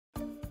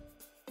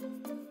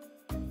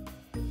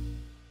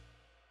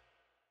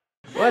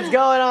What's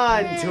going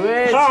on,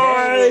 Twitch?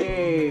 Hi.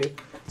 Hey.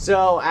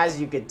 So, as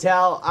you can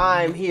tell,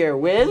 I'm here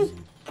with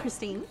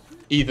Kristine.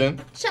 Ethan.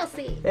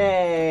 Chelsea.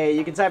 Hey,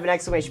 you can type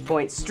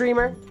an !!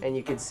 streamer, and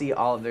you can see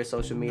all of their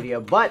social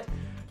media. But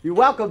you're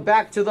welcome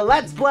back to the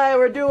Let's Play.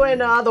 We're doing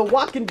The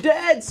Walking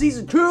Dead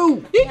Season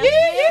 2.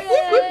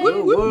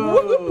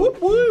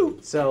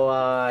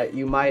 So,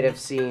 you might have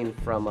seen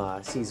from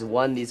Season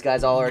 1, these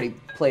guys already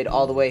played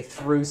all the way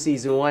through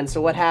Season 1.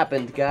 So what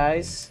happened,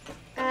 guys?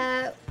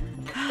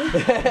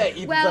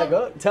 Ethan's like,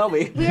 oh, tell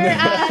me. We were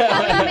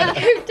following my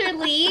character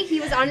Lee. He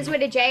was on his way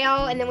to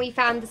jail, and then we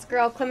found this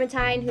girl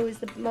Clementine, who is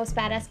the most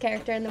badass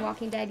character in the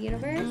Walking Dead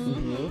universe.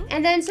 Mm-hmm.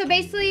 And then, so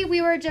basically,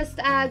 we were just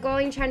trying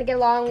to get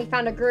along. We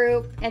found a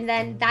group, and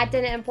then that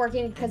didn't end up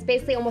working because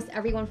basically almost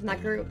everyone from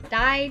that group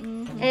died.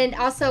 Mm-hmm. And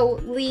also,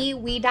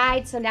 we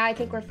died, so now I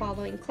think we're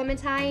following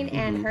Clementine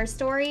and her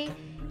story.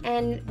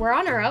 And we're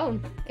on our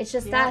own. It's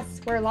just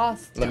us. We're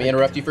lost. Let me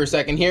interrupt you for a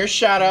second here.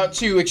 Shout out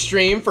to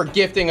Extreme for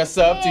gifting us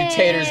up to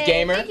Tater's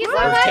Gamer. Thank you so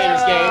With much.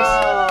 Tater's Games.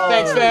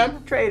 Thanks,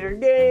 fam. Trader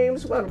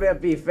Games. Welcome to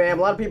FB fam.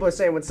 A lot of people are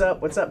saying what's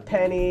up. What's up,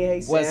 Penny?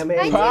 Hey, What's Sam.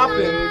 Hey,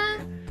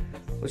 poppin'?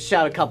 Let's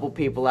shout a couple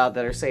people out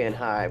that are saying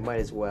hi.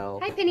 Might as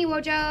well. Hi, Penny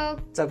Wojo.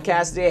 What's up,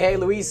 Cassidy? Hey,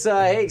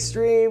 Louisa. Hey,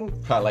 Extreme.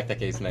 I like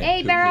that guy's name.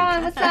 Hey,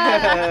 Baron. What's up?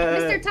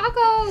 Mr.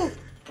 Taco.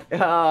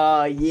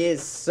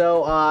 Yes.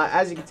 So,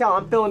 as you can tell,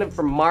 I'm filling in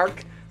for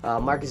Marc.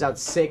 Marc is out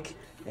sick,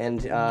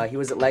 and he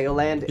was at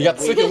Legoland. He got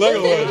sick at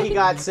Legoland. He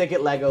got sick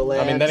at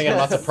Legoland. I mean, then again,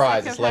 lots of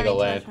pride. It's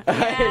Legoland.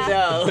 I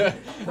know.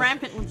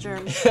 Rampant with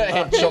germs.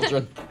 And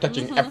children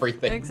touching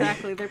everything.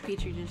 Exactly, they're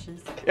petri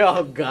dishes.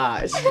 Oh,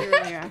 gosh. They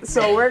really are.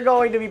 So we're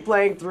going to be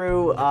playing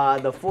through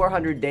the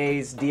 400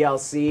 Days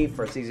DLC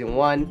for Season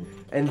 1,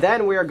 and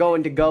then we are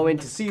going to go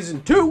into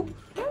Season 2.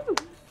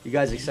 You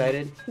guys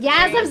excited?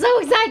 Yes, I'm so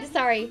excited.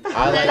 Sorry. stirring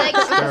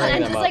I'm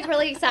just them up.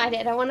 really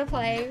excited. I want to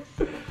play.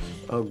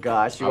 Oh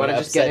gosh, you I'm want to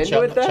gonna just get upset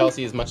into it then?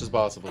 Chelsea as much as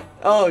possible.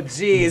 Oh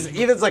jeez,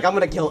 Ethan's like, I'm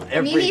gonna kill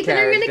every Me and Ethan are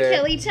character. gonna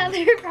kill each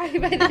other probably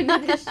by the end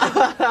of this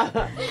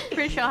show.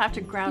 Pretty sure I'll have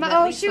to ground at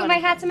Oh least shoot, one my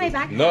of hat's in my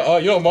them. back. No,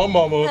 you know, my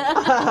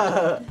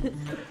mama.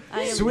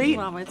 I am Sweet.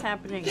 Mama, it's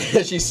happening.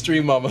 She's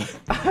stream mama.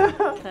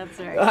 That's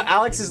right.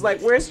 Alex is like,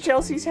 where's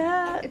Chelsea's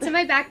hat? It's in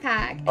my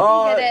backpack.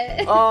 Oh, I can get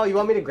it. oh, you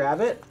want me to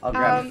grab it? I'll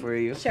grab it for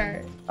you.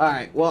 Sure. All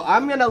right. Well,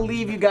 I'm gonna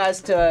leave you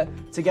guys to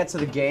get to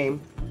the game.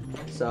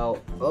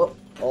 So,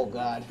 oh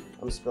God,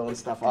 I'm spilling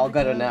stuff. I'll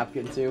get a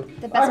napkin too.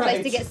 The best All place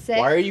right. to get sick.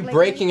 Why are you Like-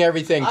 breaking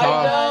everything, I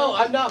Tom? know.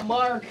 I'm not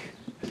Marc.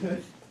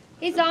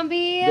 Hey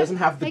zombie. He doesn't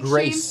have the Like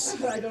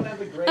grace. I don't have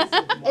the grace of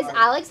Marc. Is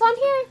Alex on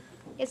here?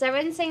 Is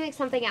everyone saying like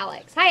something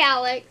Alex? Hi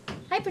Alex.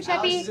 Hi Alex is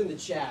Pachepi. in the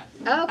chat.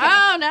 Oh, okay.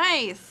 Oh,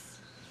 nice.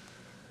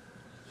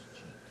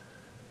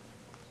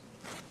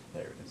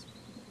 There it is.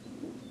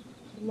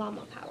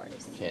 Llama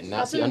powers. Okay, now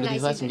That's see, really under nice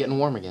these lights, of I'm you. getting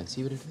warm again.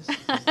 See what it is?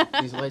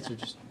 These lights are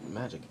just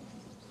magic.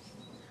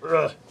 All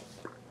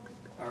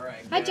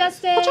right. Hi guys.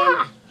 Justin.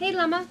 Hey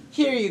Llama.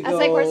 Here you I go. was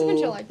like, where's the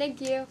controller?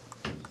 Thank you.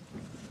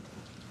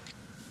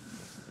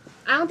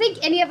 I don't think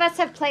any of us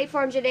have played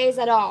 400 Days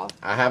at all.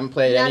 I haven't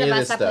played None any of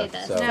of us this have stuff.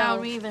 played this. So. No,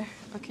 me either.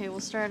 Okay, we'll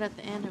start at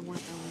the end and work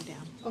our way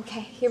down.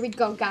 Okay, here we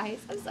go, guys.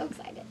 I'm so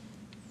excited.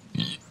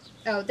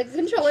 Oh, the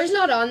controller's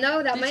not on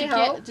though. That might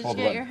help. Did you Hold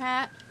get on. your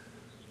hat?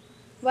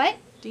 What?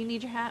 Do you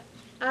need your hat?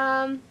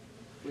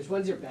 Which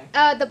one's your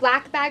bag? The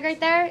black bag right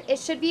there. It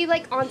should be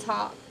like on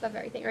top of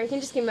everything, or you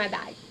can just give me my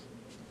bag,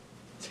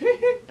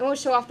 and we'll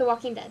show off the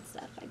Walking Dead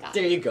stuff. I got.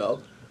 There you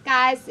go.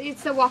 Guys,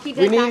 it's the Walking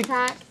We Dead need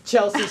backpack.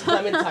 Chelsea's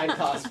Clementine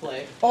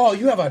cosplay. Oh,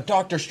 you have a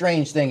Doctor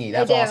Strange thingy.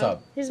 That's I do.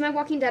 awesome. Here's my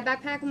Walking Dead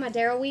backpack with my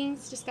Daryl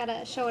wings. Just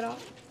gotta show it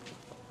off.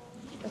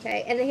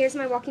 Okay, and then here's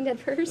my Walking Dead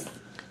purse.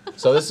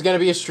 So this is going to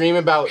be a stream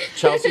about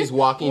Chelsea's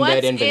Walking What's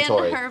Dead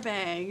inventory. in her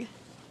bag?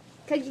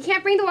 Cause you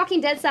can't bring the Walking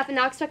Dead stuff and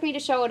now expect me to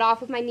show it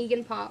off with my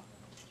Negan pop.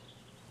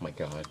 Oh my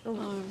god.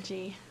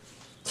 OMG.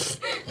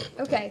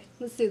 Okay,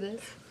 let's do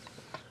this.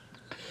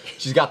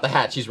 She's got the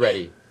hat. She's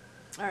ready.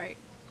 All right.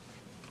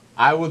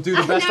 I will do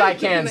the best Now I I'm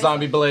keeping can, myself.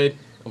 Zombie Blade.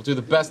 I'll do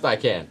the best I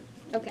can.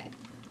 Okay.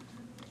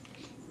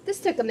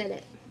 This took a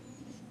minute.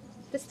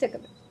 This took a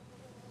minute.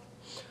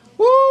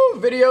 Woo!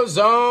 Video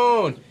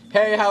zone.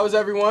 Hey, how is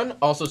everyone?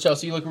 Also,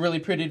 Chelsea, you look really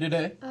pretty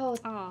today. Oh,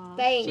 Aw,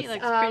 thanks. She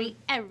looks pretty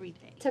every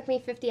day. took me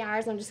 50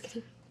 hours. I'm just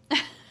kidding.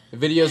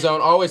 Video zone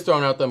always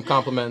throwing out them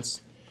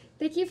compliments.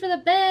 Thank you for the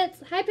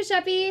bits. Hi,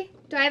 Pachepi.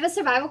 Do I have a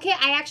survival kit?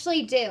 I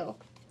actually do.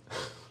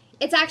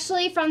 It's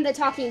actually from the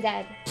Talking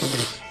Dead.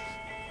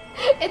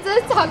 It's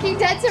a Talking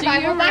Dead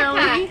survival backpack.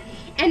 really?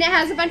 And it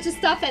has a bunch of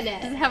stuff in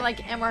Does it. it have like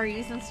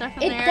MREs and stuff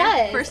in It there?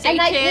 does. First And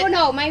aid kit? well,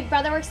 no, my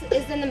brother is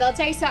in the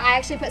military, so I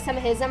actually put some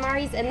of his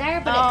MREs in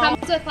there. But Oh. it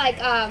comes with like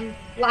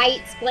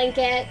lights,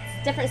 blankets,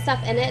 different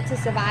stuff in it to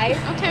survive.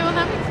 Okay, well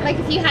that makes sense. Like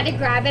if you had to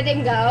grab it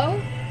and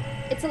go,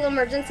 it's a little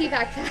emergency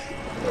backpack.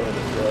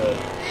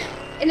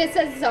 And it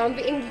says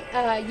zombie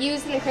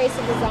used in the case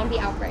of a zombie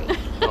outbreak.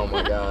 Oh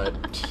my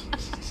god.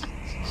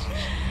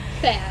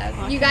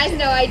 Fab. You guys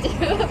know I do.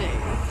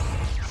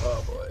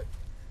 Oh boy.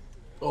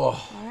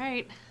 Oh. All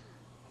right.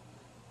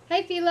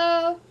 Hi,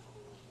 Philo.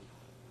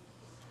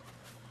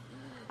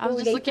 I was Ooh,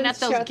 just they looking can at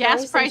those show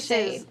gas some prices.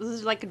 shade. This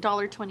is like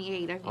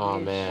 $1.28. Oh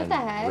man, What the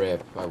heck?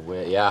 rip. I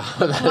wish. Yeah,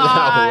 I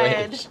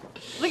God. wish.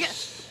 Look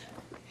at.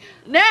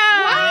 No.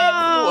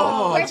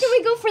 Whoa. Where can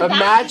we go for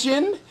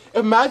that?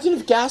 Imagine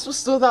if gas was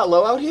still that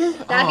low out here.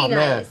 That'd be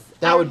Man, nice.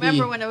 that I would be.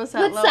 remember when it was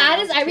that What's low. sad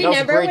is I was a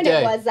remember great when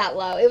day. it was that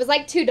low. It was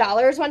like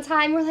 $2 one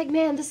time. We're like,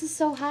 man, this is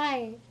so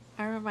high.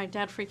 I remember my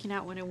dad freaking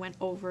out when it went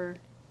over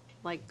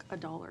like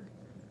 $1. Oh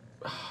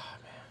man,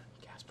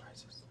 gas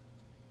prices.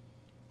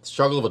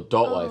 Struggle of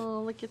adult life.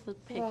 Oh, look at the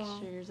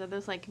pictures. Are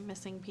those like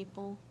missing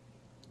people?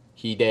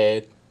 He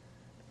dead,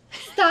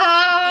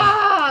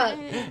 Stop!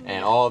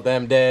 and all of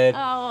them dead.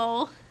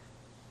 Oh.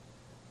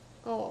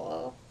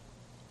 Oh.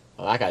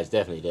 Well, that guy's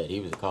definitely dead. He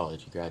was in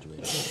college. He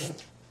graduated.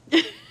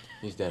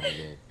 He's definitely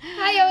dead.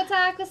 Hi,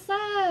 Otak. What's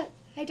up?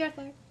 Hi,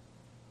 Dreadler.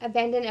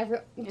 Abandon every.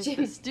 If Jim.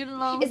 the student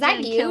loans Is that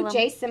didn't you, kill him.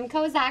 Jay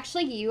Simcoe? Is that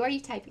actually you? Are you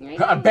typing right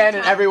now?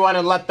 Abandon everyone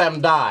and let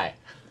them die.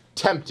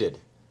 Tempted.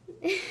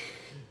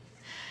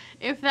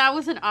 If that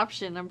was an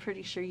option, I'm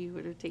pretty sure you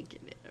would have taken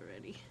it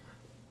already.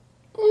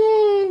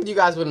 You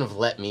guys wouldn't have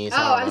let me. So Oh,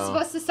 I I'm don't know.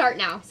 supposed to start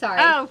now. Sorry.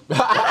 Oh.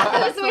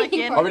 I was waiting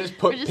Looking. for Are it. we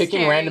just We're just picking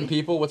scary. random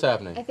people? What's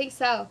happening? I think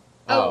so.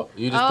 Oh,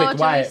 you just Oh, picked did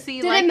we Wyatt.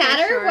 see, Did like, it their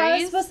matter what I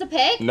was stories? supposed to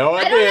pick? No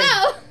I idea. don't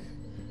know.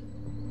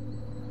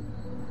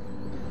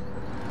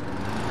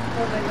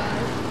 Oh my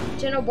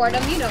gosh. General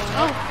boredom, you know it.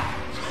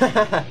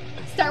 Oh.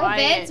 Start with Wyatt.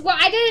 Vince? Well,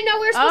 I didn't know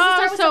we were supposed to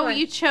start with So someone.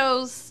 you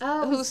chose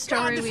Oh. whose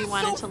story this we is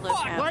wanted so to look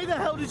fucked. at. Why the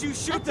hell did you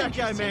shoot that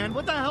guy, man?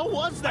 What the hell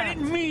was that? I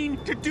didn't mean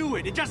to do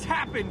it. It just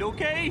happened,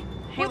 okay?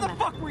 Where the man.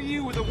 fuck were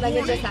you with a Like it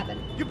warning? just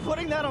happened. You're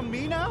putting that on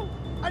me now?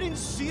 I didn't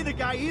see the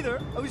guy either.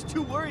 I was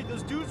too worried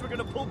those dudes were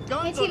gonna pull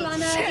guns Hey, on us.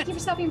 Tilana. Shit! Thank you for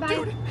stopping by.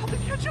 Dude, how'd they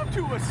catch up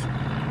to us?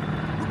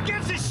 Who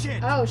gives a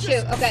shit? Oh,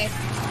 shoot. Okay.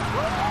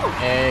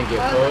 And get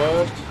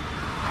Oh. pushed.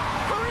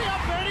 Hurry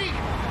up,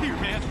 Eddie! Here,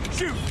 man.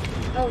 Shoot!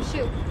 Oh,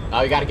 shoot. Oh,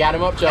 you gotta get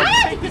him up, Chuck.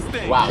 Take this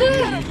thing. Wow, you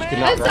Get him, could man.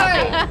 not I'm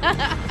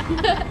grab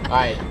sorry. him.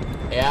 Alright.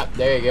 Yeah,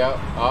 there you go.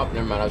 Oh,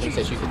 never mind. I was gonna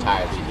say shoot the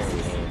tire, but you can't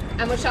really aim. I'm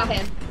gonna shot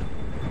him.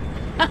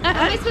 How am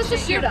I supposed to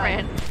Shoot shoot your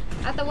him?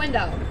 friend. At the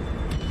window.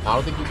 I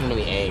don't think you can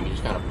really aim. You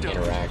just kind of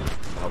interact.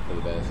 Hope for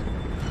the best.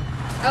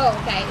 Oh,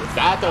 okay.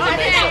 That doesn't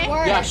make did sense. that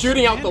work? Yeah,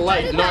 shooting out the How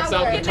light did knocks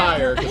that out the work?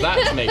 tire, because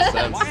that makes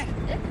sense.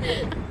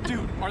 Wyatt?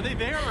 Dude, are they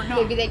there or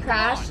not? Maybe they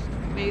crashed.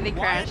 Maybe they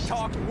Wyatt, crashed.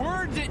 talk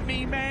words at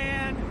me,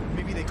 man.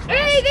 Maybe they crashed.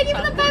 Hey, thank you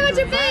for the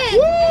 500 bits.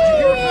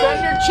 Your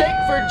Fender chick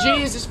for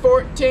Jesus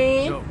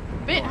 14. So,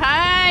 Bit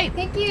high.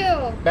 Thank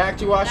you. Back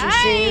to washing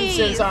machines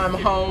since Nice. I'm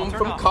home Turn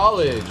from off.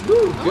 college.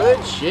 Woo,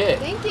 good shit.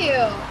 Thank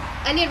you.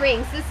 Onion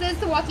rings. This is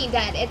The Walking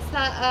Dead. It's the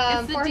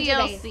It's the 400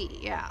 days.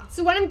 DLC, yeah.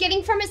 So what I'm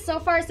getting from it so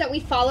far is that we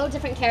follow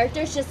different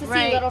characters just to see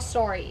Right. little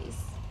stories.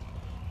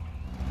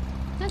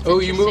 That's Oh,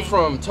 you moved interesting.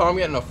 from Tom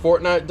getting a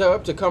Fortnite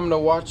dub to coming to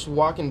watch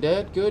Walking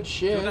Dead? Good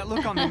feel shit. that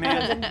look on me,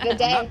 man. Good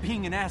day. I'm not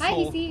being an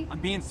asshole. Easy. I'm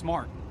being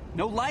smart.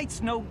 No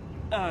lights, no,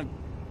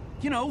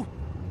 you know,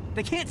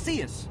 they can't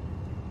see us.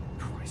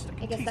 Christ, I,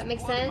 can I guess taste that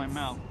makes blood in my sense.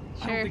 mouth.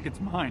 I Sure. don't think it's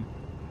mine.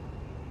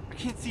 I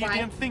can't see Why? a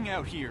damn thing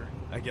out here.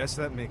 I guess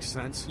that makes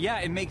sense. Yeah,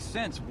 it makes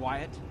sense,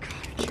 Wyatt. God,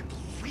 I can't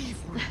believe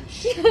we're in this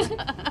shit.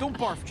 Don't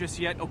barf just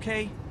yet,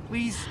 okay?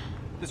 Please.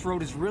 This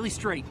road is really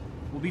straight.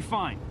 We'll be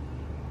fine.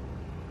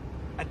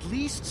 At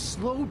least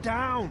slow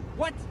down.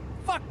 What?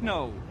 Fuck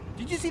no.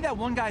 Did you see that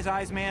one guy's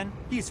eyes, man?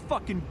 He is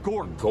fucking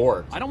gorked.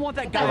 Gorked. I don't want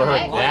that What guy the Never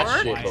in heard my that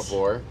life. shit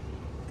before.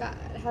 God,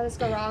 how does this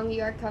go wrong?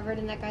 You are covered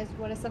in that guy's.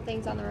 What if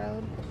something's on the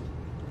road?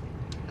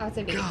 Oh, it's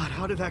a baby. God,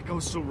 how did that go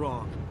so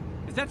wrong?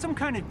 Is that some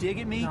kind of dig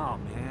at me? No,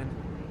 man.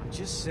 I'm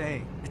just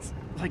saying. It's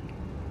like,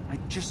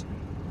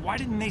 why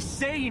didn't they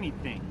say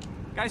anything?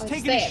 Guys Oh,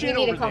 taking say his it. shit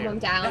We need to over calm there. him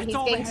down. That's He's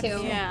all getting they had to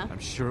too- say. Yeah. I'm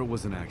sure it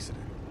was an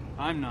accident.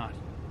 I'm not.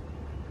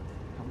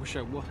 I wish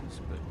I was,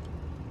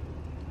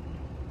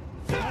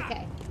 but...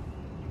 Okay.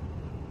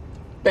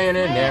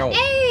 Bannon now.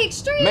 Hey,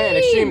 Extreme! Man,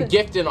 Extreme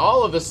gifting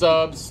all of the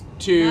subs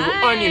to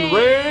Nice. Onion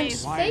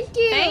Rings. Thank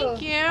you.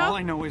 Thank you. All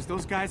I know is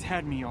those guys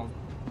had me all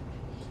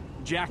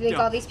jacked Do you think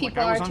up. all these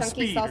people like I are was on chunky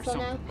speed or salsa now?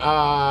 something.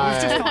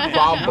 was just on edge,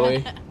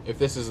 Probably. If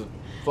this is a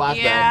flashback.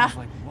 Yeah. It's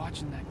like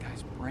watching that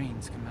guy's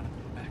brains come out of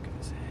the back of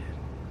his head.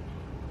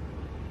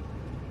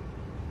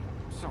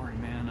 Sorry,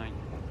 man.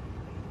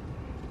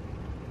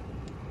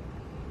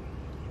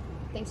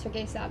 Thanks for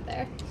getting us out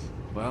there.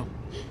 Well,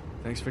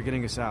 thanks for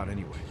getting us out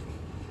anyway.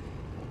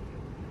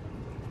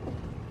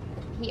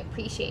 He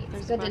appreciates.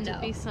 There's Good to about know. to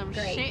be some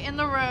Great. shit in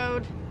the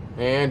road.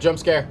 And jump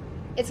scare.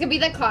 It's gonna be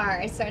the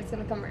car, so it's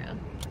gonna come around.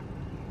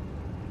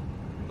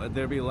 Let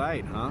there be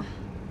light, huh?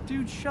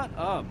 Dude, shut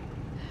up.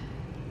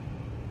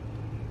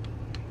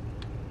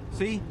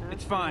 See?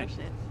 It's fine.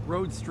 Shit.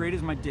 Road straight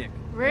as my dick.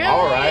 Really?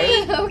 All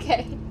right.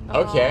 Okay.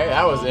 Okay,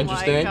 that was Oh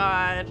interesting. my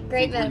god.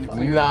 Great metaphor.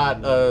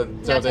 Not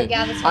something. take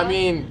out the I top.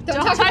 mean, Don't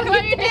Don't talk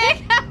about your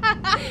dick.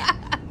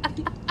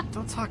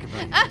 Don't talk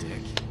about your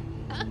dick.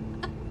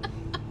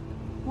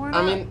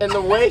 I mean, and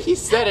the way he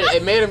said it,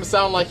 it made him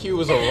sound like he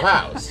was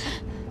aroused.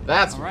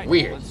 That's All right,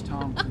 weird. let's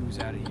Tom Cruise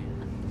out of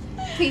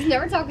here. Please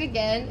never talk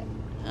again.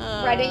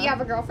 Why didn't you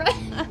have a girlfriend?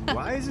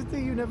 Why is it that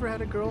you never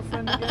had a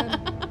girlfriend again?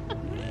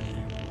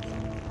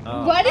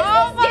 What is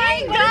Oh this my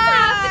game? What is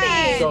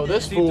happening? So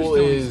this See if there's fool still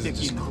any is sticky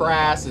just in the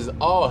crass as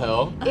all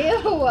hell.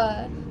 Ew.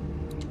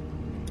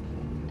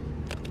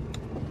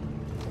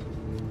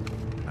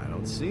 I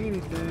don't see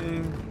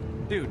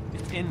anything. Dude,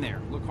 it's in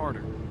there. Look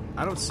harder.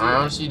 I don't see I it.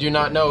 honestly do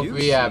not know if You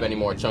we have see any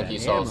more that chunky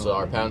ammo salsa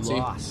or pouncy.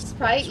 lost.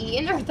 Probably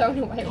eaten or thrown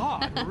away.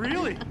 God,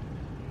 really?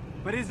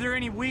 But is there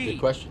any weed? Good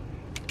question.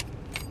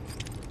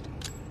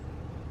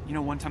 You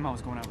know, one time I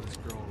was going out with this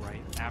girl,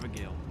 right?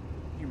 Abigail.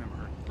 You remember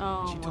her?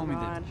 Oh She my told me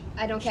God.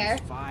 I don't that care.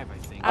 she's 5, I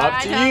think. Up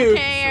I to don't you.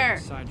 care.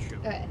 Sideshow.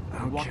 Okay. I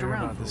don't Walked care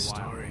around about for a this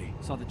while. story.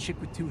 Saw the chick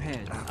with 2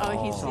 heads.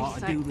 Oh, he's Saw a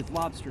excited. dude with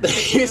lobster.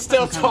 He's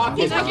still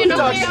talking. He's He's looking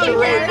talking over the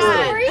right here.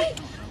 word.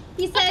 Story?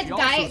 He said, She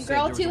also guy, said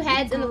girl, there was 2 a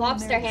heads, and the girl in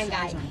lobster there hand that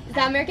guy. size on Is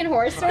that American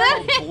Horror Story?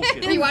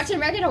 Bullshit. Are you watching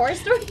American Horror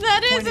Story?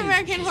 That is Point is,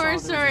 American she saw Horror there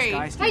was this Story. guy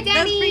Hi, standing That's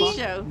Daddy. pre buck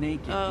show.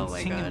 naked Oh and my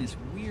singing God. this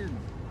weird.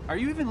 Are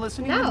you even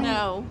listening? No. To me?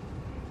 No.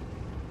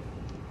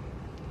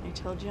 I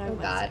told you I Oh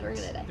was. God, we're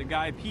gonna die. The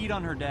guy peed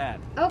on her dad.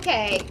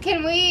 Okay,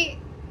 can we?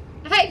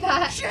 Hi,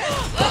 Pat.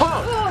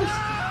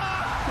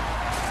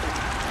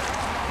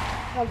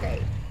 Oh,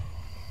 great.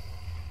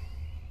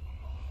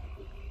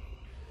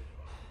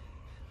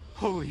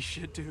 Holy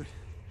shit, dude.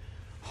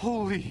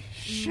 Holy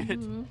shit.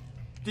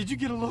 Did you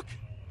get a look?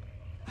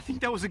 I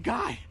think that was a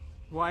guy.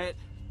 Wyatt,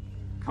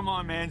 come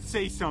on, man,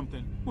 say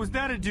something. Was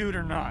that a dude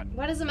or not?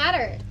 What does it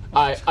matter?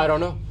 I don't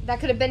know. That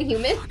could have been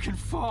human. Fucking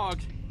fog.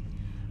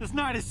 This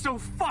night is so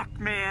fucked,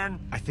 man.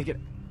 I think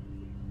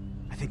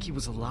he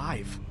was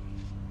alive.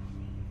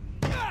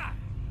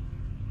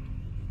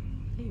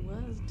 He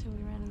was until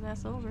we ran his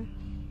ass over.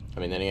 I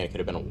mean, then again, it could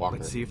have been a walker.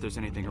 Let's see if there's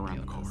anything around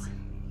the car.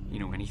 You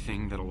know,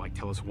 anything that'll, like,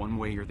 tell us one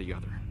way or the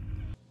other.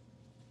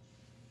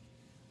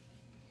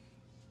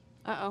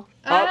 Uh-oh.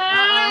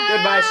 Oh,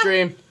 goodbye,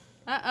 stream.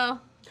 Uh-oh.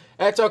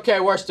 It's okay,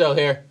 we're still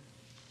here.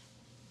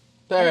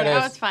 There it Oh,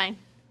 is. it's fine.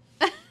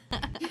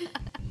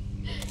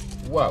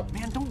 Whoa.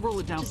 Man, don't roll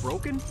it down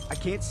broken. I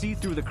can't see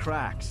through the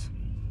cracks.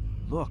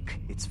 Look,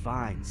 it's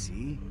fine,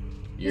 see?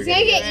 You're He's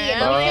gonna get eaten. He's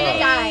gonna fucked.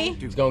 die.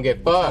 He's gonna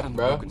get What's that fucked, on the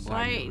bro. broken side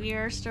Why of your-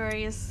 your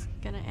story is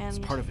gonna end.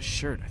 It's part of a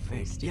shirt, I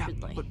think. Yeah,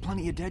 stupidly. but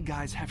plenty of dead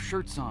guys have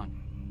shirts on.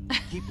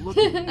 Keep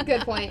looking.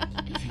 Good point.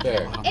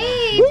 There.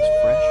 Hey. Woo,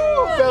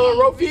 fella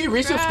Rafi,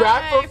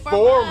 resubscribe for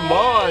 4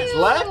 months.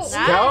 Let's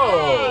Nice.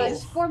 go.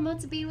 Nice. 4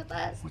 months of being with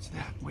us. What's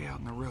that way out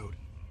in the road?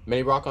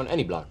 Mini rock on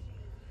any block.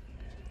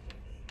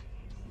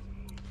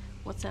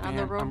 What's that on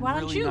Man, the road? I'm Why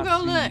don't really you not go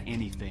seeing look?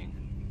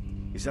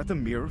 anything. Is that the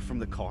mirror from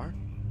the car?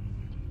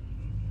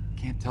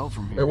 Can't tell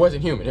from It here.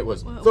 wasn't human, it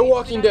was Well, The wait,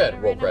 Walking did I Dead.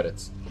 right Roll now?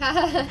 credits.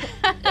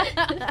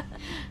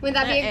 Wouldn't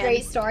that be a That great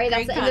ends. story?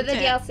 That's Great the end of the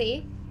content.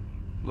 DLC.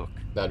 Look,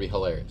 That'd be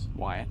hilarious.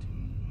 Wyatt.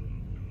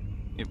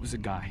 It was a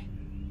guy.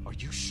 Are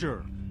you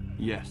sure?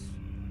 Yes.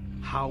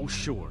 How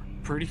sure?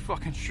 Pretty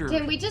fucking sure.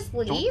 Can we just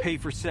Don't leave? pay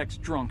for sex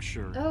drunk,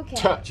 sure. Okay.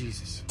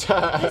 Jesus.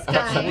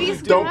 guy.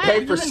 Don't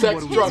pay for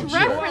sex His drunk His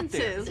shit.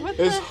 references. What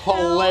the It's hell?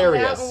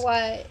 hilarious.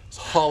 What?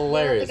 It's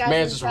hilarious. guys in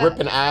Man's the just truck.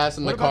 ripping ass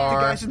in the What about the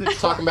car, guys in the truck?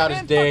 talking about his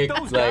Man, dick. fuck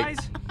those Like,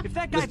 guys. If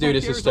that guy this dude back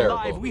is there hysterical.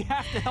 alive, we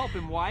have to help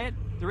him, Wyatt.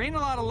 There ain't a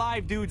lot of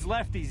live dudes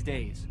left these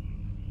days.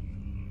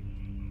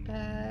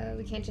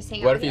 We can't just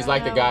hang out. what if with he's him.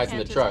 like the No, guys we in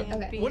the can't truck? just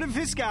Okay. What if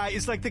this guy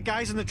is like the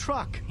guys in the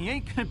truck? He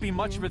ain't gonna be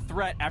much of a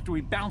threat after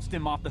we bounced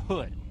him off the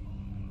hood.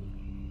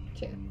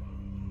 True.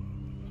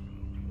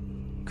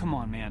 Come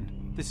on, man.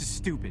 This is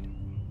stupid.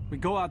 We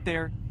go out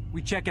there,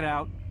 we check it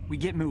out, we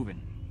get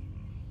moving.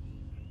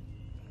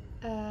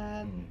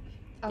 I'll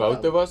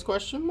Both go. of us?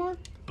 Question mark.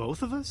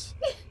 Both of us?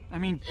 I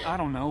mean, I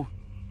don't know.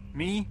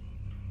 Me?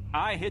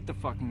 I hit the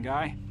fucking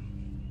guy.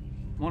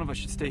 One of us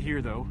should stay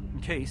here, though, in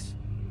case.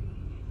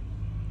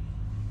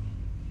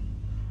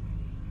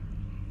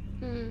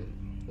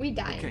 We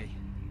dying. Okay.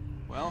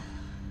 Well.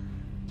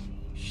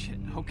 Shit,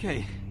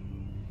 okay.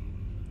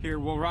 Here,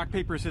 we'll rock,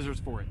 paper, scissors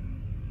for it.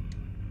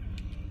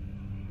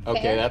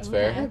 Okay, Fair. that's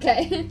fair.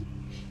 Okay.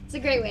 It's a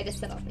great way to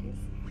settle things.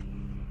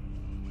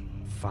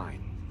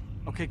 Fine.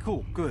 Okay,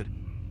 cool, good.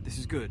 This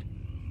is good.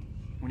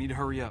 We need to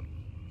hurry up.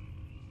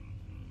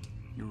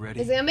 You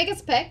ready? Is it gonna make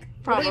us pick?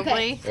 What do we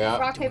Probably. pick? Yeah.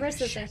 Rock, paper,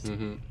 scissors.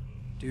 Mm-hmm.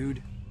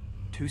 Dude,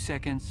 2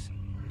 seconds,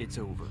 it's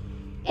over.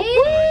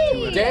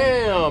 Hey!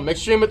 Damn!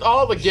 Extreme with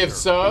all the gift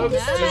subs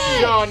to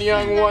Sean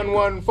Young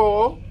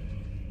 114.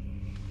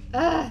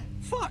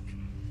 Fuck!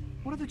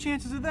 What are the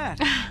chances of that?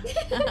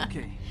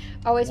 Okay.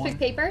 Always 1, pick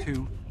paper? 2,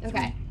 3,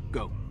 Okay.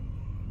 go.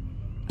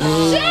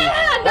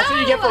 That's what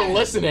you get for No!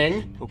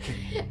 listening.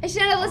 Okay. I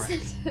should have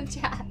listened to the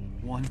chat.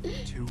 1,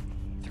 2,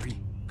 3,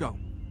 go.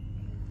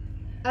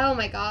 Oh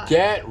my god.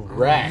 Get You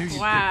wrecked. pick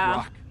Wow.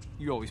 rock.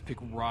 You always pick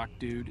rock,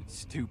 dude. It's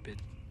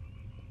stupid.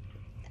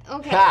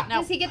 Okay. Ha. Now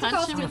Does he get to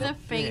call punch him in the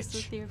stupid? face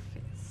bitch. with your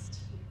fist.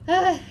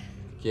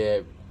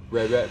 Get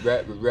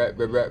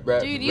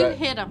Dude, you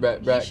hit him.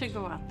 You should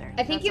go out there.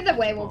 I think That's either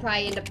way punchable. we'll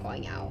probably end up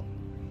going out.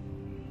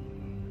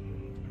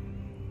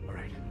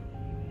 Alright.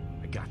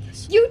 I got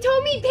this. You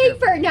told me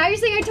paper! Now you're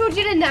saying I told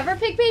you to never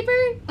pick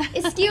paper?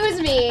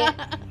 Excuse me.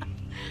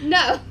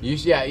 No. You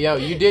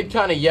did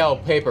kind of yell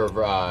paper,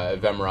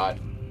 Vemrod.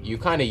 You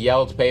kind of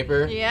yelled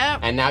paper. Yep.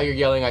 And now you're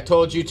yelling, I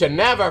told you to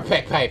never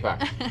pick paper.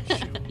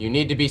 You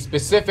need to be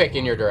specific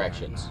in your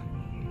directions.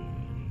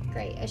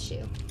 Great, a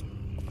shoe.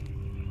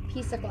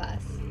 Piece of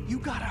glass. You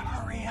gotta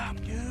hurry up,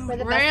 dude. We're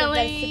the best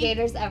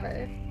investigators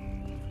ever.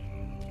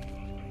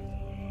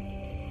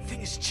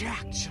 Thing is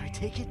jacked. Should I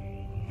take it?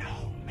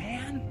 No,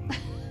 man.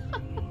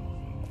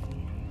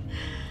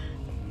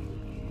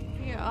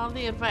 You got all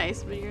the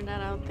advice, but you're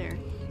not out there.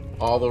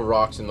 All the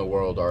rocks in the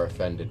world are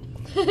offended.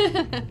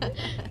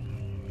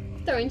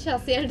 Throwing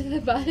Chelsea under the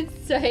bus,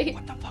 right?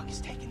 What the fuck is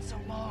taking so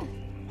long?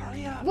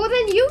 Hurry up. Well,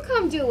 then you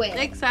come do it.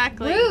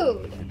 Exactly.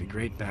 Rude. It'd be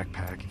great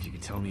backpack if you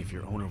could tell me if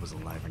your owner was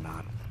alive or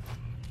not.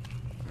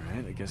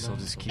 Alright, I guess I'll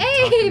just keep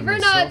talking Hey, to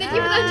Bernard, myself. thank you for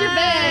the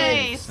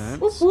 100 bits. Nice.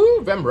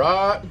 Woohoo,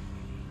 Vemrot.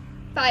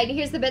 Fine,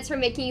 here's the bits for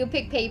making you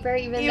pick paper,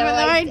 even though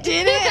I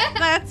did it.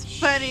 That's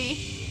funny.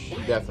 You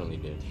definitely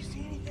did. Do you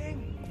see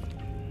anything?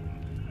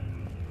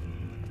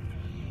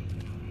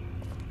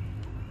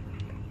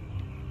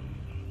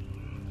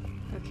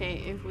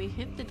 Okay, if we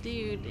hit the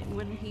dude,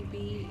 wouldn't he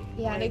be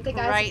Yeah, make the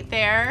guys right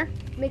there?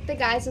 Make the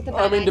guys with the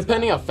I mean, eyes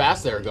depending how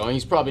fast they're going,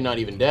 he's probably not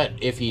even dead.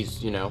 If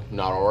he's, you know,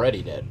 not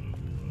already dead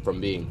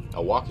from being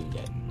a walking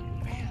dead.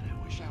 Man,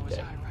 I wish I was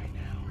Dead. high right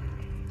now.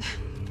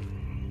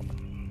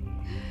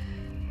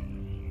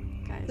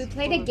 Guys, We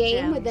played full a of game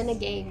gems. within a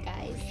game,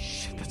 guys.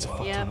 Shit, that's a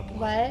fuck Yep. ton of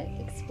blood.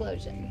 What?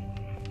 Explosion.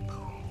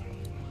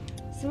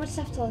 So much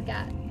stuff to look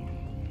at.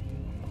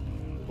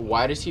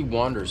 Why does he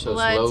wander so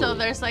Blood, slowly? so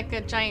there's like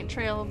a giant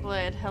trail of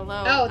blood.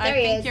 Hello. Oh, there I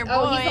he think is. your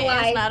Oh, boy he's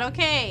alive. is not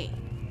okay.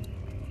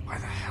 Why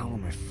the hell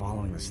am I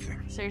following this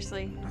thing?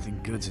 Seriously, Nothing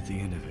good's at the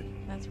end of it.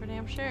 that's for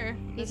damn sure.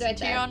 He's Listen right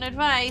to there. your own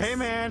advice. Hey,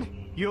 man.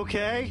 You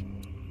okay?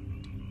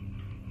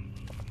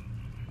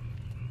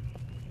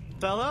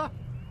 Fella?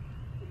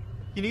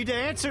 You need to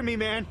answer me,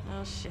 man.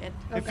 Oh shit.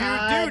 Oh, If you're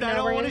God, a dude, I no,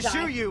 don't we're want to gonna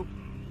die. shoot you.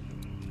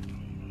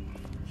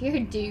 If you're a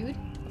dude.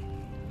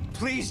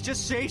 Please,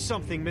 just say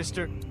something,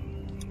 mister.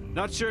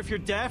 Not sure if you're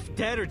deaf,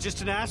 dead, or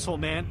just an asshole,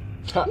 man.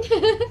 And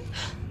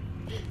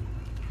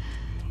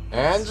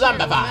What if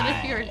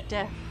zombify. you're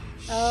deaf?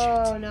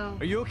 Oh, no.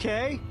 Are you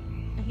okay?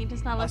 He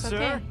does not look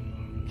Sir?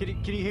 okay.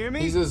 Can you hear me?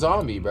 He's a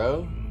zombie,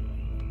 bro.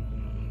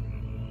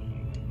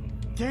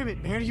 Damn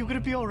it, man. Are you gonna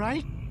be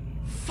alright?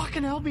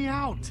 Fucking help me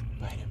out.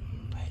 Bite him,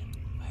 bite him,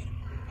 bite him,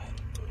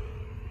 bite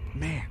him.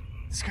 Man,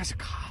 this guy's a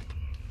cop.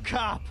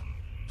 Cop,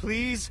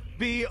 please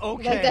be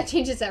okay. Like, that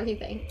changes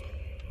everything.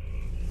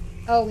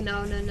 Oh,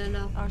 no, no, no,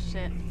 no. Oh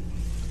shit.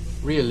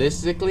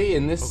 Realistically,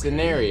 in this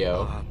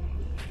scenario,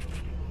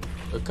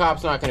 the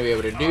cop's not going to be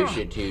able to do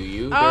shit to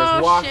you. Oh,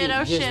 There's walking. shit, oh,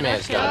 His shit, oh,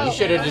 man's shit, done. oh, He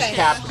should have okay. just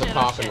capped the shit,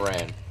 cop oh, and shit.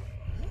 ran.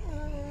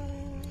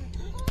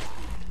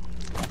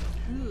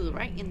 Ooh,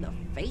 right in the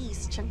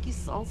face, chunky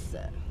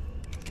salsa.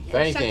 If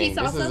anything, Chucky's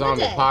this is also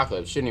zombie legit.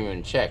 apocalypse. Shouldn't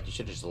even check. You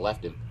should have just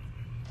left him.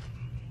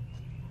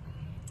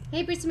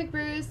 Hey, Bruce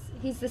McBruce.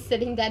 He's the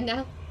sitting dead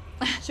now.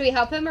 Should we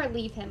help him or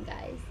leave him,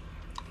 guys?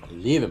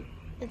 Leave him.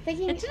 I'm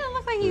thinking. It didn't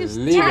look like he was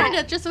Leave turned. it.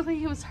 It just looked like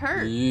he was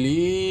hurt.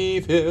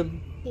 Leave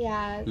him.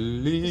 Yeah.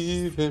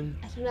 Leave him.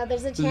 I don't know.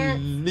 There's a chance.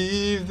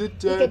 Leave the could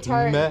dead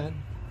turn. man.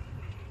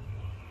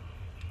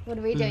 What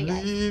are we doing,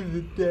 guys? Leave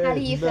the dead How do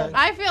you feel? man.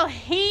 I feel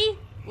he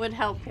would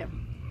help him.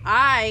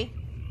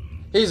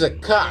 He's a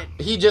cop.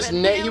 He just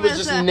But he he was was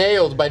just a-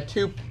 nailed by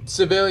 2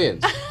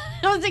 civilians.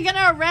 Was he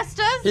gonna arrest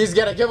us? He's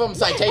gonna give him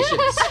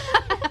citations.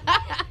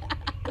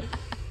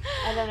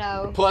 I don't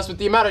know. Plus, with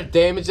the amount of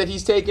damage that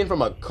he's taken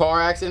from a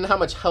car accident, how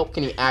much help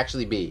can he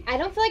actually be? I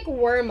don't feel like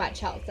we're much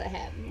help to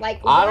him. Like,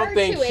 I we're don't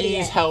think two he's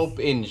idiots. help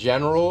in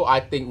general. I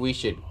think we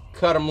should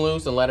cut him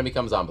loose and let him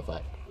become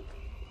zombified.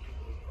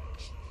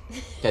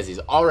 Because he's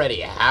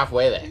already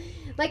halfway there.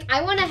 Like,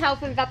 I want to help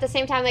him, but at the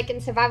same time, like, in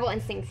survival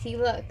instincts, he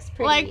looks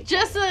pretty. Like,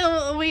 just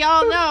so we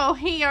all know,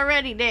 he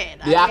already did.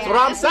 That's what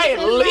I'm saying.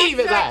 This is Leave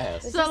his right.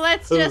 ass. So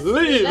let's just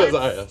Leave his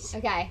let's- ass.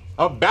 Okay.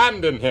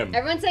 Abandon him.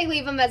 Everyone's saying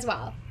leave him as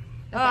well.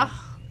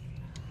 Oh,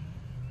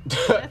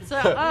 it's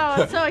so,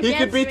 oh, it's so He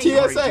could be against me.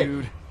 TSA. Sorry,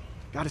 dude.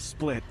 Gotta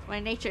split. My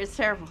nature is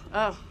terrible.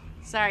 Oh,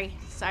 sorry.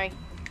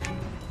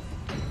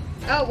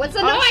 Oh, what's the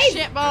Oh, noise?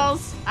 shit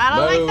balls. I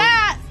don't Move. like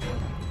that.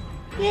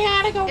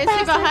 Is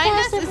he behind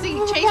us? Is he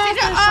chasing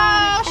us?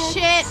 Oh,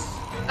 shit.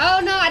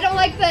 Oh, no, I don't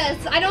like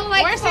this. I don't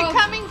like Where's foam. it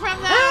coming from,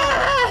 though?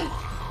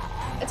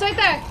 Ah! It's right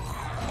there.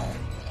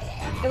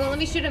 It won't let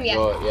me shoot him yet.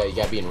 Well, yeah, you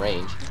gotta be in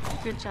range.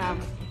 Good job.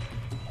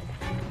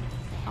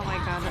 Oh, my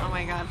God. Oh,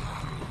 my God.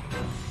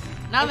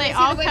 Now I they can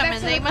see all the way come back in.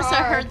 to They the must have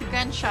car. heard the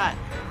gunshot.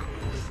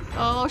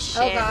 Oh,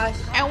 shit. gosh.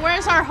 And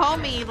where's our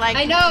homie? Like,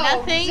 I know.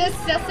 nothing?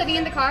 Just sitting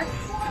in the car.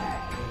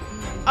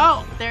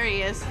 Oh, there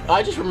he is.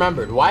 I just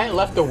remembered, Wyatt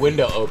left the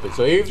window open,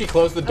 so even if he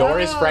closed the door,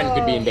 his friend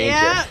could be in danger.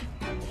 Yeah.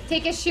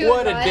 Take a shoot.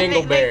 What a run. ding-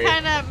 They Dingleberry.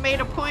 kind of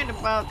made a point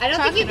about I don't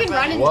think you talking can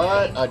about run it. in-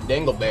 What a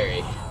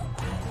dingleberry.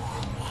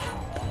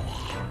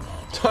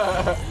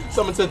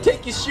 Someone said,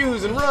 take your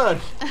shoes and run.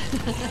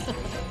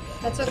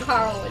 That's what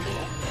Carl would do.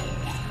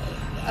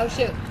 Oh,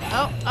 shoot.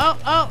 Oh.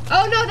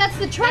 Oh, no, that's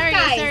the truck There he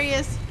guy. is, there he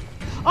is.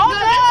 Oh, No, no!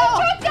 that's the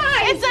truck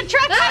guy. It's the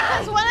truck guy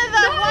because one of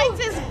the No. lights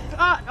is...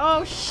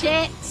 oh,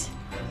 shit.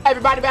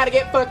 Everybody about to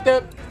get fucked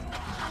up.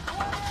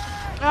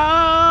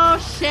 Oh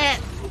shit.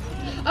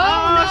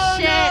 Oh, no,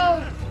 shit.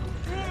 no.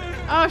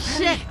 Oh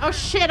shit. Oh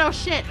shit. Oh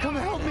shit. Come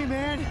help me,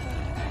 man.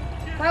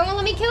 Why won't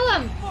let me kill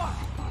him?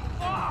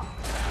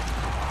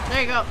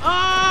 There you go.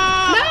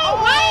 Oh.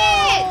 No,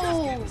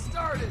 Wyatt!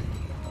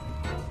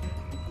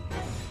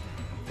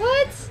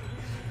 What?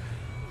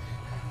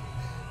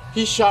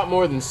 He shot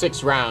more than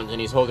 6 rounds and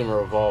he's holding a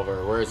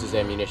revolver. Where is his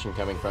ammunition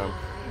coming from?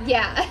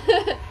 Yeah.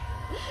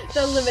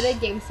 The limited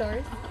game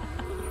source.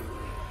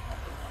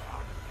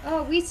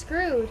 Oh, we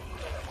screwed.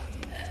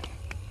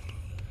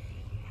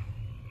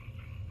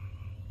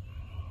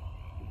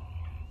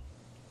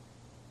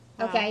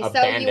 Okay,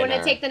 so you want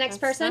to take the next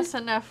person? That's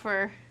enough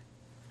for.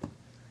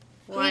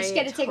 We each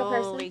get to take a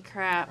person. Holy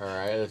crap. All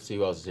right, let's see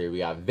who else is here. We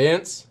got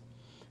Vince,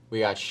 we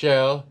got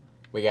Shell,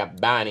 we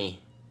got Bonnie,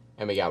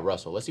 and we got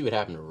Russell. Let's see what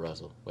happened to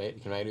Russell.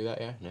 Wait, can I do that?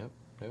 Yeah? No?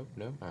 No?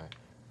 No? All right.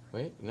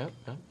 Wait, no? No?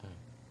 All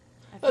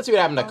right. Let's see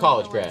what happened to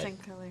college grad.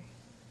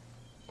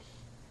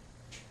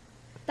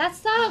 That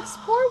sucks.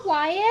 Poor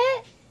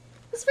Wyatt.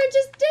 His friend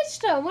just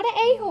ditched him. What an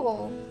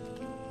a-hole.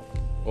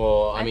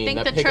 Well, I mean, think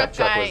that the pickup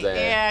truck was there.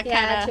 Yeah,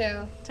 Yeah,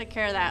 kinda true. took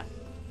care of that.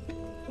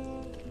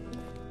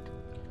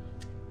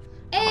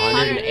 Hey,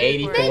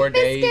 184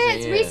 days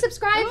Biscuits, in.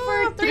 resubscribe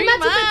Ooh, for 3 3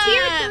 months with a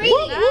tier months. 3. Woo,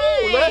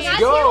 woo, let's Nice.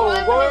 go,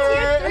 Tier 1 with a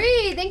tier boy.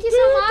 3. Thank you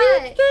so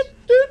much.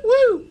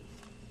 Woo.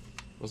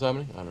 What's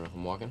happening? I don't know.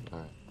 I'm walking. All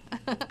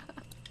right.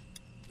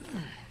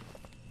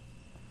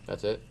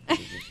 That's it.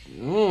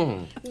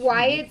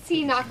 Why is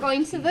he not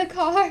going to the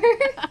car?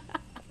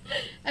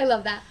 I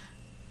love that.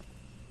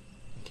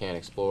 Can't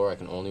explore. I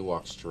can only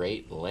walk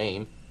straight.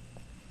 Lame.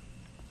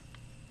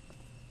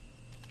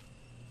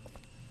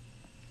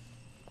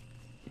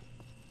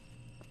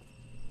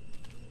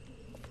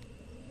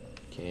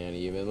 Can't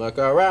even look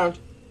around.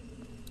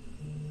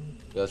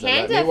 Doesn't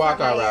let me Panda walk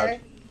for hire. around.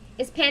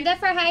 Is Panda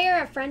for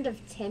hire a friend of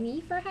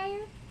Timmy for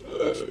hire?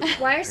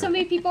 Why are so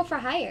many people for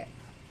hire?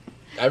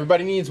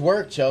 Everybody needs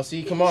work,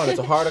 Chelsea. Come on, it's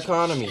a hard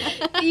economy.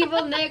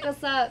 Evil Nick,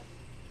 what's up?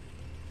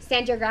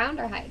 Stand your ground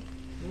or hide?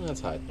 Let's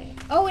hide.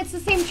 Oh, it's the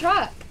same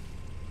truck.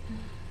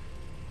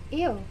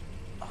 Ew.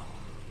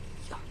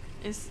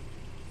 Is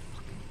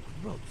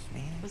Gross,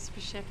 man. was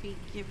Bishepi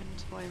given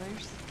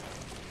spoilers?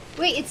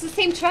 Wait, it's the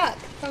same truck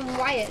from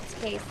Wyatt's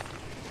case.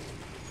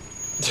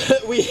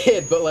 We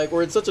hid, but like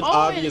we're in such an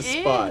obvious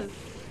it spot. is.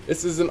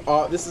 This is a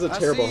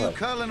terrible I see you hut.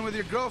 cuddling with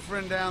your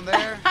girlfriend down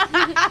there.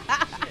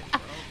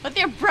 With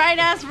your bright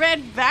ass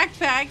red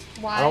backpack.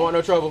 Why? I don't want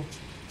no trouble.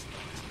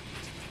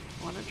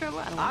 Want no trouble?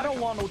 I don't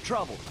want no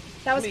trouble.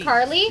 That was Me.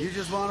 Carly? You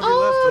just want to be Oh,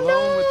 left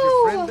alone with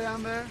your friend no.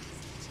 down there?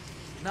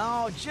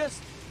 No,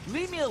 just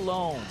leave me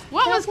alone.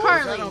 What was I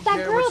Carly? don't That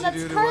care girl, what you that's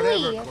do to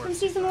Carly whatever from course.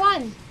 season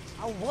 1.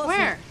 I wasn't.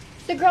 Where?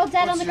 The girl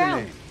dead What's on the your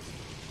ground. name?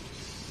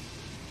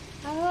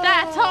 Oh.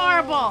 That's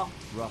horrible.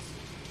 Rough.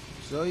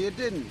 So you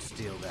didn't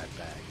steal that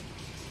bag.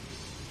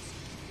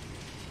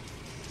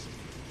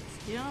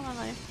 You don't know my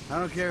life. I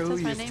don't care who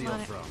Says my you name steal on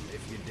it. from,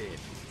 if you did.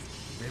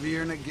 Maybe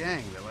you're in a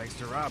gang that likes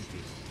to rob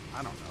people.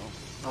 I don't know.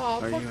 Oh,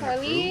 Are you poor in a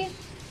Carly.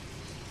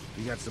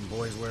 You got some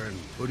boys wearing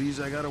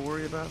hoodies I gotta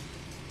worry about?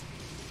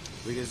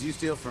 Because you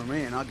steal from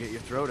me and I'll get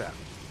your throat out.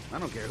 I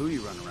don't care who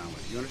you run around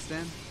with, you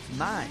understand? It's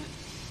mine.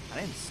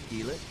 I didn't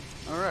steal it.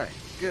 Alright,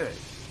 good.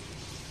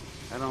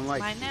 I don't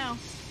like Mine now.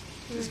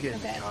 Just get in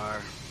Okay. the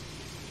car.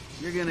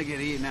 You're gonna get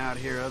eaten out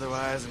here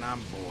otherwise, and I'm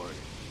bored.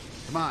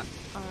 Come on,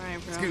 All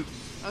right, bro. scoot.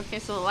 Okay,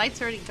 so the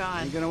light's already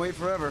gone. Ain't gonna wait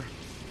forever.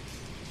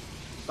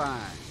 Fine.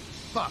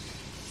 Fuck.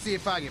 See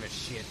if I give a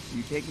shit.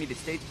 You take me to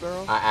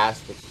Statesboro? I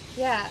asked it.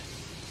 Yeah.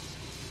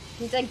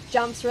 He's like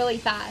jumps really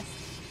fast.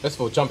 This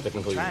fool jump to I'm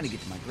conclusions. trying to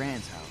get to my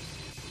grand's house.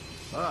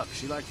 Fuck,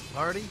 she likes to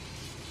party?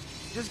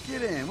 Just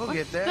get in. We'll What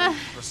get the there. Or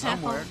hell?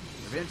 somewhere.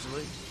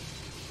 Eventually.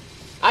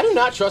 I do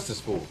not trust this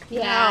fool.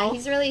 Yeah, No.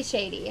 he's really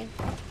shady.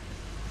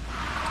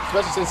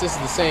 Especially since this is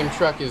the same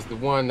truck as the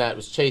one that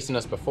was chasing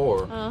us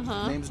before.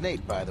 Uh-huh. Name's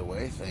Nate, by the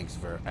way. Thanks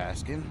for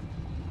asking.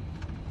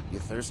 You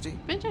thirsty?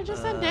 Vincent,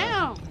 just sit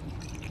down.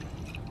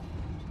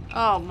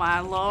 Oh, my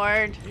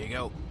lord. Here you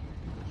go.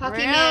 Hockey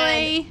Really?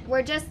 Man.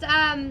 We're just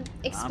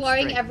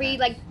exploring straight, every man.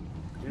 like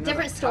You're not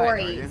different uptight, are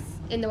you? stories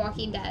in The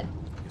Walking Dead.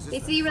 Is this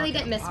Basically, the you really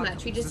fucking didn't miss much.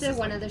 We apocalypse? just This did is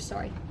one like other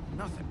story.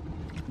 Nothing.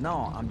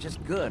 No, I'm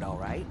just good, all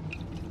right?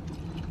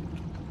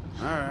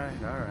 Alright,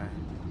 alright.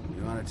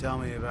 You want to tell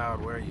me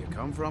about where you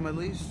come from, at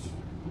least?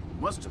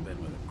 Must have been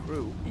with a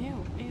crew.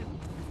 Ew, ew.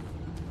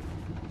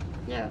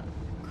 No.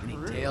 Any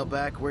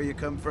tailback where you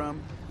come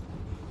from?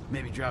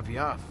 Maybe drop you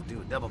off, do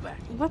a double back.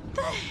 What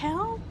the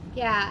hell?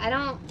 Yeah, I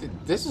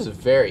don't. This is a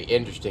very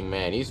interesting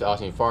man. He's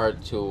asking far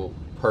too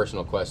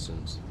personal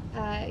questions.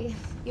 Either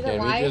Can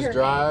why we just or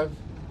drive?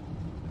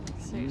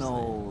 Seriously.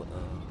 No,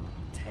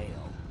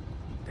 tail.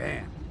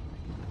 Damn.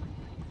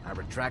 I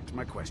retract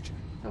my question.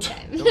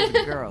 Okay. There was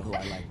a girl who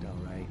I liked, all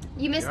right?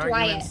 You missed You're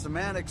arguing Wyatt.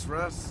 semantics,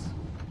 Russ.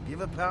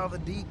 Give a pal the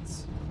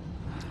deets.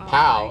 Oh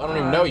How? my I don't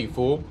even God. know you,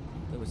 fool.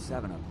 There was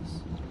 7 of us.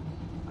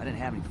 I didn't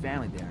have any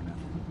family there or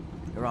nothing.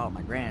 They were all at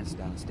my grand's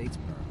down in Statesboro.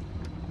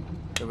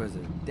 There was a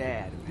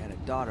dad who had a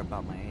daughter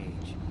about my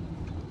age.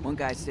 One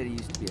guy said he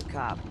used to be a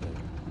cop, but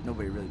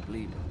nobody really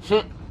believed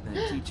him. Then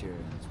a teacher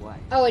and his wife.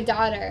 Oh, a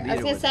daughter. I was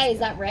Leader gonna was say, this is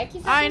that Rick?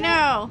 I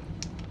know.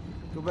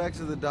 Go back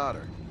to the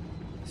daughter.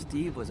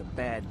 Steve was a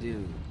bad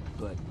dude,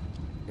 but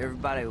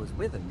everybody was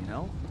with him, you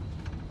know?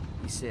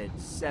 He said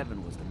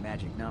 7 was the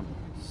magic number,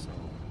 so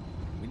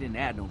we didn't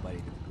add nobody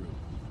to the group.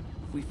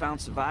 If we found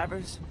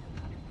survivors,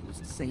 it was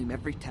the same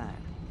every time.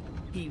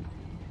 He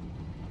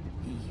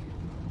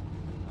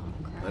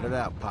Let it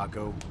out,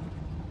 Paco.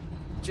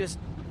 just,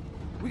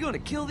 we gonna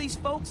kill these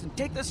folks and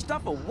take their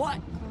stuff or what?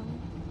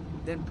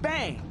 Then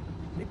bang,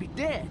 they'd be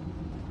dead.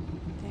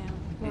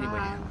 Damn. Anyway,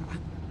 Wow.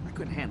 I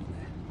couldn't handle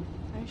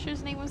that. Are you sure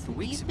his name was For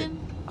weeks of it, Ethan?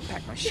 I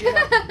packed my shit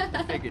up.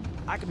 I figured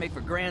I could make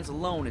for grands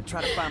alone and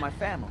try to find my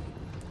family.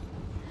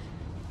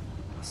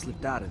 I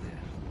slipped out of there.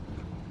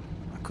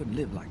 I couldn't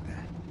live like that.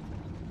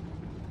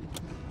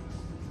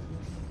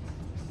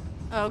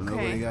 Nobody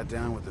Okay. got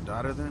down with the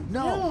daughter then?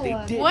 No, they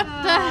didn't. What the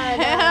God.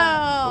 What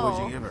hell?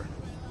 would you give her?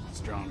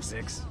 Strong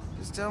 6?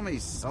 Just tell me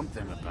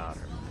something about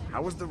her.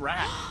 How was the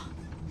rat?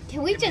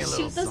 Can we Give me just a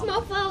shoot little this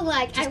something. mofo?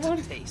 Like, I Just a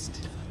want.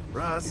 taste.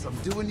 Russ, I'm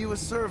doing you a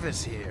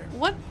service here.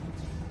 What?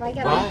 Like,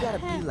 Why I you gotta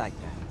be like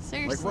that?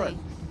 Seriously. what?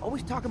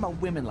 Always talking about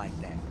women like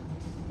that.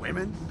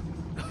 Women?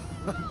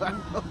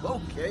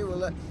 Okay,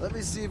 well, let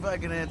me see if I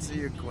can answer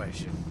your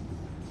question.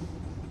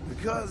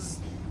 Because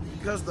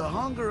the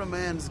hunger a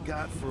man's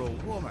got for a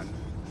woman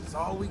is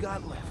all we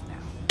got left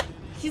now.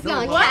 He's No,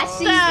 gonna what catch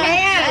the these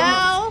hands.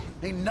 hell?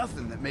 Ain't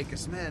nothing that make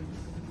us men.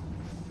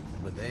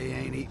 But they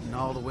ain't eaten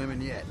all the women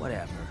yet.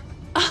 Whatever.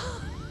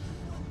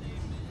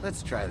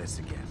 Let's try this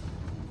again.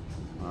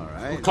 All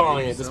right. We're calling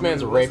maybe it. This someone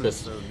man's a wasn't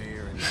rapist. so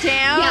near and-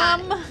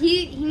 Damn. Yeah,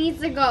 he needs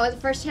to go. The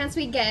first chance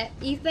we get.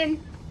 Ethan,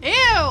 Ew.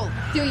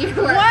 do your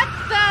work. What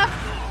the?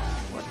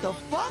 What the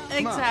fuck?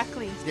 Come on.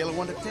 Exactly. Scale of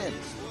 1 to 10.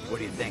 What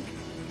do you think?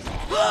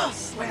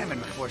 Slamming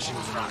before she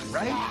was rotten,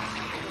 right?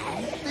 What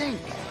do you think?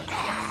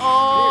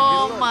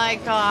 Oh my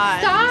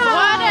god. Stop.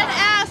 What an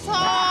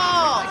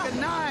asshole. Like a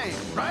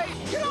 9, right?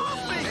 Get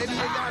off me! Maybe you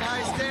got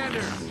high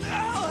standards.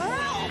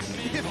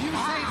 If you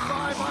say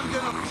 5, I'm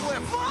gonna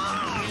flip.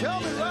 Tell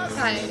me, Russ.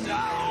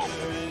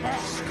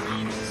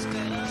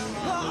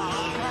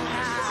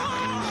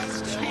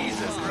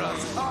 Jesus,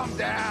 Russ, calm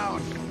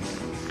down.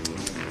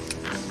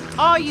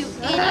 Oh, you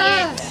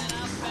Ah. idiot.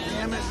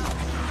 Damn it.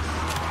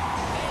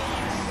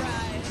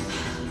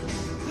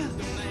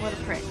 What a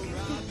prick.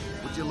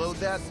 Would you load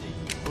that?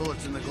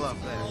 Bullets in the glove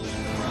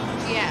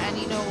there. Yeah, and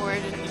you know where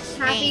to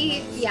Happy,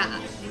 aim. yeah.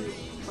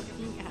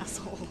 Fucking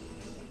asshole.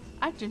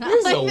 I do not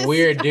This like is this a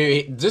weird guy.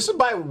 dude. Just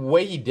by the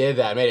way he did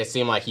that, made it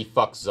seem like he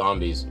fucks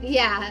zombies.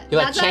 Yeah. He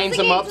like that's what I was chains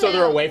them up so thinking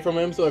they're too. away from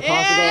him, so they're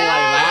constantly going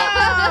like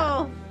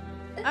that. Ew.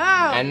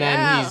 Oh, And then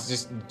no. he's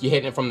just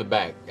hitting it from the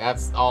back.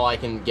 That's all I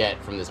can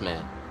get from this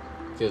man.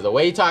 Because the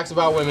way he talks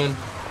about women,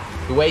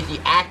 the way he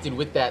acted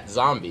with that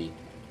zombie,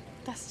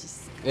 That's just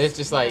it's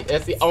just like,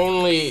 that's the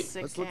only...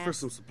 sick Let's look for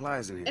some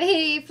supplies in here.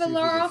 Hey, for See if we can fill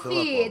up all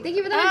Rafi. that. Thank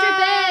you for the Ah,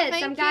 100 bits.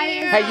 thank I'm guy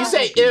you. Hey, you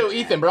say ew,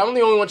 Ethan, but I'm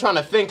the only one trying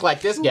to think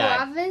like this guy.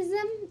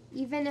 Suavism?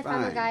 Even if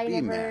I'm a Fine, guy, be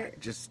never. mad.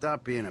 Just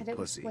stop being a I don't-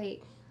 pussy.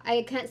 Wait,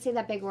 I can't say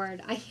that big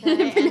word. I And can't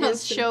his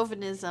pronounce it.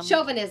 chauvinism.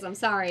 Chauvinism,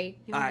 sorry.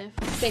 Even Alright.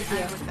 if Thank I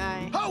you. was a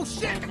guy, Oh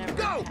shit! I never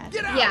Go! had.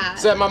 Get out! Yeah.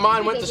 Said my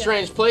mind went to Ridiculous.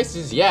 strange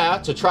places, yeah,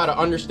 to try to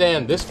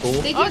understand this fool.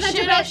 Thank you Oh for the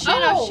shit, 100 oh bits. shit,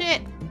 oh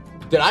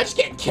shit. Did I just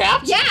get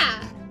capped?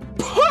 Yeah.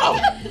 Oh!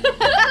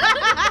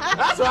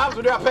 That's what happens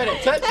when you're not paying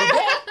attention.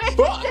 Get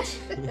fucked.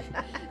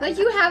 Like,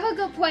 you have a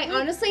good point.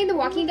 Honestly, in the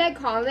Walking Dead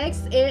comics,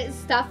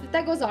 stuff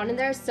that goes on in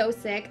there is so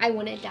sick. I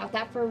wouldn't doubt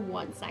that for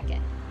 1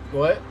 second.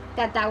 What?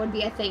 That would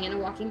be a thing in a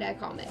Walking Dead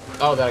comic.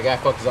 Oh, that a guy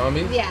fucked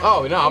zombies? Yeah.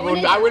 Oh, no, I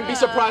wouldn't be uh,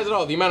 surprised at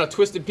all. The amount of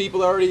twisted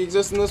people that already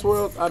exist in this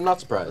world, I'm not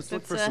surprised. Let's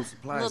look It's for a some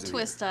supplies little in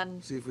twist here.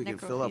 on See if we can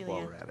fill up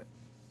while necrophilia. we're at it.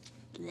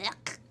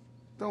 Yuck.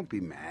 Don't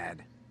be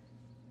mad.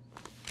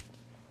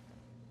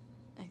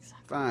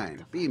 Exactly.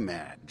 Fine, be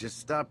mad. Just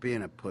stop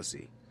being a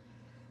pussy.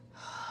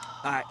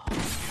 Alright,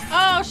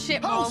 Oh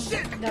shit, Oh balls.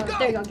 shit! No, Go!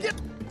 there you go.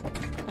 Get-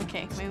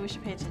 Okay, maybe we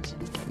should pay attention.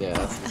 Yeah,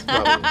 that's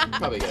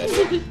probably a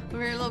good idea.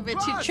 We're a little bit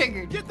too Russ,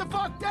 triggered. Get the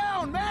fuck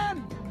down,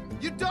 man!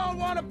 You don't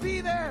want to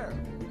be there!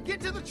 Get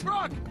to the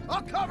truck!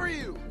 I'll cover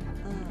you!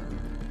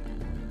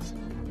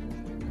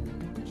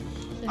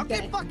 I'll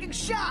Okay. get fucking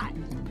shot!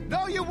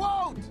 No, you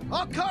won't!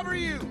 I'll cover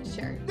you!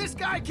 Sure. This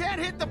guy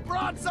can't hit the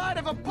broadside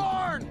of a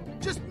barn!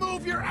 Just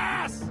move your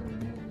ass!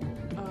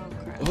 Oh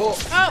crap. Oh.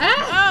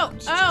 Oh,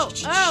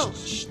 oh.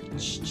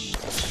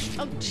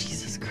 Oh,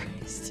 Jesus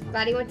Christ.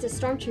 Glad he went to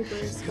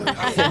Stormtroopers. school.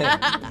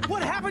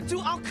 what happened to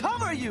I'll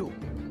cover you?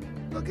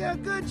 Look how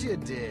good you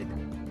did!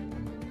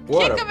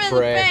 What Kick a him in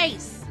prick. the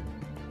face.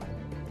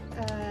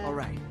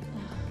 Alright,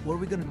 what are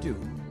we gonna do?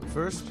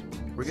 First,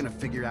 we're gonna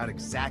figure out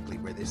exactly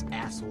where this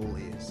asshole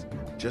is.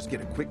 Just get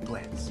a quick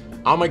glance.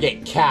 I'm gonna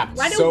get capped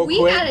Why do so we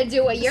quick. gotta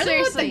do it? You're the one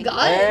with the Seriously. gun.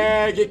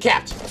 And get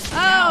capped.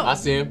 I Oh.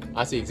 see him.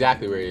 I see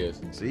exactly where he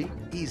is. See?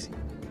 Easy.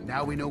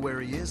 Now we know where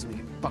he is and we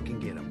can fucking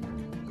get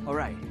him.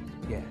 Alright,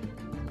 yeah.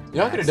 You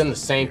know, I could have done the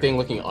same thing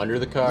looking under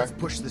the car. Let's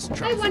push this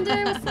truck. I wonder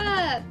what's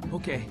up.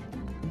 Okay.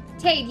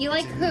 Tay, do you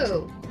like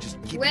who?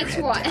 Just keep Which your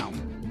head one?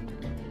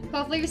 down.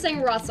 Hopefully you're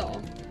saying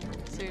Russell.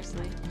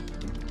 Seriously.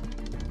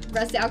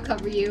 Rusty, I'll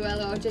cover you,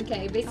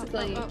 LOJK,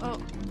 basically. Oh.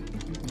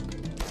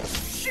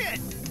 Shit!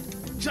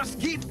 Just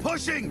keep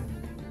pushing!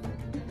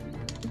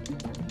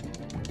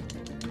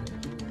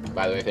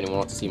 By the way, if anyone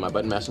wants to see my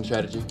button mashing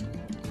strategy.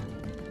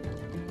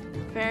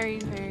 Very,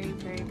 very,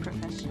 very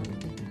professional.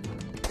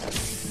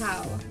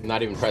 How? I'm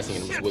not even pressing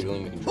it, I'm just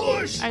wiggling the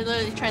controller. Push! I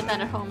literally tried that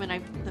at home and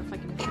the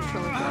fucking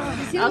controller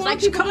broke. See I was a lot like,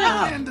 of people come do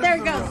that. on! There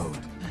it goes.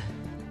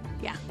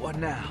 Yeah. What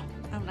now?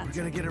 I'm not. We're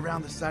gonna get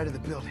around the side of the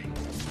building.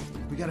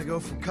 We gotta go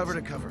from cover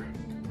to cover.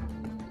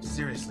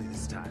 Seriously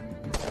this time.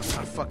 I'm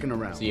not fucking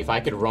around. See, if I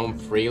could roam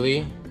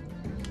freely.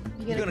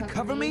 You gonna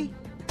cover me?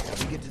 When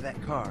we get to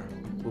that car,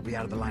 we'll be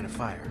out of the line of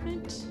fire.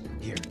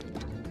 Here.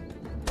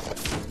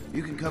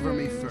 You can cover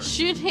me first.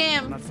 Shoot I'm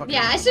him. not fucking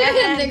Yeah, I around. should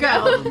have him to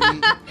Cover go. me,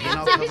 then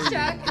I'll Take cover a you.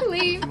 shot,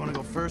 leave. If you wanna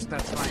go first,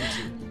 that's fine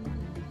too.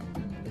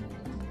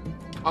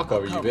 I'll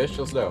cover you, bitch.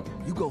 Let's go.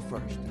 You go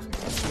first.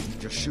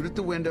 Just shoot at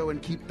the window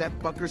and keep that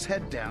fucker's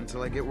head down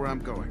till I get where I'm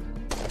going.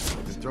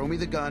 Just throw me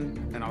the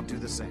gun, and I'll do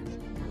the same.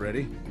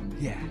 Ready?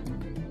 Yeah.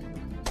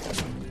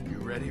 You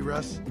ready,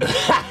 Russ?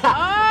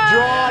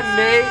 Draw,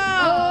 Nate.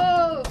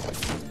 Oh!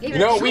 Even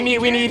No, we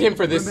need him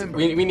for this. Remember,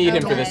 We need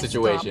him for this Okay.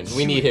 situation. Stop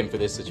We need shooting. him for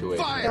this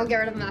situation. Fire! Don't get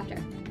rid of him after.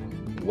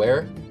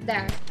 Where?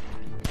 There.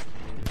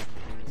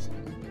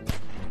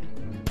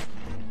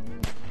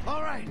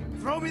 All right,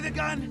 throw me the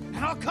gun, and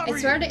I'll cover I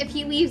swear to if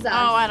he leaves us.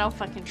 Oh, I don't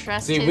fucking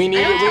trust See, his we need.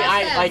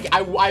 ass.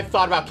 I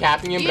thought about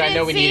capping him, You but I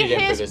know we didn't needed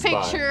see him for this his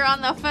spot. picture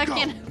on the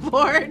fucking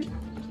board.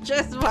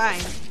 Just fine.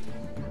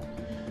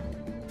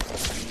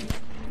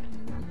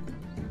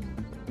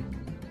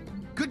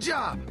 Good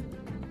job.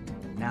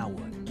 Now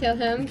what? Kill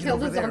him, Get kill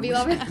over the there, zombie we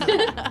lover.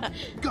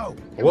 should Go.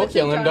 We'll What's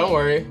kill he him. Don't throwing?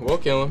 worry. We'll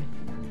kill him.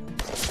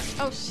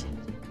 Oh shit.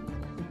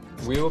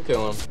 We will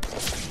kill him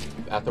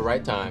at the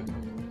right time.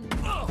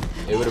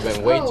 It would have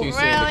been way too soon to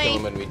Really? kill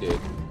him when we did,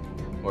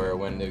 or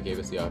when they gave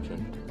us the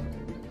option.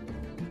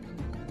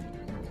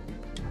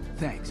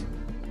 Thanks.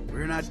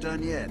 We're not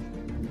done yet.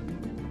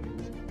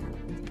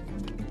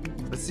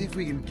 Let's see if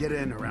we can get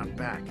in around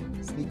back.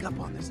 Sneak up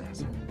on this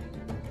asshole.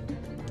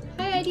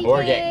 Hi, IDK.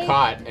 Or get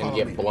caught and Follow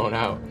get me. blown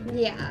out.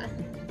 Yeah.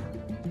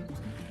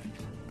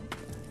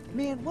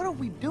 Man, what are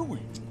we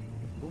doing?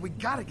 Well, we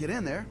gotta get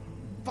in there.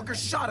 Fucker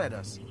shot at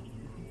us.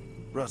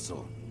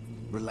 Russell,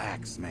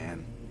 relax,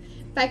 man.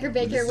 Biker When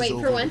this Baker, is wait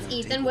over, for we're once gonna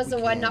Ethan take was what the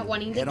we one can. not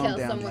wanting to Head on kill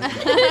down to someone. the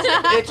building.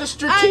 It's a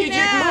strategic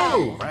know.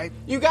 move. Right?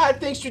 You gotta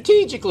think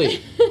strategically.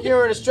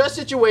 You're in a stress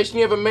situation.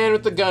 You have a man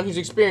with a gun who's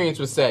experienced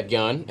with said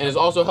gun and is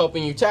also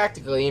helping you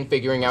tactically in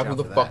figuring out who Watch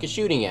the out for fuck that. is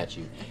shooting at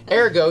you.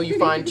 Ergo, you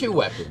find two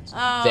weapons.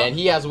 Oh. Then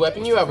he has a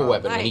weapon, you have a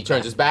weapon. When he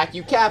turns his back,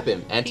 you cap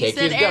him and He take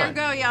said his gun.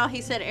 ergo, y'all. He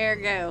said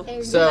ergo.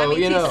 So, I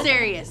mean, you know, he's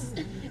serious.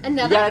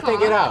 Another you gotta cop.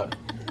 think it out.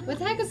 What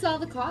the heck is all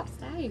the cops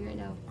dying right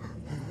now?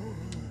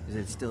 Is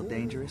it still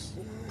dangerous?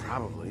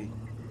 Probably.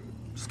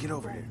 Just get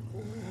over here.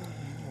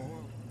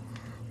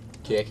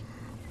 Kick.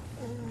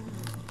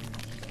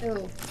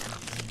 Oh,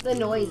 the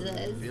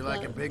noises. Feel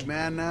like a big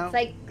man now? It's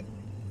like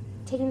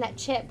taking that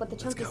chip with the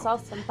chunky go.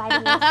 salsa and biting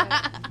into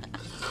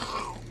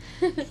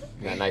it.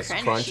 That nice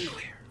Crunchy. crunch.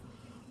 Clear.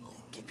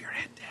 Keep your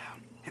head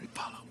down and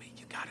follow me.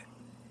 You got it.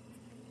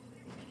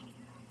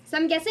 So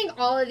I'm guessing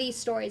all of these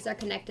stories are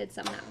connected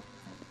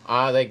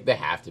somehow. They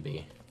have to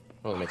be.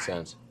 Well, that makes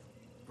sense.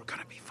 We're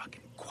gonna be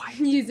fucking quiet.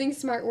 Using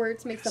smart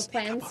words makes a Sneak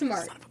plan up on this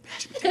smart. son of a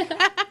bitch and take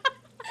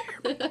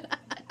it.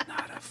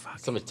 Not a fucking.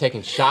 Someone's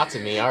taking shots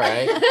at me,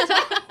 alright.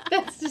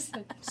 That's just.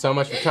 So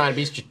much for trying to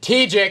be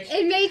strategic.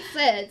 It made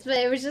sense, but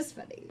it was just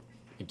funny.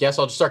 I guess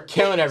I'll just start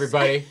killing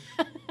everybody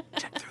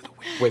Check through the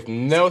window. with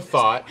no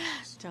thought.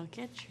 Don't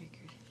get triggered.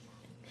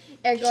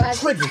 Ergo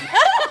has.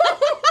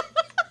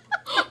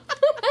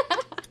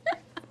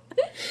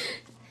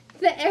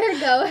 The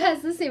ergo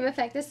has the same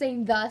effect as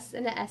saying thus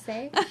in an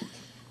essay.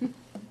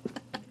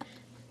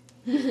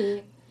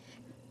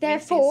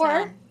 Therefore,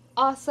 sad.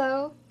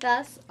 also,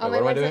 thus. Wait, All what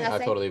am I words in doing? an I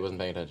essay. totally wasn't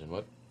paying attention.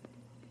 What?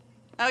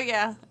 Oh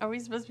yeah. Are we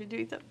supposed to be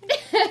doing something?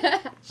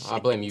 I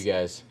blame you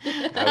guys.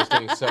 I was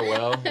doing so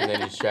well, and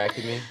then you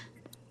distracted me.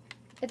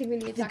 I think we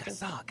need I to think talk. I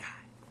saw a guy.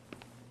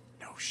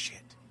 No shit.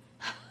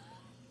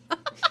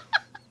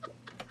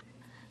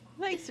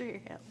 Thanks for your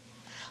help.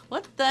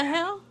 What the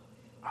hell?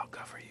 I'll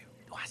cover you.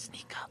 Do I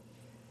sneak up?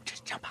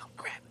 Just jump out and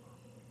grab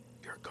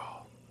it. Your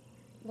call.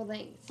 Well,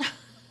 thanks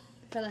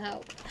for the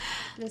help,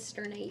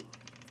 Mr. Nate.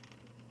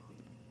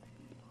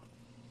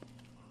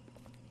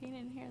 He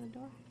didn't hear the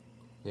door.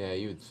 Yeah,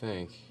 you would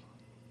think.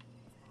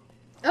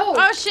 Oh!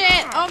 Oh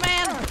shit! Oh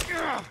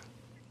man!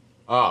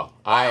 Oh,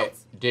 I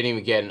didn't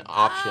even get an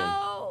option.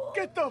 Oh.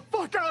 Get the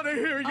fuck out of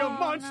here, you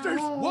monsters!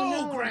 no.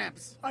 Whoa, no.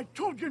 Gramps! I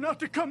told you not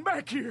to come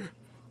back here.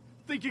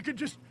 Think you could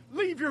just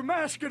leave your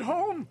mask at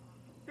home?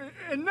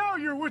 And now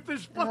you're with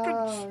this fucking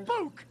Oh.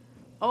 spook.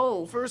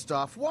 Oh. First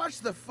off, watch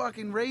the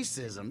fucking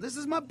racism. This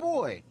is my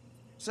boy.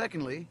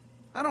 Secondly,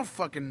 I don't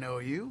fucking know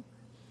you.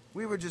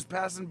 We were just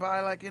passing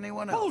by like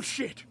anyone else.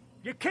 Bullshit!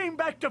 You came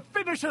back to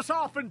finish us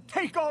off and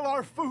take all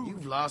our food.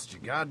 You've lost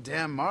your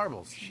goddamn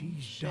marbles.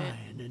 She's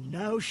dying, and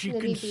now she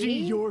Could can he see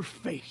be? your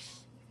face.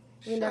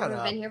 We've never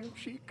been here.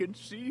 She can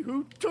see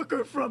who took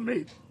her from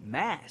me.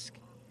 Mask?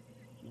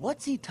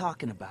 What's he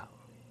talking about?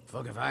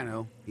 Fuck if I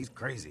know. He's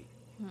crazy.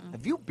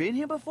 Have you been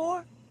here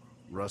before?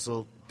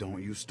 Russell,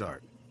 don't you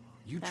start.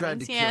 You That tried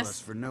to means kill yes. us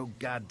for no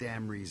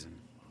goddamn reason.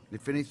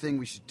 If anything,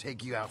 we should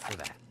take you out for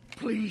that.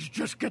 Please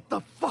just get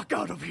the fuck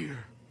out of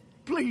here.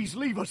 Please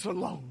leave us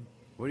alone.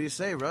 What do you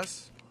say,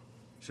 Russ?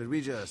 Should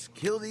we just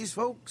kill these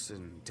folks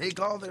and take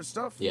all their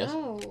stuff? Yes.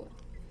 No.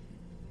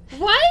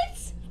 What?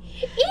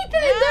 Ethan,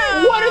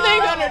 they're... What are they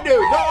gonna do?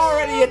 They're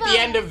already at the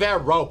end of their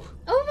rope.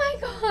 Oh my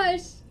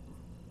gosh.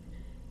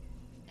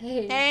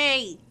 Hey.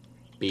 Hey.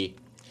 B.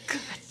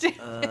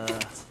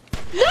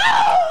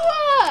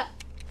 No!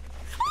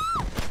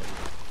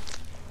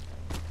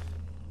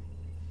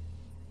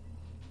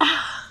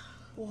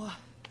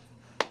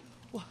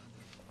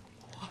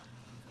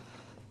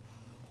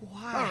 All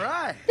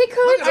right. They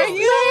could. Are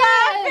you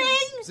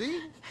laughing?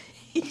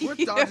 See? We're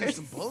dodging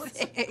some bullets.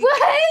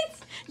 What?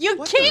 You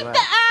What keep the the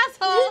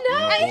asshole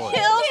No. and Boy.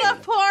 kill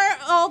the poor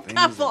old Things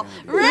are couple. gonna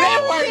be They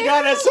Really? were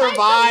gonna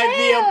survive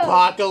the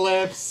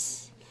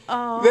apocalypse.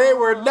 Oh. They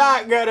were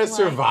not gonna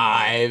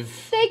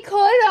survive. They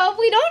could have.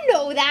 We don't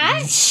know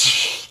that.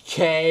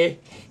 Okay.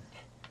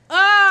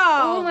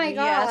 Oh. Oh my you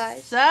gosh.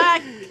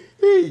 suck.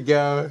 Here you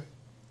go.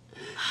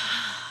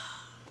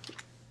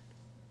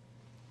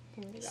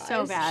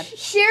 So bad.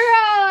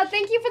 Shiro,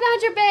 thank you for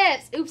the 100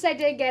 bits. Oops, I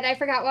did good. I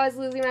forgot why I was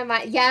losing my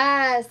mind.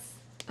 Yes.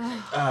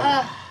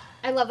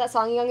 I love that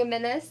song, Young and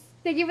Menace.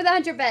 Thank you for the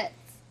 100 bits.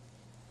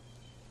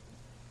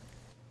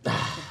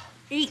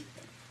 Eat.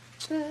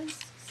 Terrible.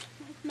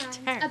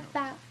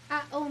 About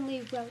I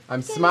only wrote.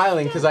 I'm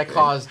smiling because I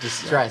caused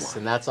distress,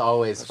 and that's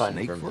always fun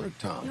Snake for for a me.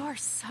 tongue. You're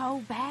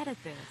so bad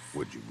at this.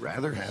 Would you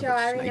rather have Sure,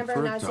 I a snake remember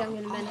for when I a was Young tongue?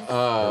 and Menace.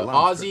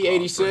 lobster Aussie claw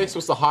 86 for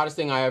was the hottest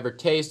thing I ever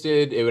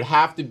tasted. It would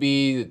have to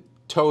be the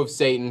toe of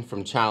Satan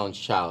from Challenge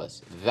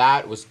Chalice.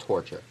 That was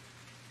torture.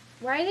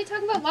 Why are they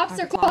talking about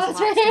lobster Are the claws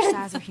claws? lobster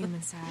size or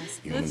human size?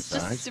 Human It's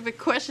just size? stupid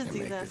questions Can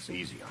he's make this asking.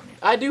 easy on you.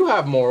 I do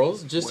have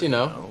morals, just, you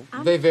know,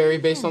 I'm they vary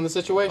based on the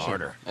situation.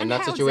 Harder. And And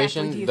that how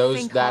situation, exactly do you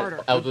think that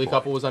harder? elderly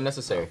couple was I'll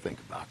unnecessary. think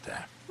about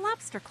that.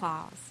 Lobster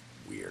claws.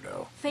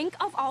 Weirdo. Think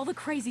of all the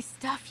crazy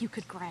stuff you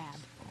could grab.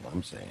 All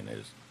I'm saying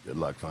is, good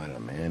luck finding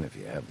a man if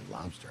you have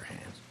lobster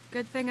hands.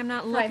 Good thing I'm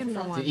not Right, looking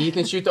for no. one. Did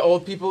Ethan shoot the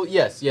old people?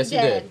 Yes, he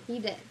did. He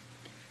did.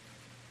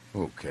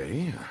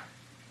 Okay.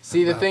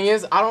 See, the thing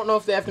is, I don't know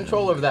if they have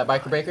control over that,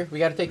 Biker Baker. We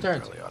gotta take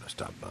turns. Really ought to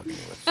stop bugging you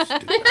with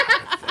stupid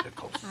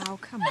hypotheticals. Oh,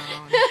 come on.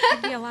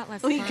 It'd be a lot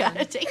less We fun.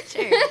 gotta take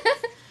turns.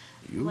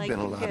 You've Like been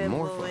a a lot good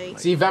more boy. fun lately.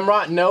 See,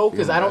 Vemrot, no,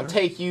 because Feeling I don't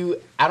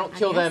better? I don't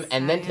kill them guess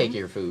and then I take am.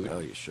 your food.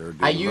 Well, you sure do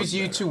I look use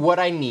you better. to what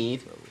I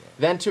need.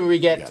 Then till we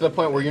get to the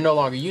point where you're no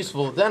longer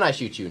useful, then I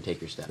shoot you and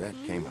take your stuff. That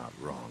came out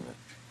wrong.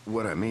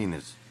 What I mean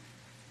is,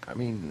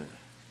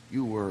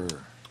 you were,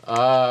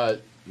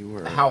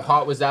 How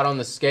hot was that on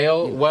the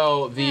scale?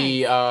 Well,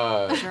 the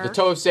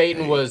toe of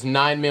Satan was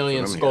 9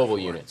 million That's what I'm here Scoville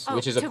for. units, Oh,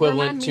 which is to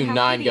equivalent remind to me how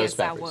 9 hideous ghost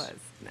that peppers. was.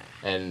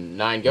 And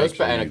 9 ghost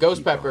sure and a you ghost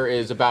keep pepper on.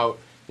 is about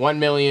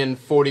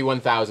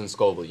 1,041,000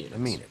 Scoville units. I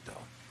mean it though.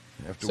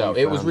 After So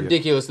we it was found you,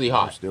 ridiculously I'm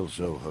hot still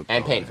so hooked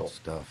and on painful that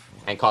stuff.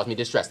 and caused me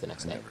distress the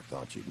next I day never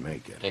thought you'd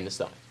make it. in the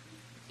stomach.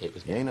 It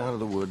was You ain't out of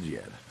the woods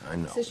yet. I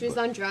know. So she was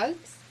but, on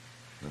drugs?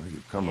 well,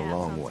 you've come Yeah, a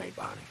long sounds way, like-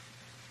 Bonnie.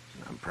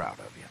 And I'm proud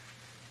of you.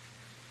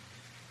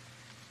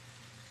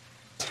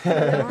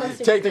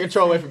 Take the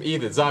control away from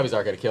Ethan. Zombies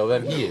aren't gonna kill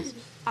them. He is.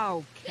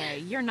 Okay,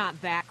 you're not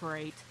that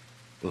great.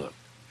 Look,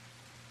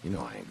 you know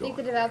I ain't I going think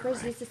the nowhere, developers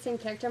right? used the same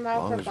character As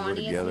model long for as we're Bonnie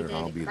as together, they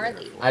I'll did be there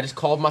Carly. for I just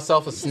called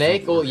myself a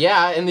snake. Well,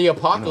 yeah, in the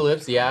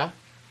apocalypse, yeah.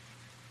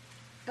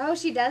 Oh,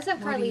 she does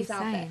have What are you Carly's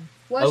outfit. saying?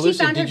 Well, she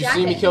Alicia, found her did you jacket.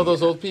 see me kill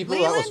those old people?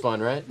 That was Leland?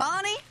 fun, right?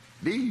 Bonnie?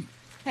 D.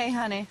 Hey,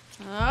 honey.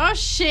 Oh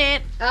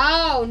shit.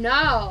 Oh,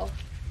 no.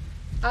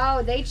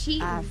 Oh, they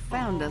cheating. I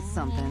found us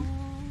something.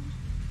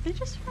 They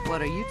just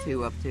What are you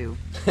two up to?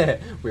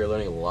 We are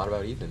learning a lot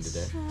about Ethan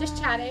today. Just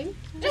chatting.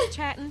 Just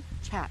chatting.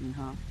 Chatting,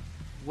 huh?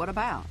 What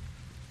about?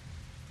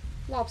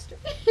 Lobster.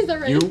 Is that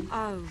right? You?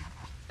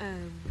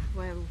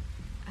 Well,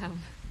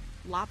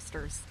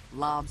 lobsters.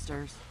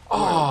 Lobsters.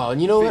 Oh,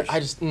 and you know what? fish. I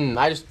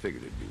just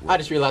Figured it'd be I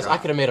just realized I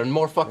could have made a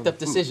more fucked up Ooh.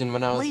 decision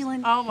when I was.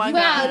 Leland. Oh my Wow,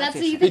 god. that's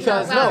what you think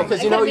Because about. no, because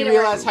I you know could've you made it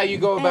work. realize how you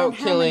go about And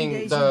how many killing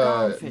days you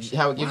gone the fishing?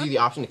 how it gives you the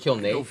option to kill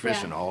Go Nate.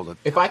 fishing all the time.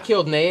 If I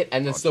killed Nate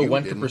and then Thought still you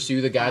went to didn't.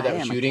 pursue the guy that I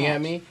was am a shooting at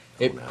catch. me,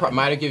 it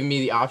might have given me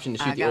the option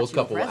to I shoot the got old you a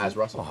couple present. as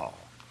Russell, Oh,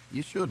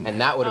 you shouldn't.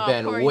 and that would have Oh,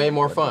 been poor way you.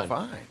 more But fun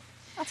Fine.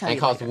 I'll tell and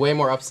you caused later. way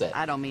more upset.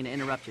 I don't mean to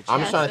interrupt your I'm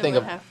chat. just trying to think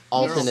of Yes, it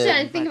You're just trying to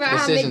alternate think about how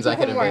to make decisions I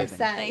people could more have made.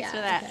 upset. Thanks Yeah, for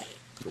that. okay.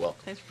 You're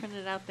welcome. Thanks for putting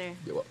it out there.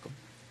 You're welcome.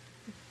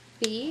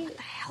 B. What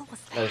the hell was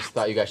I just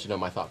thought you guys should know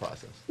my thought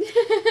process.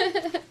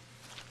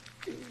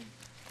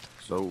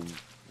 So,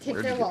 Take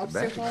where'd their you get the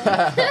lobster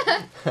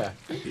bag? claw.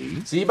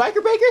 D? See,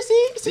 Biker Baker?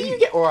 See you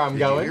get where I'm Did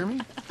you going. hear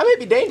me? I may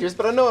be dangerous,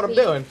 but I know what I'm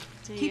See? doing.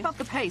 Do Keep you? up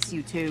the pace,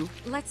 you two.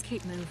 Let's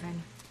keep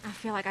moving. I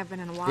feel like I've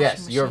been in a washing Yes,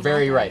 machine you're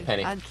very all right, day.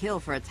 Penny. I'd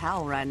kill for a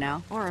towel right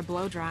now. Or a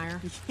blow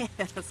dryer.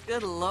 Yes,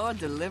 good Lord,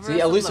 deliver See,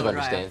 us a Elusive blow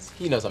dryer. understands.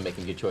 He knows I'm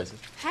making good choices.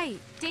 Hey,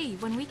 Dee,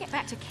 when we get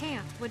back to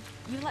camp, would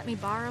you let me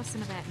borrow some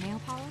of that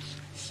nail polish?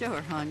 Sure,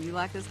 hon. You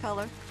like this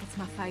color? It's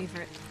my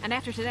favorite. And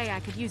after today,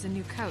 I could use a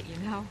new coat, you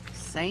know?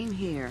 Same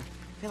here.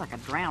 I feel like a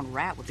drowned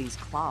rat with these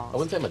claws. I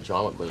wouldn't say I'm a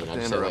drama queen. I To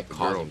just say like interrupt the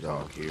girl causing drama.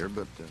 talk here,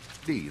 but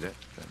Dee, that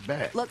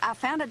bag. Look, I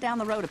found it down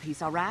the road a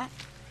piece, all right?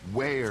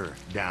 Where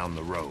down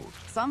the road?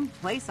 Some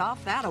place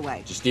off that away.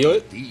 Did you steal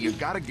it? Dee, you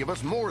gotta give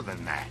us more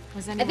than that.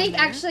 Was I anyone think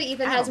there? actually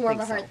Ethan I has don't more of a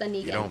think so. heart than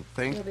Negan. You don't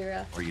think, We'll be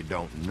real. or you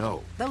don't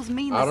know? Those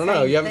mean I the don't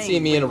know. same You haven't thing,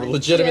 seen me in a Leland.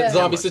 legitimate Yeah.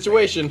 zombie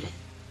situation.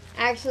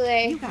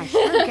 Actually, You guys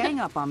sure gang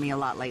up on me a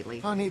lot lately.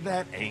 Honey,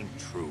 that ain't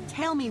true.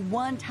 Tell me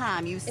one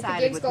time you if the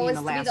sided game's with goal me in is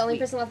the to be last the only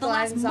week. person left The alive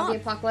last in zombie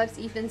month. apocalypse,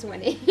 Ethan's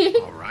winning.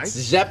 All right.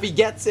 Jeppy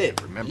gets it.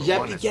 Remember Jeppy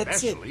one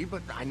gets it. especially,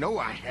 but I know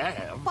I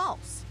have.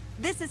 False.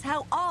 This is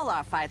how all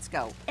our fights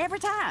go. Every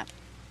time.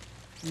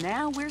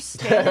 Now we're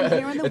standing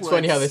here in the It's woods.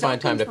 funny how they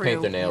find time to soaking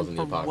paint their through, nails and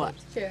in the for what?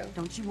 apocalypse. True.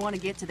 Don't you want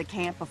to get to the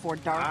camp before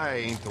dark? I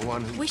ain't the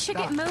one who We should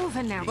stopped. get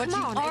moving now. But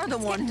Come you on, are the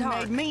it's one getting who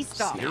dark. made me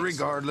stop.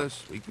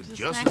 Irregardless, we could Is it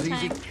just snack as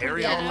easy time?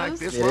 carry on like Yes.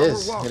 this It while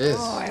is. we're walking. It is.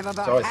 Oh, I've It's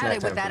about always had snack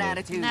it with time that for me.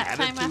 attitude. Nap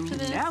time after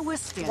this? Now we're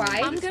standing Why?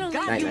 in I'm this gonna leave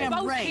goddamn you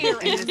both rain here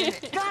in in this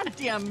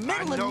goddamn middle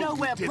I of know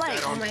nowhere you did place.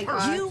 that on Oh my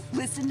purpose. God. You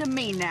listen to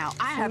me now.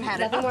 I have had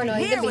it Nothing up more annoying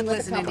here than being with with a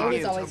listening couple to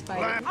who's you. always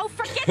fighting. Oh,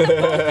 forget the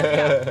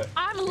both of you.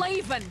 I'm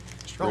leaving.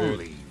 Don't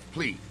leave,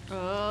 please.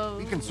 Oh.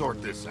 We can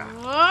sort this out.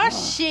 Oh,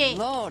 shit.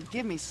 Lord,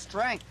 give me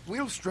strength.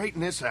 We'll straighten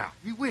this out.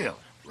 We will.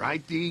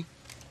 Right, Dee?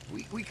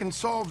 We can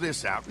solve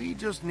this out. We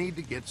just need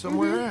to get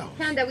somewhere else.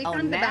 Panda, we Oh,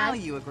 found the now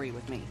bag. you agree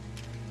with me.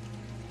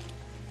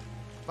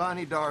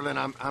 Bonnie, darling,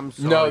 I'm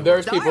sorry. No,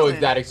 there's Darling. people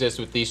that exist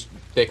with these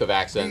thick of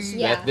accents.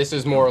 Yeah. This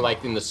is more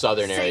like in the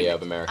southern Save area it.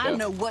 of America. I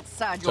know what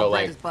side So your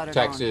bread like is buttered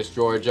Texas,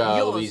 Georgia,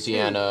 Yours,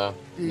 Louisiana,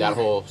 too. that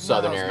whole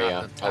southern Now's area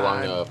not the along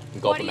time. the Gulf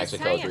What of are you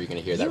Mexico saying? is where you're gonna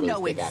hear on. that You really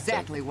know thick accent.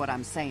 exactly what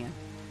I'm saying.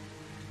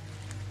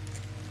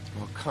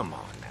 Well, come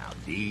on now,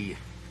 Dee.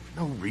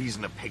 No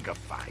reason to pick a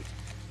fight.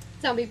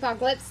 Zombie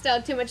apocalypse, still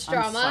too much I'm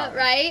drama, sorry.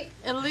 right?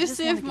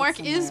 Elusive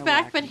Mark is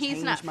back, but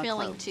he's not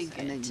feeling too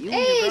And then good. you Hey,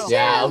 and your girl-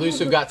 Yeah, Shell.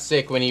 Elusive got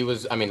sick when he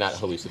was. I mean,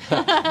 not Elusive.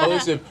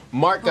 Elusive.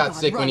 Mark got Oh, God,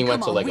 sick when he run,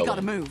 went to come on, we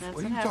gotta Legoland. move. That's What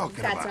are what you happens.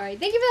 talking That's about? alright.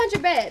 Thank you for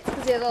the 100 bits,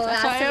 because you're the That's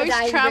last why I of the always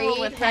dying travel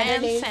breed. with Predator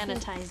hand names.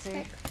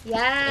 sanitizer.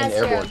 Yes, And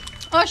true. airborne.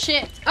 Oh,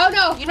 shit. Oh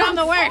no! You know I'm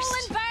the worst.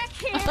 Falling back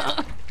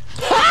here.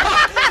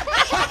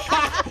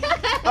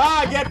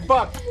 Ah, get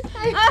fucked!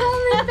 I'm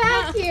falling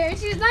back here.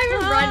 She's not even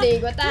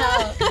running. What the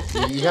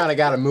hell? You kinda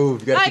gotta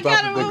move. You gotta I keep up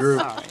gotta with the move.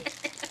 group. Sorry.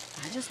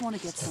 I just want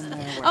to get somewhere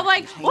where I'm I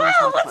like, can change wow,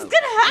 my what's clothes.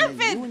 gonna And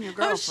then you happen? and your Oh,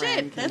 girlfriend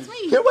shit. can- That's me.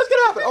 Yeah, what's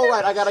gonna happen? All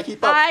right, I gotta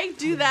keep up. I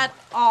do that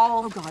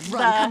all Oh, God, the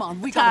run, come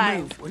on, we gotta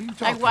time. move. What are you I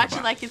talking watch about?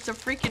 it like it's a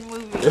freaking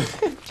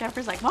movie.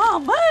 Jeffrey's like,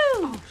 Mom,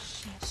 move!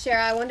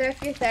 Shara, I wonder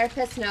if your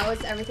therapist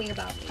knows everything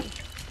about me.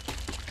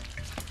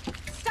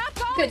 Stop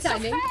going Good so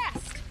timing. fast.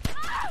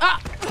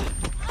 Ah.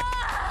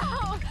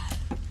 Oh.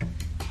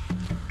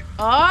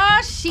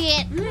 Oh,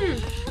 shit.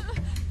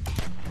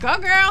 Go,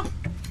 girl.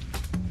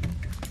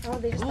 Oh,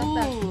 they just left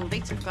that. Ooh, they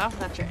took off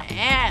without your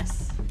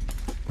ass.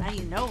 Now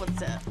you know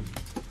what's up.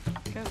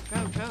 Go,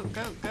 go, go,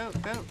 go, go,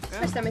 go,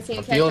 First go. time I've seen a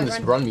I'm character feeling this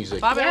run. run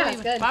music. Bobbing Yeah, and it's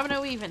weaving. good. Bobbing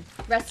and weaving.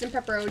 Rest in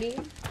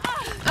pepperoni.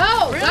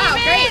 Oh, Really, wow,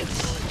 great.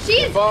 bitch? She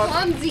is Fuck.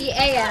 clumsy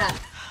AF.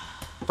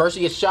 First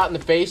he gets shot in the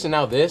face, and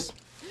now this.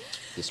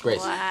 Disgrace.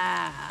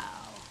 Wow.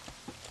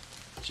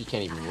 She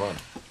can't even run.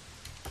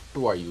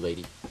 Who are you,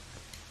 lady?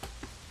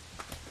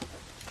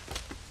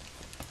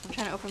 I'm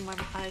trying to open my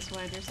eyes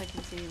wider so I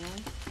can see you.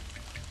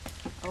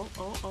 Oh,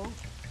 oh, oh.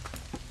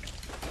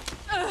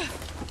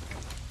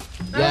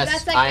 Yes,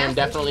 that's like I am acid.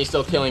 definitely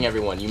still killing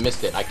everyone. You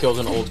missed it. I killed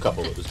an old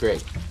couple. It was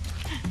great.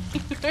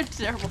 You're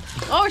terrible.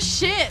 Oh,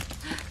 shit.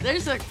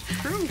 There's a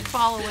crew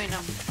following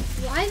them.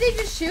 Why are they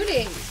just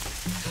shooting?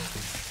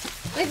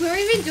 Like, we weren't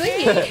even doing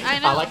anything. I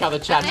know. I like how the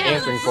chat's Yeah.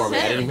 answering for me.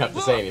 I didn't even have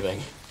to say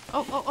anything.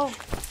 Oh, oh, oh.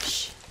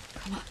 Shh.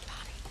 Come on,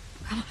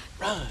 Bonnie.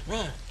 Run,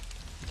 run.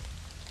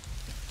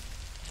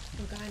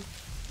 Oh, God.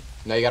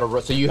 Now you gotta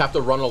run. So you have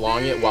to run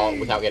along it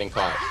without getting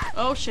caught.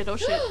 Oh, shit, oh,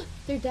 shit.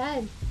 They're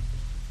dead.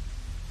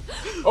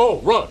 Oh,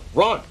 run,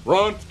 run,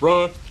 run,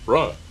 run,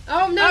 run.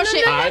 Oh, no, Oh, no,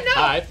 shit. no, no, Hide, no.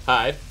 hide,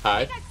 hide,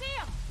 hide. I see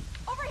him.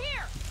 Over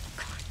here.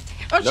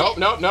 Oh, No, shit.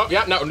 no, no,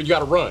 yeah, no, you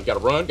gotta run, gotta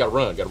run, gotta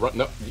run, gotta run.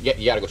 No, you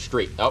gotta go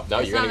straight. Oh, no,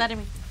 It's you're not gonna. letting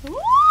me.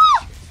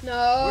 No.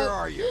 Where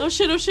are you? Oh,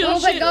 shit, oh, shit, Oh, oh,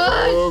 my shit.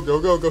 God.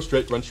 Go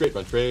straight, run straight,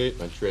 run straight,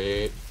 run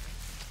straight.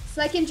 It's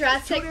like in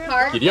Jurassic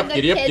Park. Giddy up, when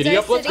the giddy up, kids giddy are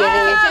up, let's sitting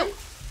in the go. kitchen.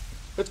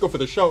 Let's go for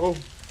the show.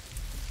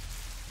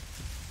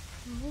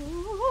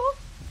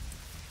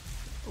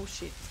 Oh,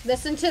 shit.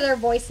 Listen to their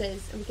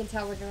voices, and we can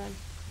tell where to run.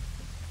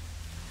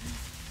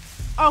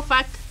 Oh,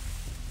 fuck.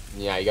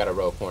 Yeah, you gotta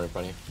row a corner in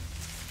front of you.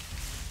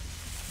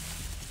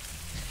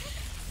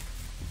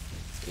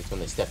 It's when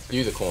they step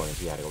through the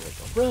corners, you gotta go right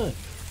there. Run!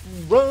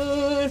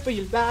 Run for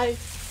your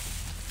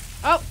life!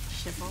 Oh,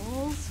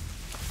 shivels.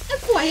 A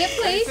quiet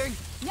place.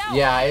 No,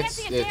 Yeah, I can't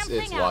see a damn it's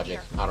thing out logic.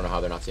 here. I don't know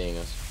how they're not seeing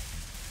us.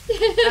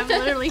 I'm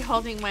literally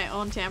holding my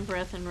own damn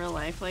breath in real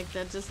life. Like,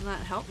 that does not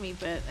help me,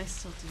 but I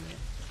still do it.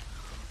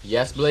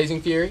 Yes,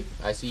 Blazing Fury.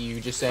 I see you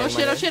just saying. Oh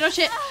shit! Oh shit! Oh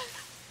shit!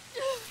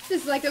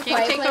 This is like a Can't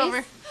quiet take place.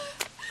 over.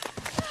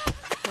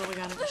 Oh my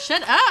god!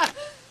 Shut up!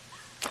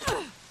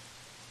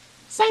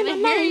 Can I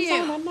hear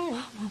you?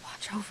 Mama,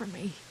 watch over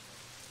me.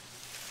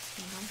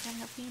 I'm gonna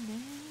help you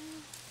now.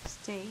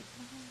 Stay.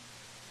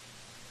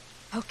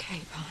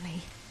 Okay,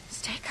 Bonnie.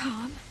 Stay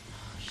calm.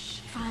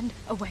 Find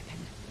a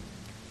weapon.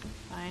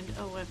 Find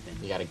a weapon.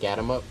 You gotta get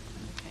him up.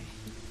 Okay.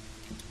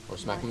 Or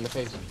smack him in the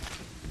face.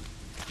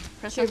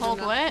 Press and hold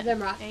what? A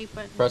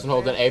button. Press and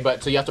hold an A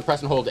button. So you have to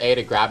press and hold A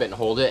to grab it and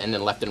hold it, and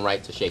then left and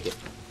right to shake it.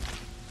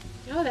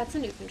 Oh, that's a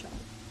new control.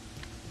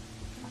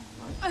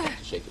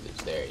 Shake it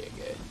loose. There you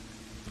go.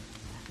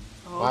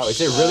 Oh, Wow, is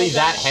it really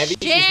that heavy?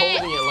 shit. She's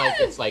holding it like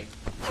it's like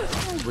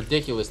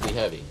ridiculously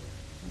heavy.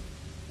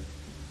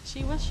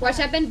 She was. Watch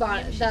that been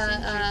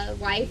the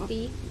wife,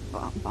 B.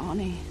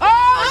 Bonnie.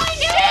 Oh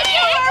shit!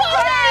 You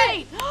were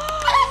right.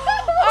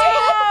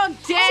 Oh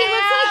damn! She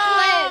looks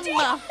like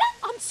Glenn.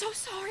 I'm so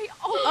sorry.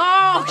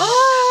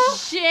 Oh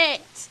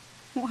shit!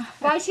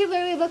 Why she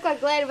literally look like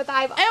Glenn with the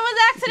eyeball? It was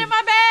accident.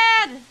 My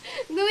bad.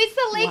 Luis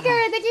the Laker.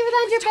 Thank you for the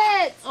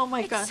 100 bits. Oh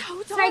my god.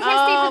 So Sorry, I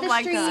can't stay for the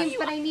my streams, God.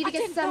 but I need to I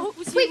get didn't know some it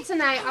was sleep you.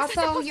 tonight. I was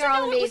Also, supposed you're to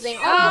all know it was amazing.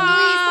 you. Oh,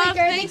 Luis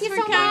Laker, thank thanks you for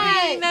so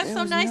coming. much. That's so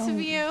There was nice no-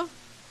 of you.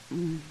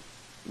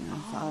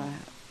 I thought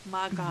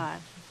My god.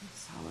 I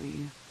saw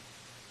you.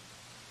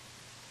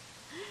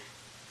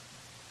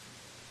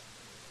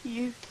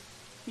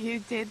 You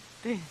did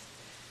this.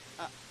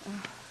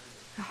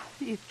 God,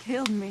 you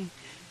killed me.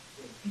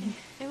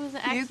 It was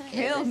an You accident.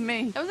 killed me.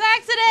 It was an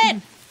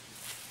accident.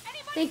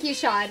 Thank you,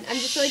 Sean. I'm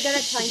just really good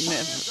at telling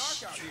Never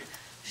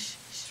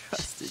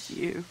trusted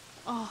you.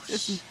 Oh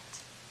Just, shit.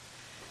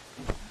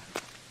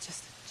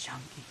 just a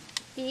junkie.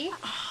 B.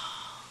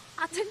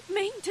 I didn't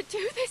mean to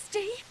do this,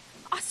 Dee.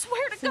 I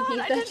swear to So God, he's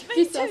I the didn't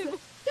mean junkie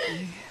to.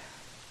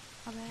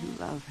 You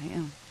love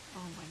him. Oh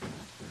my god.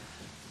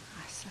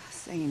 I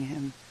seen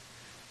him.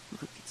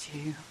 Look at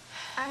you.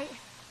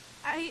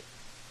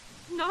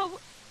 No,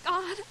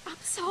 God, I'm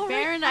sorry.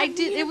 Baron, I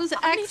did. It was an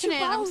I need you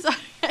accident. I'm both. sorry.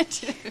 I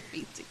didn't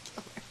mean to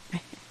kill her.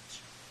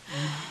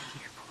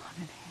 You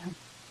wanted him.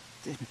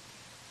 Didn't.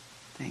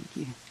 Thank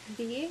you.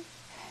 B.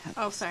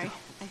 Oh, sorry.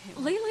 I hate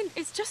when- Leland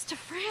is just a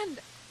friend.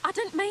 I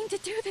didn't mean to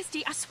do this,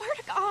 Dee. I swear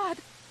to God.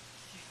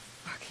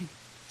 Fucking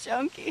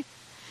junkie.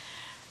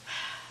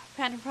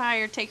 Panda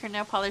Pryor, take her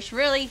nail polish.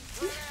 Really?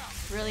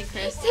 Really,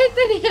 Chris? Take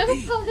the nail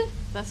polish.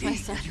 That's my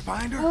son. Did you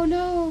find her? Oh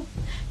no.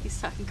 He's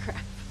talking crap.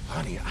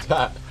 Honey, I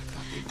thought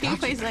they He got you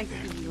plays back like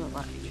there. you a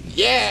lot.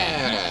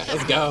 Yeah,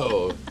 let's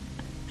go.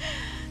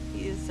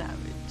 He is savage.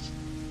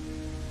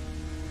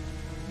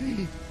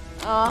 Dee,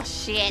 Oh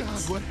shit!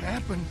 God, what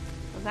happened?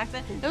 It was an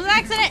accident. It was an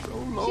accident.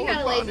 Oh, She Lord,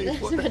 got a Bonnie, lazy. what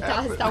That's what it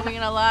happened? does. Are we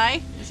gonna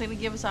lie? Is it gonna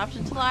give us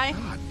option to lie?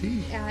 God,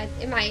 Dee,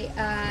 Am I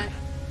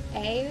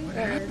A what or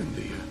happened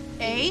to you?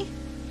 A?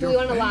 do we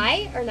want to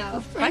lie or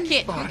no? Fuck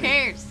it. Who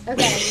cares?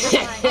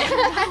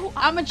 Okay.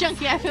 I'm a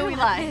junkie. I feel we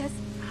lie.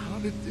 How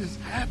did this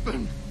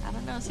happen? I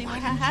don't know. See Why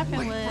what didn't you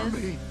happened wait for was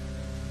me?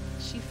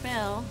 she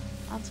fell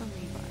on some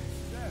rebar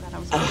that I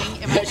was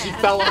holding in my hand. She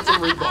fell on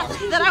some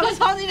rebar. That I was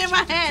holding in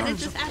my hand. It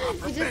just happened.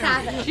 It just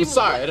happened. I'm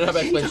sorry, I didn't have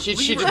to explain.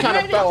 She just kind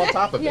of fell on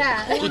top of it.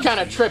 Yeah. She kind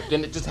of tripped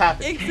and it just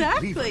happened. Leave her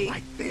Exactly.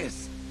 like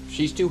this.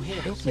 She's too hit.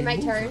 Help She me might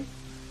move her. turn.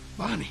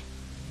 Bonnie,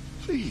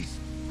 please.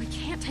 We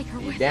can't take her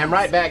with Damn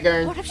us. right,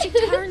 Batgirl. What if she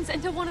turns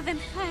into one of them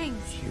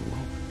things? She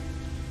won't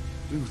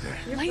do that.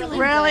 You're Leland.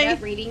 Really? good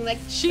at reading like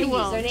She the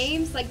won't.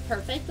 usernames like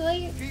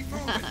perfectly. Keep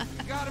moving.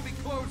 You gotta be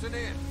closing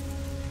in.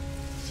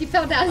 She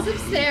fell down some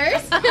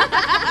stairs.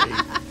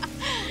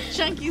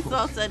 Chunky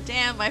salsa.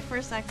 Damn, my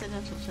first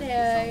accidental chunky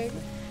There. salsa.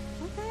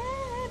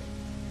 Okay.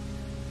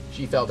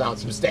 She fell down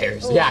some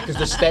stairs. Yeah, because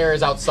the stair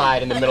is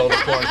outside in the middle of the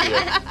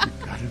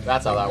cornfield.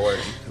 That's how that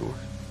works. To her.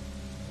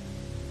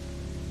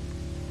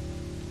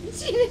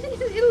 She didn't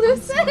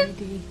lose Sorry, it.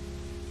 Dee.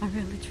 I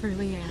really,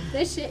 truly am.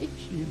 This shit.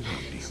 She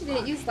loved you. She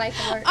didn't use life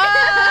alert.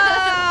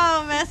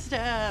 Oh, messed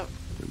up.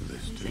 Do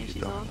this You to think you,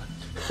 she's old?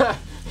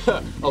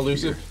 darling.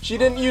 Elusive. She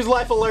didn't use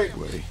life alert.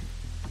 Way.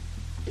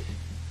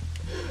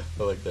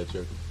 I like that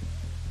joke.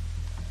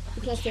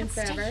 You can't stay Can't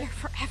stay forever. here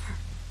forever.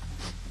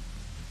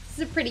 This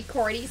is a pretty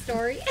corny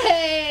story.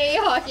 Hey,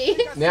 hockey.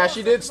 Yeah,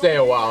 she did stay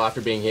a while after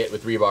being hit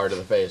with rebar to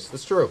the face.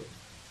 That's true.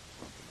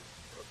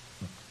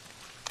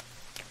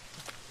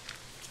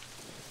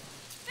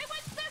 They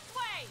went this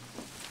way!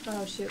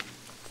 Oh shoot.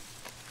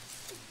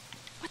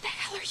 What the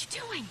hell are you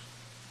doing?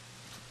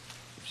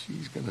 If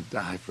she's gonna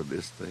die for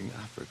this thing,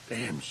 I for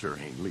damn sure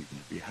ain't leaving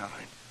it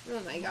behind. Oh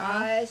my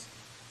gosh.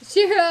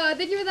 Shiro,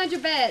 thank you for the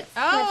 100 bits. Oh,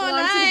 That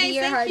belongs to the nice. Be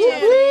Your Thank Heart you.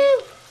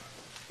 Channel.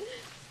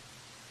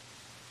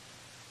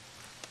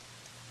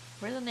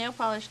 Where's the nail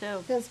polish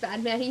though? Feels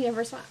bad, man. You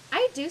never smile.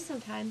 I do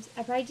sometimes.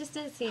 I probably just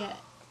didn't see it.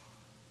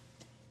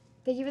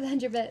 Thank you for the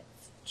 100 bits.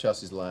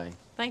 Chelsea's lying.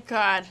 Thank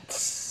God.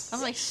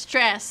 I'm like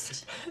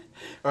stressed.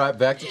 All right,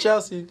 back to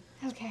Chelsea.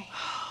 Okay.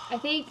 I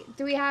think,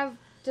 do we have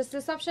just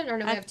this option? Or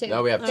no, we have two.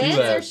 No, we have two Vince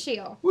left. or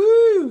Shield?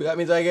 Woo! That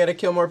means I gotta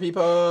kill more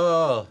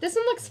people. This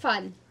one looks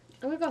fun.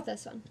 I'm gonna go with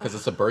this one. Because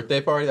it's a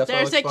birthday party. That's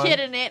There's why it a looks kid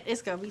fun. in it.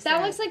 It's gonna be That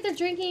sad. looks like they're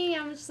drinking.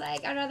 I'm just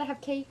like, I'd rather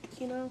have cake,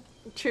 you know?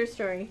 True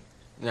story.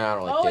 No, I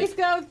don't like Always cake.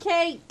 go with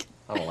cake.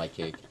 I don't like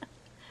cake.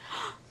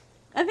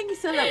 I think you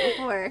said that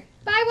before.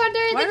 Bye, Wonder.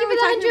 Why Thank you were we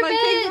for talking the about 100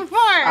 cake bits. before?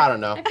 I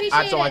don't know. I appreciate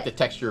just don't like it. the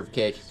texture of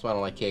cake. That's why I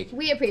don't like cake.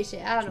 We appreciate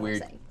it. I don't know Weird.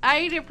 what I'm saying.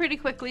 I eat it pretty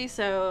quickly,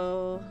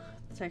 so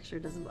the texture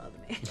doesn't bother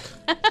me.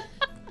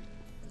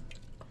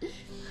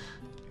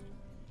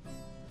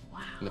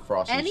 And the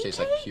frosting Any tastes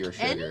like cake? pure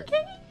Any sugar.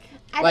 cake?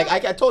 Like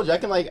I told you, I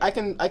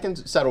can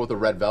settle with a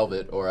red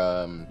velvet or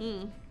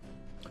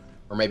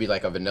or maybe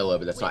like a vanilla,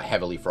 but that's not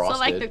heavily frosted. So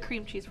like the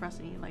cream cheese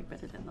frosting you like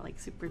better than the like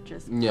super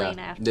just yeah, plain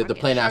ass the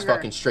plain ass sugar.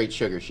 fucking straight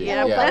sugar shit.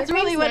 Yeah, Yeah, that's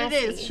really what it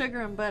nasty. is,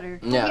 sugar and butter.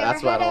 Yeah,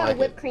 that's why I don't like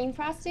whipped it. cream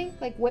frosting?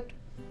 Like whipped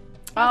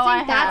Oh, frosting?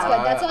 I That's have.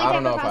 good. That's the I only don't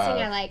type know of if I frosting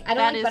I have. like. I That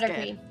don't like is good.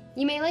 buttercream.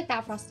 You may like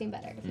that frosting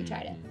better if you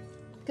tried it.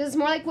 Because it's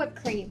more like whipped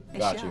cream.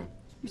 Got Michelle, you.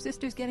 Your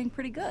sister's getting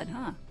pretty good,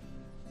 huh?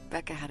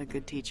 Becca had a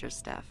good teacher,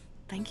 Steph.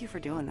 Thank you for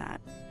doing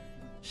that.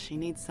 She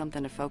needs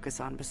something to focus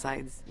on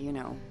besides, you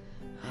know,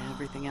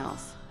 everything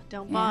else.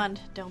 Don't Yeah. bond.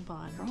 Don't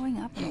bond. Growing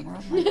up in a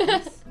world like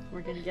this,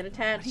 We're gonna get what do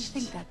you attached.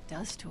 think that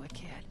does to a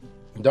kid?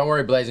 Don't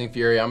worry, Blazing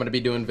Fury. I'm gonna be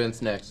doing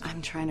Vince next.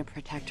 I'm trying to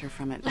protect her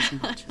from it as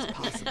much as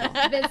possible.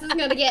 Vince is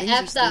gonna get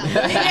Things are effed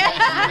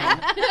up.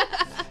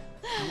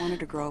 I want her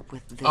to grow up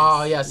with this.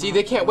 Oh yeah, see,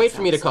 they not can't wait what's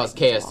for me to outside cause these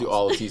chaos through walls.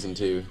 all of season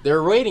 2.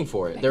 They're waiting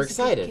for it. They're Becca's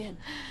a good excited. kid.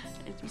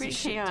 It's These pretty are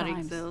shit chaotic,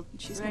 times. so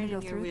She's right gonna go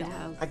in your through that.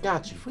 wheelhouse. I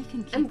got you. If we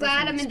can keep I'm her glad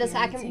from I'm in this. We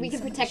can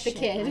experiencing protect the some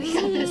kid. of We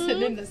shit got this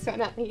like in this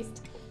one at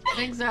least.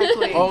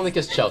 Exactly. Only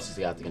because Chelsea's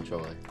got the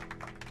controller.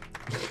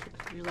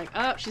 You're like,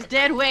 oh, she's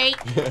dead. Wait.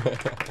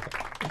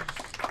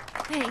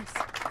 Thanks.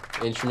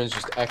 Instruments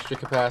just extra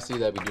capacity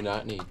that we do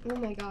not need. Oh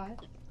my god.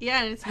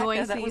 Yeah, and it's Becca, going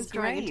that so was he's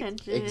drawing great.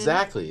 attention.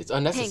 Exactly. It's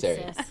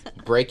unnecessary. Thanks, sis.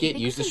 Break it, Think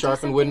use the we can do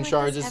sharpened wooden something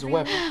like shards this as a every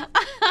weapon.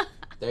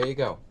 There you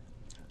go.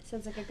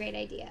 Sounds like a great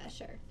idea,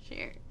 sure.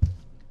 Sure.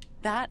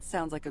 That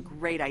sounds like a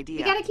great idea.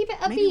 You gotta keep it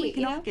Maybe we upbeat,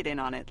 can you all know? get in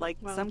on it, like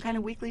Well, some kind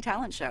of weekly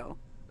talent show.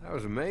 That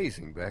was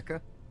amazing,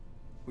 Becca.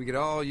 We could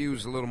all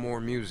use a little more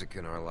music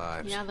in our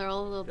lives. Yeah, they're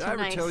all a little Did too I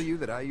ever nice. tell you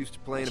that I used to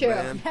play in True. a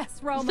band? Yes,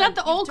 Roman. Is that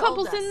the you old told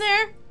couples us. in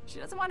there? She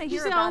doesn't want to You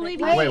hear see about all it.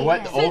 ladies? Wait,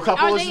 what? The old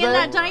couple Are is they in there?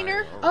 that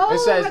diner? Oh, It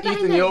says right behind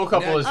Ethan, the them. old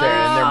couple, is there,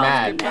 and they're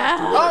mad. Yeah.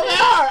 Oh, they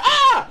are!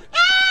 Ah!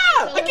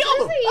 Ah! I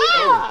killed them!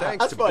 Oh, Ah!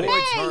 thanks That's to funny.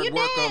 Boyd's Hey, hard you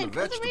work on did. the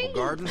What's the vegetable ring?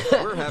 garden,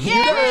 we're having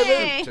Yay!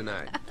 fresh soup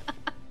tonight.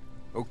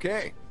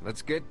 Okay,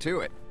 let's get to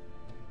it.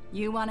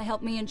 You want to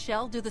help me and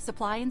Shell do the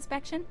supply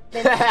inspection?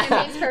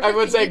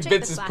 Everyone's saying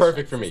Vince is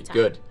perfect for me.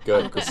 Good,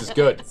 good. This is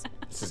good.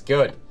 This is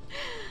good.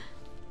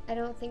 I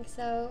don't think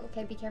so.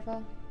 Okay, be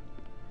careful.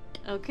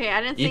 Okay,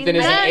 I didn't see Ethan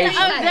is an none agent.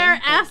 of their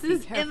Be asses in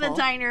the careful.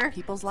 diner.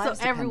 People's So lives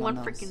depend everyone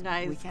on those. freaking We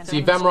dies. can't See,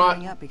 have them Vemrot,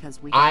 standing up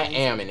because we I get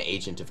am an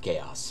agent of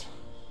chaos.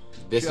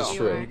 This is Joe,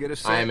 true. you get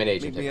a I am sec? an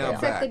agent Meet of me out chaos.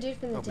 It's like back. the dude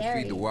from the Help us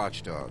dairy. feed the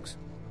watchdogs.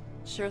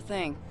 Sure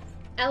thing.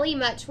 Ellie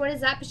Much, what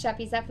is that, Bishop?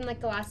 Is that from like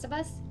The Last of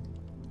Us?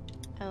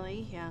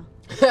 Ellie,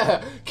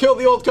 yeah. Kill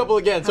the old couple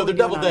again, so How they're we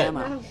double doing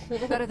on dead.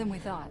 ammo? Better than we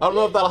thought. I don't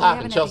know if that'll We happen.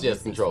 haven't had Chelsea to has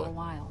use these control. for a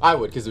while. I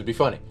would, because it would be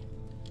funny.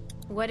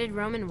 What did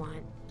Roman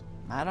want?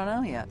 I don't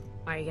know yet.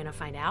 Are you gonna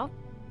find out?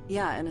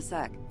 Yeah, in a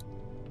sec.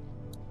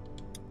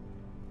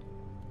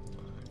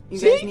 You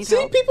See, guys need see,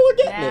 help? people are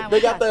getting Nah, it. They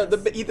we got got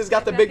the Ethan's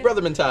got the big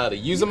brother mentality.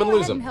 Use them and Go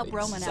lose ahead them. and help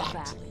Roman out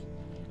back. Exactly.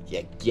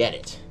 You get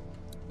it.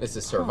 This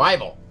is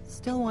survival.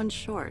 Still one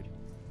short.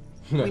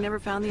 We never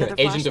found the other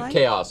Agent of flashlight?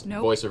 chaos,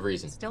 Nope. voice of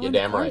reason. Still You're in the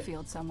damn right.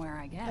 cornfield somewhere,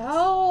 I guess.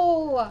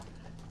 Oh!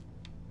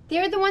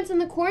 They're the ones in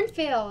the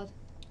cornfield.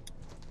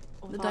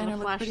 The diner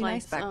looked pretty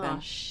nice back Oh, then.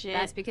 shit.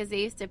 That's because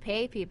they used to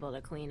pay people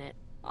to clean it.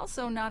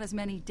 Also, not as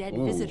many dead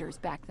Ooh. visitors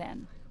back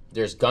then.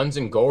 There's guns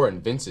and gore in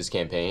Vince's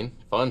campaign.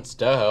 Fun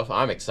stuff.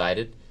 I'm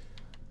excited.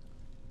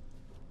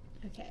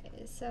 Okay,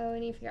 so I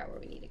need to figure out where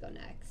we need to go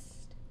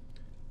next.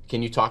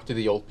 Can you talk to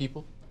the old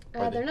people?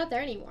 Are they- They're not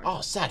there anymore.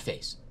 Oh, sad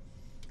face.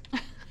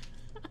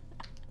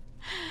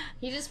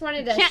 He just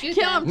wanted to Can't shoot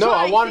kill them. him. No, I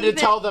Twice, wanted to even.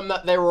 tell them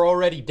that they were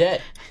already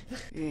dead.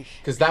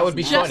 Because that would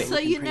be Just funny. so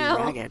you Pretty know.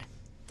 ragged.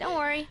 Don't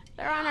worry,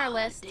 they're on our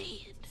list.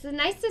 It's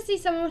nice to see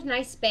someone with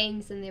nice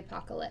bangs in the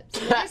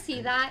apocalypse. You never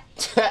see that.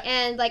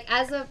 And like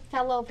as a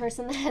fellow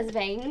person that has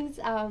bangs,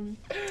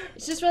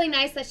 it's just really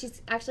nice that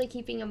she's actually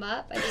keeping them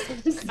up. I just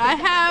want to see I that.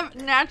 have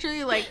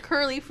naturally like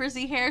curly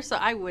frizzy hair, so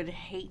I would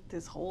hate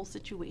this whole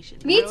situation.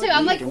 Me too.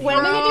 I'm like, when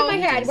am I gonna do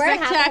my hair? I'd wear a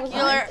hat all the time.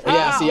 Spectacular.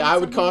 Yeah, see, I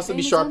would something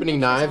constantly be famous on sharpening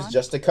pictures knives on.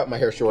 just to cut my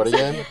hair short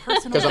again.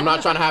 Personal Because I'm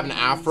not trying to have an life.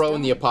 afro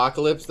in the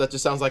apocalypse. That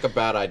just sounds like a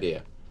bad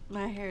idea.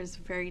 My hair is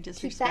very that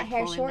disrespectful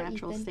hair in short,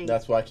 natural Ethan. state.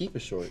 That's why I keep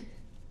it short.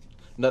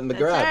 Nothing to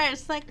That's grab. right.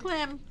 It's like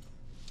Clem.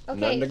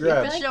 Nothing Okay, to I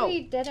grab. feel like Show.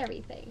 we did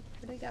everything.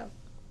 Where'd we go?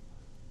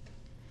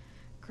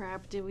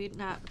 Crap. Did we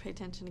not pay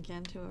attention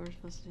again to what we're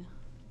supposed to do?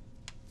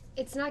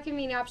 It's not giving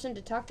me an option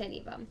to talk to any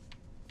of them.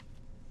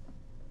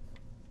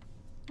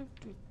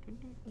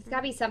 There's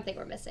gotta be something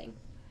we're missing.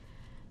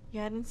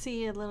 Yeah, I didn't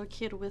see a little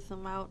kid with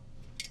them out.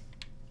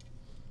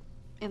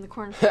 in the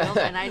cornfield,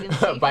 and I didn't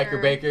see Biker her.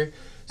 Baker.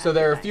 So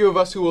there are a few of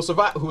us who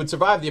would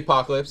survive the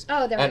apocalypse,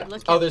 Oh, there and we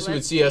go. others who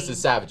would see us as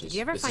savages. Did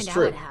you ever this find is out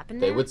true. what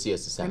happened They there? would see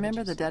us as savages.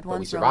 Remember the dead but we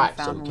ones survived, Roman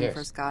so found who when we cares?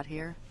 first got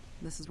here?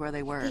 This is where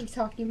they were. Thanks,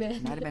 Hockey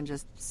Man. Might have been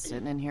just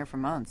sitting in here for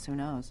months. Who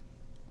knows?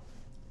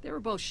 They were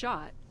both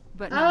shot,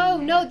 but Oh,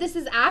 no, this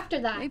is after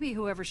that. maybe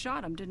whoever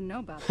shot them didn't know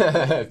about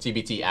it.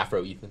 TBT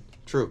Afro Ethan.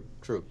 True.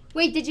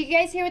 Wait, did you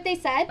guys hear what they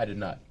said? I did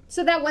not.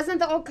 So that wasn't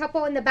the old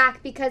couple in the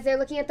back because they're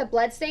looking at the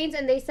bloodstains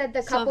and they said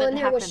the couple that in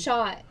there was happened.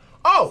 shot.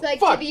 Oh, So, like,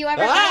 fuck! have you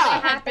ever heard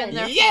that happen?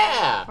 there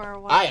Yeah! for a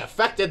while. I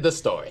affected the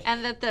story.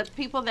 And that the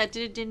people that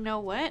didn't know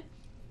what?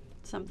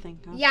 Something.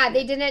 Huh? Yeah,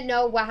 they didn't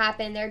know what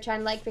happened. They're trying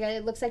to like figure out.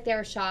 It looks like they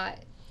were shot.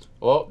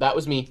 Well, that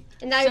was me.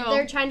 And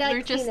they're trying to like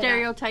We're just clean it up.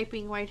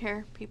 stereotyping white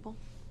hair people.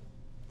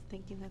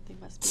 Thinking that they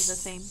must be the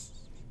same.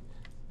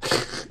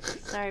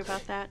 Sorry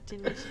about that.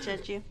 Didn't mean to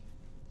judge you.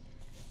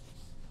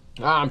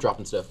 I'm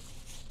dropping stuff.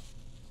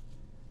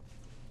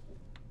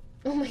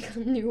 Oh my god,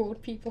 new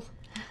old people.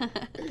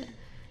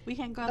 We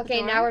can't go out the Okay,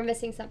 door. now we're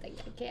missing something.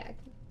 Okay.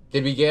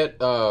 Did we get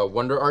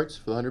Wonder Arts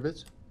for the 100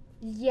 bits?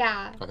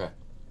 Yeah. Okay.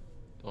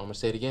 Well, I'm gonna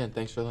say it again.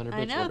 Thanks for the 100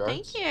 I bits, know, Wonder thank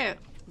Arts. you.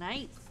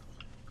 Nice.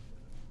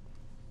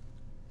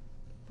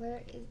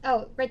 Where is?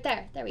 Oh, right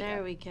there. There we go.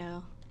 There we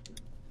go.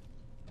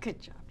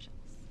 Good job, Jules.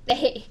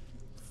 Thanks.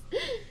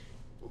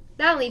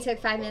 That only took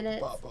 5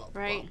 minutes.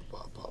 Right.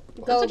 Go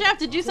That's what you have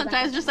to do back.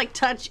 sometimes, just like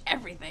touch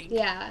everything.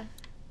 Yeah.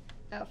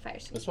 Oh, fire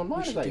escape. This one We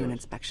mine should is do an yours?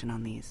 inspection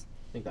on these.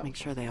 Make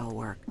sure they all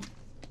work.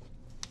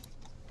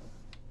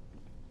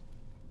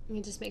 Let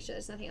me just make sure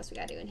there's nothing else we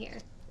gotta do in here.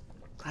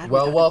 Glad we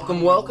Well, got the welcome bottle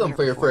of welcome water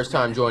for your before first it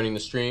ran time joining the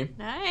stream.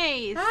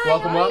 Nice. Hi,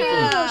 Welcome, how are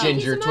welcome, you?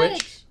 Ginger Thank you so Twitch.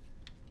 much.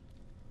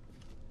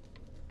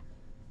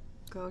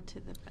 Go to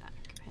the back,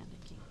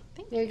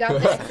 panicking. There you go.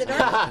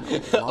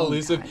 Exit door.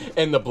 Elusive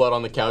and the blood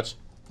on the couch.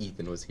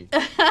 Ethan was here.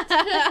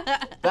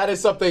 That is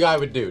something I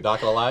would do, not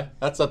gonna lie.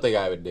 That's something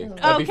I would do.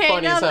 That'd be Okay,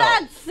 funny now as hell.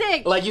 that's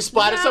sick. Like you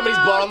splatter somebody's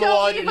blood on the don't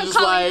wall and leave you're a just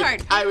calling like,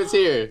 card. I was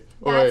here.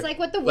 That's like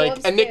what the like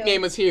wolves a nickname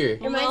do. was here.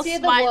 A Reminds little me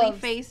of the smiley wolves.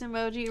 face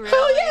emoji, really?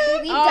 Hell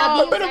yeah! Leave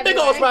Oh, W's Put a big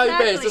old everywhere. smiley face,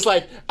 Exactly. just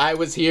like I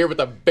was here with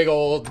a big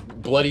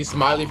old bloody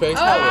smiley face.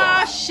 Hell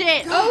yeah. Oh,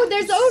 shit. Oh,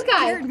 there's the old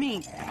guy. Scared me.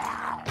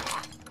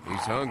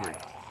 He's hungry.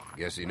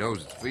 Guess he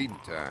knows it's feeding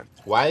time.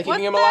 Why are they What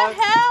keeping him the alive?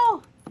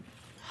 hell?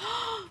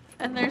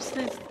 And there's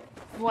this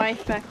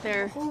wife back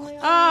there.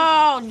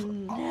 Oh,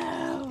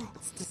 no.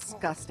 It's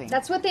disgusting.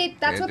 That's what they.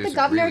 That's Can't what the disagree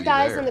governor with you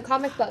does there. in the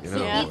comic books. You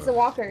know, He eats the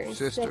walkers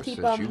sister to keep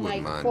said she them wouldn't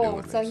like mind full,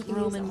 doing so he this. can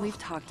use Roman, them. we've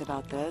talked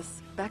about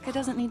this. Becca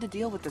doesn't need to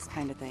deal with this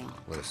kind of thing.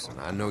 Listen,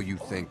 I know you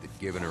think that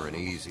giving her an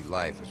easy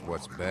life is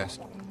what's best.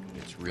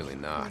 It's really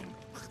not.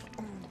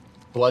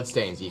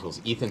 Bloodstains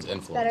equals Ethan's Better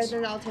influence.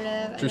 than the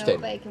alternative. True I know,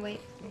 statement. but I can wait.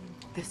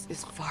 This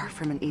is far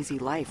from an easy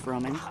life,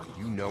 Roman.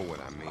 You know what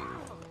I mean.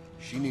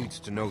 She needs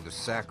to know the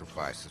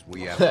sacrifices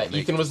we have to make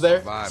Ethan to was there,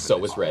 survive in so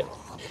this was Red.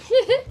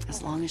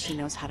 As long as she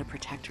knows how to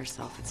protect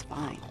herself, it's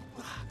fine.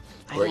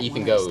 I Where don't Ethan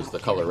want her to goes, stop the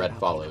color caring red about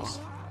follows.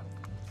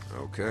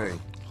 Okay.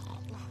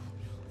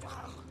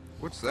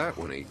 What's that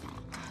one, Ethan? people.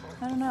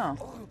 I don't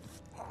know.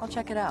 I'll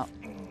check it out.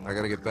 I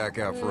gotta get back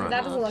out front.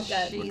 That doesn't look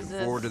good. Looking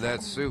forward to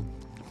that soup.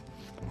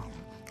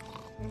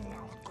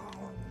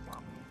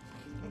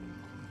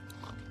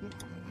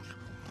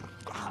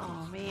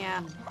 Oh,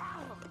 man.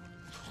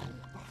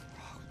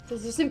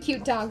 Those are some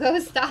cute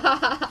doggos.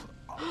 Stop.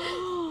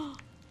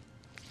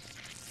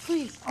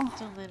 Please,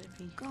 don't let it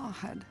be.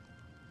 God.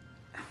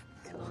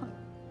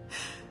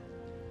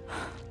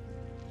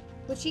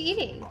 What's she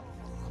eating?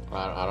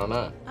 I don't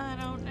know. I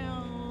don't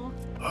know.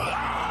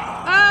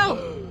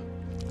 Oh!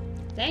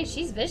 Dang,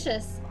 she's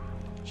vicious.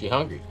 She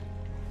hungry.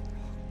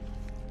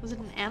 Was it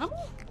an animal?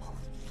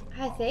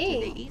 I Do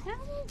think. they eat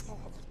animals?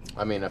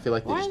 I mean, I feel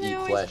like they Why just are they eat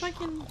always flesh.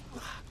 fucking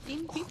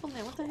eating people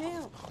now? What the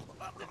hell?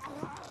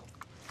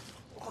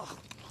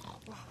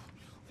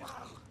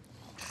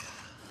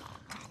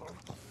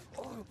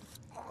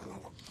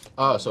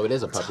 Oh, so it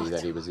is a puppy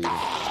that he was eating.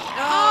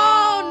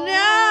 Oh,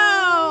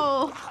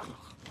 no!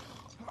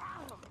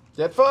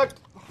 Get fucked!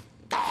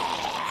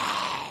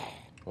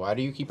 Why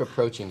do you keep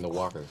approaching the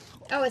walker?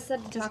 Oh, it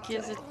said to talk to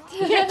it.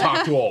 You can't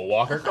talk to a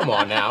walker. Come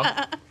on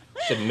now.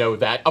 Should know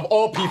that. Of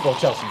all people,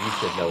 Chelsea, you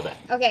should know that.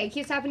 Okay, it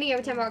keeps happening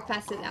every time I walk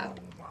past it now.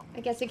 I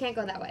guess we can't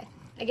go that way.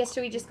 I guess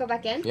should we just go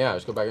back in? Yeah,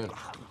 let's go back in.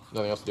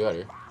 Nothing else to do out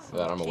here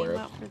that I'm aware Came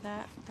of. up for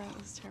that. That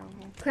was terrible.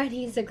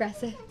 Granny is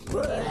aggressive.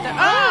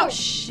 Oh,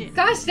 shit.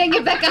 Gosh dang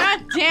it, Becca.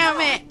 God damn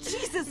it.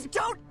 Jesus,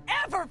 don't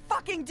ever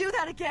fucking do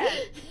that again.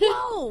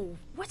 Whoa,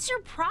 what's your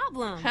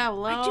problem?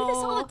 Hello? I do this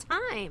all the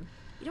time.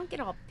 You don't get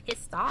all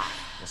pissed off.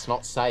 It's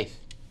not safe.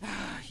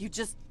 You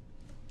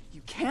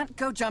can't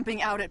go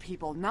jumping out at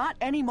people. Not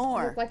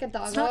anymore. Look like a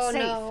dog. It's not Oh,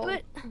 safe. no.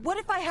 But What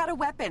if I had a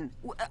weapon?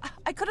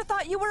 I could have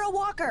thought you were a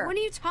walker. what are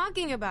you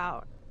talking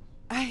about?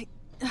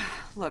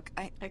 Look,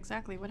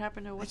 Exactly. What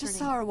happened to I what's just her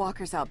saw name? our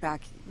walkers out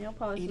back Nail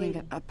polish eating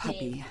lady. a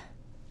puppy.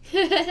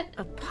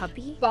 A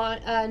puppy?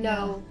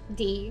 No.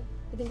 D.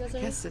 I think that's I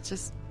her guess it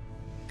just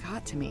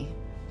got to me.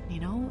 You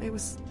know, it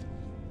was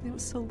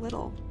so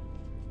little.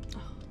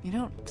 You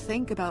don't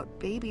think about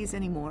babies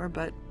anymore,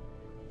 but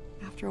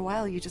after a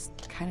while, you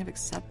just kind of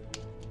accept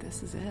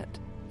this is it.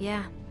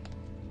 Yeah.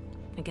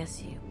 I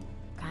guess you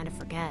kind of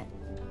forget.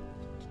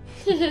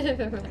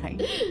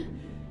 Right.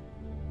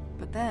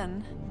 But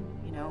then,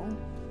 you know.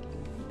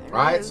 All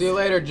right, see you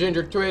later,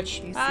 Ginger Twitch.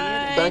 You see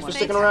Bye. it. Thanks for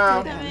sticking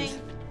around. Coming.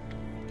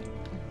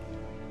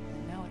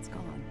 Now it's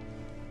gone.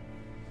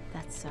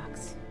 That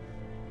sucks.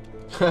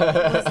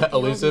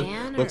 Elusive.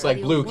 man Looks or like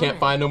the Blue old can't woman?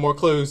 find no more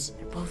clues.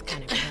 They're both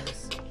kind of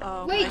gross.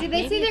 Oh, Wait, did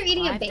they say they're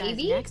eating a Five guys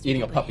baby? next to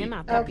Eating a with puppy. him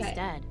and puppy's Okay.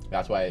 dead.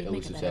 That's why He'd make a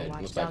Elusive better said it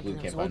looks like watchdog Blue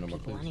than can't those find no old more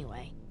people clues.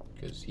 anyway.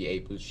 Because she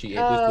ate Blue's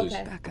Oh, clues.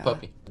 okay. The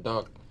puppy, the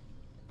dog.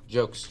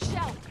 Jokes.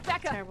 Shell,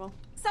 Becca, Terrible.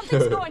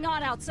 something's going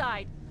on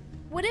outside.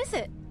 What is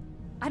it?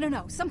 I don't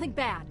know, something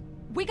bad.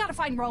 We gotta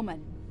find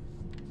Roman.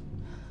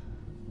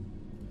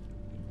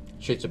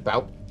 Shit's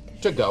about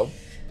to go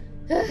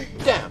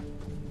down.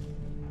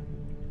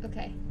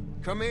 Okay.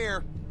 Come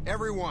here,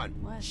 everyone.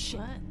 What? Shit.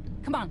 What?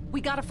 Come on, we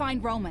gotta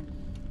find Roman.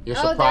 You're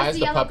Oh, there's surprised the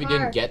the yellow puppy car.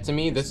 didn't get to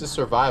me? This is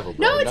survival,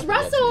 bro. No, it's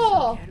Nothing gets me.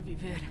 Russell.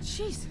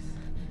 Jesus.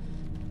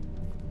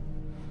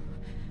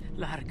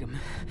 Largum.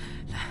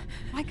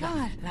 My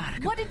God,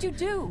 what did you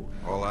do?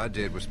 All I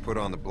did was put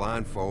on the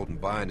blindfold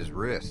and bind his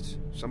wrists.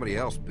 Somebody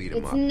else beat him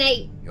It's up.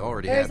 Nate. He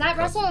already Or had is that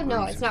the cussing Russell? No,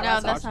 bruising. it's not No,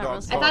 Russell. that's not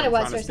Russell. I thought it was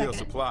Trying for to a steal second.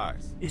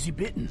 supplies. Is he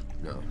bitten?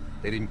 No,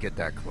 they didn't get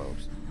that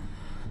close.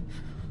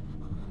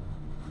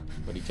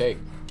 What'd he take?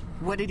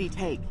 What did he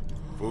take?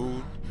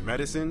 Food,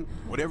 medicine,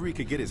 whatever he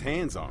could get his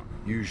hands on.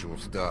 Usual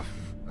stuff.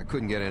 I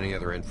couldn't get any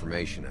other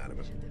information out of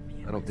him.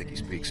 I don't think he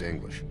speaks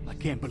English. I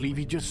can't believe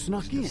he just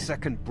snuck The in.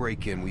 second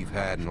break-in we've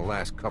had in the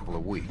last couple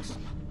of weeks.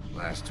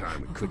 Last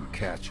time we couldn't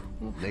catch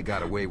him. They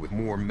got away with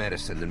more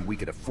medicine than we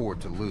could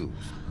afford to lose.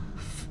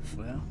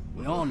 Well,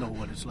 we all know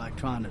what it's like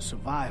trying to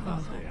survive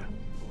out there.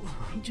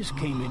 He just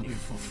came in here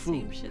for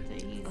Same food. shit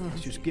they eat.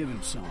 Let's just give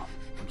him some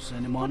and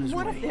send him on his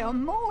What way. if there are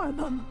more of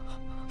them?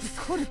 We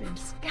could have been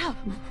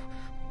scouting.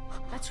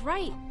 That's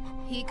right.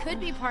 He could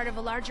be part of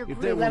a larger If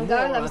group. there were Let him go,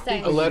 more, let him I stay.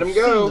 think I'll we let would him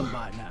have go. seen them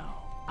by now.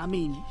 I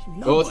mean,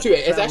 Well, it's nobody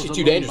actually travels too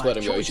alone dangerous to by let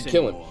him go. You choice should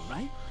kill him. anymore,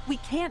 right? We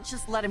can't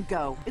just let him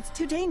go. It's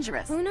too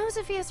dangerous. Who knows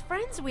if he has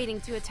friends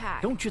waiting to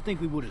attack? Don't you think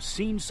we would have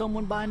seen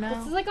someone by now?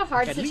 This is like a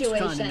hard At least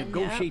trying to situation.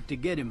 negotiate to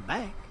get him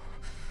back.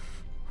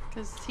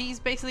 Because he's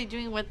basically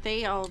doing what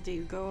they all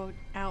do, go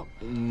out.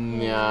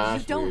 Yeah,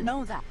 You don't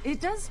know that.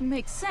 It does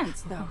make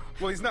sense, though.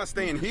 Well, he's not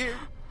staying here.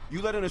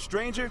 You let in a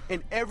stranger,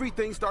 and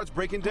everything starts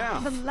breaking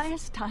down. The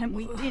last time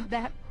we did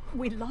that,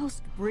 we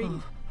lost Bree.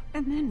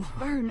 And then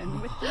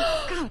Vernon with the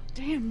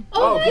goddamn...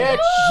 Oh, get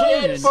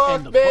shit, And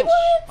fuck, the bitch. boat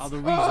are the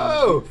reason the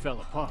Oh. group fell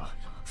apart.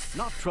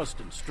 Not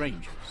trusting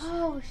strangers.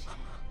 Oh,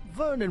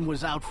 Vernon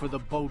was out for the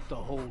boat the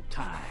whole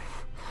time.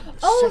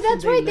 Oh, Second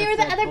that's right. They left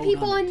were the that other boat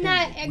people in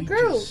that unattended, we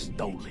group. just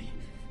stole it.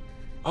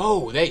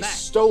 Oh, they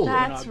stole it.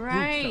 That's Our group fell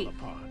right.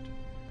 apart.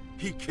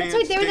 He can't That's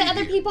right. They were the stay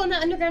other here. people in the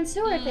underground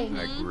sewer thing.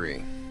 I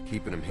agree.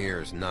 Keeping him here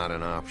is not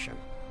an option.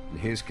 In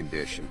his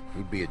condition,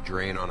 he'd be a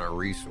drain on our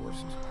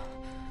resources.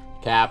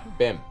 Cap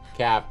him.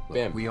 Cap Look,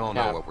 him. we all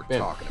cap know what we're him.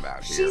 talking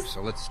about here, She's-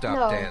 so let's stop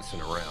no.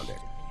 dancing around it.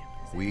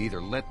 We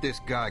either let this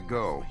guy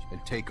go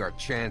and take our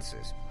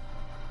chances,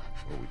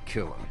 or we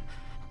kill him.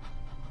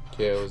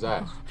 Kill his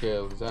ass.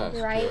 Kill his ass.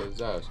 Right. Kill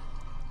his ass.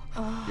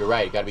 You're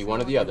right. Got to be one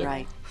or the other.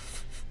 Right.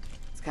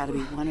 It's got to be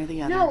one or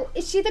the other. No,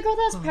 is she the girl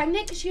that was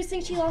pregnant? Because she was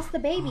saying she lost the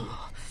baby.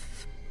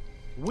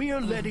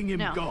 We're letting him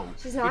No. go.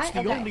 She's not? It's the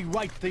Okay. only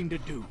right thing to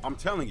do. I'm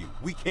telling you,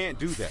 we can't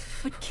do that.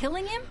 But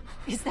killing him?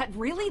 Is that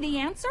really the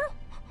answer?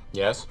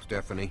 Yes.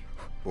 Stephanie,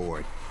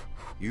 Boyd,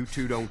 you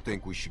two don't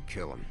think we should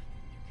kill him.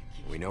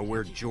 We know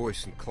where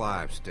Joyce and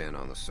Clive stand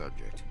on the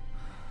subject.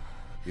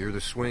 You're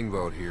the swing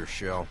vote here,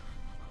 Shell.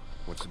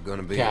 What's it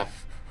gonna be? Cap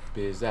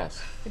his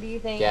ass. What do you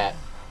think? Gat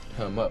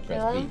him up.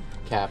 Press Kill B. him?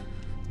 Cap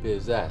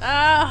his ass.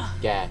 Ah!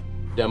 Gat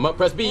him up.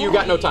 Press B. You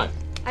got no time.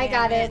 I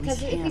got it. We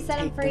Because if we can't set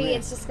him take the free, risk.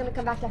 it's just going to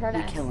come back to hurt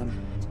We us. kill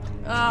him.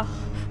 Ugh.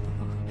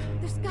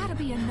 There's got to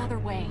be another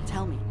way.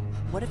 Tell me,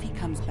 what if he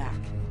comes back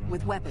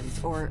with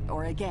weapons or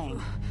a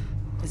gang?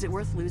 Is it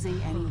worth losing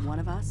any one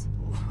of us?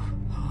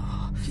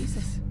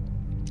 Jesus.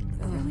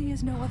 There really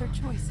is no other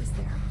choice, is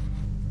there?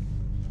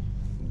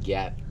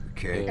 Gat.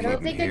 We can't I keep don't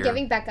him think they're here.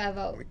 giving Becca a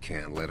vote. We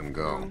can't let him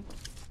go.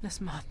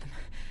 Let's mob them.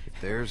 If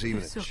there's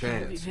even a So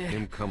chance of can't be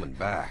him coming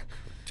back,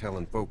 or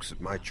telling folks that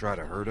might try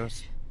to hurt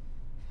us,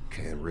 we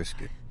can't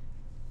risk it.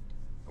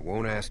 I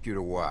won't ask you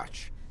to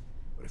watch,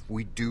 but if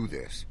we do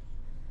this,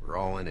 we're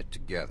all in it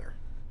together.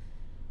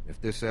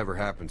 If this ever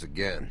happens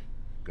again,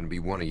 it's gonna be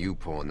one of you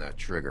pulling that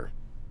trigger.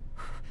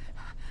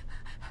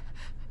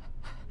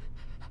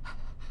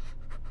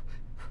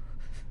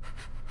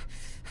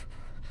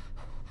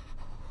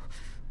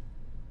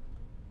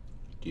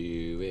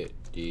 Do it.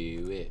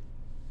 Do it.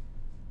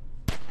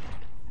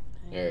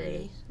 There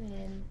it is.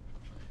 Man.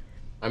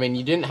 I mean,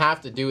 you didn't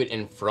have to do it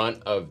in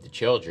front of the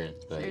children,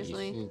 but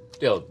Seriously. you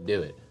still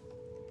do it.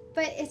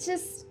 But it's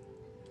just...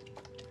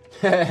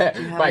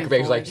 Micah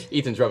Baker's like,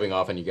 Ethan's rubbing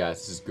off on you guys.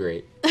 This is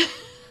great.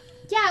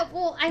 Yeah,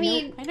 well, I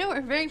mean... I know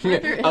we're very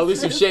further.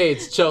 Elusive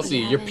shades, Chelsea,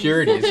 your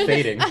purity is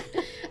fading.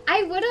 I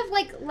I would have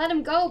like let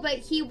him go, but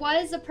he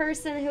was a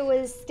person who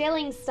was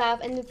stealing stuff,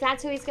 and if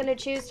that's who he's gonna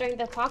choose during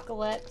the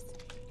apocalypse,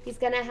 he's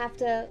gonna have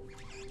to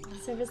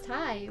serve his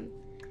time.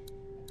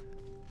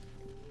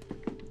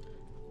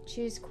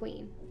 Choose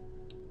queen.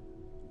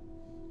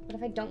 What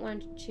if I don't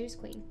want to choose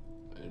queen?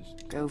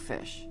 Go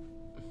fish.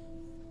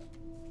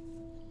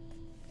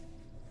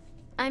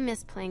 I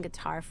miss playing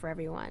guitar for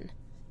everyone.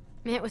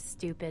 It was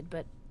stupid,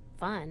 but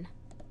fun.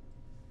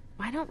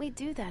 Why don't we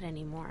do that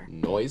anymore?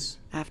 Noise?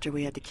 After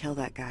we had to kill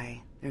that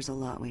guy, there's a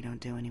lot we don't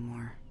do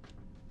anymore.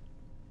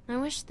 I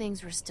wish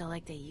things were still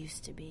like they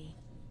used to be.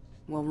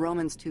 Well,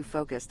 Roman's too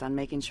focused on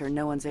making sure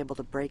no one's able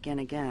to break in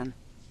again.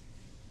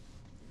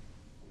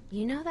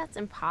 You know that's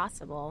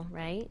impossible,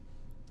 right?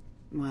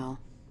 Well,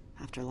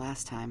 after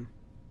last time.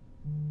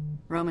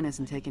 Roman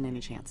isn't taking any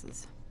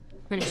chances.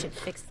 I should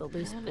fix the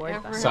loose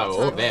board. So,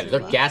 oh man, they're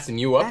gassing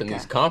you up in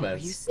these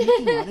comments. Are you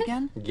sneaking out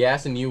again?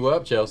 Gassing you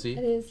up, Chelsea.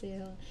 I didn't see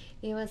her.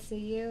 You want to see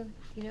you?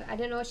 You know, I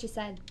didn't know what she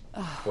said.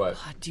 Oh, what?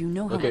 God, do you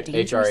know Look how at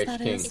dangerous HRH that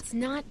King. is? It's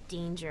not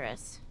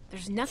dangerous.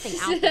 There's nothing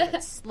out there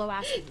that's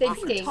slow-ass.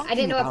 Thanks, King. I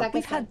didn't know what Becca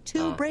We've said. had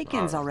 2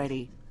 break-ins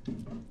already.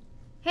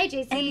 Hey,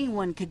 JC.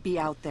 Anyone could be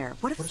out there.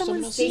 What if What if someone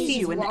someone sees sees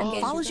you and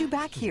walking? follows you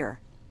back here?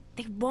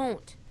 They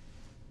won't.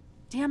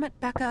 Damn it,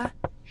 Becca.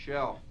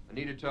 Shell, I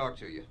need to talk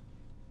to you.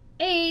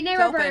 Hey, Night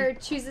Rover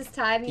chooses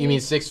time. You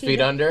mean 6 feet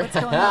under? What's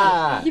going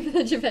on? Keep the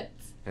Javets.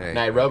 Hey.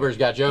 Night Rover's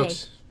got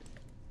jokes.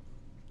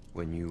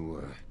 When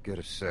you get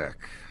a sec,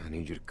 I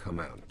need you to come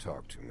out and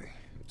talk to me.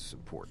 It's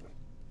important.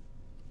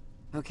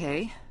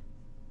 Okay.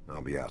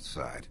 I'll be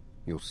outside.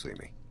 You'll see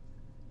me.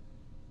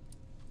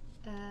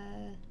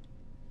 Can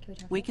we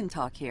talk? We can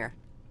talk here.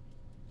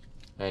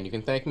 And you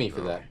can thank me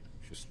for that.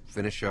 Just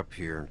finish up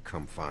here and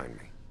come find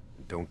me.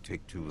 Don't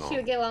take too long. She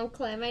would get along with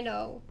Clem, I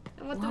know.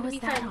 I want them What to was be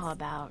that friends. all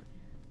about?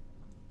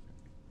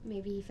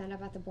 Maybe he found out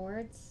about the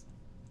boards.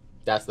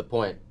 That's the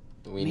point.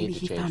 We Maybe need to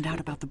he change found out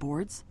people. about the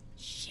boards?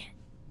 Shit.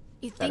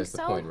 You That think is so?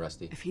 the point,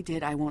 Rusty. If he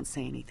did, I won't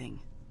say anything.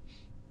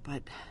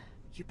 But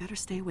you better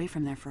stay away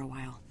from there for a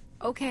while.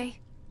 Okay.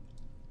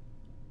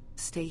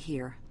 Stay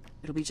here.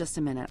 It'll be just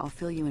a minute. I'll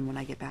fill you in when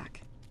I get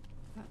back.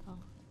 Uh-oh.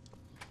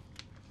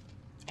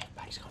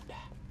 Everybody's gonna die.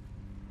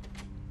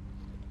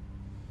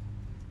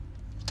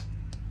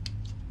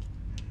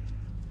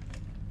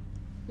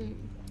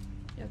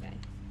 Okay.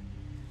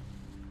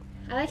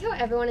 I like how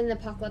everyone in the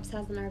apocalypse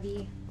has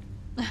an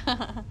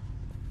RV.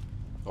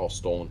 All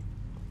stolen.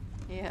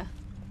 Yeah.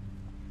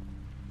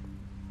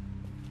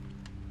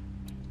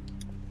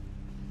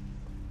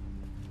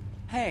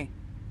 Hey.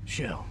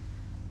 Shell,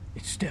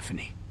 it's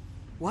Stephanie.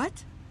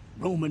 What?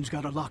 Roman's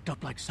got her locked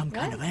up like some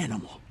kind of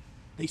animal.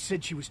 They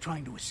said she was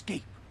trying to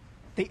escape.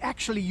 They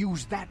actually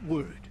used that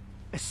word,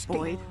 escape.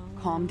 Boyd,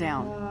 calm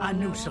down. I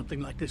knew something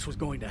like this was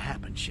going to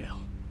happen,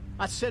 Shell.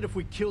 I said if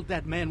we killed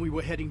that man, we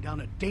were heading down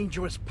a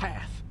dangerous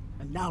path.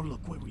 And now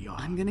look where we are.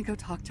 I'm gonna go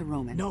talk to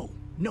Roman.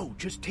 No,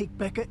 just take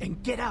Becca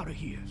and get out of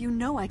here. You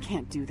know I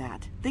can't do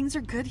that. Things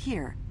are good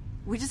here.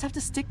 We just have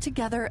to stick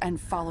together and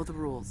follow the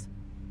rules.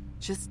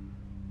 Just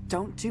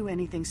don't do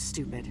anything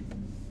stupid.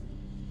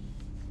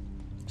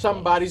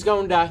 Somebody's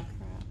gonna die.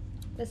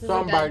 This is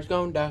Somebody's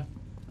gonna die.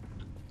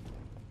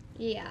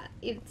 Yeah,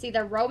 it's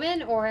either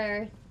Roman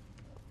or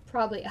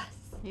probably us.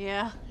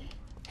 Yeah.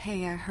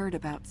 Hey, I heard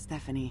about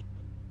Stephanie.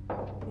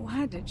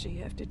 Why did she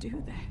have to do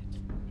that?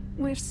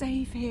 We're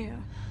safe here.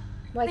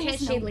 Why There's can't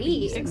she no leave?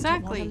 reason to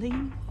Exactly. wanna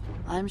leave.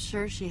 I'm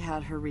sure she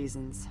had her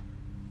reasons.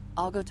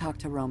 I'll go talk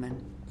to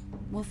Roman.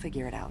 We'll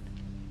figure it out.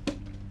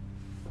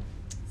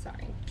 Sorry,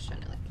 I'm just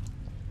trying to like.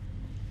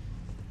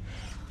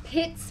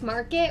 Pitts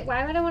Market?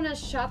 Why would I want to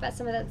shop at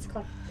somewhere that's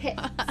called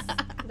Pitts?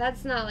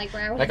 That's not like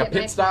where I want Like to a get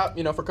my pit stop,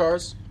 you know, for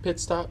cars. Pit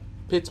stop.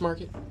 Pitts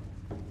Market.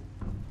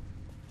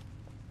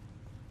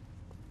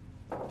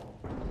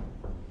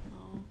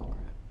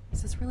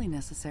 Is this really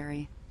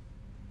necessary?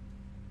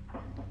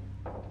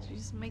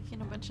 She's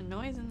making a bunch of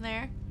noise in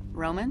there.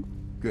 Roman?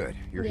 Good,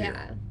 you're Yeah.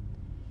 here.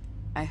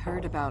 I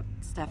heard about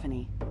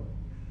Stephanie.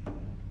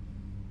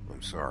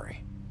 I'm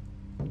sorry.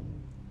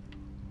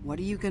 What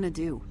are you gonna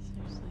do?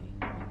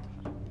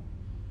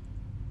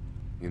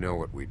 You know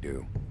what we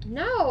do.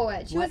 No,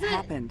 she What wasn't.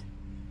 happened?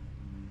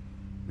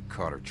 We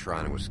caught her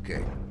trying to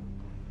escape.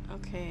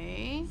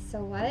 Okay.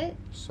 So what?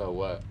 So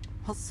what?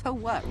 Well, so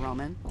what,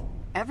 Roman?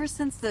 Ever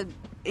since the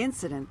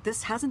incident,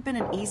 this hasn't been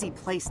an easy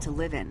place to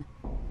live in.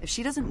 If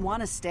she doesn't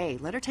want to stay,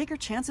 let her take her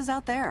chances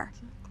out there.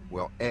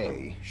 Well,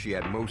 A, she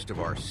had most of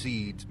our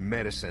seeds,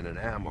 medicine, and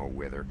ammo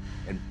with her.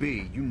 And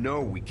B, you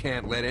know we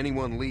can't let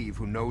anyone leave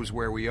who knows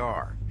where we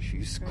are.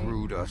 She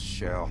screwed us,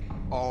 Shell.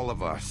 All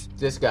of us.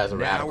 This guy's a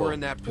now radical. we're in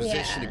that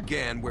position Yeah.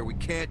 again where we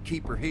can't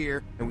keep her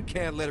here and we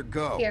can't let her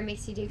go. Fear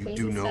makes you do You crazy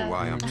do know stuff.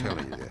 why I'm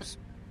telling you this,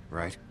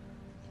 right?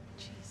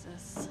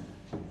 Jesus.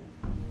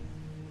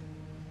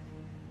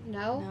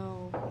 No?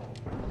 No.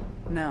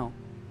 No.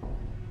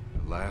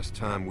 The last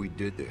time we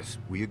did this,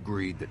 we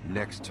agreed that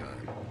next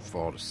time we'd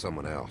fall to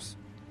someone else.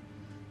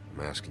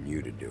 I'm asking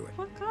you to do it.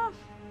 Fuck off.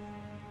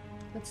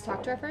 Let's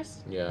talk to her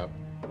first. Yeah.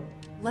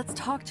 Let's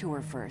talk to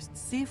her first.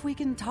 See if we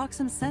can talk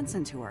some sense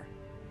into her.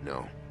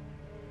 No.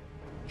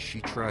 She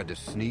tried to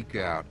sneak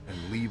out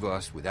and leave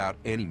us without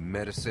any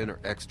medicine or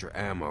extra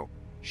ammo.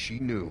 She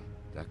knew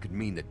that could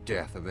mean the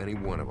death of any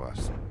one of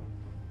us.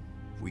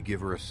 If we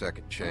give her a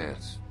second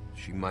chance,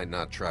 she might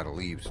not try to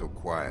leave so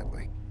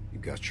quietly. You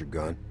got your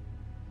gun?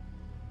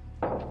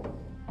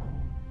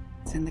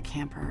 It's in the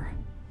camper.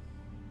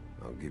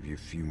 I'll give you a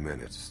few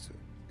minutes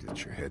to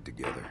get your head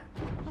together.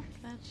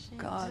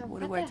 God,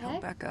 what do I tell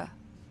Becca?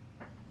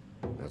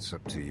 That's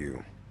up to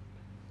you.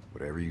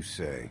 Whatever you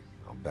say,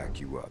 I'll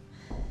back you up.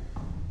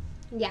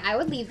 Yeah, I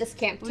would leave this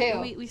camp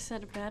too. We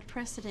set a bad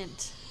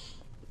precedent.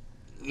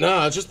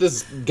 No, it's just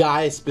this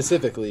guy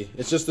specifically.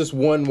 It's just this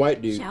one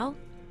white dude. Shell?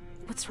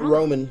 What's wrong?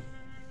 Roman.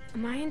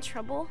 Am I in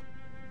trouble?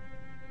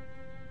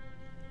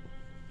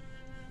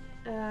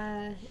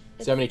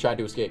 Stephanie tried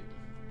to escape.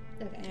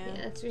 Okay,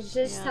 yeah,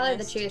 just tell her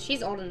the truth.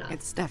 She's old enough.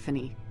 It's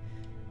Stephanie.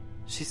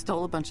 She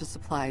stole a bunch of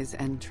supplies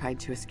and tried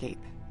to escape.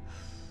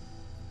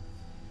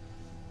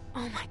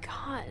 Oh my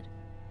god.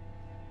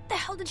 The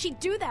hell did she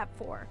do that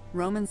for?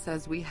 Roman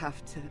says we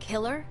have to...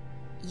 Kill her?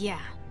 Yeah.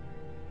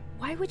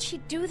 Why would she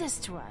do this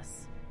to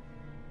us?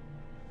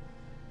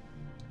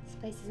 This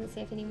place isn't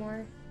safe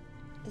anymore.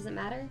 Does it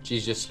matter?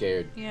 She's just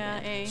scared.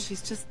 Yeah,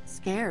 She's just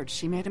scared.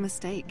 She made a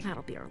mistake.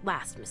 That'll be her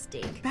last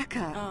mistake.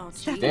 Becca. Oh,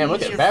 Damn,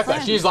 look at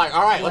Becca. She's like,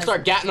 all right, let's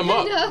start gatting them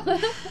up.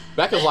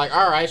 Becca's like,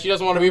 all right, she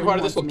doesn't want to be a part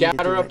of this. We'll gat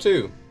her up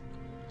too.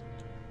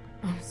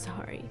 I'm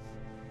sorry.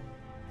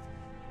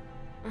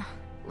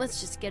 Let's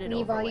just get it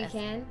Leave over all with. you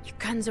can. Your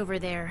gun's over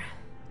there.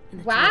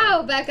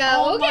 Wow, Becca.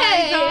 Oh my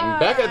okay. God.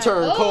 Becca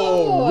turned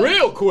cold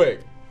real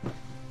quick.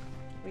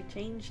 We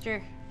changed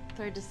her.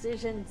 Her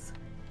decisions.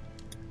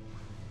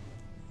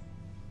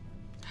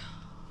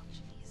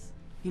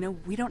 You know,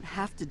 we don't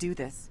have to do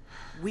this.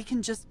 We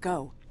can just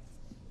go.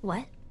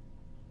 What?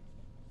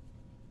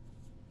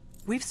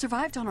 We've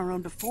survived on our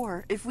own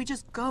before. If we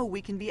just go,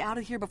 we can be out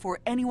of here before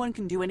anyone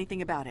can do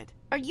anything about it.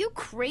 Are you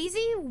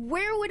crazy?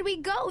 Where would we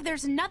go?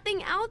 There's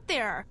nothing out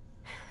there.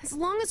 As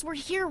long as we're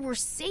here, we're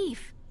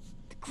safe.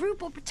 The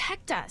group will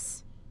protect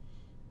us.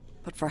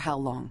 But for how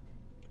long?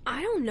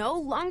 I don't know.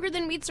 Longer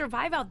than we'd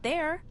survive out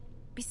there.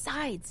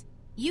 Besides,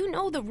 you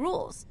know the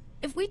rules.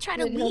 If we try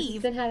to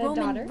leave,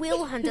 Roman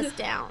will hunt us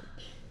down.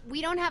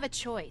 We don't have a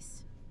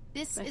choice.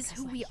 This is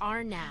who we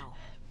are now.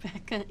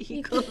 Becca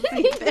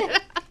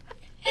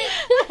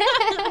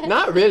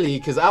Not really,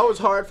 because I was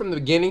hard from the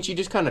beginning. She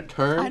just kind of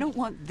turned. I don't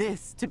want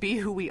this to be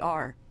who we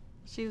are.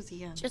 She was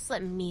young. Just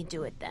let me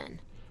do it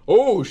then.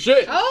 Oh,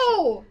 shit.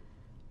 Oh!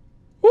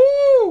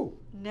 Woo!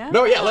 No.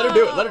 No, yeah, let her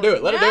do it. Let her do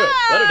it. Let her do it.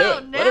 Let her do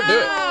it. Let her do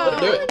it. Let her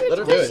do it. Let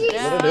her do it.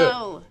 Let her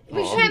do it.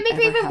 We should make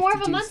her even more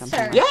of a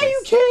monster. Yeah,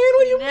 you can.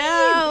 What do you mean?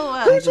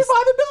 Her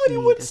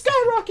survivability would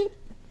skyrocket.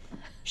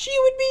 She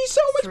would be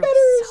so much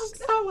better as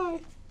an ally,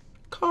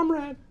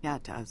 comrade. Yeah,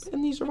 it does.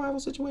 In these survival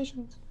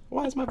situations.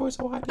 Why is my voice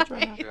so high pitched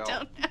right now? I don't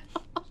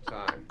know.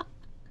 Time.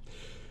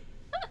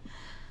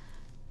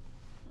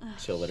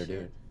 She'll let her do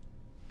it.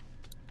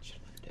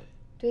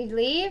 Do we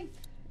leave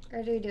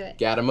or do we do it?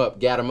 Gat him up,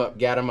 gat him up,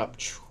 gat him up.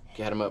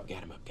 Gat him up,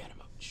 gat him up, gat him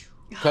up.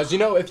 Because, you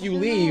know, if you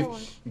leave,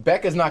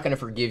 Becca's not going to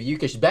forgive you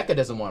because Becca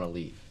doesn't want to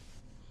leave.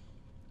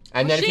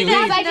 And then if you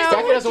leave, Becca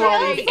doesn't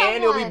want to leave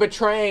and you'll be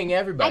betraying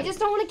everybody. I just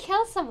don't want to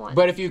kill someone.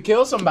 But if you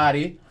kill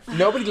somebody,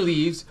 nobody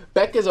leaves,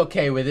 Becca's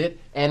okay with it,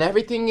 and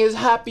everything is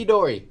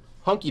happy-dory.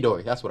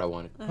 Hunky-dory, that's what I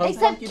wanted.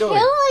 Except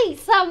killing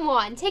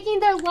someone, taking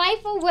their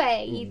life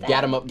away. Ethan.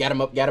 Gat him up, gat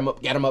him up, gat him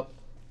up, gat him up.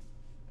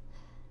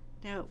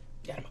 No.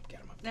 Gat him up,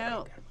 gat him up.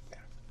 No.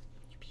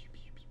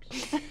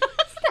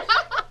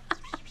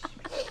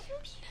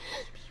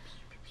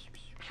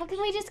 How can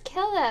we just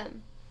kill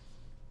them?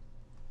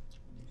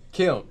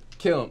 Kill him,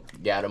 kill him.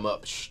 Gat him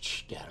up,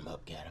 gat him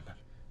up, gat him up.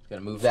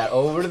 Gonna move that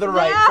over to the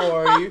right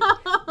for you.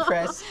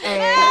 Press A.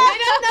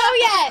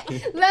 I don't know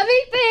yet. Let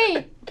me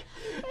think.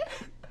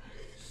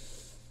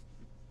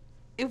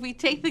 If we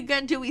take the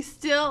gun, do we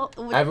still?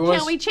 Everyone's-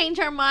 Can we change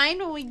our mind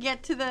when we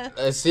get to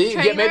the? See,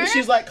 yeah, trainer? maybe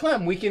she's like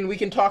Clem. We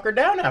can talk her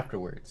down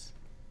afterwards.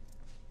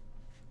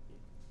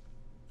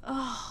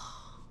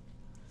 Oh,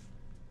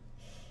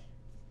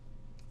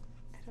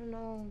 I don't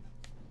know.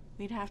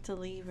 we'd have to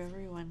leave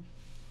everyone.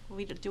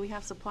 Do we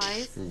have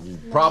supplies?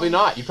 Probably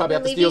not. You probably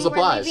have to steal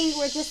supplies.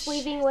 We're just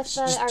leaving with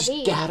the RV.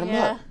 Just gat him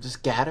up.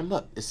 Just gat him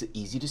up. It's an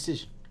easy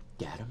decision.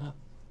 Gat him up.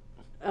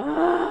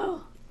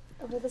 Oh.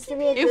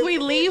 If we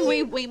leave,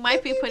 we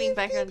might be putting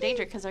Becca in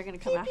danger because they're going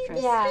to come after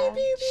us.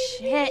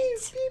 Yeah.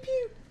 Shit.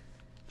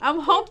 I'm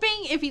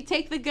hoping if you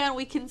take the gun,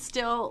 we can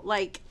still,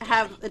 like,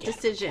 have a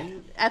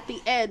decision at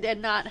the end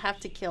and not have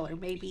to kill her.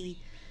 Maybe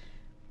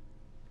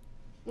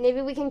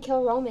we can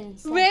kill Roman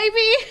instead.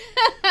 Maybe.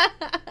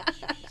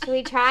 Should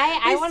we try?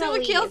 I want to leave.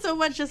 leave. Kill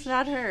someone, just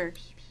not her.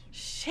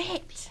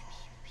 Shit.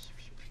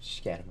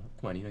 Just gat him up.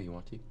 Come on, you know you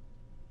want to.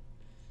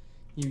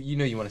 You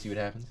know you want to see what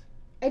happens.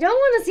 I don't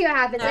want to see what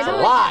happens. That's a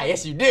lie.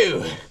 Yes, you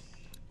do.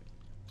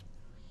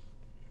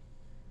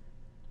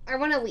 I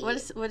want to leave.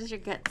 What does your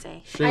gut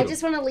say? Shoot I 'em.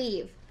 just want to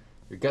leave.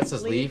 Your gut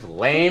says leave.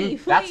 Lame.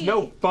 That's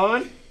no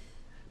fun.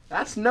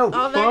 That's no fun.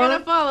 Oh, they're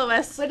gonna follow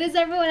us. What does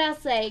everyone else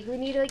say? We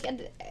need to like.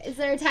 Is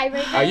there a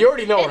tiebreaker? You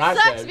already know what I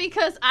said. It sucks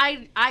because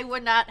I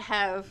would not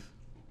have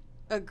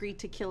agreed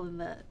to killing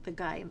the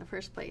guy in the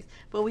first place,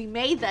 but we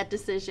made that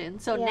decision,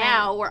 so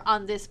now we're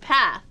on this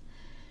path.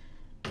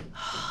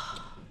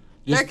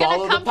 They're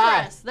gonna come for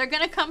us. They're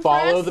gonna come for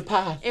us. Follow the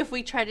path. If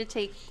we try to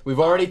take. We've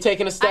already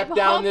taken a step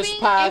down this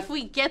path. If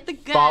we get the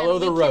gun, follow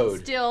the we road.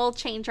 can still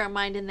change our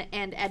mind in the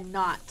end and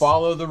not.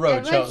 Follow the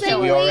road, Chelsea.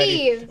 We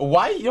already.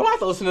 Why? You don't have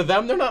to listen to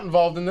them. They're not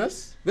involved in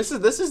this. This is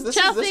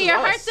Chelsea, your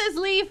us. heart says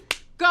leave.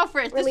 Go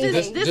for it. This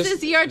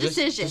is your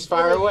decision. Just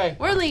fire away.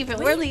 We're leaving.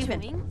 We're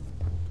leaving.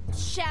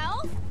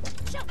 Shell?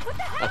 What the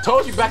hell? I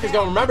told you Becca's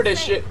gonna remember this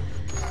shit.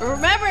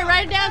 Remember it.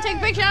 Write it down. Take a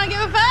picture. I don't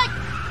give a fuck.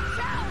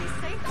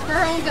 For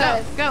her own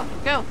good. Go.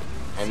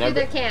 To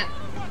their camp.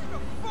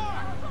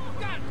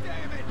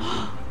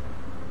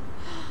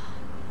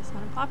 It's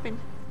not popping.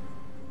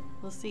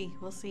 We'll see.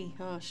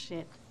 Oh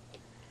shit.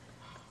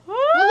 Well,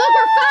 look,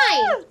 we're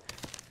fine.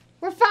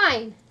 We're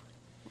fine.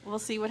 We'll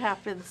see what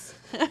happens.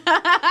 We're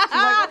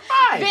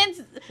fine.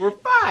 Vince, we're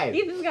fine.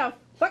 Ethan's gonna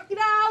fuck it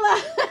all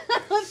up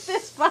with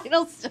this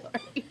final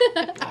story.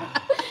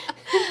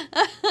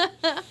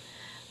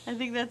 I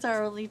think that's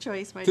our only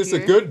choice, my dear. This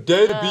is a good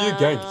day to be a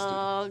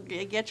gangster.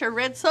 Get your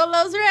red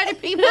solos ready,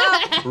 people.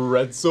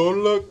 Red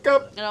solo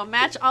cup. It'll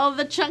match all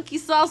the chunky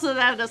salsa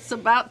that's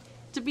about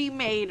to be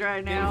made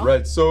right now.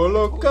 Red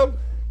solo cup.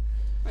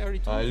 I already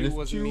told you it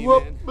wasn't me,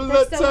 up. man.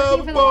 They're still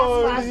looking for the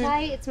last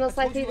flashlight. It's most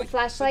likely the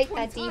flashlight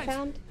that Dee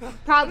found.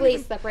 Probably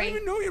slippery.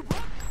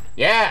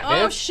 Yeah, Oh,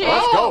 Vince. shit.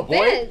 Let's go,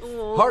 boy. Vince.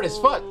 Hard as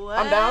fuck.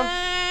 I'm down.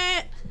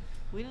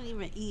 We don't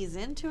even ease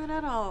into it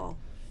at all.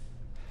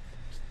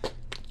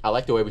 I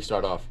like the way we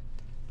start off.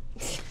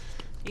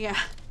 Yeah.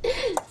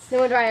 No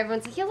wonder why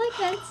everyone's like, you like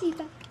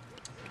Vincent.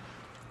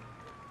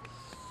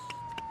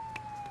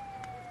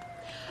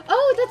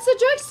 Oh, that's the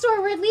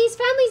drugstore where Lee's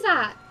family's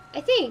at.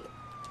 I think.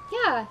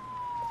 Yeah.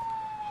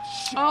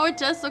 Oh, it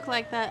does look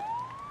like that.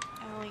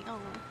 Ellie, oh.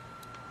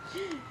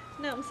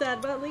 Now I'm sad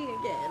about Lee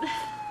again.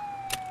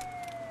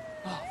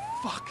 Oh,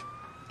 fuck.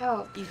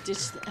 Oh. You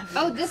ditched the evidence.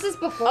 Oh, this is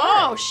before.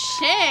 Oh,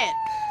 shit.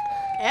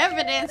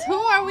 Evidence? Who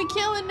are we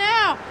killing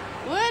now?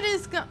 What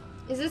is going...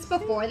 Is this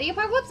before the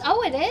apocalypse?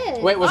 Oh, it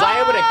is. Wait, was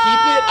I able to keep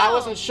it? I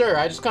wasn't sure.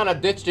 I just kind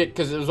of ditched it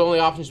because it was the only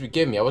options you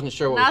give me. I wasn't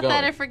sure what was Not going.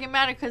 that it freaking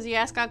mattered because your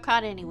ass got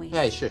caught anyway.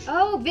 Hey, shush.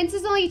 Oh, Vince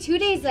is only 2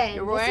 days in.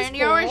 You're wearing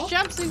your orange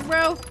jumpsuit,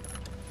 bro.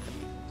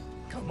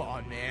 Come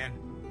on, man.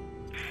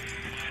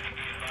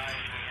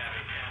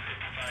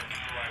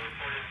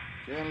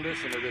 Can't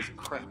listen to this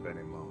crap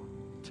anymore.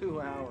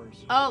 2 hours.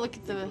 Oh, look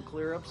at the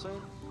clear up soon.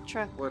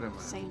 Truck. What am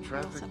I, Same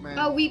traffic Wilson. man?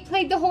 Oh, we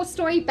played the whole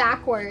story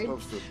backwards.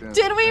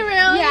 Did we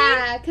really?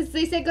 Yeah, because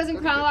they said it goes in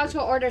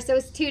chronological order. So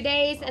it's 2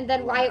 days, and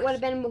then Wyatt would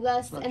have been with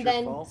us, and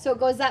then so it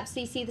goes up,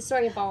 so you see the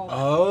story evolve.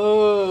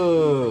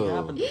 Oh.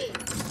 Whatever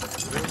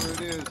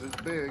it is,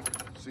 it's big.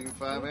 Seen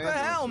 5 What the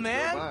hell,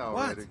 man?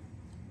 What?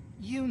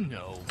 You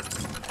know.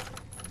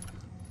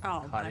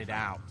 Oh, Cut it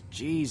out.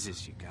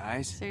 Jesus, you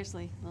guys.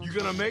 Seriously. You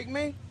gonna make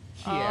me?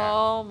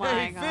 Oh my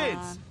Hey, god.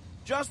 Vince.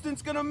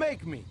 Justin's gonna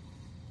make me.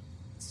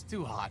 It's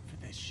too hot for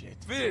this shit.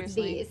 Vince,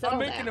 Seriously. I'm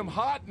making him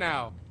hot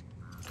now.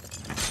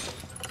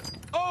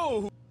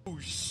 Oh,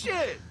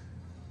 shit.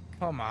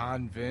 Come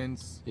on,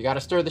 Vince. You gotta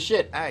stir the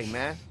shit. Hey,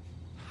 man.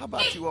 How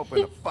about you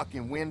open the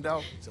fucking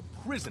window? It's a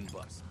prison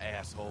bus,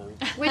 asshole.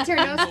 Winter,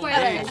 no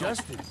Hey, spoilers.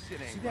 Justin, see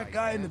that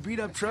guy in the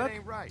beat-up truck?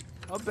 Right.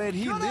 I'll bet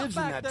he Shut up lives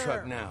in back that truck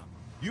there. now.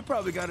 You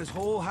probably got his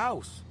whole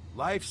house.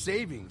 Life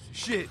savings.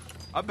 Shit,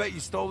 I bet you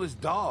stole his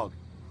dog.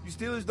 You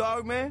steal his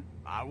dog, man?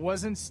 I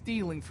wasn't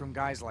stealing from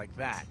guys like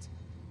that.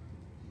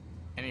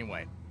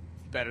 Anyway,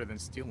 better than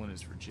stealing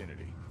his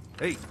virginity.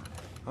 Hey,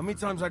 how many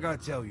times I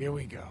gotta tell you? Here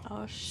we go.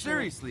 Oh shit.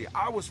 Seriously,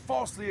 I was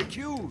falsely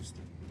accused.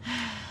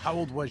 How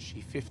old was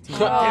she? 15?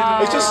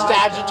 It's just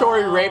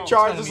statutory rape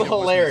charge. This is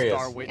Telling me there wasn't a hilarious.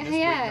 Star witness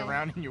Yeah. waiting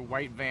around in your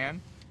white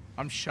van.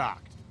 I'm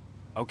shocked.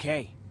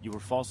 Okay, you were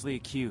falsely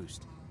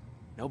accused.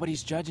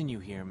 Nobody's judging you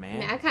here, I man.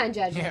 mean, I kind of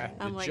judge Yeah, it.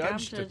 I'm the like,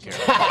 judge I'm took judging.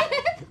 care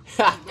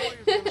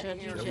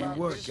of That would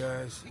work,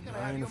 guys.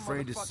 I ain't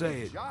afraid to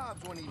say it. I'm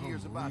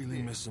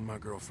really missing my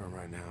girlfriend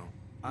right now.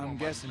 I'm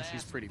guessing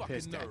she's pretty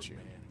pissed at you.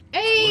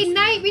 Hey,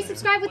 Knight,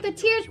 resubscribe with the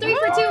tier 3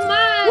 for 2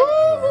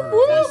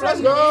 months. Let's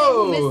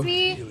go. Miss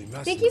me.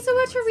 Thank you so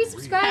much for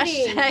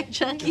resubscribing. Hashtag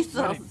chunky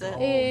salsa.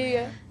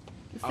 Hey,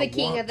 it's the I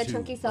king of want the to,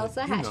 chunky salsa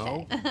but, you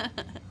know, hashtag.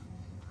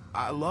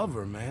 I love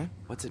her, man.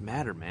 What's it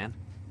matter, man?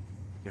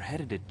 You're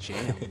headed to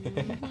jail.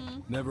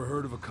 Never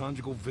heard of a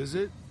conjugal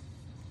visit?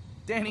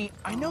 Danny,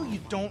 I know you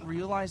don't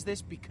realize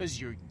this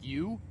because you're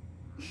you,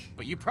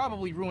 but you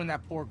probably ruined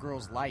that poor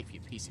girl's life,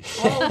 you piece of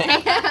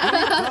shit.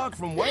 Talk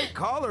from white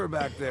collar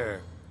back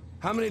there.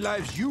 How many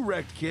lives you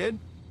wrecked, kid?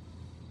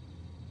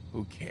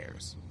 Who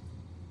cares?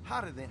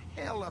 Hotter than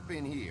hell up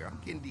in here.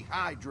 I'm getting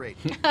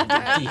dehydrated.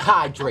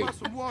 Dehydrate. I want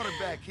some water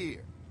back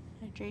here.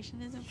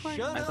 Hydration is important.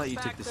 Shut I up thought you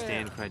back took the there.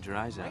 stand and cried your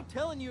eyes I out. ain't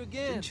telling you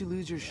again. Didn't you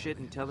lose your shit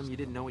and tell them you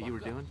didn't know what you were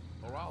doing?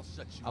 Or I'll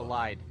set you I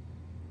lied.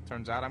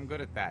 Turns out I'm good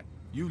at that.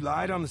 You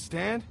lied on the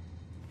stand?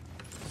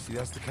 See,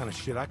 that's the kind of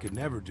shit I could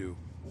never do.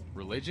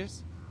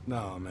 Religious?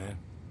 Nah, man.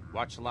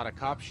 Watch a lot of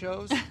cop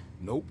shows?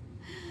 Nope.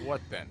 What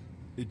then?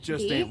 It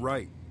just ain't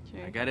right.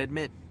 I gotta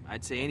admit,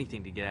 I'd say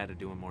anything to get out of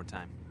doing more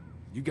time.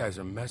 You guys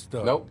are messed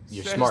up. Nope,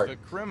 you're Says smart. the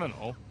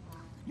criminal.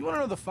 You wanna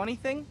know the funny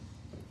thing?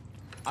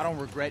 I don't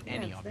regret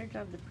any of It's their it.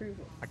 job to prove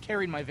it. I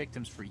carried my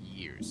victims for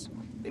years.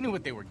 They knew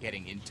what they were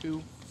getting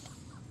into.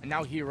 And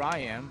now here I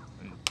am,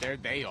 and there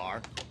they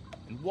are.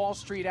 And Wall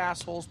Street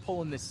assholes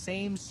pulling the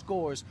same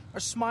scores are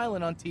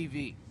smiling on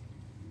TV.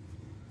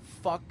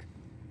 Fuck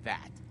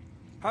that.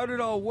 How'd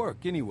it all work,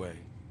 anyway?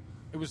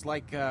 It was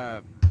like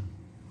a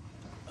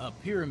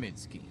pyramid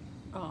scheme.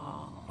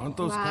 Oh. Aren't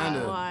those kind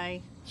of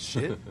Why?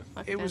 shit?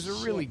 It was a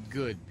really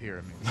good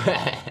pyramid.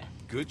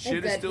 Good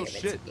shit is still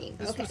shit.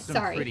 This Okay, was some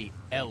sorry. pretty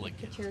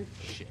elegant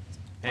shit.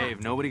 Hey,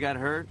 if nobody got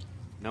hurt,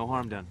 no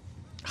harm done.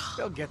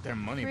 They'll get their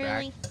money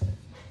Really? back.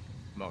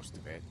 Most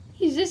of it.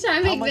 He's just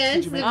trying to make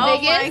Vince the biggest.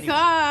 Oh my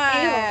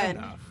god!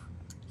 Enough.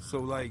 So,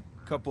 like,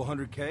 couple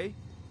 $100K?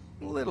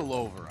 A little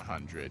over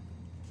 100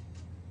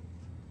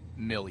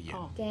 million.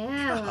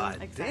 Damn.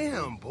 God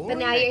damn, boy. But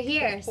now you're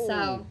here,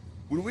 so.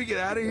 When we get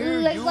out of here,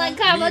 Looks you, like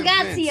me, and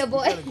Kamagatsu, Vince,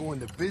 boy. we gotta go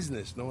into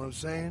business, know what I'm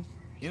saying?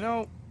 You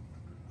know,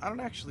 I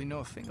don't actually know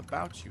a thing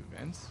about you,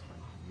 Vince.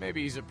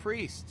 Maybe he's a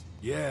priest.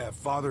 Yeah,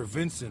 Father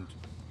Vincent.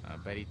 I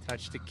bet he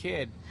touched a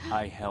kid.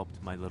 I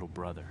helped my little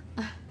brother.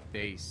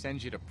 They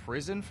send you to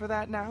prison for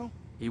that now?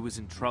 He was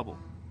in trouble.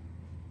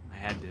 I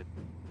had to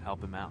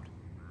help him out.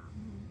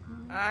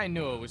 I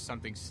knew it was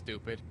something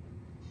stupid.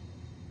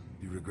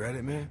 You regret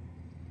it, man?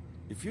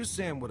 If you're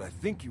saying what I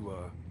think you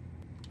are,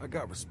 I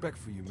got respect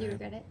for you, man. Do you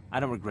regret it? I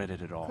don't regret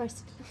it at all. Of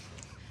course.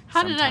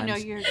 How did I know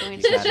Sometimes you were going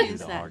you to gotta do choose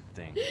the that? hard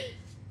thing.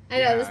 I know,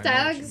 Yeah, the I know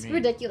dialogue what is you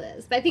mean.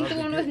 ridiculous, but I think Hard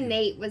the to one get with you.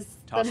 Nate was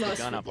Toss the the most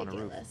gun up on a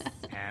roof. ridiculous.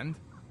 And?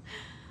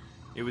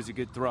 It was a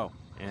good throw,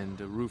 and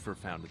a roofer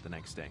found it the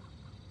next day.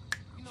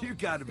 You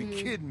gotta be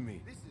kidding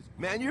me.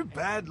 Man, you're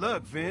bad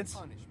luck, Vince.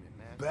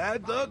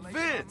 Bad luck,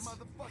 Vince.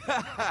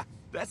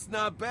 That's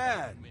not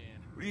bad.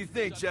 What do you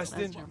think,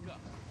 Justin?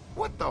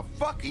 What the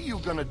fuck are you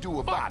gonna do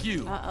about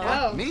you.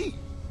 Uh-oh. Me?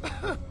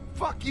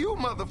 Fuck you,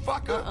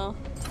 motherfucker. Uh-oh.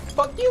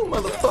 Fuck you,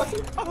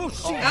 motherfucker. Oh,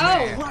 shit.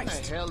 Oh. What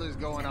the hell is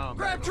going on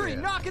back Crabtree,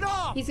 there? knock it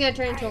off. He's gonna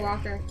turn into a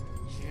walker.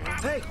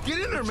 Hey, get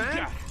in there,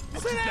 man.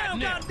 Sit down,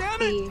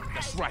 goddammit.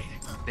 That's right.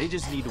 They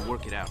just need to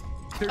work it out.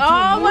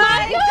 Oh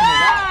my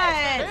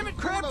god! Damn it,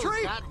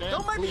 Crabtree.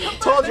 Don't make me come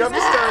Told you I'm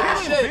back.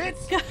 just starting Damn, shit.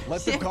 Vince.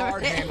 Let the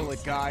guard handle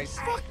it, guys.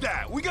 Fuck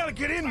that. We gotta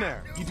get in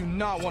there. You do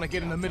not want to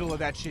get in the middle of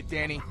that shit,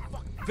 Danny.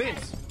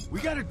 Vince,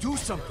 we gotta do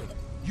something.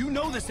 You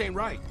know this ain't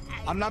right.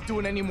 I'm not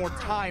doing any more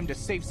time to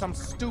save some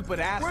stupid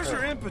asshole. Where's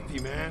your empathy,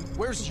 man?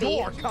 Where's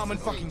your common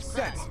fucking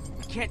sense?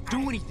 We can't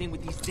do anything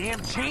with these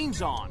damn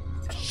chains on.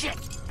 Shit!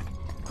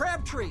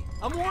 Crabtree,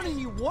 I'm warning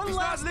you one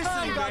last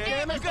time,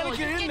 goddammit. You gotta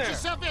get in there.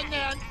 yourself in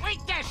there and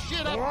wake that shit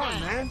up Come on,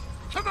 now. man.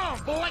 Come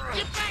on, boy,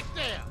 get back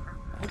there.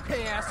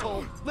 Okay,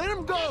 asshole. Let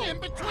him go. Get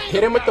in between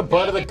Hit him with the them,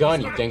 butt of the goddammit.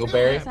 gun, you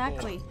dingleberry.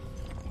 Exactly.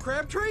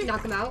 Crabtree,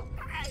 Knock him out.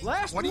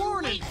 last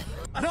warning.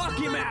 Knock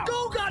him out.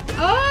 Go, goddammit.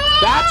 Oh!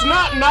 That's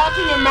not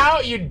knocking him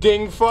out, you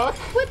ding fuck.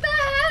 What the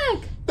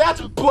heck?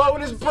 That's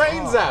blowing his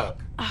brains out.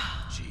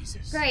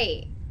 Jesus.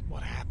 Great.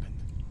 What happened?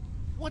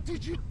 What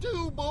did you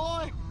do,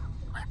 boy?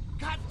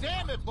 God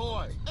damn it,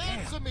 boy.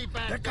 Answer me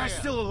back That guy's there.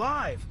 still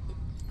alive.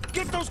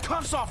 Get those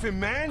cuffs off him,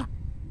 man.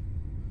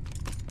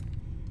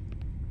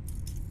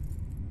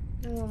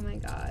 Oh my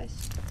gosh.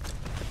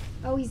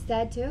 Oh, he's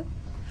dead too?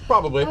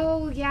 Probably.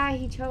 Oh, yeah,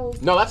 he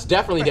choked. No, that's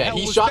definitely dead.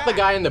 He shot the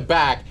guy in the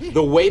back.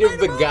 The weight of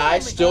the guy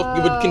still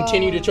would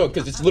continue to choke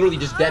because it's literally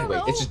just dead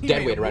weight. It's just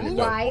dead weight around his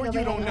Why? neck. Nobody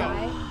you don't know.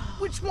 why?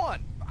 Which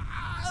one?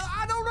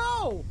 I don't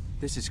know.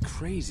 This is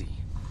crazy.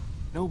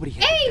 Nobody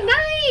had Hey, to die.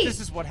 nice! This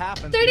is what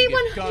happens when you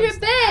get 3,100 guns to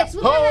bits!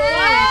 What Holy the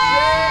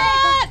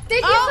heck?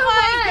 Thank you so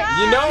much!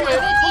 You know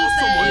it.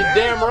 You're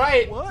damn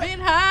right. Bit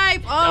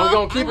hype. Oh, And we're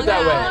gonna keep it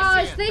that way.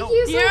 Gosh, thank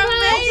you so You're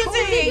much!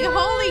 amazing.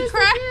 Holy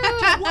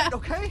crap. What,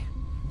 okay?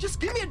 Just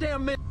give me a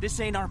damn minute. This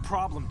ain't our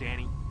problem,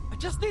 Danny. I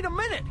just need a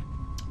minute.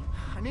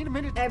 I need a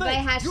minute to Everybody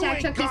think. You hashtag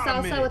ain't Chucky got a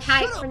Salsa minute. with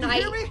hype Shut for up, you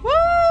night. hear me?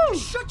 Woo!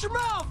 Just shut your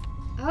mouth.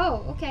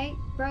 Oh, okay.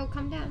 Bro,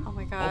 calm down. Oh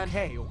my god.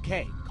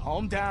 Okay.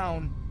 Calm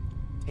down.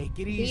 Take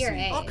it easy.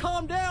 Here, I'll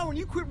calm down when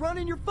you quit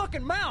running your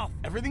fucking mouth.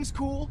 Everything's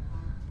cool.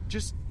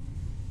 Just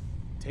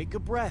take a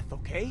breath,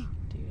 okay?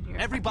 Dude, you're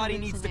Everybody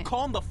fucking needs to losing it.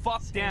 calm the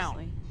fuck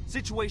Seriously. down.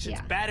 Situation's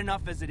Yeah. bad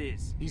enough as it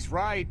is. He's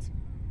right.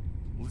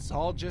 Let's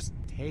all just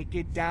take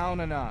it down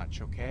a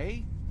notch,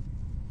 okay?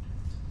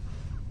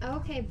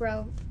 Okay,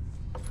 bro.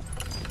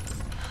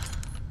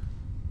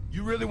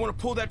 You really want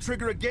to pull that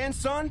trigger again,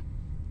 son?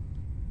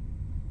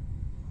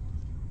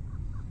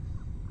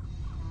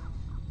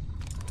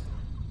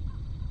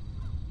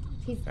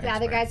 The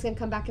other guy's gonna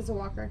come back as a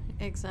walker.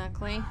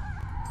 Exactly.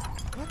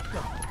 What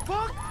the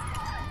fuck?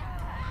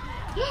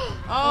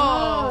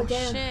 Oh,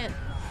 damn. shit.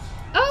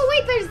 Oh,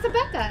 wait, there's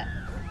Rebecca.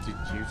 Did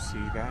you see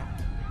that?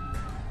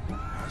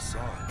 I saw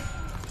it.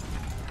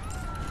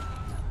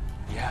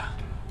 Yeah.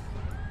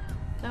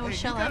 That was Hey,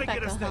 Shell you gotta and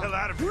get us Becca, the huh? hell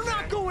out of here. We're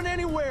not going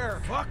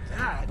anywhere. Fuck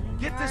that.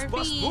 Get this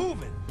bus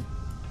moving.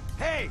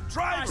 Hey,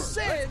 driver,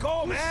 let's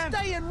go, man. We're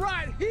staying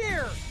right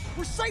here.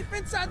 We're safe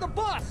inside the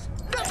bus.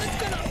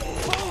 Nothing's gonna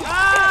move.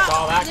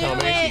 Saw that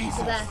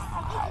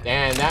coming.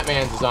 And that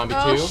man's a zombie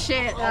too.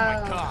 Shit. Oh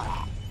my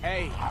god.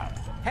 Hey.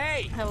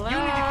 Hey. Hello? You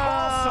need to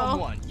call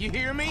someone. You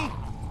hear me?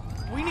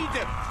 We need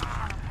to...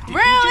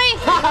 Really?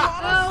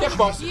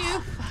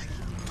 You.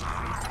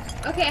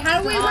 Okay,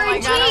 how do we wear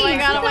jeans?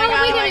 Oh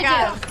my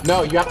god.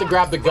 No, you have to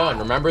grab the gun.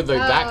 Remember,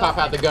 that cop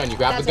had the gun. You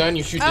grab the gun,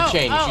 you shoot the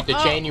chain. You shoot the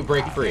chain, you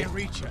break free. Can't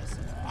reach us.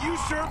 You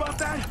sure about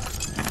that?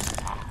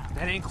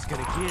 That ankle's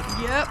gonna get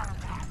me. Yep.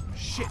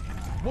 Shit.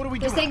 What are we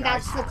You're doing, saying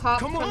guys? that's the cop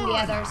Come from on. the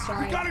other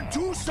story. We gotta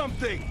do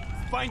something.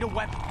 Find a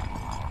weapon.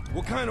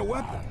 What kind of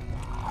weapon?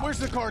 Where's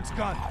the guard's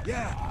gun?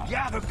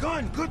 Yeah, the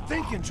gun. Good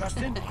thinking,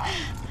 Justin.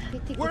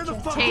 Where the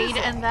fuck is Jade,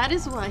 it? and that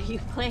is why you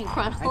play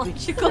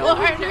chronological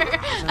order.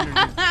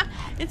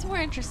 It's more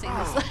interesting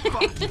this way.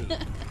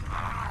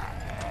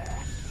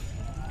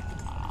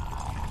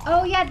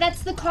 Oh yeah,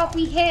 that's the cop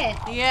we hit.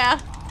 Yeah.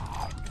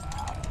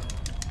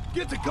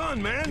 Get the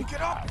gun, man.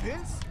 Get up,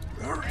 Vince.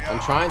 Hurry up. I'm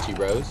trying to,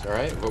 Rose. All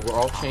right, we're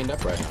all chained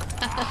up right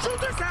now. Shoot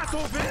this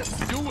asshole, Vince.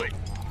 Do it.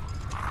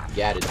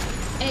 Got it.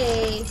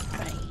 Hey.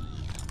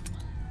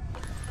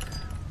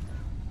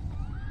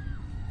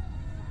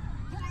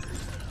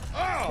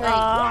 Oh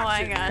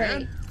my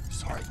god.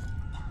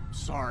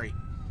 Sorry.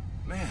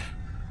 Man,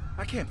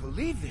 I can't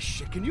believe this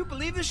shit. Can you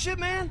believe this shit,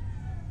 man?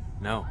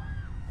 No.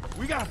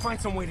 We gotta find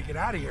some way to get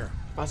out of here.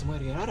 Find some way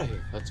to get out of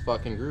here. Let's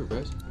fucking group,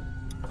 Rose.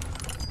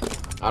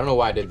 I don't know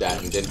why I did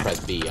that and didn't press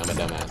B. I'm a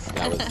dumbass.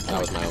 That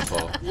was my own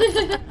fault.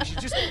 We should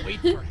just wait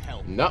for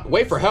help. No,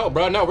 wait for help,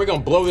 bro. No, we're gonna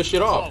blow this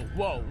shit off.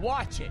 Whoa,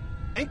 watch it.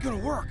 Ain't gonna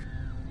work.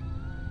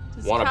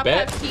 Want to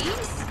bet? Have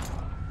keys?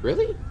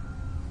 Really?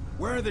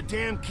 Where are the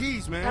damn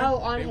keys, man? Oh,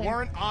 on They him.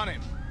 weren't on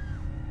him.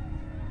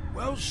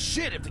 Well,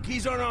 shit. If the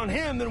keys aren't on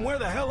him, then where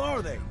the hell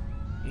are they?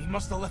 He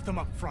must have left them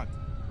up front.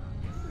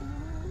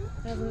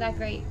 Wasn't that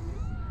great?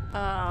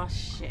 Oh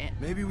shit.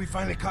 Maybe we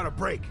finally caught a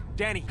break.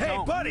 Danny, Hey,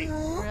 don't. buddy.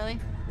 Really?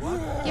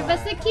 Give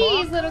us the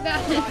keys, little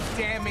guy. God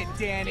damn it,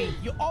 Danny.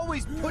 You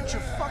always put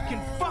your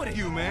fucking foot in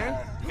You, man.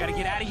 We gotta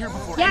get out of here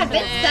before. Yeah, anyone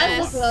Vince does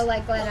look a little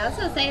like Glenn. I was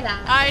gonna say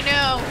that. I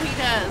know, he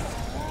does.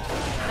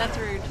 That's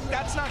rude.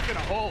 That's not gonna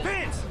hold.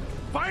 Vince,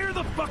 fire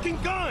the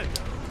fucking gun.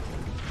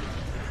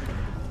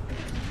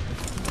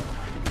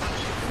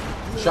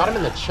 Shot him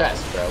in the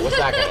chest, bro. What's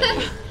that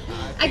gonna do?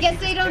 I guess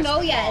they don't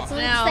know yet. It's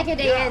only the second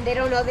day in. They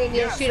don't know they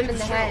need to shoot him in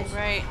the head.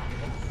 Right.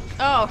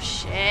 Oh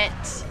shit.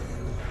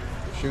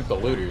 Shoot the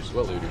looters.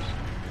 What looters?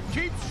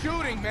 Keep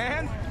shooting,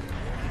 man.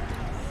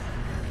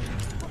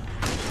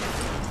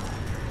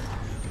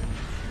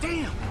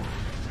 Damn.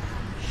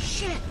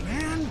 Shit,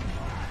 man.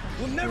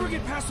 We'll never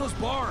get past those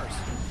bars.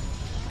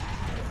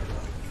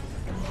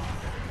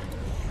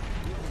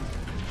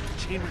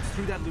 Chain runs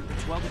through that loop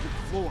that's welded to the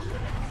floor.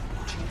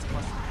 Chain's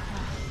busted.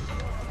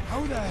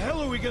 How the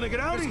hell are we gonna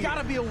get out of There's here?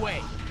 gotta be a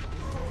way.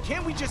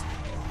 Can't we just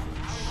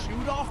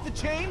shoot off the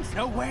chains?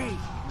 No way.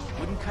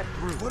 Wouldn't cut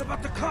through. What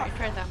about the cup?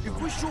 If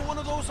we shoot one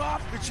of those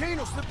off, the chain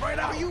will slip right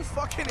out. Are you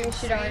fucking We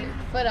shoot our insane?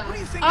 foot What off. do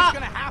you think is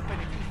gonna happen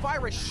if you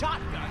fire a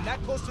shotgun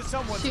that close to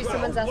someone's Shoot foot?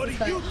 someone's ass What do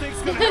with you foot. think's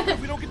gonna happen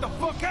if we don't get the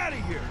fuck out of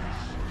here?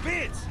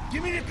 Vince,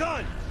 give me the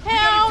gun. We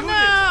Hell gotta do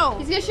no!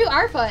 He's gonna shoot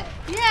our foot.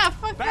 Yeah,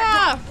 fuck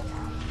Back off.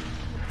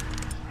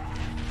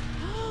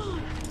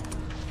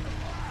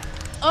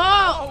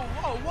 Oh!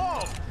 Whoa,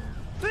 whoa!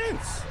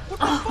 Vince, what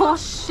the Oh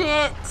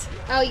shit!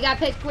 Oh, you gotta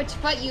pick which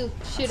foot you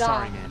shoot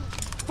Sorry, off. man.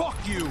 fuck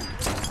you.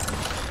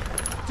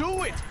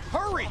 Do it!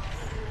 Hurry!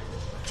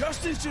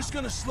 Justin's just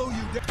gonna slow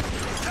you down.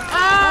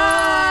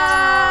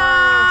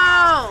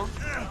 Oh!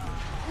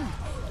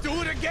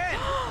 Do it again!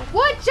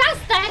 What,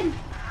 Justin?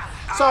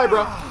 Sorry,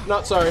 bro.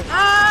 Not sorry.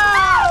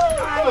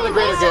 Oh! For the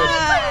greater good.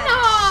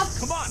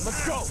 Come on,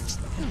 let's go!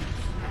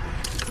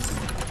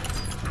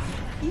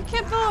 You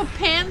kept the little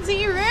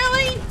pansy,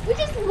 really? We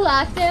just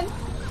left him.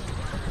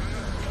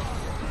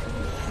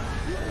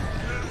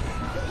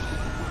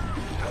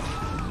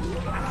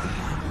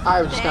 I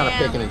was just kind of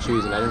picking and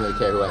choosing. I didn't really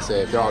care who I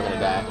saved. They're all gonna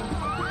die.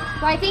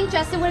 Well, I think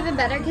Justin would have been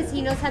better because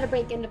he knows how to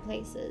break into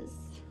places.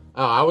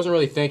 Oh, I wasn't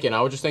really thinking.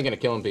 I was just thinking of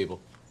killing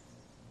people.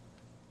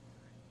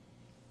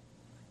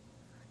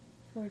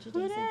 Where'd you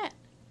do that?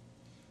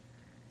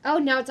 Oh,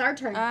 now it's our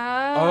turn.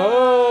 Oh.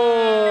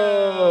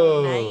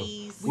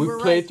 Nice. We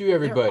played through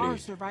everybody.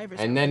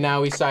 And then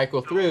now we cycle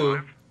through.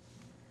 Oh,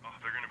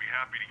 they're gonna be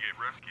happy to get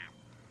rescued.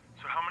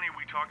 So how many are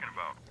we talking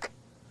about?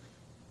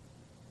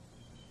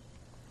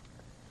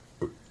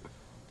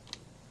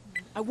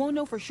 I won't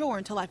know for sure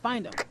until I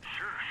find them. Sure.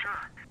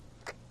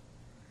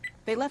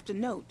 They left a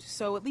note,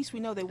 so at least we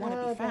know they want to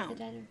Oh, be about the found.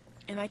 diner.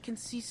 And I can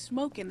see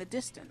smoke in the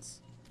distance.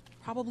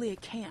 Probably a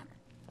camp.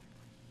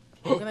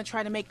 We're gonna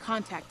try to make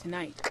contact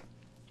tonight.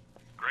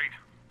 Great.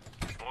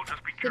 Well,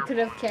 just be They careful. could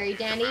have carried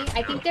Danny.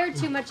 I think they're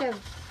too much of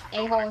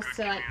a-holes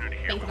to like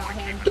think about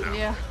him.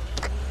 Yeah.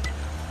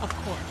 Of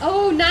course.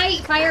 Oh, night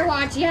fire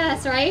watch,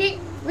 yes, right?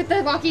 With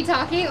the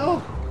walkie-talkie.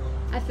 Oh,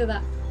 I feel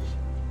that.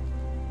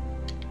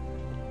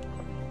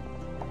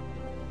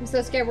 I'm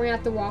so scared we're gonna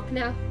have to walk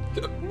now.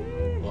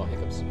 Well,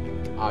 hiccups.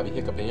 I'll be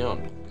hiccuping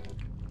on.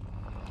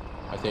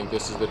 I think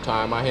this is the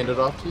time I hand it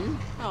off to you.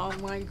 Oh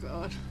my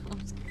god.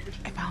 I'm scared.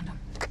 I found him.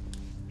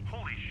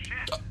 Holy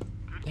shit. Good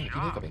Damn, keep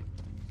job. hiccuping.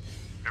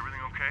 Everything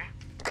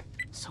okay?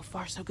 So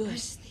far, so good.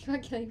 Just think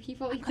about killing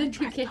people. Ethan,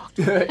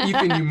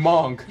 Ethan, you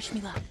monk. Wish me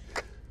luck.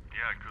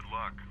 Yeah, good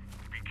luck.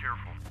 Be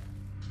careful.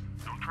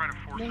 Don't try to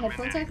force My them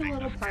headphones into are like a anything.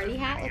 little Just party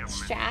grab hat any with of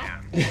a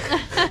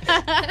them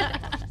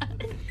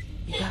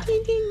strap.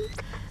 Ding, ding.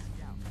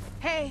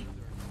 Hey,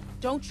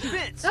 don't you...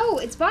 Vince! Oh,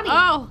 it's Bunny.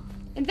 Oh.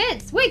 And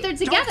Vince. Wait, they're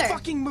together. Don't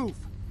fucking move!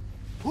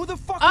 Who the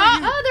fuck are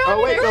you? Oh, they're Oh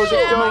on wait, the so is it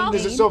group. still,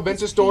 is it still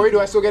Vince's story? Do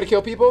I still get to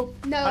kill people?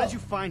 No. How did you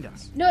find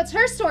us? No, it's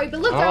her story, but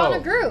look, they're on Oh.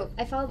 a group.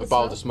 I followed the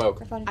Follow the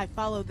smoke. I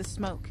follow the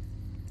smoke.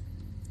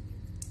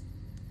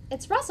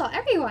 It's Russell,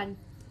 everyone.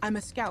 I'm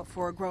a scout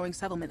for a growing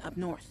settlement up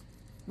north.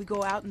 We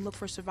go out and look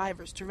for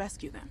survivors to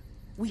rescue them.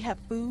 We have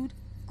food,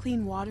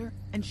 clean water,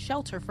 and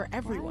shelter for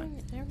everyone.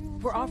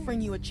 We're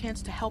offering you a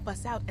chance to help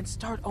us out and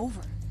start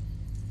over.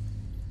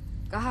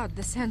 God,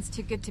 this sounds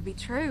too good to be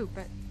true,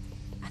 but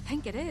I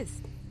think it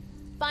is.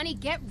 Bunny,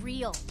 get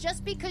real.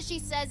 Just because she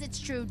says it's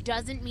true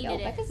doesn't mean Yo,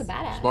 it Becca's is. a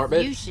badass. Smart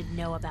bitch. You should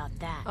know about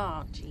that.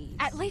 Oh, jeez.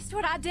 At least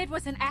what I did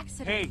was an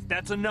accident. Hey,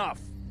 that's enough.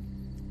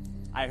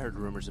 I heard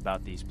rumors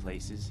about these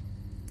places.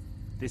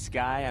 This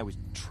guy I was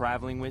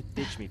traveling with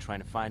ditched me trying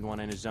to find one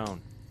on his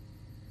own.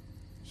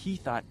 He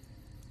thought,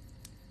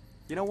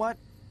 you know what?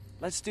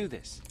 Let's do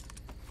this.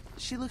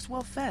 She looks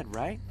well fed,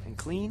 right? And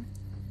clean.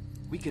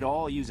 We could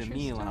all use a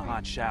meal and a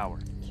hot shower.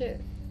 True.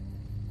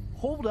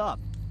 Hold up.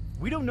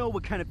 We don't know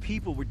what kind of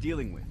people we're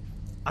dealing with.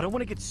 I don't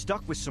want to get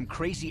stuck with some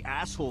crazy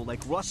asshole like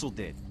Russell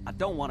did. I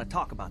don't want to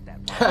talk about that.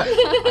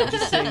 I'm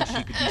just saying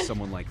she could be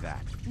someone like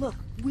that. Look,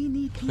 we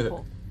need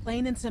people.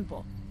 Plain and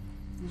simple.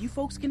 You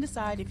folks can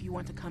decide if you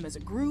want to come as a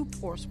group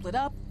or split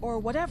up or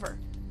whatever.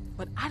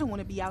 But I don't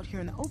want to be out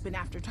here in the open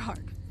after dark.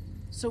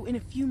 So in a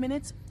few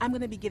minutes, I'm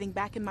going to be getting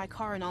back in my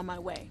car and on my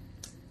way.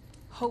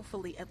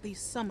 Hopefully, at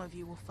least some of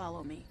you will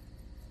follow me.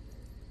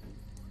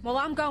 Well,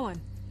 I'm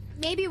going.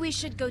 Maybe we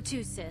should go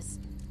too, sis.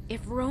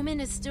 If Roman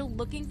is still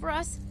looking for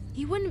us,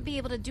 he wouldn't be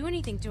able to do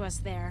anything to us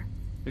there.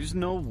 There's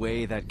no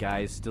way that guy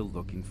is still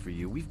looking for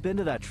you. We've been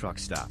to that truck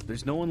stop.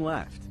 There's no one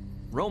left.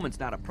 Roman's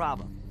not a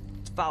problem.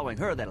 It's following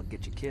her that'll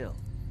get you killed.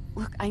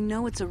 Look, I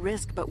know it's a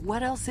risk, but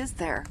what else is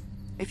there?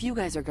 If you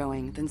guys are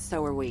going, then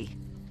so are we.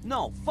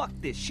 No, fuck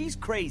this. She's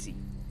crazy.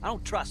 I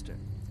don't trust her.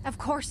 Of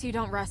course you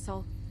don't,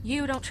 Russell.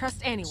 You don't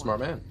trust anyone. Smart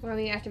man. Well, I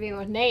mean, after being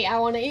with Nate, I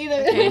want to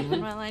either. Okay, I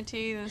might lie to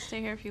you. Then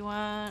stay here if you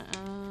want.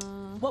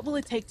 What will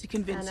it take to I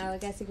convince don't know. you? I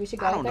guess if we should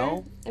go I don't with her.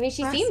 know. I mean,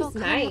 she Russell, seems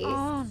come nice.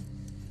 on.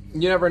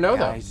 You never know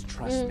though. Guys,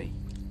 trust me.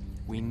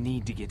 We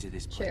need to get to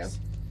this place.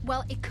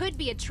 Well, it could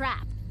be a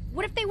trap.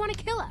 What if they want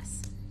to kill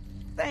us?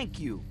 Thank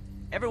you.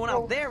 Everyone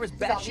out there is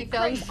zombie batshit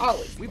films crazy.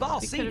 always. We've all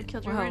We could seen have it.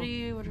 killed you Well,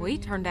 already. we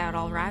turned out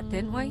all right,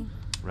 didn't we?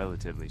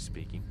 Relatively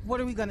speaking. What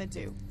are we gonna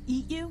do?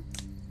 Eat you?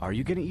 Are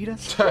you gonna eat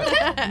us?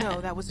 No,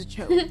 that was a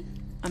joke.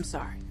 I'm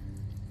sorry.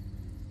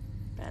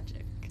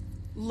 Magic.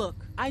 Look,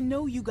 I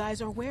know you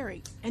guys are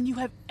wary, and you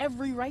have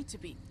every right to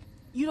be.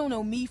 You don't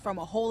know me from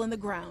a hole in the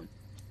ground.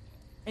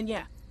 And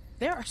yeah,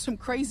 there are some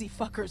crazy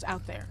fuckers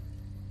out there.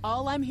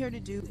 All I'm here to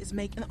do is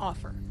make an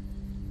offer.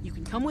 You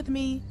can come with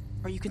me,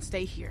 or you can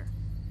stay here.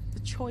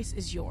 The choice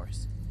is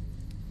yours.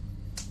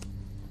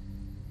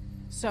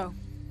 So,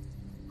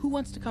 who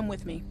wants to come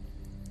with me?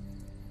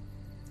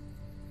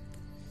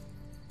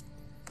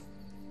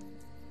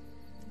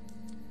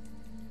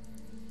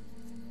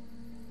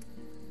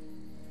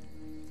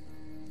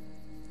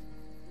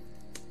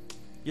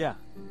 Yeah.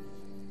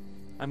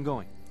 I'm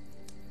going.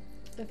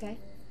 Okay.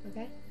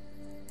 Okay.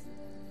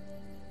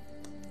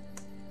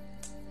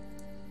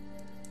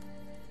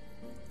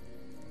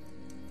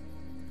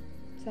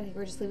 So I think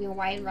we're just leaving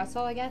Wyatt and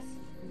Russell, I guess.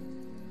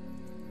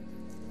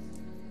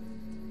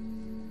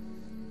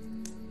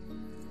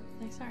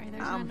 Like, sorry,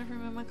 there's not enough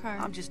room in my car.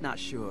 I'm just not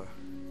sure.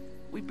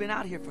 We've been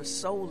out here for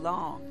so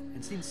long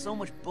and seen so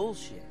much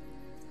bullshit.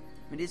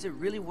 I mean, is it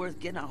really worth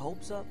getting our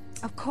hopes up?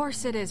 Of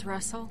course it is,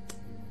 Russell.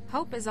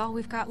 Hope is all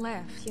we've got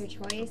left. It's your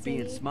choice.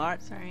 Being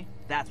smart, Sorry.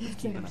 that's what's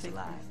keeping us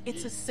alive.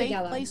 It's a safe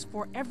Yellow. place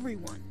for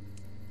everyone.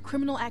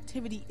 Criminal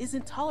activity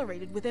isn't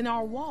tolerated within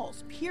our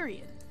walls,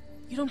 period.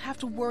 You don't have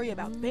to worry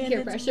about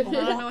bandits pressure. or I don't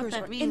know what walkers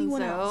that or means,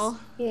 anyone though. else.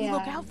 We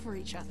look Yeah. out for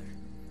each other.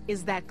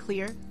 Is that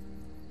clear?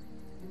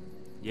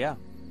 Yeah.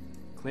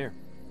 Clear.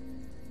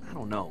 I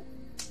don't know.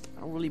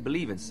 I don't really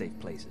believe in safe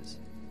places.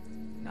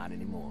 Not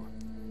anymore.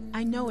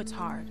 I know it's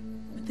hard,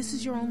 but this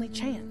is your only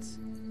chance.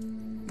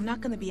 I'm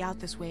not gonna be out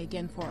this way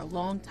again for a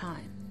long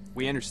time.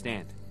 We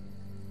understand.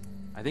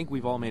 I think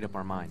we've all made up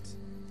our minds.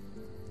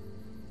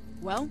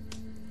 Well,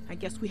 I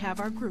guess we have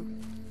our group.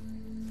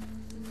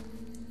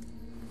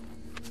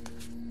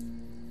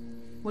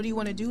 What do you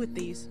want to do with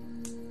these?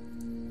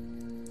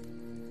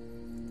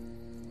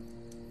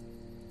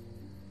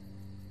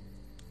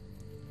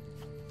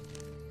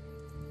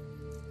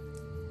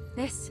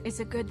 This is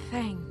a good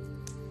thing.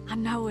 I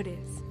know it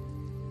is.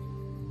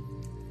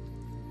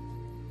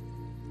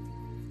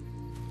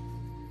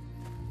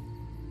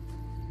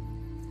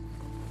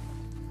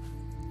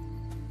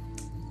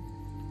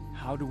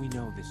 How do we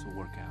know this will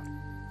work out?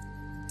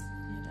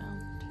 You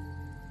don't.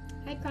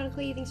 Hi,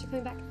 Chronically. Thanks for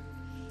coming back.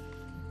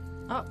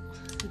 Oh.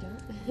 You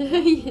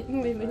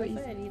don't? I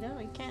said you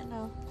don't. You can't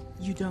know.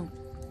 You don't.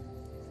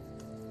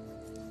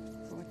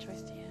 So what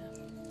choice do you have?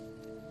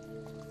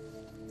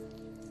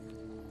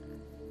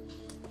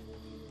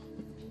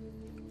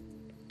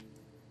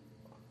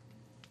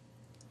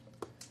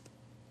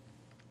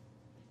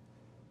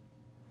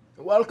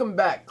 Welcome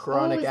back,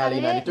 Chronic is that Alley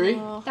it? 93.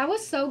 That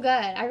was so good.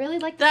 I really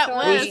liked the That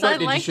story. Which foot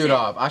did you shoot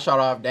off? I shot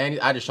off Danny.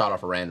 I just shot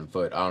off a random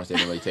foot. I honestly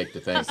didn't really take the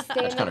thing. Stay I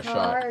in just kind the of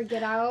car shot. or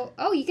get out.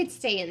 Oh, you could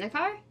stay in the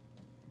car?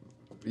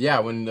 Yeah,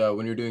 when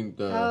you're doing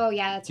the. Oh,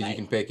 yeah, that's 'cause right. you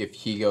can pick if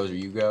he goes or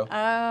you go.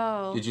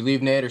 Oh. Did you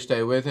leave Nate or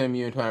stay with him?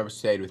 You and Twiner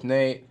stayed with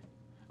Nate.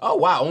 Oh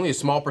wow, only a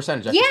small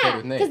percentage actually stayed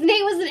with Nate. because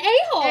Nate was an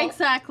a-hole.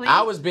 Exactly.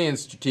 I was being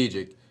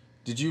strategic.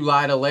 Did you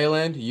lie to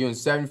Leyland? You and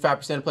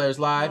 75% of players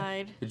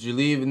lied. Did you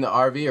leave in the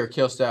RV or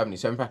kill 70?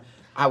 75.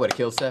 I would have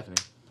killed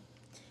 70.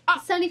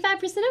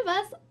 75% of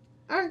us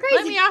aren't crazy.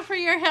 Let me offer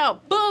your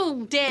help.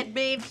 Boom, dead,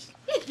 babe.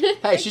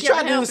 Hey, she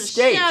tried to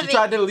escape. She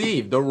tried to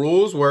leave. The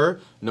rules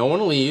were no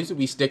one leaves.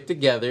 We stick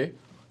together,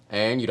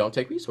 and you don't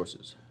take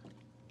resources.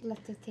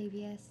 Left with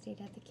Tavia, stayed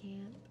at the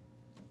camp.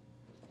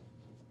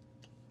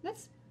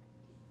 That's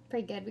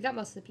pretty good. We got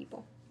most of the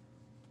people.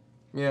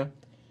 Yeah.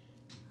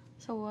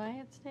 So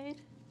Wyatt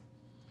stayed?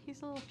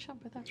 He's a little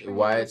chump without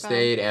Wyatt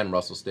stayed and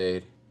Russell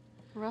stayed.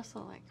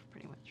 Russell, like,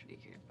 pretty much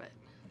figured, but...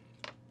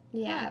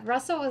 Yeah,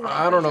 Russell was...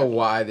 I don't know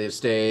why they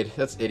stayed.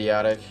 That's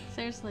idiotic.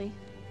 Seriously.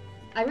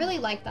 I really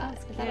liked that.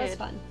 I thought it was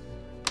fun.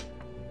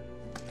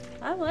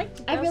 I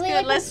liked it. I really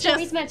like when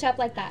stories match up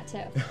like that,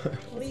 too.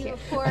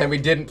 And we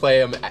didn't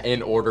play them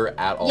in order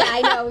at all. Yeah,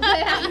 I know. We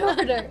played out in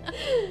order.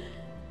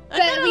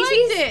 But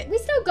we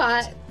still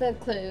got the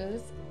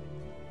clues.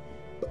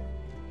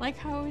 Like,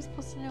 how are we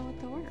supposed to know what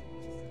the word?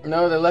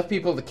 No, they left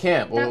people to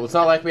camp. Well, it's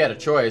not like we had a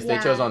choice. They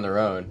Yeah. chose on their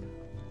own.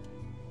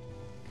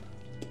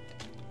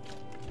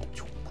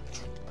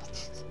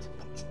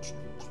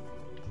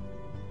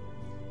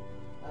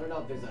 I don't know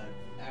if there's an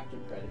after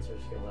credits or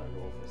just gonna let it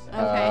roll for a second.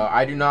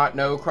 I do not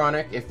know,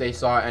 Chronic, if they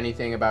saw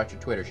anything about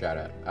your Twitter shout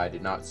out. I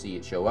did not see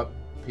it show up,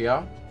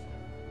 PR.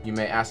 You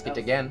may ask it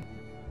again.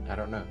 I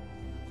don't know.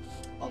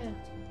 Yeah.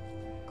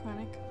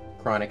 Chronic.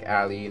 Chronic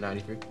Alley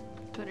 93.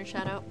 Twitter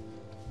shout out.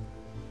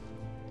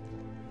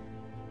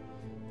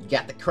 You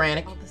got the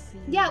Chronic.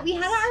 Yeah, we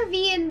had an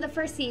RV in the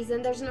first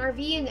season. There's an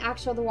RV in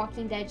actual The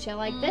Walking Dead show.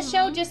 Like, this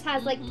show just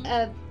has, like,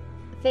 a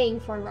thing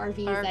for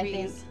RVs, I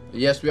think.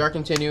 Yes, we are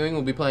continuing.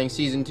 We'll be playing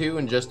season 2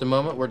 in just a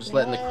moment. We're just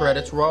letting the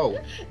credits roll.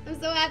 I'm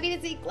so happy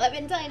to see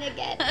Clementine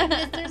again. I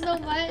missed her so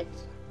much.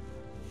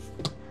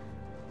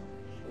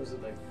 Was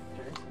it like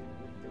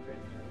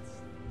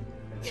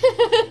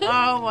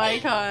Oh my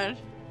god.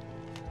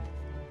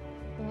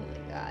 Oh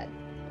my god.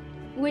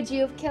 Would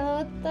you have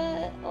killed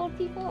the old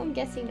people? I'm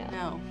guessing no.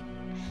 No.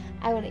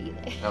 I wouldn't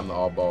either. I'm the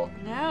all ball.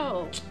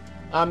 No.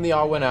 I'm the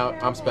all went out.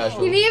 I'm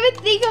special. You didn't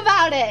even think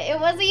about it. It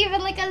wasn't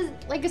even like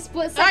a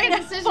split second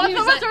decision. Both You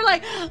of were us are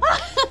like,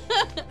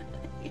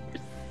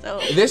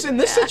 In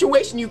this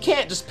situation, you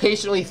can't just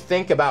patiently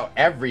think about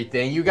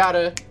everything. You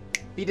gotta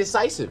be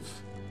decisive.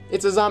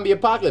 It's a zombie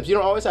apocalypse. You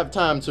don't always have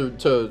time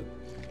to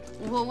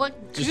well,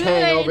 what just good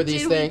hang over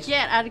these did things. we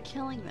get out of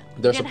killing them?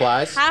 Their We didn't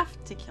supplies?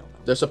 have to kill them.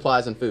 Their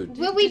supplies and food.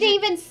 But we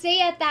didn't even stay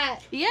at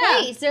that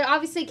place. There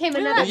obviously came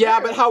another. Yeah,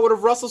 but how would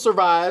have Russell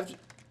survived?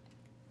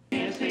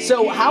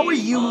 So, how are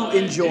you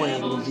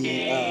enjoying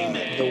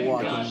the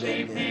Walking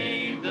Dead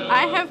game?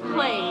 I have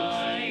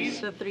played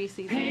the 3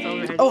 seasons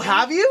already. Oh,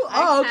 have you?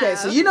 Oh, okay. have.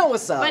 So you know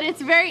what's up. But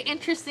it's very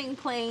interesting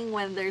playing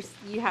when it's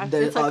a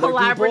other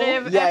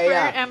collaborative people? Yeah, effort,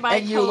 yeah. and by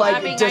And you, like,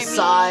 collabing,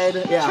 decide, I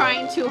mean yeah.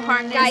 trying to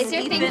harness Guys,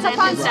 your Ethan thing's and up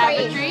on his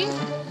screen.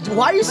 savagery.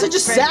 Why are you such a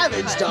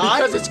savage, dog?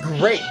 Because it's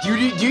great. Do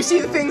you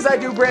see the things I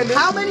do, Brandon?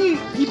 How many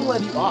people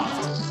have you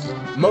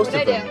offed? Most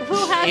of them. Who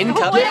has In who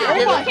cup? wins?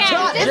 Oh my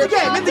god! In the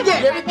game! In the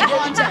game!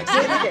 Context!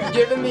 In the game!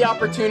 Given the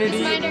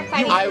opportunity,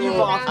 I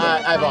will.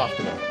 I've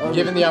often.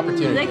 Given the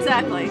opportunity.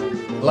 Exactly.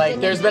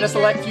 Like, there's been a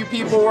select few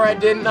people where I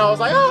didn't. I was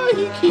like,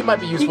 oh, he might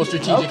be useful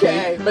strategically.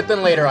 Okay. But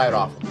then later I'd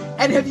offer.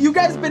 And have you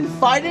guys been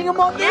fighting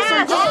among this,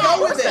 or just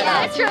go with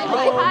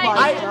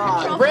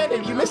it?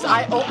 Brandon, you missed.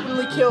 I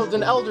openly killed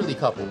an elderly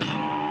couple.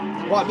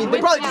 Well, I mean, they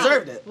probably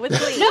deserved it. With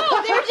Lee. No,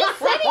 they were just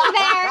sitting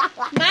there,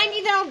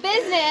 minding their own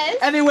business.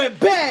 And they went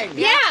bang!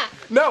 Yeah.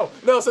 No,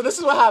 so this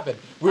is what happened.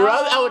 We were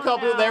at the elder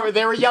couple,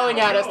 they were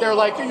yelling at us, they were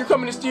like, you're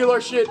coming to steal our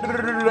shit,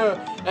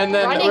 and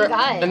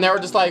then they were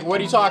just like,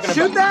 what are you talking about?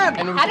 Shoot them!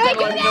 And we How do I pretended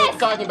do like we knew what this? they were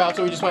talking about,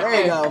 so we just went,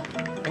 There you go.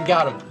 and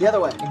got them. The other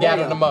way. And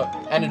gathered them up,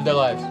 ended their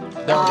lives.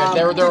 They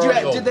were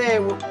already old.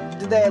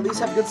 Did they at least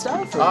have good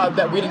stuff?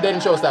 They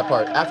didn't show us that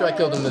part. After I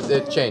killed them,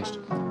 it changed.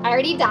 I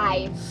already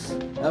died.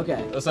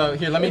 Okay. So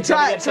here, let me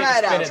try it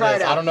out. Try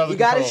it out. I don't know the You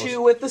gotta controls.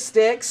 shoot with the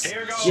sticks.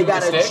 You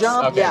gotta Sticks?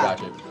 jump. Okay, yeah.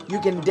 gotcha. You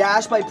can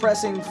dash by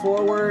pressing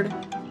forward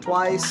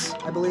twice,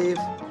 I believe.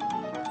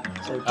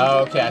 So Oh,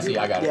 okay, I see.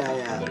 I got it.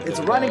 Yeah. It's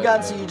a run and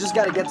gun, so you just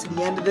gotta get to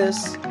the end of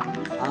this.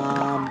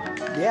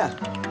 Yeah.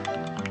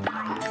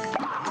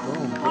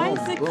 Boom, Why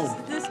boom, is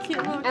boom. this kid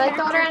know. I like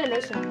the older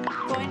animation.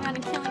 Going on a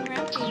killing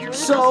rampage.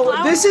 So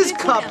this is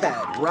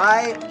Cuphead,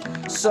 right?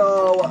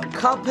 So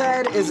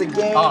Cuphead is a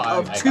game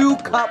of two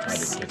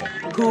cups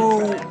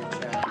who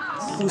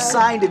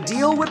signed a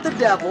deal with the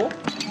devil,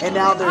 and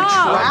now they're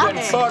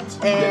trapped.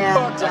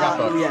 And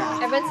yeah.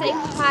 Everyone's saying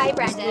hi,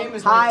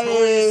 Brandon. Hi.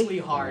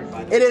 Hard,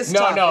 by the It is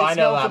tough. No, I It's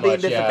know known that for being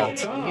much, yeah.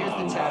 difficult. Here's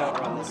the chat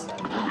over on this side.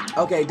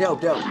 Okay,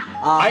 dope.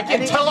 I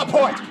can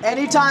teleport.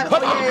 Anytime.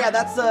 Oh yeah.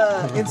 That's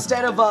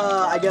instead of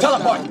I guess.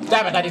 Teleport.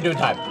 Damn it! I didn't do it in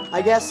time.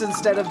 I guess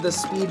instead of the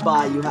speed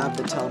buy, you have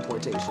the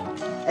teleportation.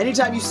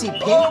 Anytime you see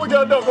pink. Oh my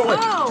God! No, go away.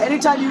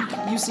 Anytime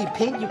you see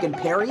pink, you can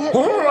parry it.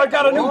 Oh, I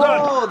got a new gun.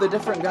 Oh, the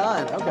different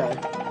gun. Okay.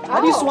 How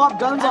do you swap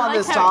guns on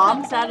this,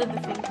 Tom? Out of the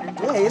finger.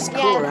 Yeah, it's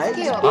cool, right?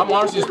 Cute. I'm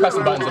honestly just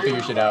pressing buttons to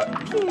figure shit out.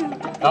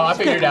 Oh, I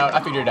figured it out.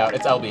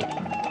 It's LB.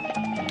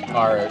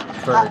 Or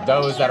for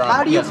those that are on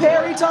How do you PS4.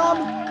 parry, Tom?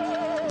 You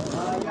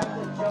have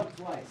to jump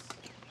twice.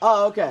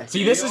 Oh, okay.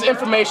 See, this is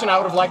information I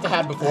would have liked to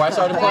have before I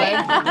started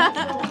playing.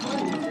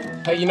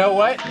 Hey, you know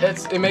what?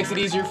 It makes it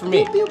easier for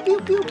me. Pew, pew,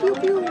 pew, pew,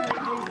 pew.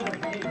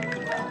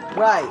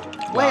 Right.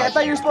 Wait, I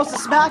thought you were supposed to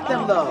smack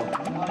them, though.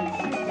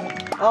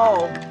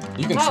 Oh.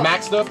 You can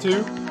smack stuff,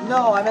 too?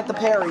 No, I meant the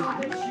parry.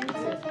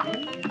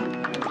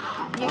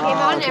 You came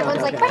on and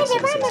everyone's like, Brandon.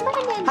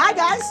 Hi,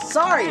 guys.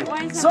 Sorry.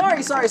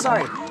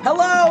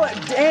 Hello,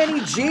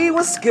 Danny G.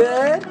 What's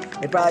good?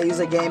 They probably use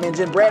a game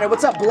engine. Brandon,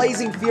 what's up?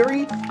 Blazing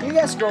Fury. Can you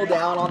guys scroll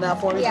down on that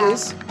for me,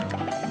 please?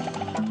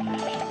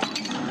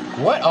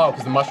 What? Oh,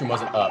 because the mushroom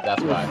wasn't up.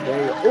 That's why.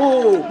 There you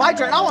go. Ooh, my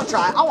turn. I want to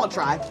try.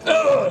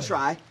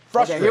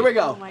 Okay, here we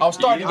go. I was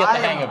starting to get the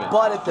hang of it. I am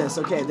butt at this.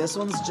 Okay, this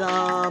one's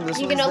jump. This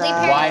You one's can only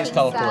that. parry Why is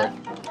teleport?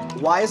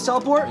 Why is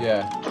teleport?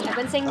 Yeah. I've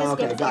been saying this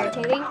Okay, game's got it.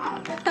 irritating.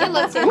 It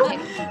looks irritating.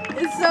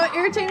 It's so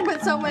irritating,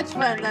 but so much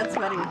fun. That's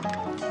funny.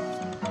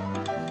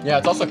 Yeah,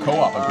 it's also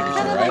co-op, I'm pretty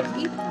sure, right?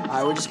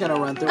 Alright, we're just gonna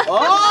run through.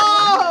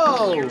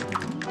 Oh!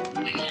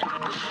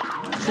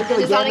 Trick of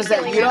the game is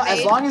that you don't,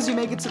 as long as you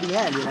make it to the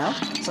end, you know?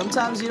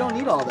 Sometimes you don't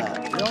need all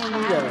that. You don't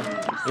need to.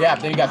 Yeah,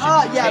 then you got you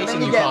yeah, chasing then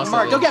you you get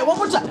constantly. marked. Okay, one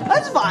more time.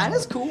 That's fine.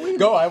 That's cool.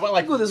 Go, I went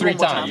like Go this 3 one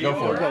more times. time. Go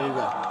for it. Okay,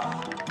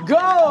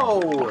 go.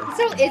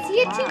 So is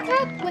he a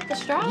teacup with the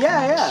straw?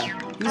 Yeah.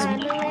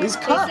 He's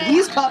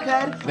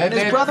Cuphead, and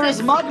his brother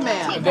is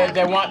Mugman.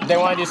 They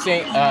want you to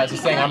sing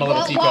I'm a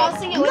little teacup. I'll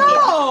sing it with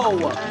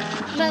No!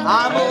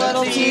 I'm a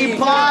little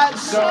teapot,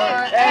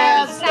 short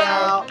and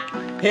stout.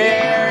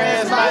 Here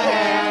is my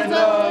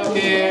handle,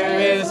 here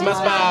is my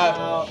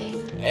spout.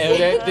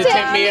 And to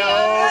take me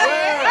over,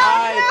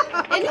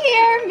 and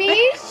hear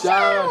me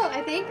shout,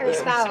 I think, or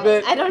spout.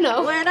 I don't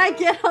know. When I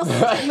get home.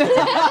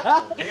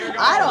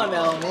 I don't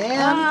know,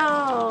 man.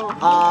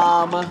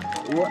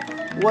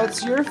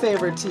 What's your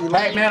favorite tea?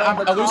 Hey, man,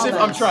 I'm elusive.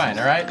 I'm trying,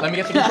 all right? Let me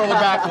get the controller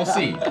back. We'll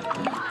see.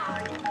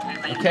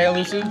 Okay,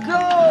 elusive?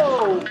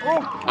 Go!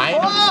 Oh, I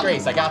ain't no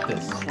disgrace. I got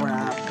this.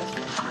 Crap.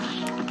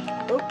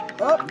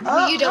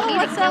 You don't need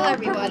to kill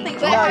everyone. No, you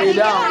don't. You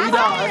don't. As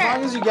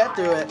long as you get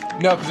through it.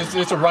 No, because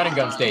it's a run and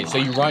gun stage. So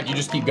you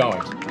just keep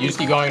going. You just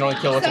keep going and only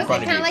kill what's So in is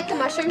front it of kind you. of like the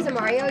mushrooms in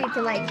Mario? You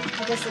can like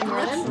just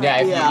ignore them?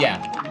 Yeah.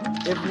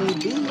 If need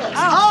be, yes.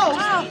 Oh,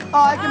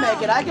 I can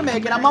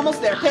make it. I'm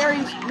almost there.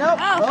 Parry. Nope.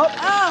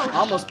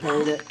 Almost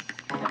parried it.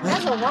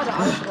 That's a lot of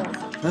obstacles.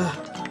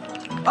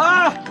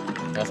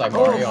 That's like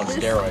Mario on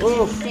steroids.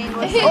 All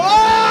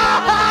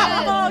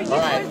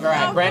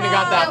right. Brandon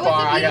got that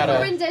far. I got a to.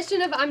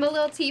 rendition of I'm a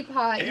Little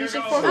Teapot. You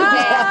should form a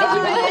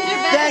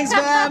band.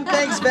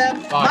 Thanks,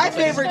 Bam. My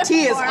favorite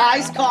tea is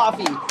iced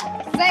coffee.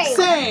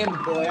 Same.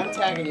 Boy, I'm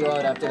tagging you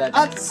out after that.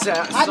 Why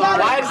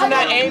isn't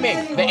that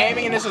aiming? The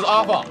aiming in this is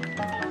awful.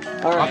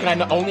 How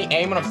can I only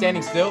aim when I'm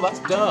standing still? That's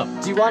dumb.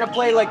 Do you want to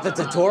play like the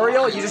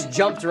tutorial? You just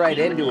jumped right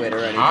into it or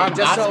anything? Hold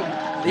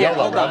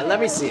on. Let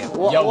me see it.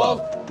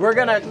 We're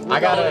gonna. I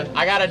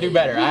gotta do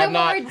better. I have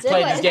not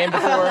played this game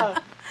before.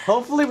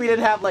 Hopefully we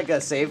didn't have like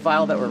a save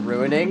file that we're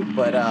ruining,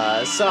 but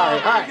sorry.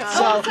 All right,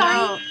 so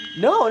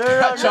no.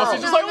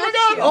 Chelsea's just like,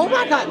 oh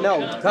my god, no.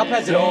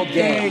 Cuphead's an old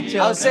game.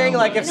 I was saying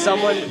like if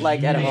someone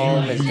like at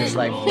home is just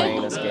like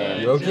playing this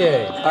game.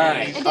 Okay. All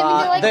right.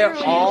 They're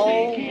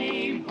all.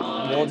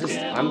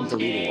 I'm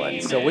deleting one.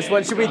 So which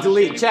one should we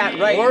delete? Chat,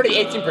 right? We're already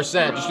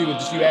 18%. Just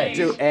do A.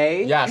 Do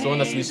A? Yeah, so one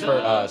that's least for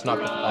it's not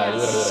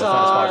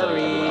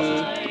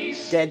Sorry.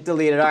 Get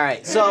deleted. All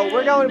right. So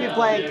we're going to be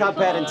playing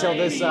Cuphead until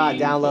this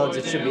downloads.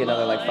 It should be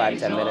another like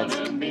 5-10 minutes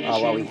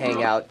while we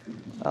hang out.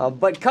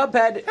 But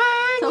Cuphead,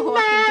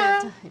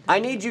 I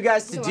need you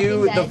guys to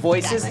do the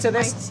voices to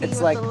this.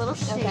 It's like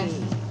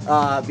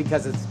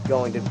because it's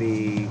going to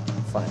be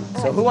fun.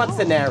 So who wants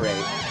to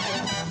narrate?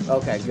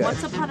 Okay, good.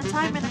 Once upon a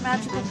time in a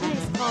magical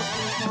place called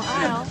Bergthold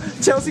Isle.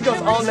 Chelsea goes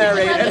all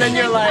narrate, and then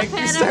you're like,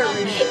 you start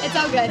reading. It's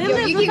all good. They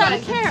lived without a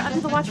care under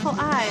the watchful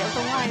eye of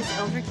the wise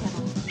elder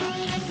kettle.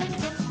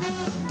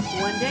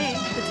 One day,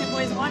 the two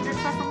boys wandered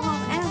far from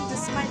home and,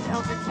 despite the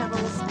elder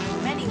kettle's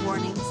many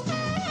warnings,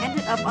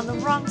 ended up on the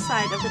wrong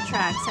side of the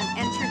tracks and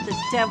entered the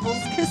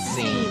Devil's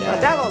Casino. The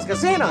Devil's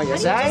Casino, you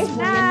say?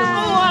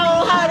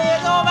 Well, how do you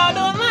go about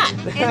doing that?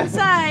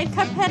 Inside,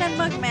 Cuphead and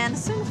Mugman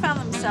soon found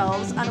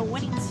themselves on a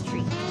winning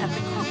streak at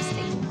the craps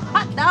table.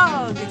 Hot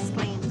dog!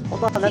 Exclaimed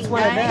Hold on, that's King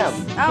one of Dice.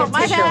 them. You Oh, can't my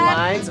take your bad.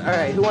 lines. All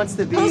right, who wants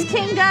to be? Who's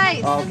King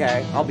Dice? Oh,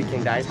 okay, I'll be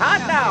King Dice.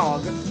 Hot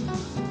dog!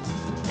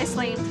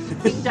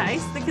 Exclaimed King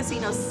Dice, the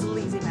casino's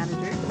sleazy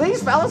manager.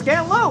 These fellas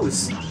can't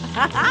lose.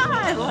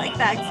 I like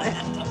that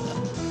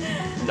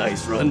accent.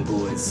 Nice run,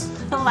 boys.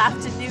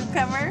 Laughed a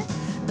newcomer.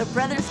 The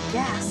brothers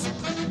gasped.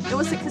 It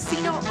was the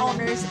casino's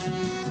owner,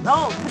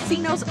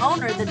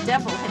 the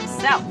devil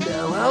himself.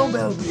 Now, how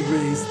about we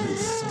raise the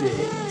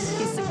stakes?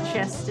 He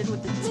suggested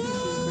with a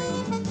teasing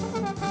grin.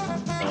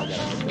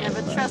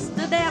 Never trust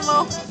the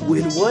devil.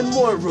 Win one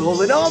more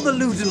roll and all the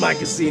loot in my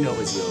casino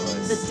is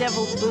yours. The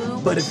devil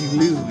boomed. But if you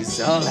lose,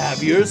 I'll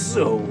have your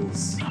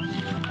souls.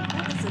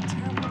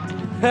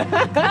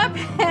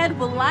 Cuphead,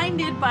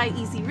 blinded by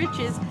easy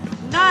riches,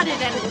 nodded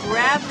and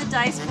grabbed the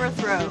dice for a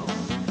throw.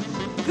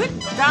 Good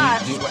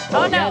dodge.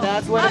 Oh no, yeah,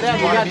 that's one of them.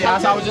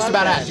 Mugman. I was just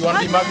about to ask. You want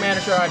to be Mugman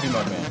or should I be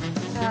Mugman?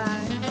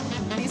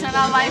 These are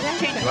not life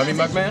changing. You want to be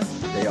Mugman?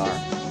 They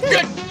are.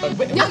 Good. No,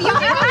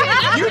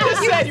 You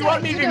just said you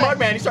wanted me to be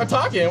Mugman. You start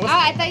talking. Oh,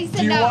 I thought you said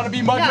do you no. want to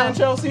be Mugman, No.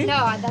 Chelsea?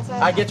 No, that's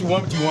what I get you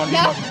one. Do you want to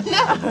be Mugman?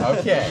 No.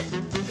 Okay.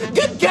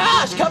 Good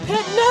gosh,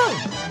 Cuphead, no!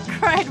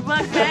 Cried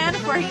Mugman,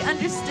 for he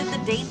understood the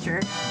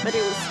danger, but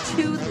it was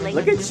too late.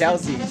 Look at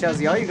Chelsea.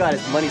 Chelsea, all you got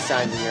is money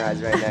signs in your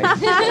eyes right now.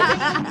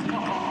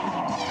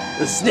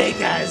 The snake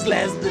eyes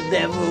last the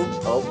devil.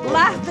 Oh,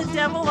 Laughed the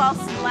devil while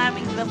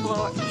slamming the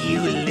floor. You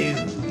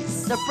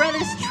lose. The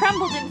brothers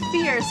trembled in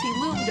fear as he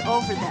loomed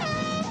over them.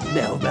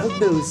 Now about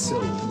those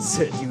souls.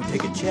 Do you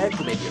take a check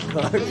or maybe a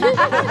card?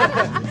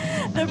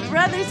 The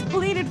brothers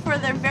pleaded for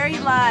their very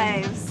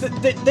lives.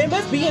 There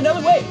must be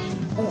another way.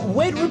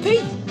 Wait,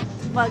 repeat.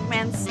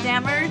 Mugman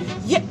stammered.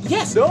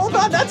 Yes. No, hold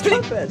on, that's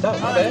Cuphead. Oh,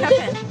 my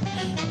bad.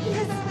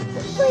 Cuphead.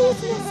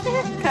 Please,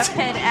 mister.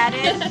 Cuphead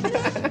added.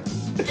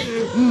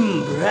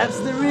 Perhaps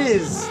there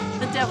is.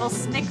 The devil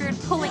snickered,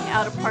 pulling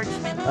out a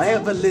parchment. I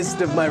have a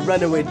list of my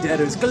runaway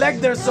debtors. Collect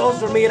their souls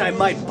for me and I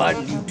might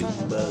pardon you 2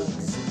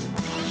 bugs.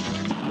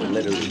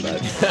 Literally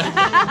bugs.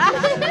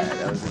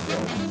 That was a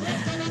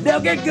joke. Now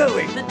get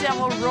going. The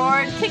devil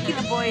roared, kicking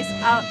the boys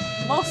out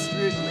most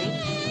rudely.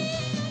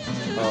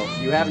 Oh,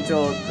 you have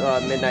until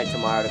midnight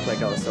tomorrow to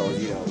collect all the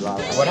souls, you know.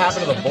 What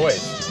happened to the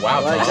boys?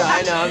 Wow, Well, Tom.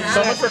 I know.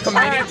 So much for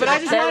committing to but the I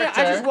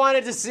character. just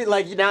wanted to see,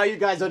 like, now you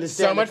guys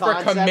understand So much the for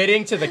concept.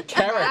 committing to the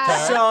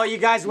character. So you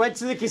guys went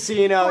to the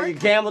casino, you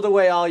gambled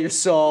away all your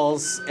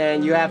souls,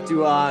 and you have to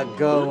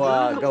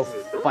go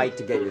fight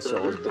to get your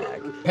souls back.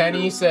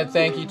 Penny said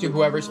thank you to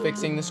whoever's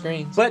fixing the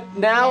screens. But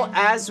now,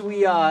 as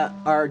we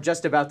are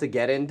just about to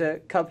get into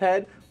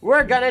Cuphead,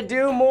 we're gonna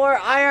do more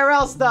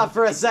IRL stuff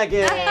for a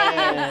second.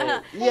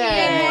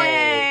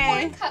 Yay!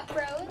 More cup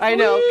bros. I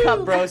know,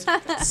 Cup Bros.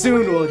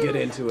 Soon we'll get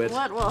into it.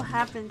 What will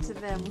happen to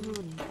them? Who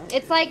knows?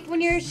 It's like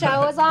when your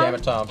show is on Damn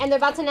it, Tom. and they're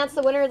about to announce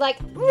the winner, like,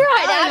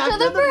 right after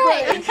the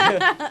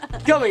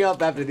break. Coming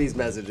up after these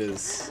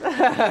messages.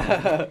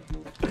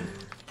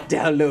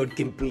 Download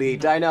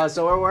complete. I know,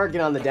 so we're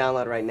working on the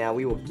download right now.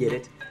 We will get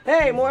it.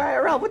 Hey, more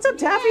IRL. What's up,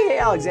 Taffy? Hey,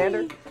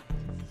 Alexander.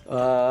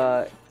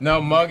 No,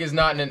 mug is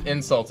not an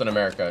insult in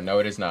America. No,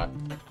 it is not.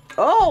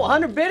 Oh,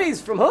 100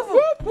 biddies from Hoof.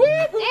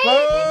 Hey, thank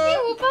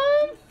you,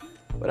 Whoopum.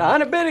 What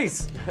 100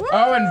 biddies.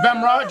 Oh, and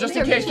Vemra, just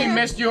in case we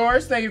missed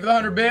yours, thank you for the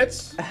 100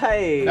 bits.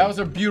 Hey. That was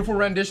a beautiful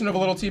rendition of a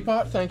little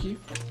teapot. Thank you.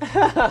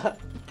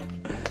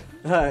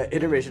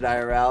 Intermission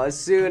IRL. As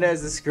soon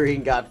as the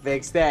screen got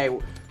fixed, hey,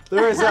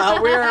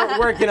 we're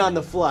working on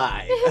the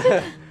fly.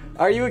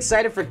 Are you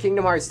excited for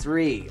Kingdom Hearts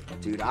 3?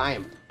 Dude, I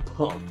am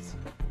pumped.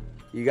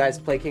 You guys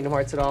play Kingdom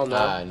Hearts at all?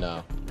 No.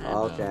 No.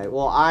 Okay,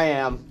 well, I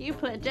am. You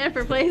play.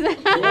 Jennifer plays it.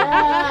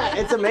 Yeah,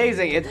 it's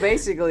amazing. It's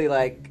basically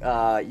like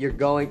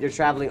you're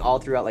traveling all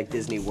throughout like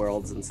Disney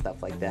worlds and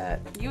stuff like that.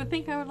 You would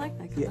think I would like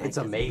that. Yeah, it's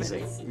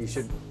amazing. You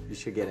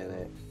should get in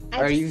it.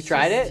 I Are you just-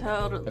 tried it?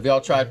 Totally. Have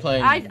y'all tried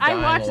playing I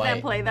Dying watch Light?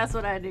 them play. That's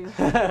what I do.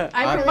 I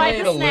I provide played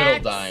the a little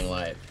snacks Dying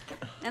Light.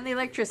 and the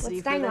electricity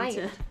What's for them Dying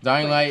to.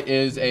 Dying Light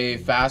is a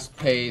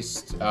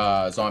fast-paced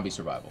zombie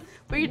survival.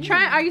 But you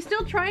try? Are you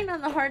still trying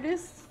on the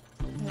hardest?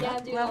 Yeah,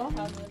 dude. Oh,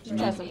 Try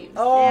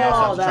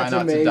that's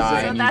not amazing. to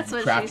die, So and that's you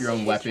what craft she's- your own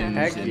she's weapons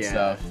Heck and yeah.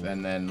 stuff,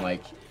 and then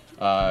like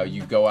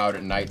you go out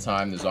at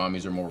nighttime. The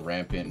zombies are more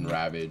rampant and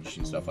ravaged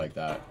and stuff like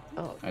that.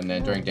 Oh. And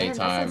then during damn, that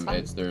sounds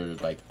daytime, fun. they're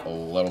like a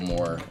little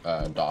more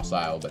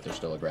docile, but they're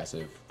still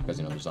aggressive because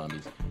they're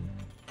zombies.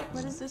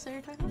 What is this that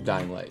you're talking about?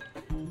 Dying Light.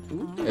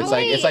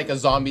 It's like a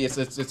zombie. It's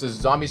a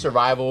zombie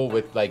survival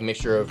with like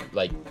mixture of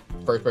like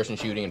first-person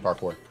shooting and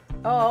parkour.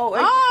 Oh,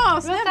 Oh,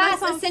 Real snap!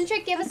 fast, That sounds.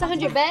 Eccentric, give us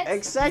 100 bits.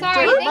 Eccentric.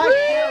 Sorry,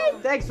 thank you.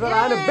 Thanks for the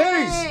 100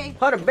 biddies.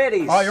 100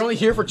 biddies. Oh, you're only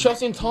here for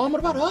Chelsea and Tom. What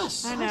about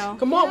us? I know.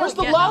 Come on, where's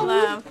the Get no love?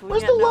 love. We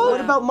Where's get the no love?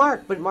 What about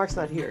Mark? But Mark's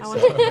not here. I So.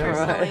 want to All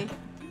personally.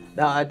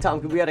 right. Tom,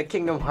 could we had a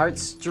Kingdom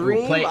Hearts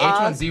stream? Play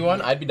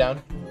H1Z1. I'd be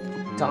down.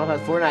 Tom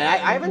has Fortnite.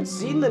 I haven't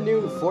seen the new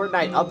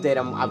Fortnite update.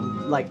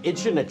 I'm like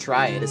itching to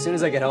try it. As soon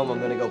as I get home, I'm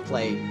gonna go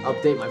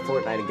update my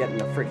Fortnite and get in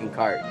a freaking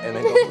cart and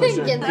then go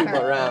pushing people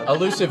around.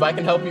 Elusive, I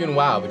can help you in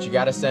WoW, but you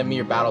gotta send me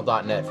your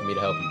battle.net for me to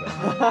help you,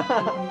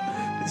 bro.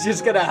 It's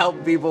just gonna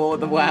help people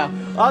with the WoW.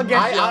 I'll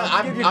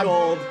give you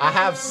gold. I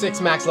have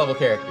 6 max level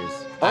characters.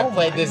 I've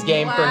played this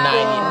game for 9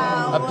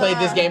 years. I've played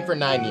this game for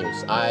 9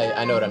 years.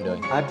 I know what I'm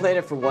doing. I played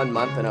it for 1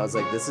 month and I was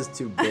like, this is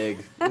too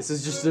big.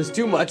 There's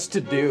too much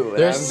to do.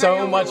 There's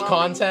so much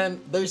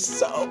content. There's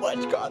so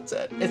much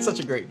content. It's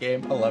such a great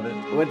game. I love it.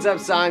 What's up,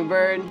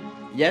 Songbird?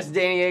 Yes,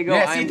 Diego.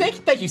 Yeah,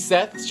 thank you,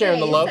 Seth, sharing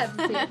the love.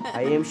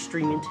 I am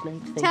streaming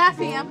tonight.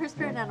 Taffy, I'm her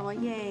spirit animal.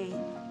 Yay.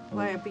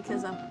 Why?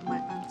 Because I'm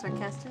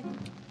sarcastic?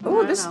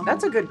 Oh,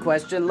 that's a good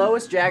question.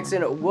 Lois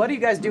Jackson, what do you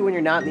guys do when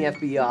you're not in the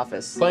FBI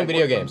office? Playing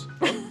video games.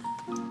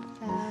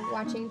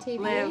 Watching TV.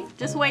 Live.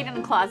 Just wait in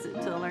the closet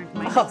until I learn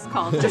my next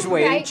call. Just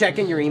waiting,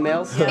 checking your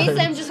emails. Basically,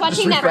 I'm just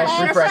watching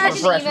Netflix.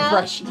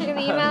 Refresh. Checking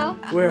the email.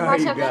 Where are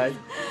you guys?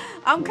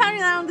 I'm counting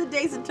down the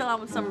days until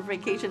I'm on summer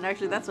vacation.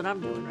 Actually, that's what I'm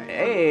doing right now.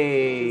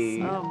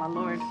 Hey. Oh, my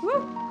Lord.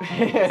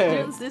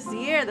 Students this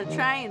year, they're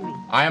trying me.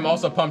 I am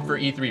also pumped for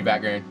E3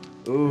 background.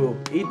 Ooh,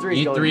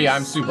 E3. E3,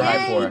 I'm super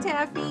hyped for it.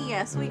 Taffy,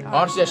 yes, we are.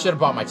 Honestly, I should have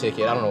bought my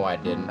ticket. I don't know why I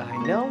didn't.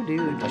 I know,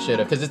 dude. I should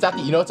have, because it's at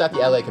the, it's at the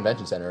LA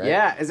Convention Center, right?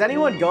 Yeah. Is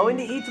anyone going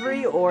to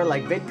E3 or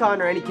like VidCon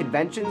or any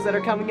conventions that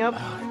are coming up?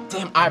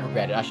 Damn, I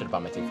regret it. I should have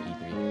bought my ticket for E3.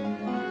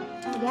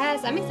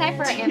 Yes, I'm excited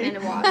for Ant-Man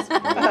and Wasp.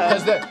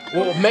 Because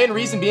the main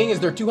reason being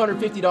is they're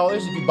 $250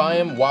 if you buy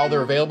them while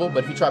they're available,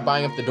 but if you try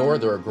buying them at the door,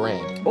 they're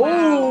 $1,000.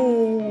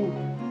 Oh.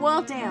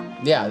 Well, damn.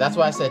 Yeah, that's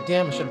why I said,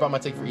 damn, I should have bought my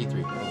ticket for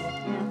E3.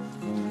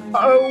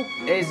 Oh,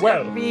 is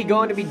FB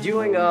going to be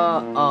doing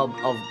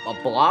a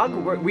blog?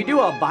 We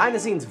do a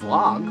behind-the-scenes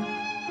vlog.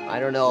 I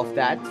don't know if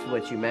that's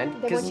what you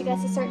meant. They want you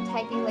guys to start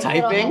typing like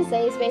little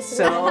essays,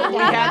 basically. So we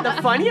had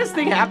the funniest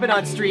thing happen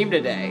on stream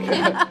today.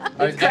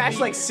 It crashed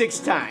like 6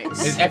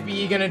 times. Is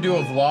FBE gonna do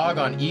a vlog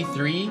on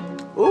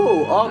E3?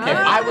 Ooh, okay. If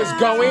I was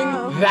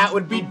going, that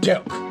would be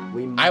dope.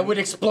 I would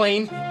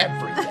explain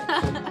everything.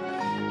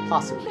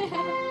 Possibly.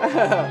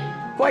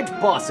 Quite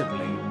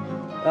possibly.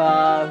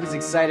 Who's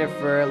excited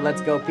for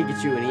Let's Go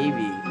Pikachu and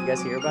Eevee? You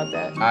guys hear about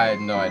that? I had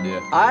no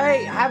idea.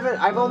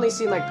 I've only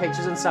seen like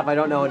pictures and stuff. I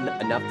don't know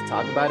enough to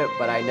talk about it,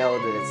 but I know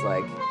that it's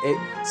like,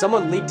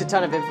 someone leaked a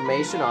ton of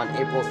information on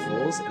April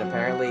Fool's, and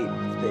apparently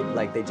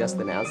they just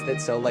announced it.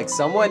 So like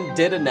someone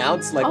did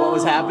announce like what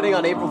was happening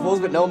on April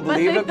Fool's, but no one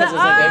believed it because it's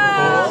like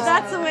April Fool's.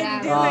 That's the way to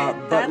do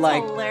it. But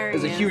like,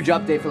 hilarious. there's a huge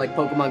update for like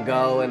Pokemon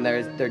Go, and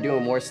they're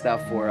doing more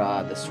stuff for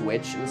the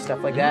Switch and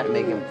stuff like that, and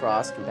making them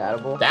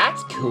cross-compatible.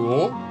 That's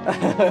cool.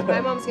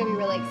 My mom's gonna be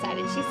really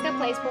excited. She still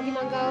plays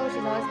Pokemon Go.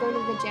 She's always going to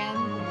the gym.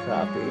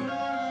 Copy.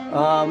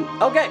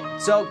 Okay,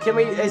 so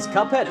is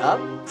Cuphead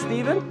up,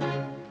 Steven?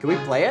 Can we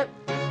play it?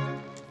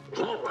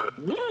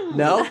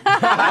 No?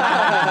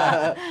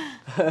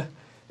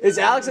 Is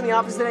Alex in the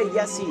office today?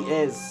 Yes, he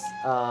is.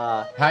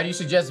 How do you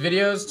suggest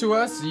videos to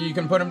us? You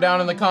can put them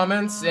down in the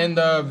comments in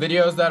the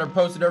videos that are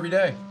posted every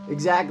day.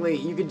 Exactly.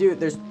 You could do,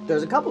 there's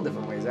a couple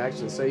different ways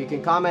actually. So you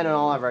can comment on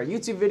all of our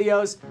YouTube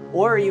videos,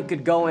 or you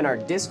could go in our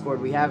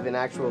Discord. We have an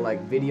actual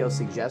like video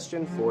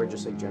suggestion for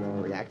just like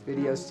general React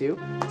videos too.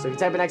 So if you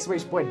type in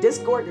exclamation point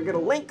Discord, you'll get a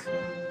link.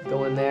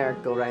 Go in there,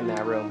 go right in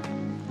that room.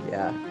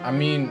 Yeah. I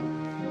mean,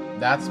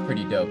 that's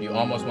pretty dope. You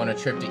almost won a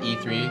trip to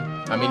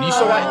E3. I mean,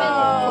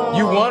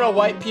 you won a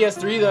white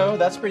PS3 though.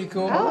 That's pretty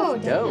cool. Oh,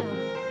 dope.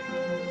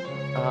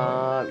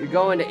 You're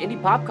going to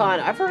Indie PopCon.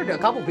 I've heard a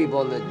couple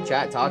people in the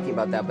chat talking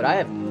about that, but I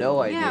have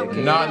no idea.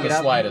 Yeah, not in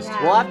the slightest.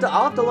 Yeah.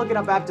 I'll have to look it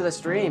up after the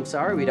stream.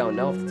 Sorry, we don't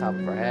know off the top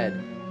of our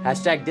head.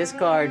 Hashtag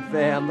Discard,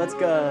 fam. Let's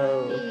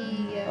go.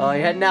 Oh,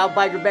 you're heading out,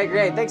 Biker Baker.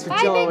 Hey, thanks for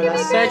chilling with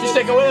us. Thanks for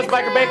sticking with us,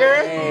 Biker Baker.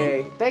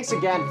 Hey, thanks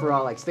again for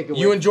all sticking with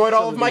us. You enjoyed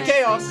all of my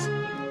chaos.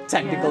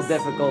 Technical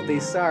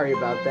difficulties. Sorry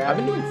about that. I've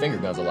been doing finger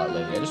guns a lot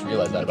lately. I just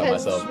realized that about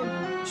myself.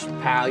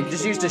 Pal, you're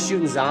just used to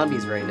shooting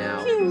zombies right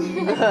now.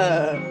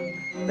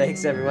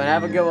 Thanks, everyone.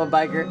 Have a good one,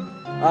 Biker.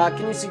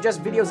 Can you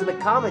suggest videos in the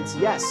comments?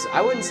 Yes.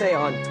 I wouldn't say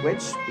on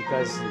Twitch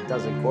because it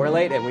doesn't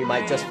correlate and we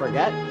might just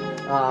forget.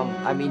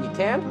 I mean, you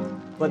can.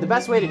 But the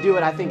best way to do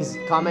it, I think, is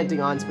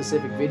commenting on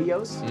specific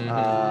videos.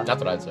 That's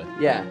what I'd say.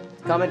 Yeah.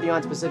 Commenting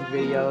on specific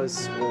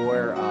videos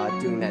or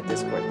doing that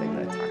Discord thing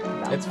that I talked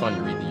about. It's fun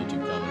to read the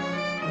YouTube comments.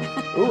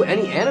 Ooh,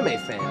 any anime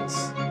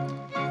fans?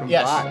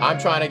 Yes, I'm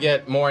trying to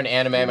get more into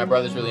anime. My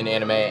brother's really into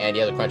anime, and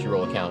he has a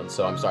Crunchyroll account,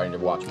 so I'm starting to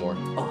watch more.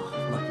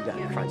 Oh, look, you got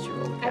a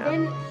Crunchyroll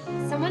account.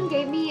 Someone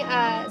gave me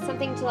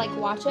something to like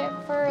watch it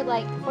for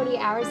like 48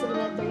 hours, and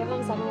the 3 of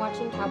them, so I've been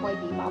watching Cowboy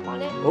Bebop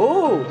on it.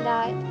 Ooh!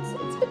 And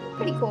it's been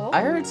pretty cool.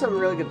 I heard some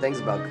really good things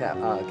about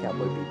Cowboy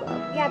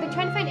Bebop. Yeah, I've been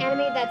trying to find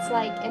anime that's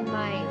like in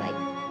my like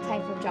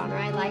type of genre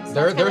I like. So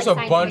There's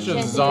like a bunch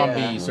of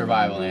zombie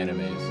survival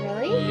animes.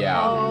 Really?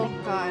 Yeah. Oh,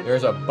 God.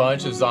 There's a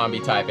bunch of zombie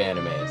type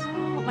animes.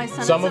 My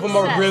son Some is of them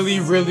are obsessed. really,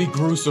 really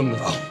gruesome.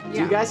 Do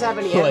you guys have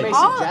any anime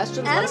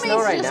suggestions? Let us know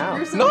right now.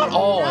 Not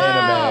all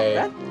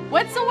anime.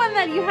 What's the one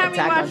that you have me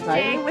Attack on watch,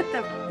 Titan? Jay, with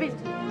the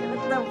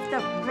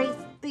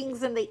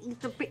things and they eat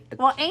the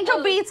well,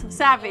 Angel Beats,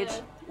 Savage.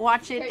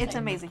 Watch it. It's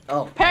amazing.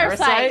 Oh,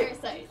 Parasite.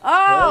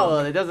 Oh,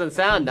 it doesn't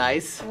sound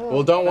nice.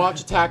 Well, don't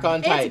watch Attack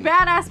on Titan. It's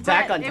badass.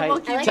 Attack on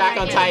Titan. Attack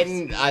on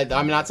Titan.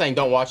 I'm not saying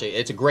don't watch it.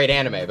 It's a great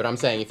anime, but I'm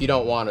saying if you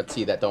don't want to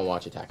see that, don't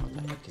watch Attack on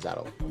Titan because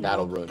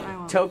that'll ruin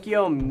it.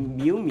 Tokyo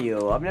Mew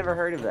Mew. I've never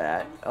heard of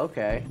that.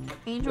 Okay.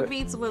 Angel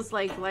Beats was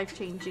like life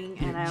changing,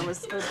 and I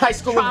was High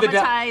School of the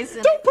Dead.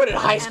 Don't put it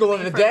High School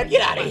of the Dead.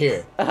 Get out of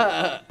here.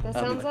 That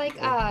sounds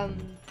like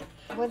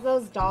with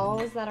those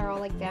dolls that are all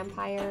like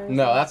vampires.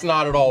 No, that's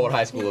not at all what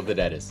High School of the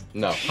Dead is.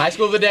 No, High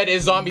School of the Dead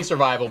is zombie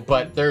survival,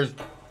 but there's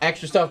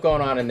extra stuff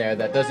going on in there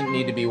that doesn't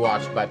need to be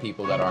watched by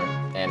people that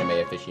aren't anime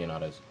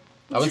aficionados.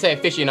 I wouldn't say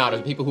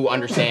aficionados, people who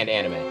understand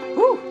anime.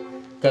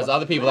 Because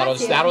other people, that'll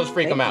just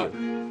freak them out.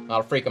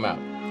 That'll freak them out.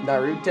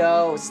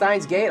 Naruto,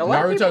 Steins Gate. A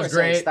lot of people are Naruto's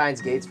saying great.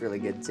 Steins Gate's really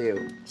good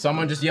too.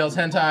 Someone just yells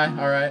hentai.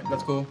 All right,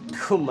 that's cool.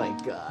 Oh my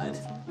god.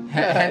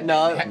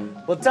 No,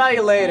 we'll tell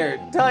you later.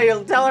 Tell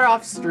her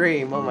off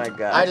stream. Oh my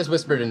god. I just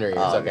whispered in her ears.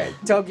 Okay.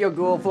 Tokyo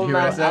Ghoul, Full You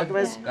hear Metal what I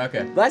Alchemist. said?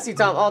 Okay. Bless you,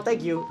 Tom. Oh,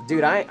 thank you,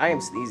 dude. I am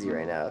sneezy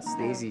right now.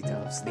 Sneezy,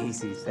 Tom.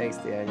 Sneezy. Thanks,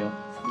 Daniel.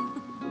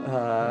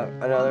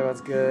 Another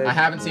one's good. I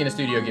haven't seen a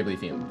Studio Ghibli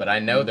film, but I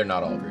know they're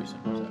not all gruesome.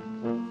 So.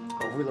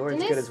 Overlord's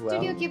Didn't good as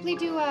well. Studio Ghibli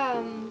do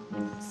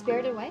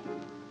Spirited Away?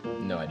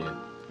 No idea.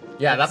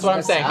 Yeah, that's what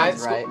I'm saying. High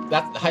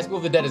Sounds School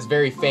of the Dead is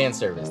very fan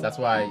service. That's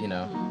why,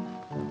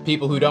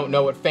 people who don't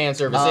know what fan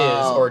service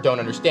is or don't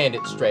understand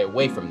it stray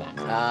away from that.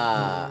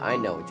 I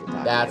know what you're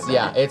talking about.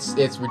 Yeah,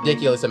 it's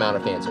ridiculous amount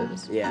of fan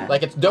service. Yeah.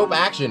 Like, it's dope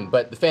action,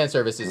 but the fan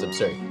service is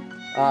absurd.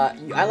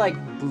 I like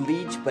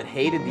Bleach, but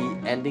hated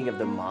the ending of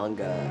the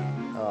manga.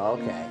 Oh,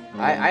 okay.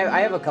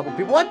 I have a couple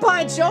people. One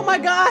Punch! Oh my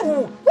god!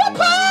 One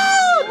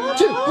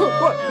Punch!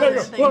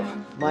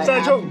 My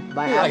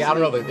I don't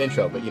know the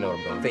intro, but you know what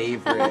I'm going.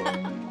 Favorite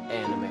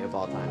anime of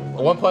all time.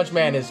 One Punch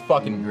Man is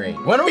fucking great.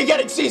 When are we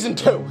getting season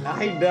 2?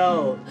 I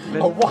know. I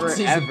want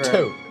season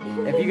 2.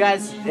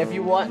 If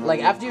you want,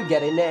 like, after you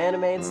get into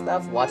anime and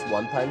stuff, watch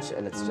One Punch,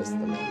 and it's just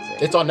amazing.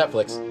 It's on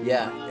Netflix.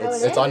 Yeah,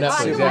 it's on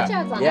Netflix.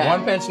 Yeah.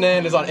 One Punch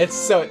Man is on.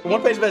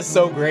 One Punch Man is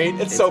so great.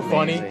 It's so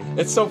funny.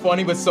 It's so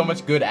funny with so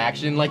much good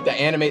action. Like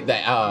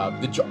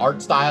the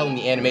art style and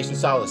the animation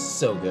style is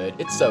so good.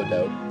 It's so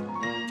dope,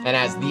 and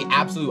has the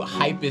absolute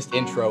hypest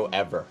intro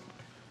ever.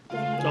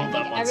 I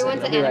think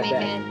everyone's an anime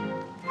fan.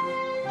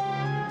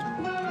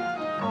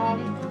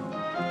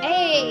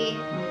 Hey,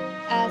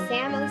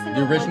 Sam, listen.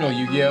 The original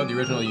Yu-Gi-Oh! The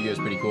original Yu-Gi-Oh! Is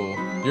pretty cool.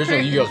 The original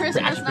Yu-Gi-Oh! Is Chris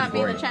actually must not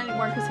pretty be in the boring. chat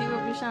anymore because he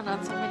would be shouting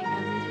out so many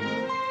guys.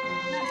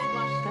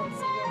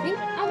 I think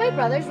all my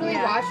brothers really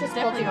watch this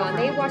definitely Pokemon.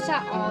 over. They watched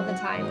that all the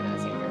time when I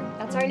was younger.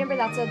 That's why I remember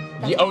that's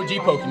The OG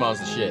Pokemon's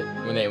the shit.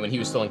 When he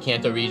was still in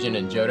Kanto region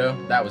and Johto,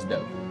 that was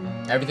dope.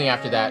 Everything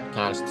after that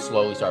kind of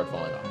slowly started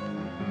falling off.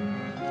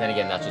 Then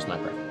again, that's just my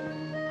preference.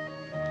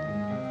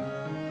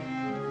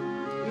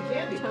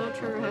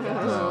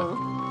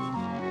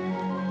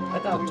 I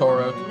thought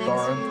Toro.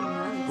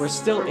 We're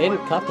still in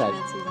Cuphead.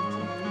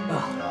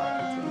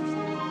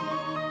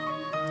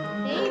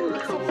 Hey,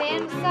 Mixer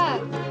fan, what's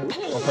up?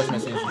 One Punch Man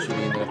season should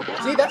be in there.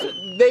 See, that's what,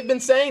 they've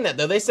been saying that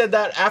though. They said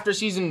that after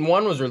season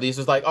 1 was released,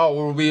 it's like, oh,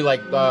 we'll be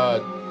like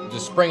the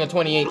spring of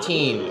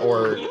 2018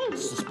 or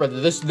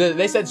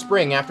they said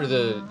spring after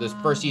the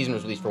first season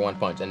was released for One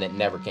Punch, and it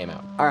never came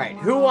out. All right,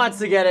 who wants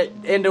to get it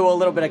into a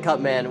little bit of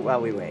Cupman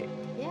while we wait?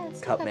 Yeah, it's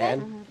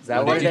Cupman. Is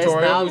that Go what it is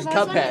tutorial? now? It's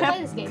Cuphead.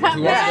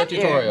 Who wants to go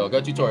tutorial?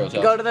 Go tutorial.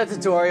 Tell Go us. to the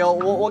tutorial.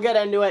 We'll get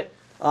into it.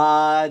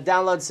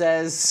 Download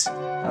says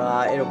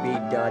it'll be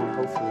done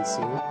hopefully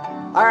soon.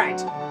 All right,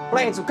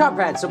 playing some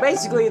Cuphead. So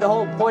basically, the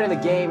whole point of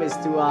the game is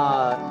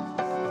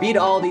to beat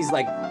all these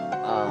like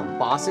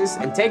bosses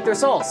and take their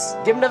souls.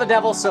 Give them to the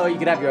devil so you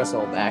can have your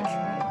soul back.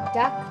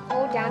 Duck,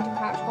 hold down to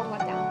crouch, hold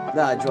what down?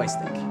 The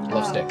joystick.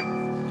 Left stick.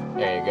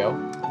 There you go.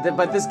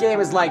 But this game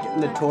is like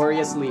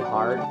notoriously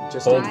hard.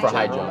 Just Hold in for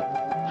high general. jump.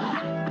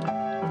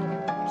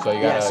 So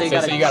you gotta, so you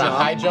gotta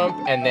high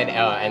jump and then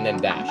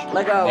dash.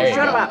 Let go. There you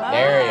Shut go. him up.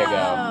 There you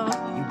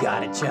go. You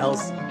got it,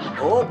 Chels.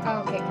 Oh.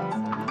 Okay.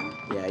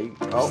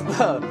 Yeah.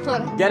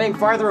 Oh. Getting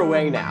farther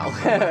away now.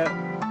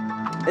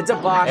 It's a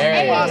boss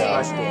There you go.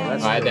 rush game. All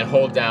right, then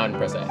hold down and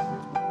press A.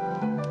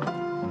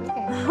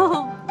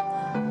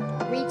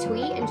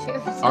 Retweet and share.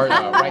 Or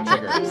right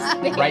trigger. I'm just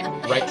kidding.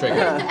 Right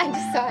trigger. I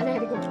just saw it and I had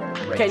to go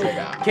for it.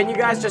 Can you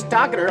guys just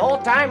talk an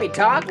old-timey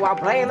talk while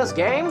playing this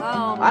game?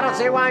 I don't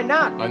see why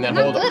not. And then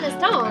Not hold good as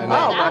Tom, but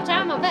I'll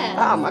try my best.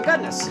 Oh my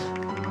goodness.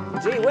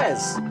 Gee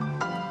whiz.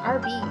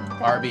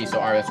 RB. So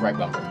R, that's right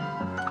bumper.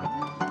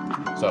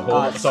 So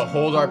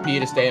hold RP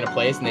to stay in a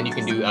place, and then you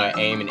can do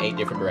aim in 8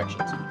 different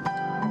directions.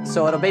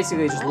 So it'll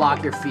basically just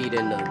lock your feet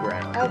into the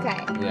ground.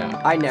 Okay.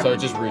 Yeah. I never. So it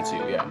just roots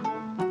you, yeah.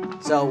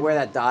 So where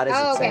that dot is,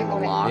 it's saying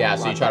lock. Yeah,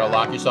 so you try to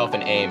lock yourself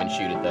and aim and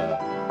shoot at the...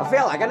 I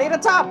feel like I need a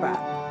top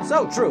hat.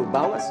 So true,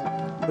 bonus.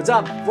 What's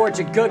up,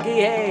 Fortune Cookie?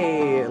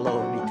 Hey,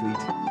 hello, retweet.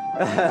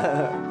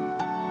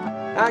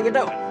 How you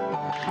doing?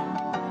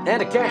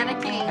 And a can.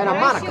 And a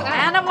monocle.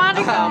 And a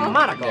monocle. A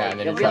monocle. Yeah, and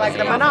then You'll you be try like to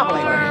the aim.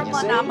 Monopoly man, you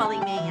see? Monopoly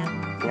man.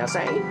 You know what I'm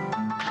saying?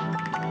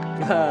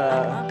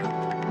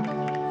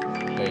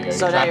 There you go.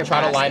 So You now you're try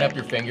to past line it. up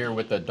your finger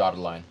with the dotted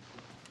line.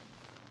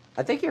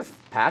 I think you're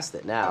past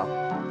it now.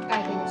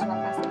 I think we should walk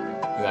past it.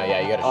 Yeah,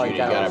 you gotta Oh, shoot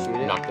you it. You gotta gotta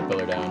shoot it? knock the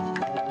pillar down.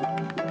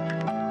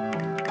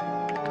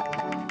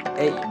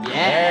 Hey,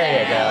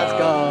 There you go. let's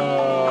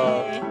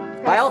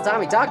go. By all time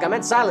we talk, I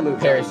meant silent move.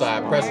 Parry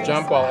slap. Press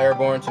jump while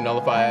airborne to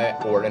nullify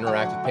or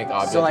interact with pink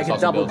objects. So like This a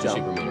also double builds your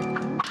jump. super meter.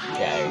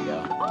 Yeah, there you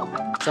go.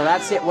 So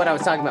that's it. What I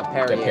was talking about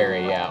parrying. The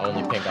parry, yeah,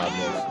 only pink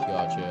objects.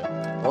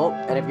 Gotcha. Oh,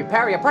 and if you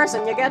parry a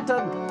person, you get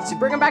to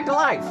bring them back to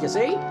life. You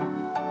see?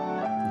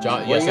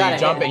 Jump, Well, yeah, so you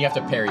jump hit and you have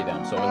to parry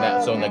them. So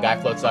when the guy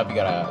floats up, you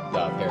gotta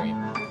parry him.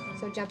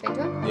 So jump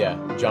into him? Yeah,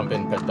 jump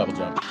in, press double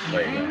jump.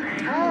 There you go.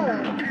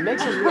 Oh.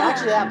 Makes us, we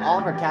actually have all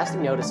of our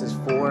casting notices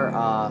for,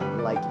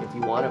 like, if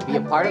you want to be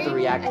a part of the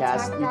React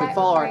cast, you can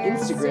follow our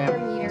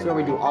Instagram. It's where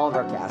we do all of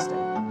our casting.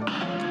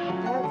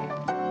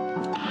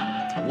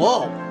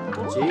 Whoa!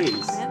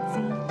 Jeez.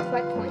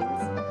 Sweat points.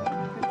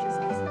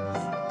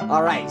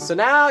 All right, so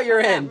now you're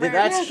in.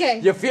 Okay.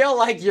 You feel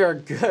like you're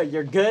good.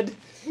 You're good.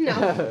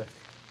 No.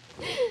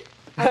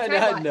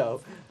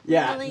 No.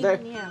 Yeah, Really? there-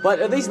 Yeah. but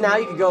at least now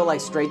you could go like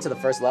straight to the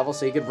first level,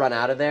 so you could run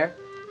out of there.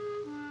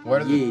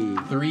 What are the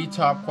 3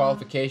 top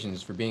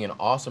qualifications for being an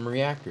awesome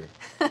reactor?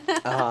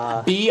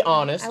 Uh, Be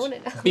honest, I wanna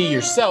know. be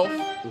yourself,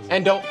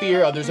 and don't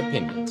fear others'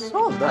 opinions.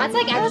 Oh, That's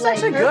like that was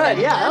actually actually good. perfect.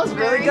 Yeah, that was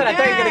really good. I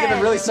thought you were gonna give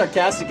a really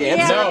sarcastic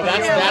answer. No,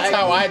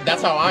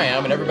 that's how I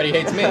am, and everybody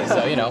hates me.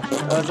 So you know.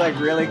 That was like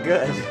really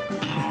good.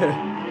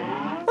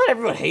 Not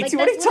everyone hates Like, you.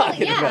 What are you that's what-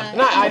 talking yeah.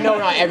 about? I know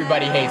not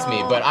everybody hates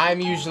me, but I'm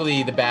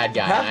usually the bad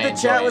guy. and I Half the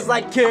enjoy chat it. was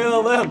like,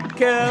 kill him,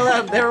 kill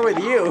him. They were with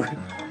you.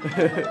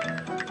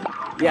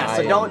 Yeah,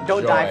 so I don't die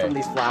enjoy from it.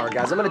 these flower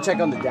guys. I'm gonna check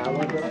on the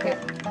download real quick.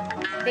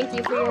 Thank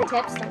you for your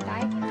tips. Don't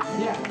die.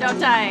 Don't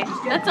die.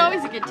 That's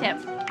always a good tip.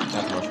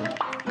 That's mushroom.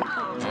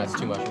 That's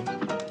 2 mushroom.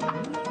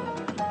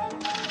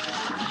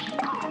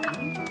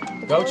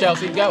 Go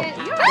Chelsea, go. Go Chelsea,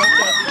 go.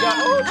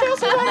 Oh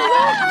Chelsea,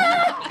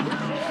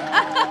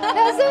 That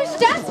was so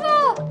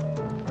stressful.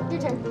 Your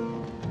turn.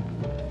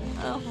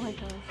 Oh my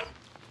gosh.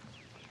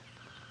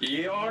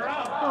 You're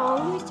up. Oh,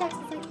 Louis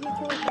Jackson's like you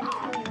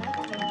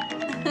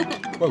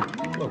Whoa,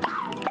 whoa.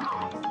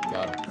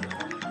 Got him.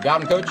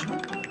 Got him, coach.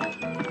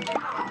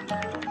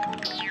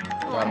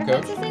 Got him,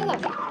 coach. Say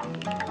love you.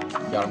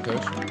 Got him,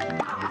 coach.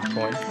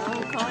 Coin. Oh,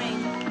 coin.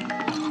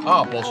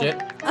 Oh, bullshit.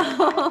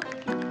 Oh,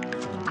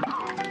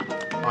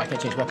 I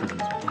can't change weapons in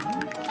this one.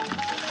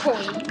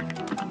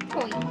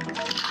 Coin.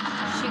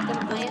 Shoot them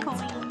plants.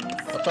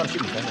 Stop trying to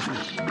shoot me, man.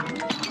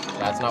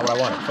 That's not what I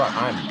wanted. Fuck,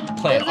 I'm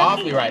playing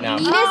awfully right now.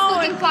 Meanest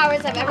looking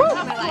flowers I've ever seen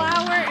in my life.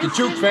 Flower Get is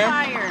juked, fam.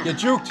 fire. Get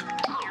juked.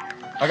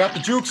 I got the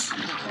jukes. I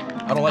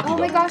don't like you Oh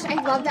my though. gosh, I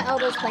love the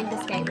elders playing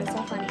this game. It's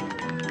so funny.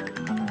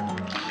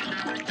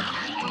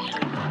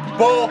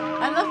 Bull.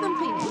 I love them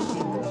playing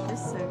anything. It's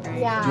just so great.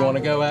 Yeah. Do you want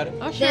to go at it?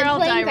 Oh, sure, Them I'll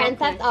die playing real Grand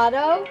quick. Theft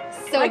Auto.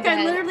 So Like, good.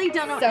 I literally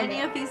don't know So any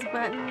good. of these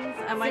buttons.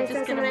 Am I So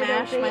just gonna when I go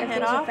mash through my your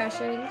head facial off?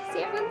 expression.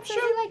 See, everyone says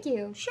they like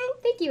you.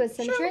 Thank you,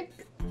 eccentric.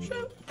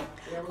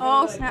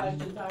 Oh, snap.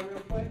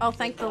 Oh,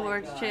 thank the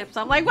Lord, chips.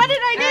 I'm like, what did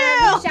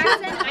I do?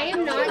 Jackson, I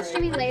am not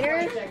streaming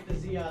later.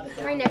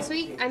 Right, next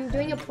week. I'm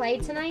doing a play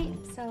tonight,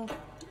 so.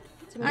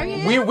 Are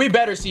you? We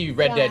better see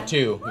Red Dead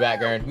 2,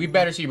 Backburn. We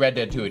better see Red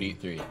Dead 2 at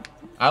E3.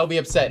 I'll be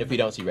upset if we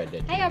don't see Red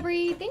Dead 2. Hey,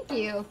 Aubrey, thank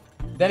you.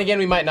 Then again,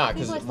 we might not,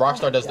 because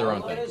Rockstar does their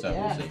own thing, so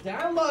we'll see.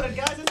 Download it,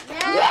 guys. It's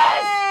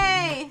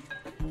Yay!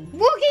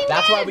 Walking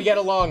That's why we get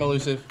along,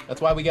 Elusive.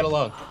 That's why we get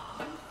along.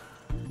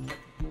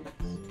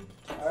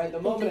 Alright,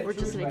 the moment We're of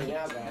just truth right making-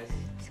 now, guys.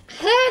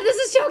 This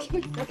is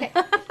joking me. Okay.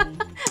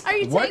 Are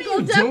you What are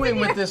you doing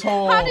with this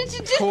whole How did you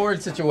do?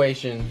 cord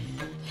situation?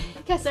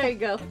 Guess there you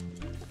go.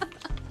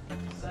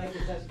 Psych,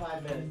 it says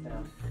 5 minutes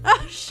now.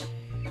 Oh, sh.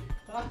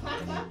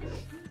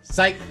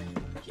 Psych.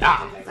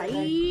 Yeah. Psych.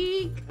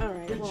 All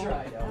right. Well,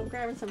 try, though. I'm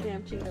grabbing some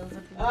damn Cheetos.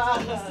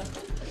 Up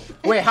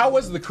Wait, how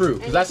was the crew?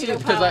 Because Any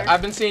Cheeto power.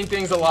 I've been seeing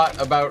things a lot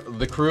about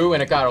the crew,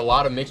 and it got a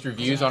lot of mixed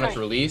reviews on its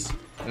release,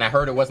 and I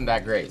heard it wasn't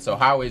that great. So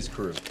how is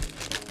crew?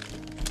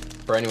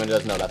 For anyone who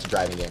doesn't know, that's a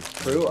driving game.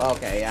 Crew?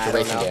 Okay, yeah, It's I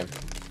a don't racing know. game.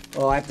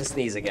 Oh, I have to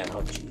sneeze again.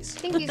 Oh, jeez.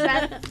 Thank you,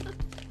 Seth.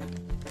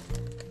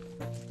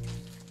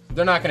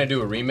 They're not gonna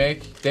do a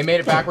remake. They made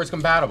it backwards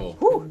compatible.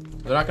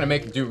 They're not gonna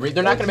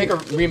they're not gonna make a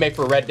remake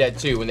for Red Dead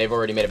 2 when they've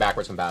already made it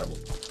backwards compatible.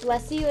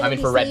 Bless you. And I mean,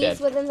 if for you Red sneeze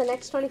Dead. within the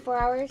next 24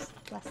 hours.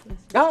 Bless you.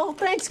 Oh,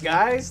 thanks,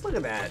 guys. Look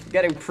at that.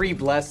 Getting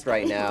pre-blessed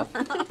right now.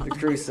 The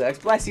crew sucks.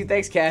 Bless you.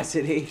 Thanks,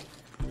 Cassidy.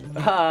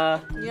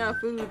 Yeah,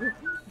 food.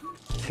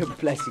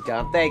 Bless you,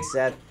 Tom. Thanks,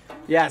 Seth.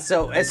 Yeah,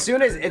 so as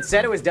soon as it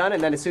said it was done,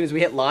 and then as soon as we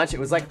hit launch, it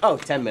was like, oh,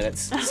 10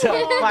 minutes.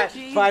 So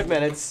five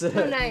minutes. Oh,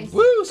 nice.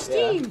 Woo,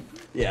 Steam!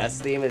 Yeah,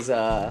 Steam is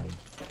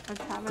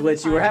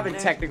glitchy. We're having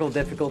technical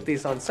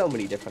difficulties on so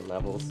many different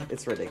levels.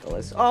 It's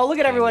ridiculous. Oh, look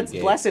at everyone's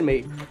blessing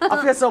me.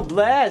 I feel so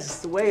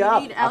blessed. Way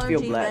up. Need I feel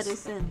allergy blessed.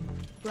 medicine.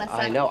 Bless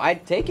I up. know.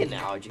 I'd take an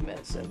allergy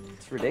medicine.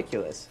 It's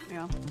ridiculous.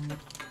 Yeah.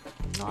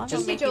 No, Just-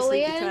 just make you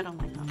sleepy too. I Julian? don't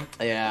like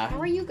that. Yeah.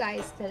 How are you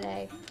guys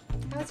today?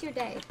 How's your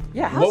day?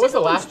 Yeah. What was the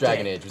last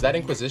Dragon Age? Was that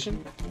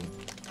Inquisition?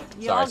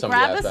 Y'all somebody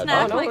grab a asked that.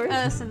 snack no like worries.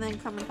 us and then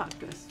come and talk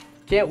to us.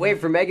 Can't wait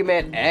for Mega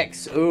Man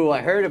X. Ooh,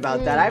 I heard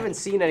about that. I haven't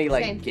seen any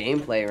like Same.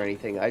 gameplay or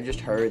anything. I just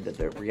heard that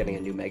we're getting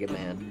a new Mega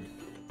Man.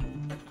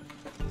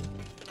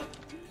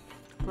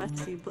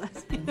 Bless you,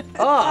 bless you.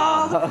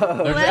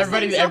 Oh,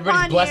 Everybody's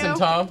blessing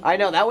Tom. I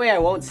know, that way I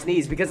won't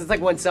sneeze because it's like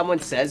when someone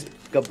says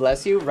 "God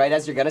bless you" right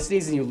as you're gonna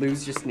sneeze and you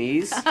lose your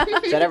sneeze. Does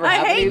that ever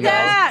happen to you guys?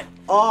 that.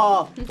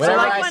 Oh,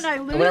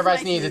 Whenever I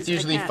sneeze, it's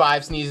usually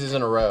 5 sneezes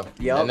in a row,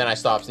 Yup. and then I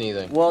stop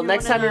sneezing. Well,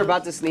 next time you're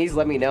about to sneeze,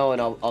 let me know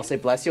and I'll say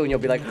bless you and you'll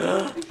be like,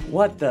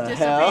 what the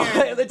hell?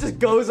 It just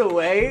goes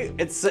away.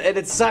 And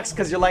it sucks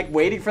because you're like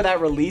waiting for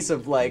that release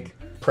of like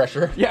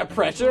pressure. Yeah,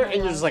 pressure, and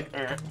you're just like,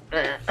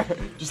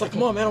 just like,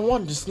 come on, man, I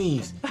wanted to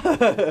sneeze.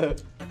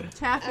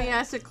 Taffy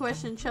asked a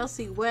question.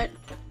 Chelsea, what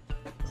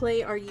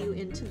play are you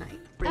in tonight?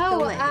 Break the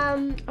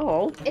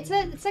Oh, leg.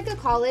 it's like a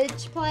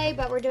college play,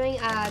 but we're doing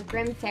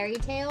Grimm Fairy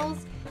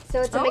Tales.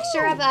 So it's a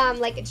mixture of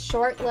like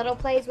short little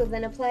plays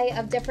within a play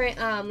of different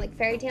like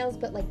fairy tales,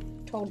 but like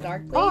told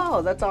darkly.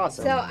 Oh, that's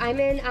awesome. So I'm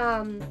in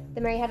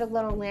The Mary Had a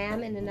Little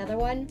Lamb and another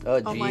one. Oh,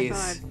 jeez. Oh my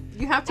god.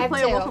 You have to I have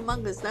play A Wolf two.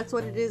 Among Us. That's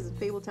what it is in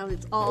Fable Town.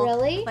 It's all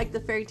Really? like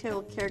the fairy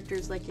tale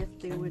characters, like if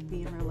they would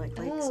be in real life.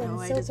 Like Oh, Snow that's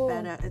White so is cool.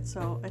 badass. It's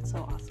so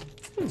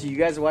awesome. Do you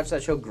guys watch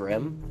that show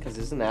Grimm? Because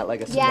isn't that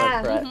like a similar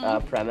Yeah.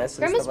 premise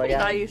and Grimm is stuff like pretty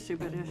that? I used to,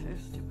 but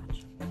it's too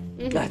much.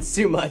 That's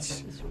too much.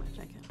 It's too much.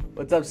 I can't.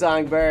 What's up,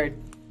 Songbird? Hi,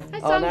 Oh,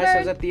 nice. Songbird.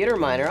 There's a theater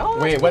minor. Oh,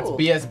 that's Wait, what's cool.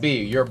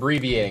 BSB? You're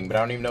abbreviating, but I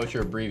don't even know what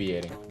you're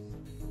abbreviating.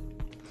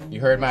 You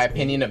heard my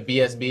opinion of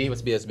BSB?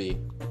 What's BSB?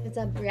 It's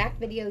a React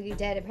video you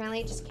did. Apparently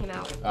it just came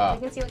out. Oh. I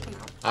can see what came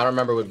out. I don't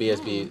remember what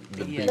BSB,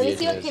 the abbreviation Let me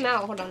see what is. came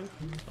out. Hold on.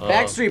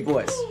 Backstreet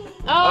Boys.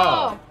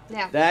 Oh.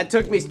 Yeah. That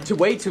took me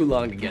way too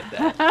long to get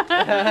that.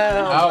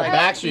 Oh,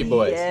 Backstreet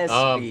Boys.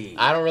 BSB.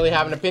 I don't really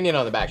have an opinion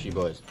on the Backstreet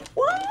Boys.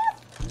 What?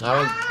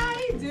 I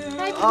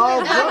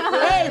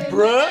Oh, hey,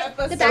 Brooke.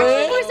 The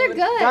Backstreet Boys are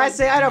good. Guys,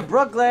 say hi to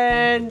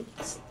Brooklyn.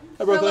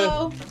 Hi, Brooklyn.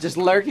 Hello. Just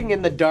lurking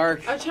in the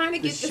dark. I'm trying to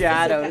the get this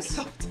shadows.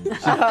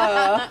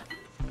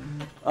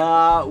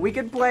 We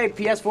could play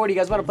PS4. Do you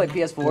guys want to play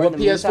PS4? What in the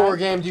PS4 meantime?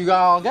 game do you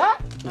all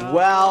got?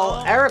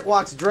 Well, Eric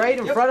walks right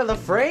in front of the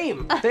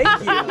frame. Thank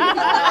you.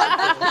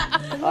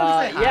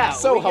 Yeah.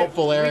 So we can-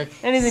 helpful, Eric.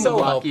 Anything so to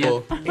block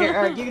helpful. you. Here,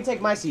 Eric, you can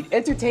take my seat.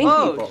 Entertain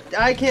people.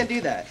 I can't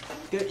do that.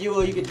 You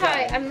can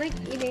Hi, try. I'm like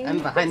eating. I'm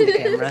behind the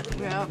camera.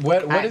 Yeah.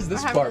 What is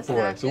this part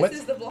for? So what's This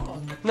is the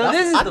vlog. No,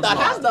 this is the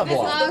that's vlog. the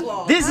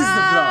vlog. This is the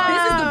vlog.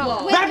 This is the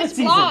vlog. Wait, Rabbit which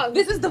season. vlog?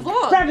 This is the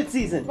vlog. Rabbit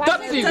season.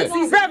 Duck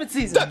season. Rabbit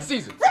season. Duck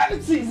season.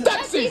 Rabbit season.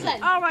 Duck season.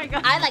 Oh my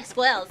god. I like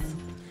squirrels.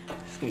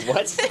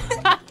 What?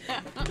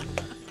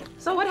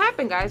 So what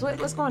happened, guys?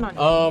 What's going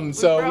on?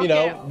 So, you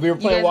know, we were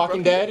You playing guys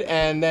Walking broke it? Dead,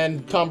 and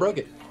then Tom broke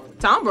it.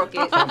 Tom broke it.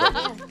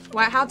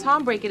 Why? How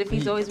Tom break it if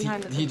he's always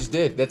behind the? He just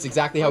did. That's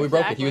exactly how we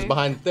broke it. He was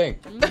behind the thing.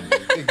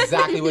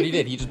 Exactly what he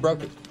did. He just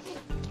broke it.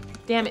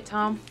 Damn it,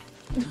 Tom.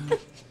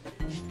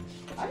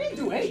 I didn't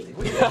do anything.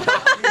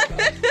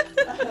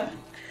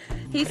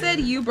 He said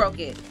you broke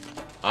it.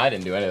 I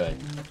didn't do anything.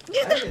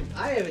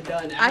 I haven't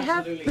done I have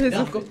absolutely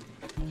physical. nothing.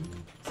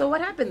 So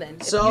what happened then?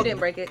 If So- you didn't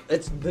break it.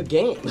 It's the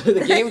game.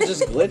 The game's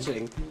just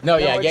glitching. No,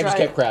 yeah, we're game just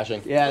trying- kept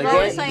crashing. Yeah, the Well,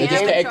 game. it's like It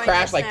just Eric it joined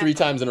crashed us like now. 3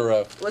 times in a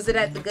row. Was it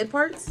at the good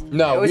parts?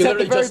 No, It was we at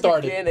the literally very just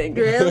started. beginning.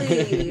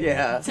 Really?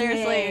 Yeah.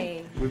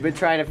 Seriously. We've been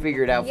trying to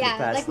figure it out for the Yeah,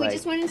 past like we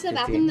just went into the 15.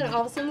 bathroom, then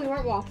all of a sudden we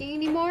weren't walking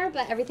anymore,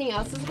 but everything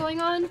else is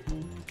going on.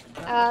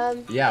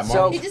 Yeah,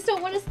 So- They just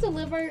don't want us to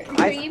live our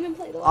I- dream and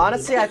play the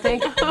Honestly, I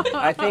think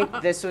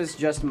this was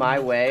just my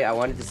way. I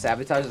wanted to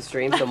sabotage the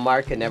stream so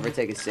Marc could never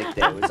take a sick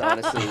day. It was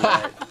honestly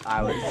what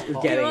I was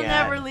getting You will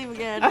at. never leave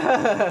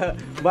again.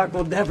 Marc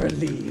will never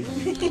leave.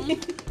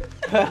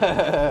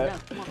 No,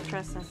 won't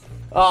trust us.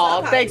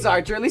 Oh, thanks,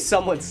 Archer. At least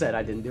someone said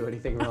I didn't do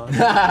anything wrong.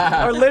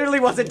 Or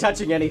literally wasn't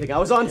touching anything. I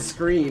was on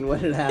screen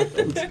when it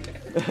happened.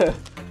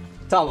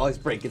 Tom always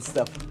breaking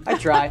stuff. I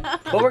try.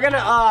 But we're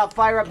gonna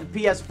fire up the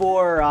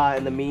PS4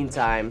 in the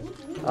meantime.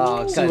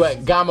 See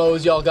what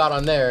gamos y'all got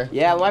on there.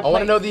 Yeah, I want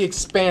to know the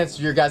expanse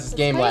of your guys'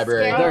 game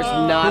library. There's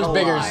not Who's a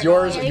bigger, lot.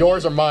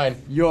 yours or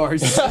mine?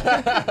 Yours.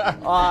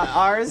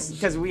 Ours,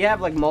 because we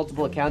have like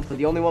multiple accounts, but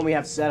the only one we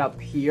have set up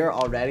here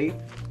already,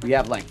 we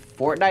have like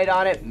Fortnite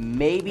on it,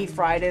 maybe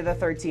Friday the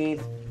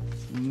 13th,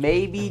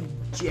 maybe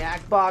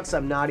Jackbox.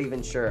 I'm not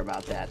even sure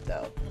about that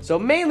though. So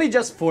mainly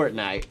just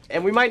Fortnite,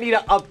 and we might need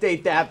to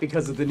update that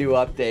because of the new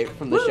update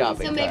from the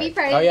shopping So cart. maybe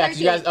Friday Oh yeah, the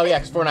 13th.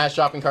 because Fortnite has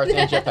shopping carts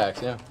and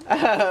jetpacks.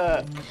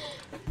 Yeah.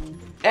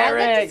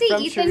 Eric I'd like to from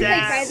see Ethan play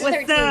Trinidad. Friday the What's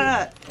 13th.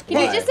 that? Can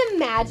you just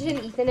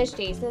imagine Ethan as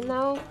Jason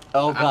though?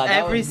 Oh god,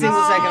 that Every would-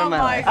 single second of my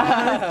life.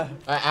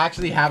 I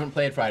actually haven't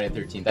played Friday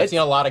the 13th. I've seen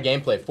a lot of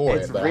gameplay for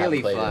It's it, but I really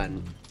haven't played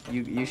fun.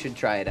 You should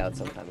try it out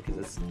sometime because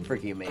it's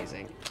freaking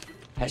amazing.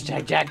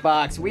 Hashtag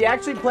Jackbox. We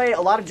actually play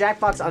a lot of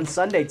Jackbox on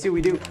Sunday too.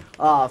 We do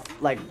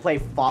like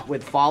play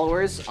with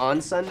followers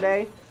on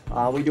Sunday.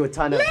 We do a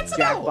ton of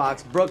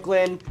Jackbox.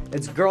 Brooklyn,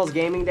 it's Girls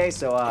Gaming Day,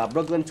 so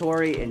Brooklyn,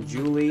 Tori, and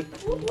Julie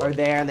are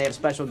there, and they have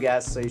special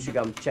guests, so you should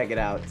come check it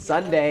out.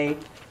 Sunday.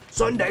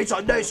 And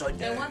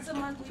once a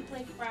month we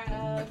play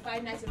Five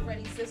Five Nights at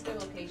Freddy's sister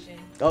location.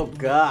 Oh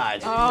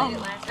God.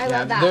 I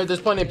love that. There's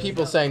plenty of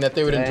people saying that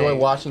they would enjoy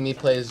watching me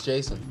play as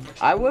Jason.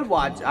 I would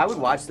watch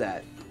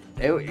that.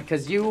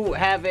 Because you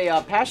have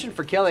a passion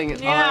for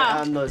killing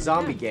on the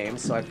zombie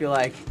games, so I feel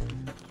like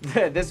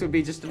this would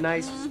be just a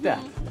nice step.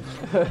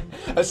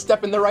 A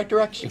step in the right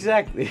direction.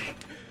 Exactly.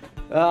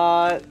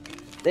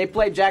 They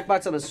play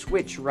Jackbox on the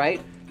Switch, right?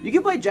 You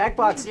can play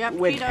Jackbox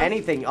with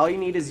anything. All you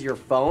need is your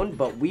phone,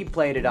 but we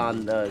played it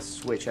on the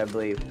Switch, I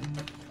believe.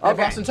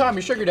 Okay. Boston Tom,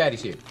 your sugar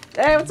daddy's here.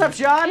 Hey, what's up,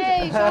 Sean?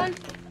 Hey, Sean.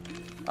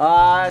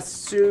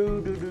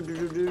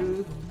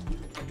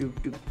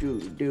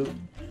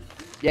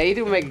 Yeah, you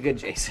think we make a good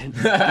Jason.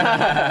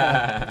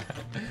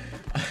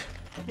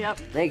 Yep.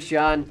 Thanks,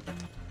 Sean.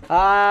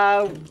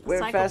 We're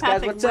fast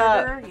guys. What's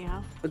up?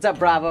 Yeah. What's up,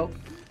 Bravo?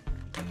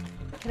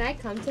 Can I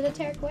come to the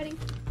Tarek wedding?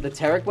 The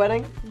Tarek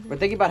wedding? We're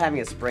thinking about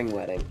having a spring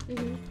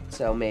wedding.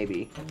 So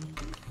maybe.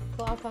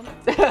 Cool, I'll come.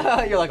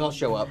 You're like, I'll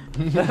show up.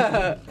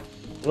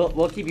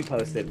 We'll keep you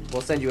posted.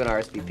 We'll send you an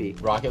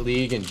RSVP. Rocket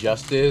League,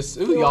 Injustice.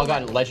 Ooh, y'all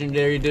got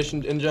Legendary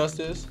Edition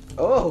Injustice.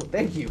 Oh,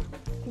 thank you.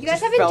 You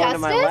guys Just have fell into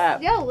my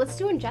lap. Injustice? Yo, let's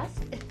do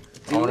Injustice.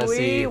 I want to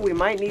see. We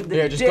might need the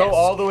Here, just disc. go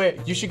all the way.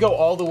 You should go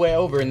all the way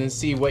over and then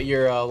see what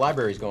your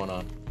library's going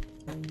on.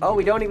 Oh,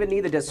 we don't even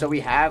need the disc. So we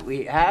have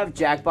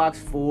Jackbox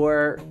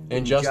for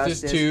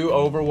Injustice 2,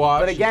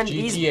 Overwatch, but again,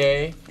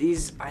 GTA.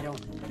 These I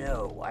don't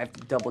know. I have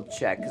to double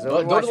check because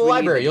Go to the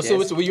library. You'll see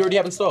what we already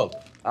have installed.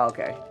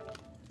 Okay.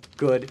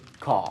 Good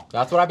call.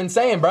 That's what I've been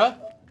saying, bruh.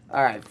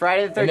 All right,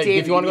 Friday the 13th. And then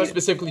if you want to go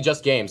specifically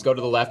just games, go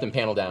to the left and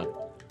panel down.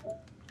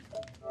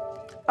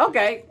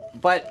 Okay,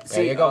 but see,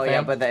 There you go, yeah,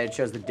 fam. but then it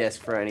shows the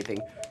disc for anything.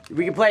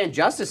 We can play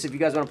Injustice if you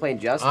guys want to play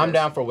Injustice. I'm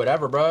down for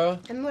whatever, bro.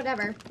 And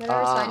whatever.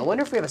 Whatever's fine. I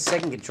wonder if we have a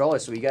second controller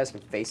so you guys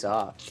can face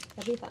off.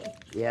 That'd be fun.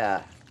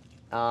 Yeah.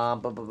 Or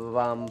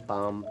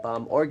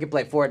we can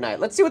play Fortnite.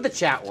 Let's see what the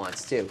chat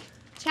wants too.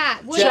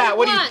 Chat, what Chat, do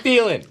what are you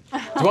feeling? Do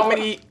you want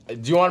me to?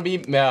 Do you want to be?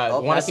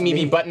 Want to see me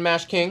be button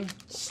mash king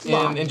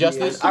in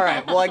Injustice? All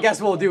right. Well, I guess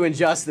we'll do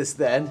Injustice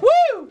then.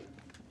 Woo!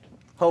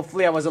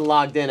 Hopefully, I wasn't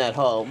logged in at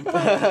home.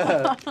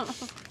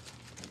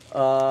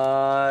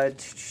 Oh,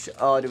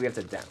 do we have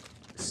to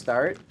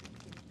start?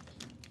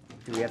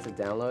 Do we have to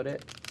download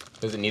it?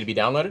 Does it need to be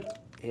downloaded?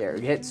 Here,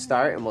 hit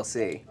start and we'll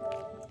see.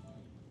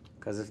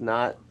 Because if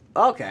not,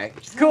 okay,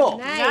 cool.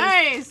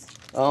 Nice.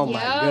 Oh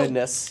my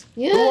goodness.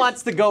 Yes. Who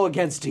wants to go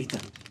against Ethan?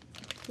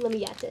 Let me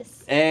get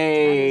this.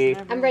 Hey.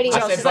 I'm ready.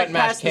 I said button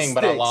mash king,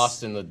 but I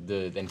lost in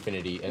the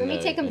Infinity. Let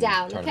me take him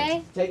down,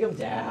 okay? Take him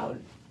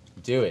down.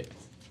 Do it.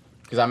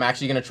 Because I'm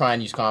actually going to try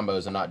and use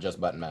combos and not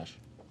just button mash.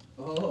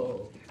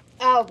 Oh.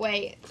 Oh,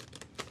 wait.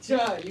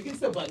 You can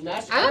still button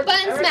mash. I'm a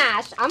button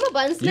smash. I'm a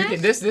button smash. You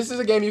can, this is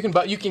a game you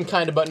can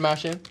kind of button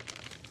mash in.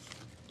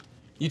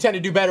 You tend to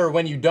do better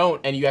when you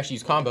don't and you actually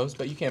use combos,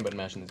 but you can button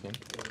mash in this game.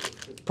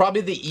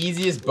 Probably the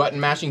easiest button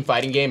mashing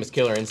fighting game is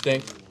Killer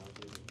Instinct.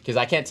 Because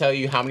I can't tell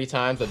you how many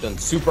times I've done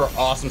super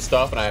awesome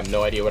stuff and I have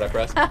no idea what I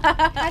pressed.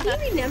 How do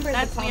you remember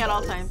That's the me at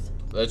all times.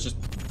 That's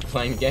just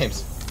playing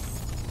games.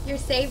 Your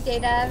save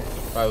data.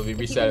 Probably If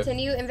reset you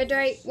continue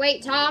inventory.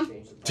 Wait, Tom.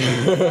 it.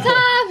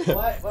 Tom!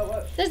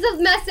 What? There's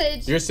a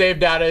message. Your save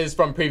data is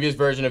from previous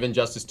version of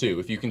Injustice 2.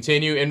 If you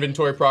continue,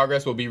 inventory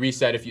progress will be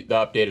reset if the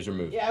update is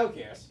removed. Yeah, who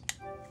cares?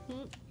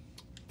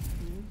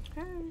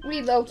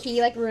 We low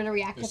key like we're gonna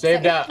react. Your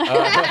save data.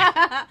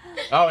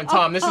 Oh, and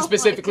Tom, this is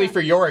specifically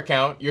for your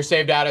account. Your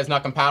save data is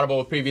not compatible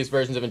with previous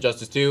versions of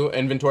Injustice 2.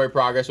 Inventory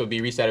progress will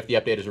be reset if the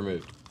update is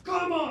removed.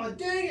 Come on,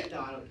 dang it! No,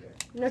 I don't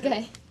care.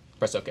 Okay.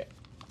 Press OK.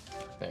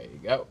 There you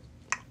go.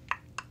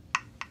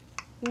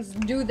 Let's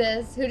do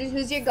this.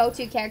 Who's your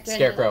go-to character?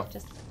 Scarecrow.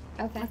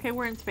 Okay. Okay,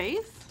 we're in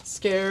space.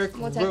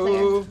 Scarecrow.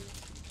 Multiplayer.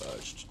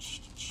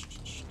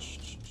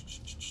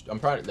 I'm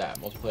proud of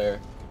that. Multiplayer.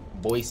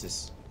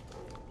 Voices.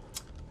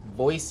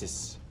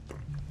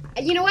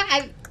 You know what?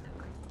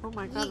 Oh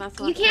my god, that's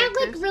a lot You of can't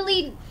characters. like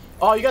really.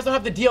 Oh, you guys don't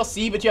have the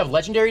DLC, but you have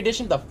Legendary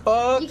Edition? The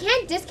fuck? You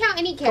can't discount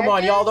any characters. Come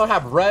on, y'all don't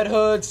have Red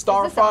Hood,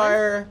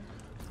 Starfire.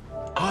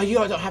 Oh, you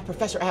guys don't have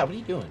Professor Ad. What are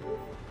you doing?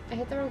 I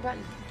hit the wrong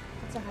button.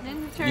 What's that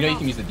happening? You know you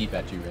can use the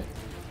D-pad too, right?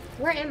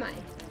 Where am I?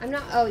 I'm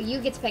not. Oh,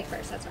 you get to pick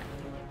first. That's right.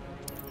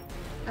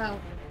 Oh.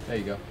 There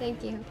you go.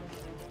 Thank you.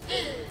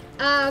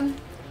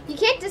 You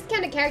can't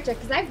discount a character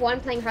because I've won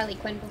playing Harley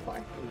Quinn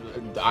before.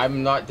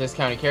 I'm not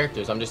discounting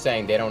characters. I'm just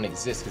saying they don't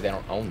exist because they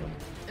don't own them.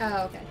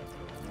 Oh, okay.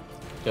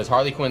 Because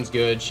Harley Quinn's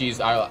good.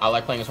 I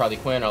like playing as Harley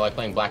Quinn. I like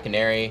playing Black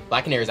Canary.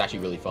 Black Canary is actually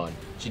really fun.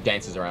 She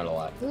dances around a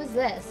lot. Who is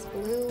this?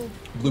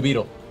 Blue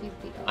Beetle.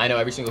 I know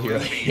every single hero.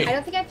 I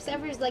don't think I've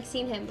ever like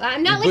seen him.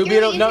 I'm not Blue like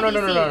Beetle. really No,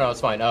 into DC.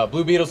 it's fine.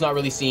 Blue Beetle's not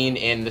really seen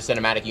in the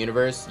cinematic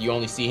universe. You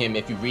only see him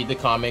if you read the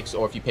comics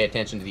or if you pay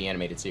attention to the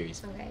animated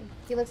series. Okay.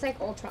 He looks like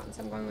Ultron,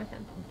 so I'm going with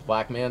him.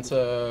 Black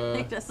Manta.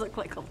 He does look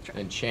like Ultron.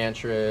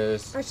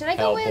 Enchantress. Or should I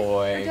go with? Or do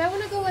Hellboy. I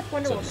want to go with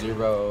Wonder Woman?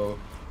 Sub-Zero.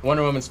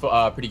 Wonder Woman's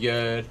pretty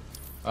good.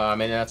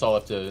 And that's all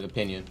up to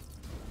opinion.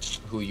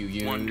 Who you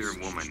use. Wonder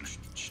Woman.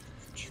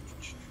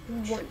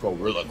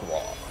 Gorilla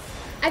Grodd.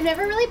 I've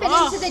never really been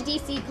into the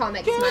DC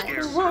comics much.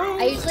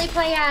 I usually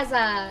play as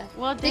a.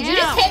 Well, did you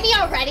just hit me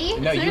already?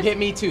 No, you hit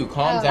me too.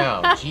 Calm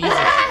down. Jesus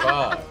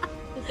fuck.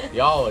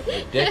 Y'all look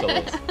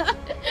ridiculous.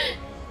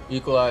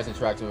 Equalize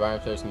interactive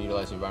environment players can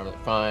utilize the environment.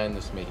 Fine.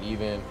 This make it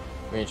even.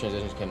 Range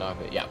transitions cannot.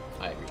 Yeah,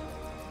 I agree.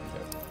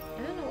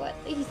 I don't know what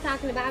he's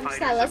talking about. I'm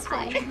just at Let's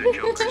Play. The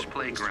Joker's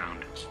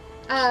playground.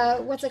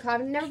 What's it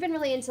called? I've never been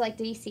really into like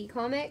DC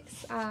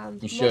comics.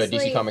 You should.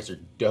 DC comics are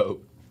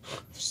dope.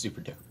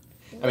 Super dope.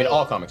 I mean,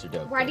 all comics are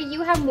dope. Why do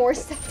you have more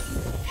stuff?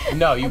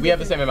 No, we have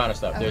the same amount of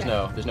stuff. Okay.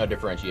 There's no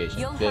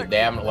differentiation. They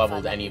haven't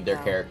leveled any of their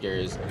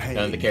characters. None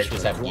of the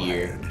characters have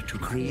gear.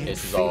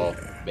 This is all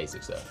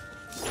basic stuff.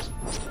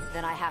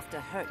 Then I have to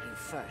hurt you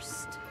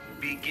first.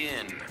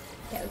 Begin.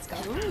 Okay, let's go.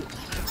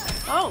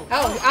 Oh,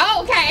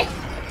 okay.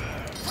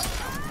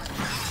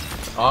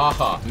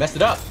 Aha, messed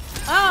it up.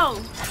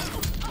 Oh.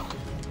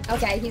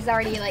 Okay, he's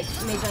already like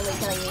majorly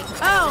killing me.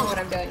 I don't know what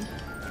I'm doing.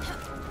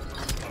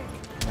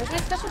 Where's my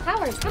special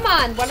powers? Come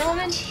on, Wonder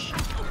Woman.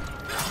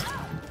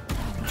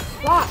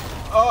 Block.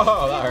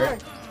 Oh, that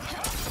hurt.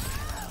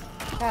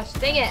 Gosh,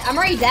 dang it. I'm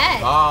already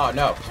dead. Oh,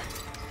 no.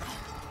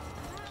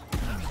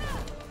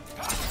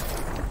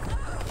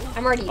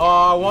 I'm already dead.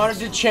 Oh, I wanted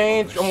to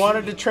change. I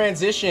wanted to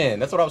transition.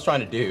 That's what I was trying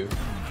to do.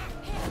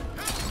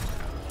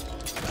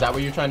 Is that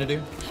what you're trying to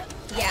do?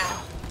 Yeah.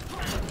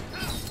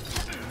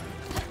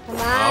 Come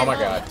on. Oh, my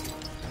God.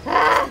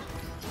 Ah.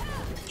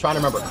 Trying to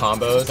remember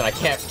combos, and I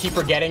keep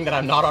forgetting that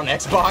I'm not on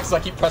Xbox, so I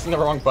keep pressing the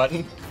wrong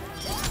button.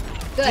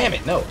 Good. Damn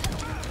it, no.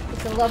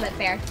 It's a little bit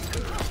fair.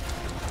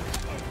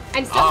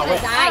 I'm still gonna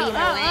die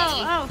either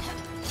way.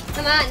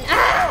 Come on.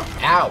 Ah!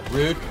 Ow,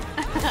 rude.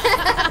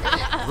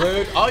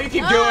 Rude. All you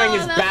keep doing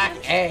is back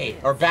A,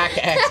 or back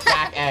X,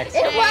 back X.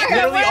 It works.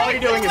 Literally all you're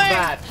doing is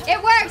that.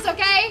 It works,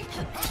 okay?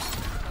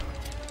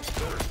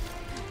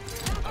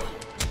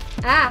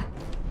 Ah.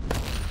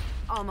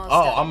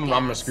 Oh, I'm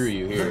gonna screw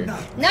you here. No!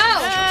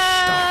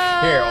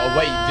 Here, oh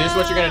wait, this is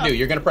what you're gonna do.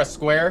 You're gonna press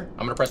square,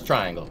 I'm gonna press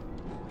triangle.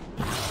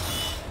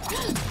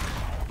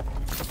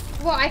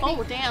 Well, I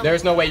think damn.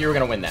 There's no way you were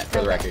gonna win that,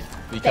 for the record.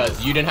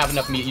 Because you didn't have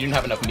enough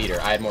meter.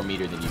 I had more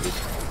meter than you did.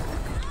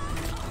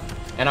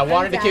 And I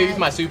wanted to kill you with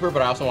my super,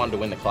 but I also wanted to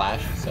win the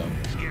clash, so.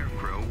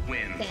 Scarecrow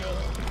wins.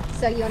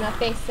 So you wanna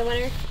face the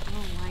winner?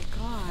 Oh my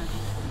god.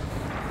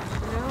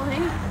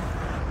 Really?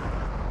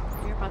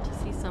 You're about to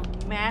see some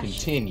mash.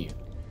 Continue.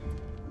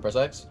 Press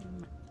X.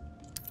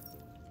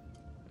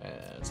 And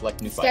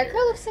select new fighter.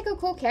 Scarecrow looks like a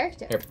cool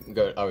character. Here,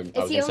 go. I was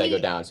gonna say go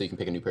down so you can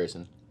pick a new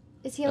person.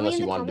 Is he only Unless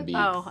in you the wanted to be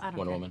comic?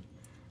 Wonder Woman.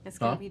 It's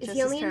gonna be Is just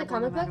he only as in the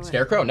terrible comic no matter books? what.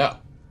 Scarecrow? No.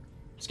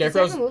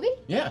 Scarecrow's. Is that a movie?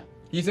 Yeah.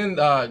 He's in.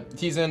 Fuck,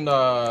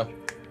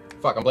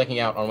 I'm blanking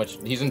out on which.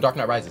 He's in Dark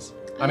Knight Rises.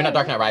 I mean, not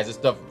Dark Knight Rises.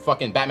 The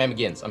fucking Batman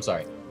Begins. I'm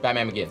sorry.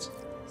 Batman Begins.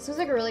 This looks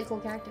like a really cool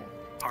character.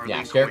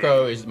 Yeah,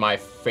 Scarecrow is my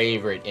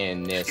favorite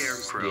in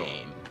this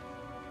game.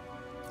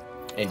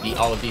 In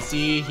all of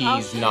DC,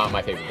 he's not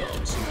my favorite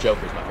villain.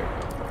 Joker's my favorite villain.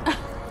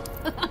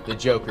 The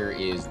Joker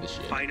is the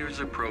shit. Fighters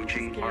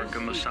approaching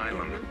Arkham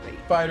Asylum.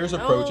 Fighters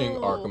approaching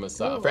Arkham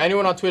Asylum. For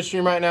anyone on Twitch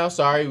stream right now,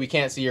 sorry, we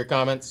can't see your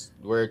comments.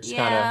 We're just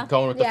kind of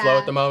going with the flow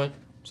at the moment.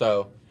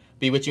 So,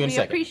 be with you in a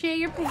second. We appreciate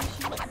your patience.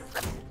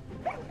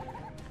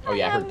 Oh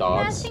yeah, her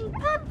dogs.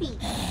 Puppy.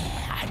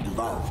 I'd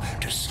love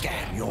to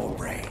scan your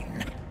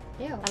brain.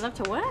 Ew. I love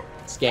to what?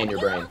 Scan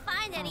your brain.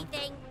 Find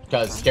anything.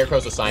 Because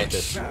Scarecrow's a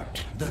scientist.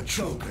 The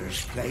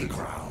Joker's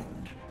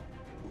playground.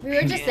 We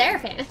were just there,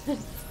 fans.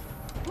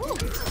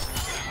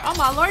 Oh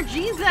my Lord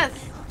Jesus!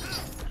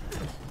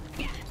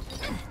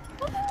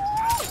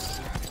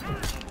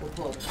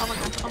 Oh my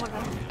god, oh my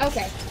god.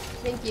 Okay,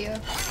 thank you.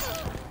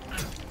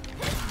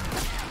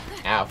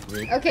 Ow,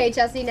 rude. Okay,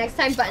 Chelsea, next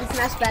time button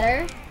smash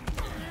better.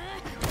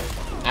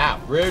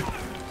 Ow, rude.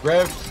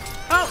 Rude.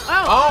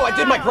 Oh, I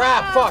did my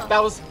grab. Fuck,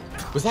 that was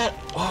that?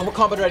 Oh, what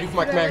combo did I do for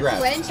my command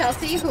grab? Win,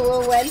 Chelsea, who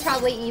will win?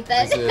 Probably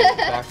Ethan. Is it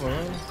back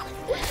one?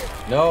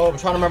 No, I'm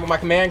trying to remember what my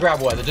command grab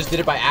was. I just did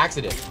it by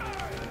accident.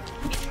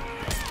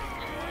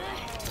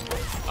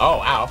 Oh,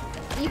 ow.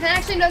 Ethan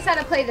actually knows how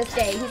to play this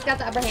game. He's got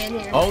the upper hand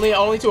here.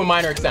 Only to a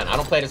minor extent. I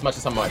don't play it as much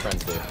as some of my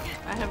friends do.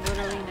 I have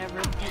literally never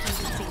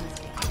even seen this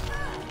game.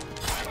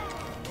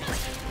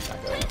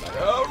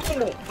 Oh,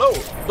 no,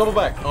 double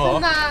back. Oh,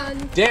 come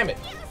on. Damn it.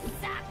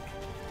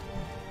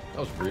 That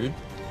was rude.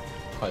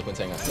 Probably been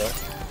saying I suck.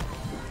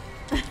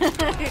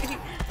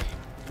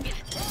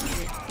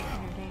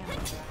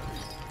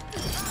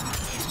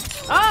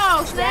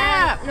 Oh,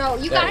 snap! No,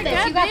 you got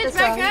this. You got this,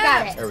 girl. You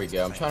got it. There we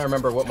go. I'm trying to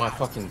remember what my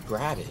fucking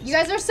grab is. You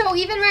guys are so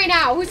even right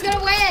now. Who's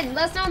gonna win?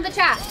 Let us know in the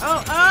chat.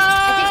 Oh,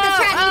 I think the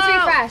chat needs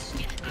refreshed.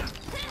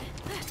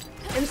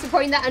 I'm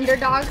supporting the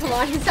underdog. Come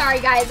on. Sorry,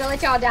 guys. I'll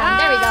let y'all down.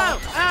 There we go.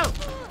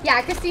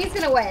 Yeah, Kristine's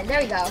gonna win.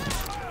 There we go.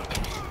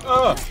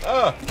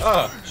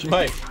 She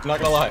might. I'm not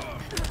gonna lie.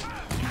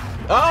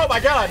 Oh my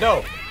god,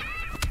 no.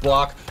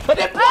 Block. I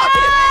didn't block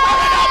it!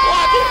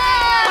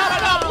 How did I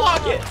not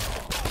block it?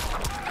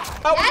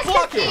 I was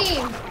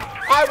blocking!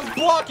 I was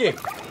blocking!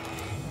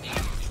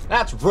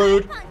 That's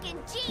rude.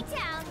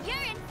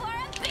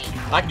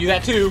 I can do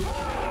that too.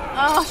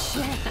 Oh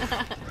shit.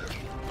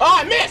 Oh,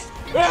 I missed!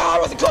 Oh, I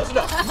wasn't close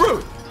enough.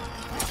 Rude.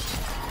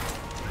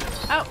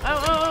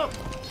 Oh.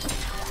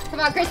 Come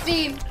on,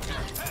 Kristine.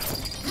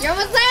 You're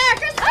almost there,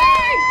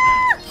 Kristine!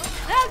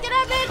 No, get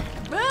up in!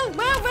 Boom!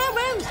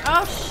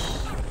 Oh,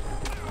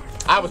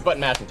 I was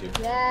button mashing too.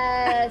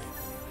 Yes.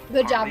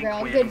 Good job,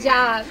 girl. Good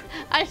job.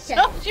 I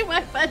showed you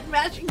my button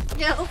mashing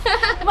skills.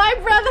 My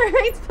brother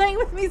hates playing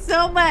with me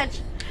so much.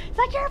 It's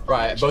like you're a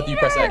Right, both of you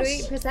press Do X.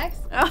 we press X?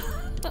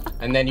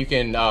 And then you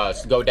can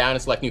go down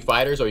and select new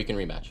fighters, or you can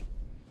rematch.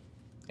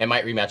 It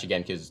might rematch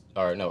again,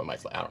 or no, it might.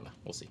 I don't know.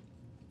 We'll see.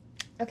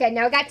 Okay,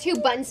 now we got 2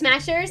 button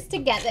smashers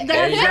together.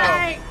 There you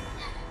go.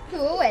 Who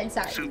will win?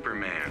 Sorry.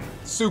 Superman.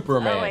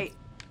 Superman. Oh, wait.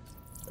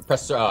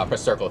 Press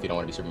circle if you don't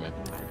want to be Superman.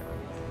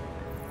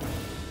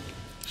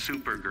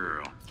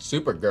 Supergirl.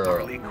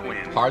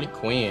 Supergirl. Harley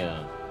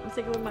Quinn. I'm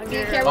sticking with my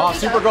girl. Oh,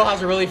 Supergirl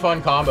has a really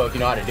fun combo if you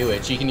know how to do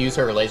it. She can use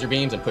her laser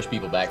beams and push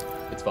people back.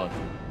 It's fun.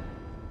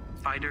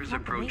 Fighters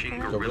approaching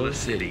Gorilla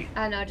City.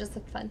 I don't know, it just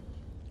looked fun.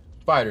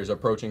 Fighters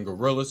approaching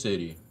Gorilla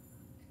City.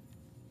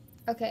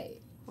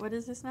 Okay. What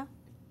is this now?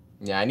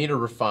 Yeah, I need to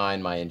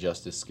refine my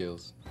injustice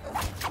skills.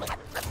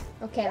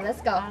 Okay,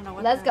 let's go.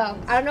 Let's go.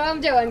 I don't know what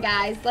I'm doing,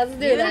 guys. Let's do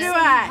this. Neither do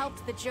I.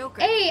 Helped the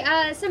Joker. Hey,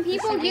 some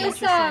people used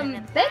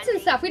some bits and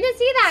stuff. We didn't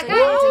see that,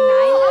 guys.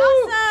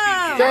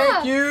 Awesome.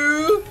 Thank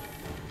you.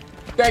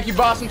 Thank you,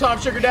 Boston Tom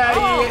Sugar Daddy.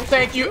 Oh.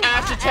 Thank you,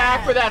 Asht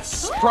Attack, for that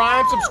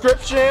Prime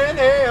subscription.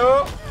 Hey,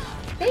 oh.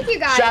 Thank you,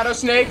 guys. Shadow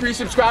Snake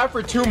resubscribed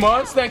for 2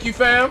 months. Thank you,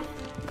 fam.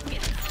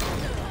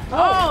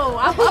 Oh,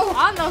 I'm up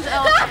on those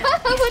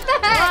elephants. What the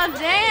heck? Oh,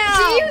 damn.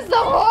 She used the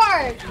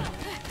horn.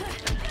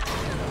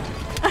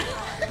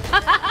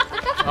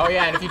 Oh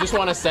yeah, and if you just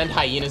want to send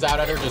hyenas out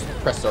at her, just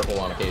press circle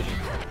on occasion.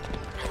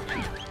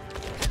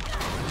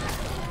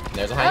 And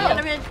there's a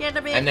hyena. Get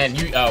a bit. And then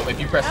you, if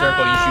you press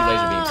circle, you shoot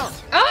laser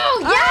beams. Oh,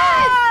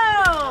 yes!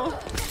 Oh!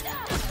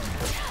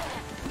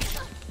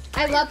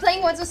 I love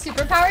playing ones with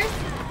superpowers.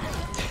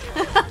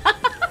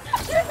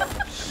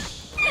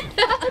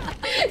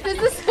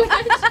 This is so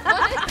much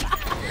fun.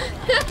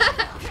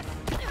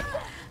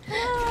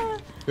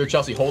 Here,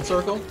 Chelsea, hold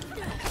circle.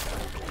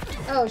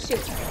 Oh, shoot.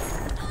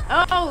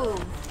 Oh!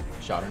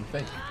 Shot her in the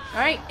face.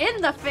 Alright, in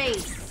the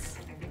face.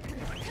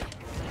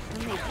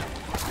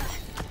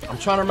 I'm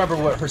trying to remember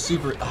what her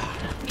super...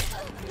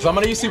 So I'm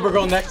going to use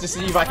Supergirl next to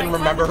see if I can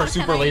remember her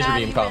super laser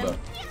beam combo.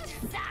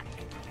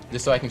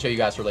 Just so I can show you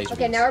guys her laser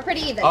Okay, beams. now we're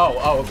pretty even.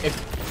 Oh,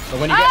 so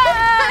when you get...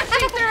 Ah!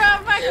 She threw a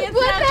fucking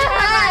What the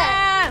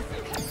heck?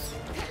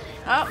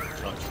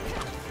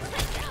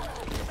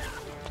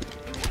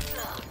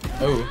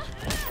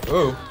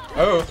 Oh.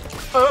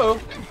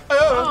 Oh,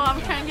 Oh, I'm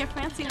trying to get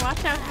fancy.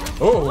 Watch out.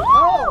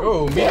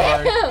 me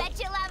hard. Bet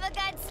you'll have a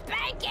good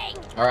spanking.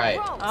 All right,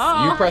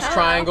 Oh. you press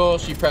triangle,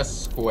 she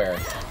press square.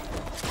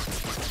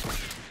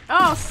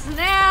 Oh,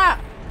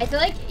 snap. I feel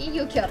like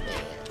you killed me.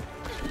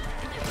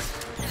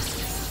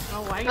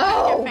 Oh, why are you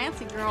trying to get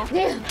fancy, girl?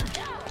 Damn.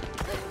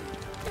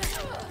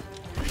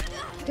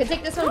 Could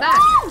take this one back.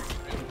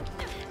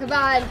 Come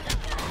on.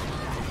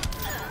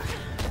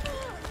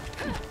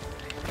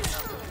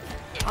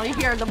 Oh, you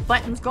hear the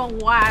buttons going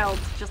wild.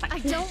 Just like... I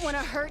don't want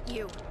to hurt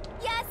you.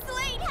 Yes,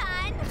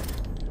 sweetheart.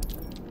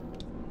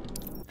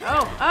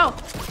 Oh.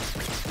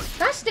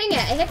 Gosh dang it.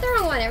 I hit the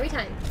wrong one every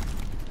time.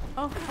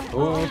 Oh.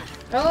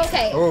 Oh,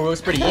 okay. Oh, it's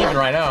pretty even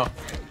right now.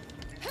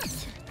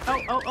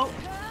 Oh.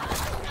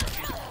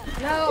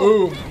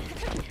 No.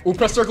 Ooh,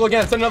 press circle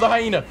again. Send another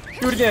hyena.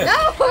 Do it again.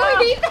 No,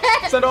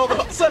 Ethan. Send all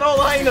the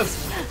hyenas.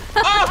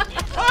 Oh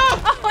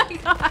my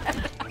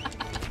god.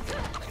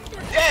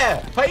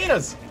 Yeah,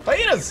 hyenas.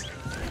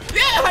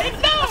 Yeah,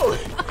 no.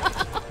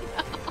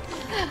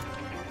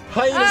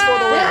 Hyenas for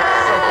the win.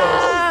 So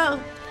close.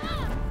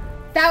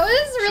 That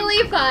was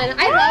really fun.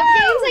 I love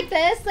games like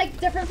this, like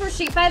different from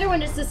Street Fighter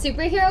when it's the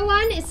superhero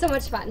one. It's so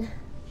much fun.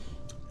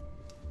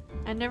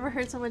 I never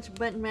heard so much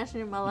button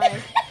mashing in my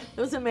life. It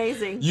was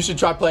amazing. You should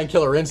try playing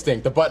Killer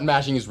Instinct. The button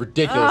mashing is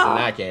ridiculous in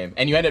that game.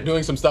 And you end up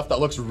doing some stuff that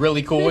looks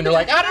really cool and you're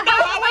like, I don't know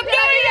how I'm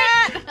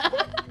doing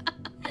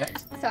it!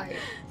 Next. Sorry.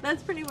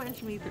 That's pretty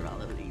much me through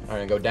all of these.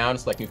 Alright, go down,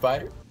 select new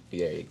fighter.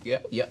 There you go.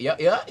 Yeah.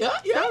 That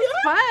was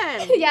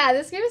fun. Yeah,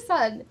 this game is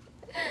fun.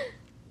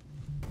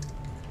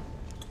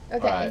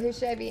 Okay, Alright. who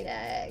should I be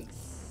next?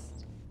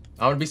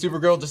 I'm gonna be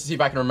Supergirl just to see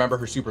if I can remember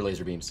her super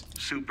laser beams.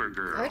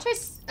 Supergirl. I'm gonna try.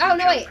 Oh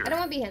no, wait! I don't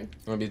want to be him. You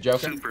wanna be the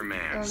Joker?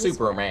 Superman.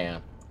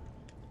 Superman.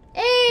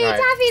 Hey, Alright.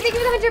 Taffy! Thank you for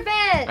the 100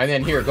 bits. And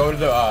then here, go to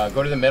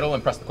the middle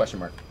and press the question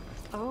mark.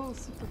 Oh,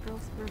 Supergirl.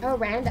 Oh,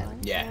 random.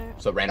 Yeah.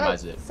 So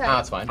randomize it. sorry. Ah,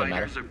 it's fine. Doesn't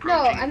matter. No,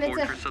 I meant to.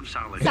 Fortress of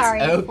Solitude.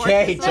 Sorry.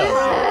 Okay, Fortress of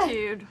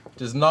Solitude. Chelsea.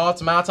 Does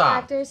not matter.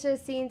 Actors should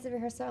have seen to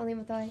rehearsal only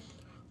with eye.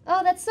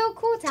 Oh, that's so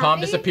cool, Taffy. Tom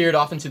disappeared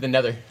off into the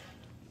nether.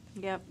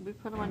 Yep, we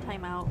put him on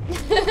timeout.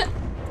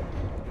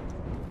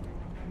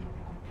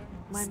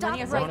 My Stop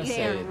money is I right want to say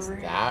there. it's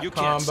that You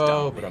can't combo,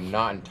 stop but I'm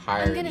not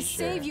entirely I'm gonna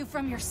sure. save you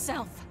from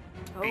yourself.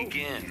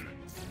 Begin.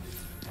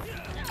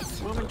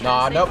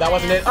 Nah, nope, that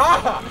wasn't it.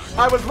 Ah!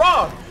 I was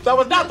wrong! That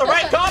was not the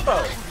right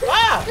combo!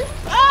 Ah!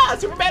 Ah!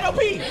 Superman OP!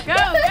 Go,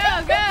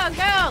 go, go,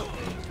 go!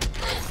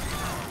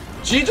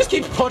 She just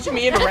keeps punching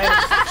me into random.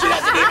 She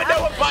doesn't even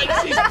know what button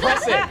she's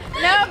pressing.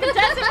 No, it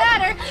doesn't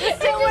matter. It's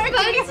still working.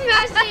 Button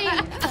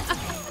smashing.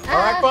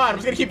 Alright, fine. I'm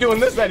just gonna keep doing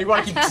this then. You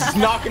wanna keep just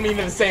knocking me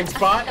into the same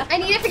spot? I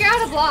need to figure out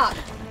how to block.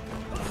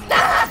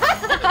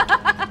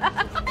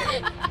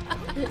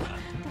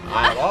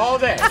 I have all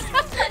day.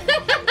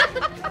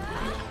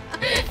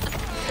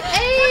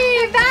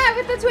 Hey, Matt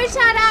with the Twitch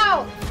shout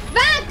out.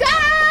 Matt, go!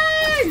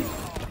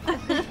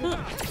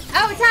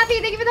 Oh, it's Happy.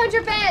 Thank you for the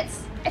 100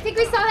 bits. I think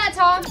we saw that,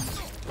 Tom.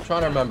 I'm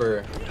trying to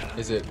remember.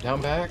 Is it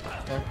down back?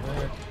 Back.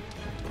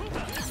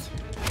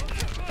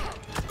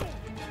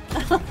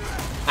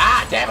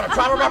 Ah, damn it. I'm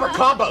trying to remember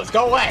combos.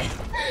 Go away.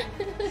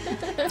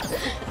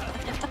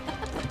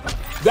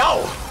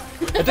 No.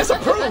 I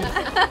disapprove.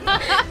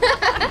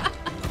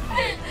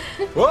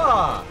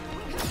 Whoa.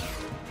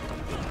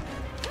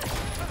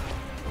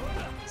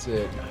 It's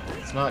it.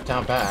 It's not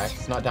down back.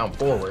 It's not down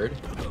forward.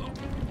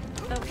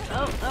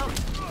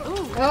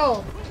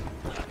 Oh.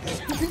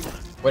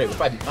 Wait,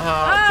 if I do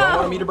I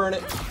want me to burn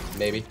it?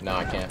 Maybe. No,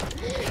 I can't.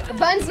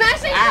 Button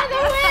smashing for the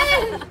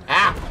win!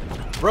 Ah!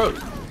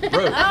 Rude.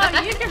 Rude.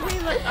 Oh, you can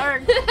reload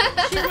or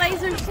shoot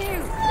laser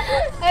too.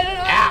 I don't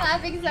know why I'm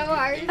laughing so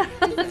hard.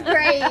 This is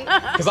great.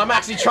 Because I'm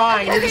actually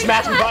trying and you're just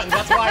matching buttons.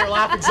 That's why you're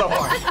laughing so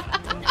hard.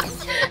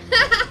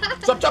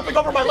 Stop jumping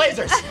over my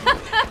lasers.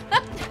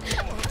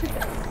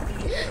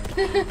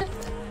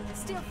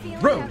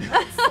 Rude.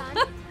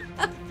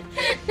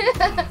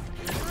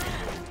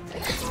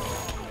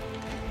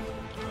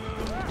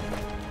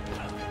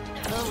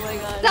 Oh my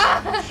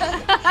god.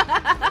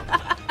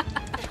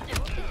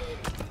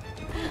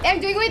 I'm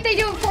doing what they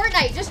do in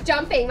Fortnite, just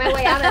jumping my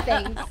way out of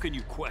things. How can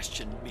you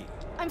question me?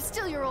 I'm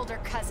still your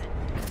older cousin.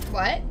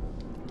 What?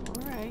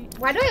 Alright.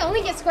 Why do I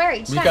only get square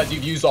each time? Because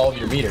you've used all of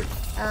your meter.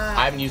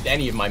 I haven't used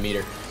any of my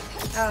meter.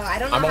 Oh, I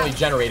don't know. I'm only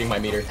generating my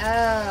meter.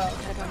 Oh.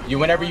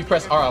 Whenever you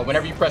press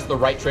the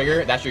right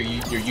trigger, that's you're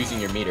using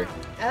your meter.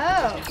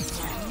 Oh.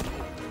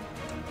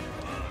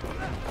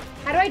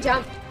 How do I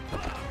jump?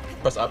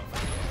 Press up.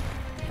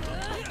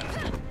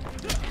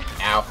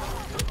 Ow.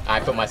 I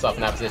put myself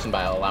in that position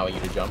by allowing you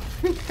to jump.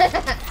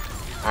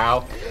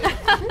 Ow.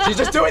 She's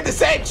just doing the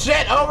same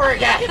shit over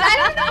again. I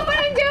don't know what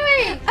I'm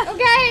doing.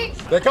 Okay.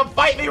 Then come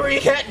fight me where you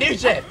can't do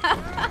shit.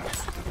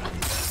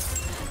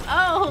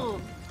 Oh.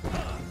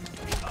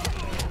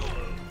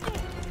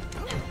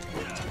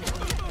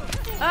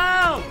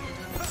 Oh.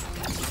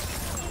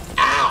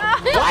 Ow.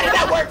 Why did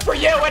that work for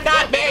you and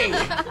not me?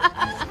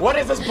 What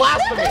is this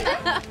blasphemy?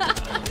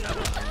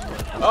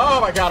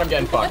 Oh my god, I'm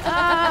getting fucked.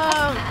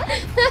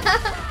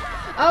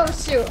 Oh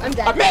shoot, I'm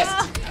dead. I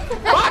missed!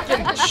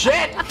 Fucking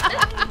shit!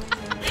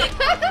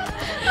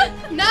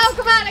 No,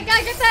 come on, I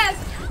gotta get this.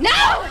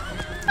 No!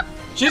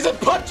 She's just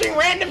punching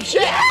random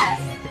shit!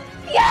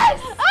 Yes!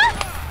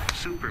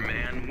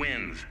 Superman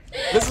wins.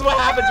 This is what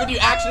happens when you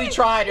actually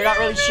try and you're not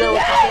really sure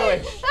what you're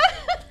doing.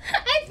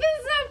 I feel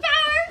so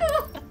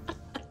powerful!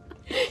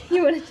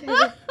 You wanna do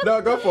it?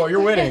 No, go for it.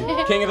 You're winning.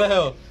 King of the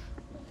hill.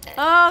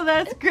 Oh,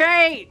 that's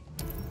great.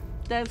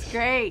 That's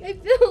great. I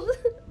feel...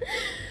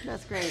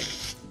 That's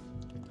great.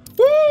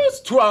 Woo!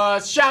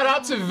 Shout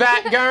out to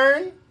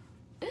Vatgern.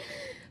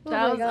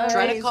 That was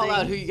Try to call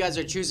out who you guys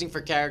are choosing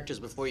for characters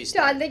before you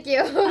start. John, thank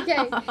you.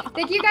 Okay.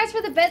 Thank you guys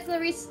for the bits and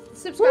the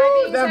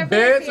resubscribing. Them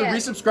bits and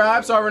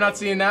resubscribe. Sorry we're not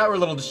seeing that. We're a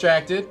little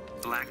distracted.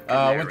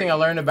 One thing I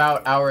learned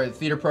about our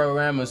theater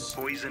program was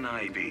Poison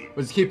Ivy.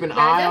 Keep an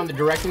eye on the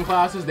directing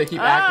classes. They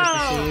keep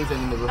actors for scenes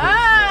and the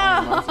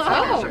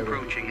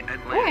Approaching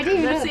Atlanta. I didn't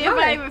even Let's know see the if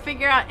I comic. even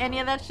figure out any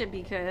of that shit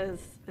because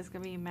it's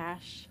gonna be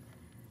MASH.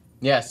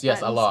 Yes, I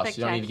Button lost.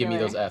 You don't need to give me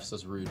those spectacular. Fs.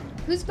 That's rude.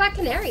 Who's Black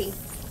Canary?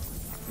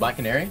 Black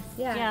Canary?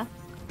 Yeah.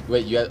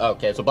 Wait,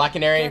 okay, so Black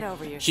Canary,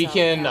 she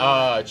can,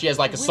 she has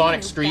like a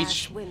sonic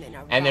screech,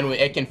 and then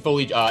it can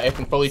fully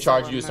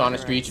charge you a sonic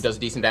screech. It does a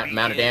decent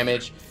amount of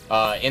damage.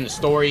 In the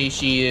story,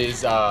 she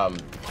is a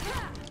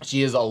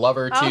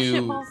lover to.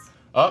 shitballs.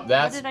 Oh,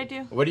 that's. What did I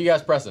do? What are you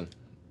guys pressing?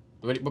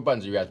 What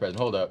buttons are you guys pressing?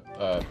 Hold up.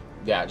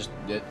 Yeah, just.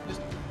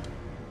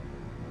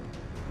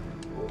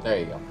 There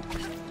you go.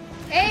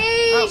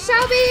 Hey,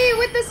 Shelby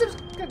with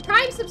the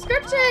Prime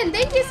subscription.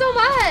 Thank you so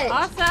much.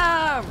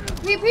 Awesome.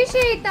 We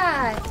appreciate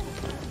that.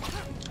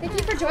 Thank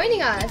you for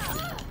joining us.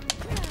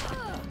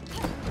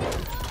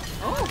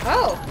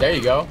 Oh. There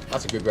you go.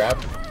 That's a good grab.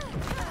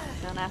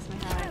 Don't ask me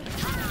how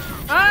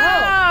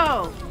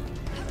I.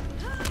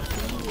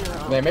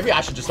 Oh. Man, maybe I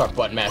should just start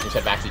button mashing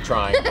instead of actually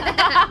trying.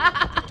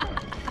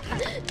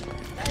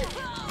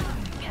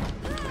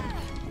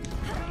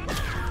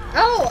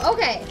 Oh,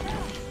 okay.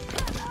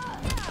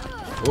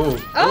 Ooh.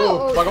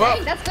 Oh, Fuck him up.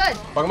 dang, that's good.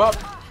 Fuck him up.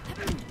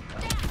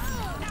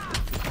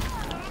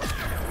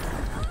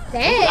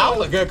 Dang. That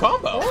was a good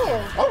combo.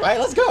 Oh. All right,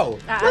 let's go.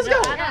 Let's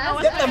go. Yeah,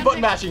 Get them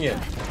button mashing in.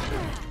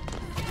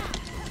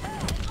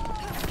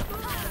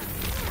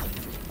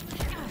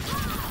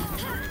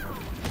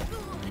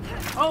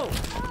 Oh.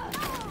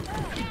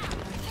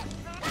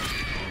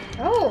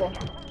 Oh.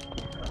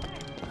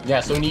 Yeah,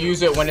 so when you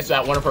use it when it's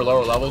at one of her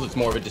lower levels, it's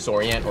more of a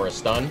disorient or a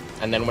stun.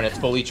 And then when it's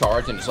fully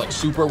charged and it's like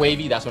super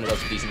wavy, that's when it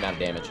does a decent amount of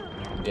damage.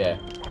 Yeah.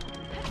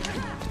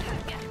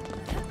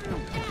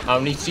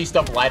 When you see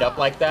stuff light up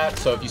like that,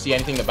 so if you see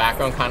anything in the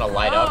background kind of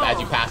light up, as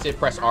you pass it,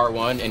 press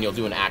R1 and you'll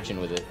do an action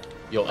with it.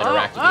 You'll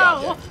interact with the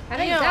object.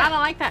 I don't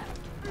like that.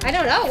 I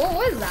don't know.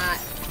 What was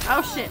that?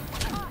 Oh, shit.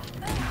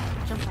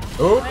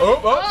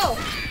 Oh.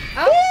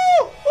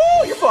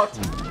 Oh, you're fucked.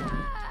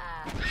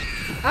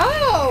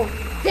 Oh,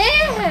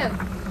 damn.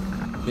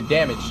 The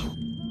damage.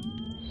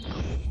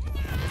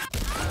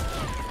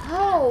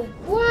 Oh,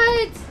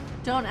 what?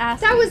 Don't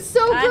ask That me. was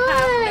so good.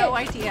 I have no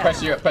idea.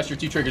 Press your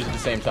 2 triggers at the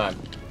same time.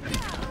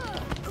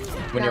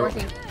 When Not you're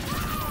working.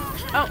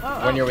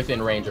 when you're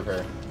within range of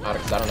her.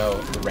 Because I don't know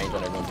the range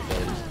on everyone's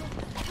abilities.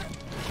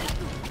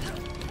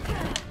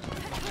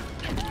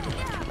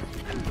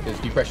 Because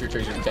if you press your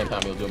triggers at the same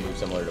time, you'll do a move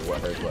similar to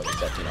what hers was,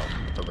 except, you know,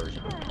 her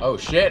version. Oh,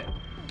 shit!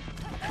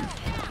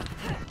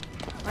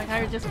 Like,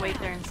 I would just wait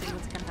there and see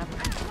what's gonna happen.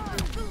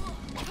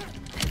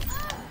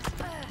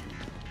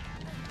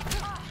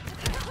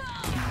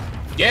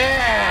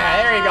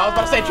 Yeah! There you go. I was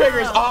about to say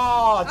triggers.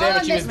 Oh, damn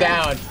it, she was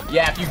down.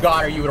 Yeah, if you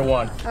got her, you would have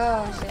won.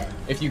 Oh, shit.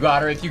 If you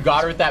got her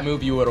with that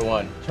move, you would have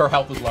won. Her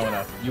health was low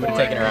enough. You would have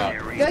taken her out.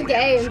 Good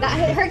game.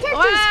 Her character's cool.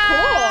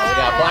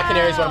 Yeah, Black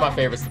Canary is one of my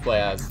favorites to play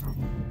as.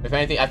 If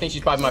anything, I think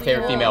she's probably my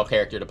favorite female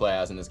character to play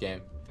as in this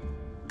game.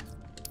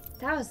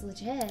 That was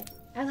legit.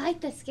 I like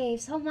this game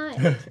so much.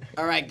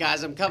 All right,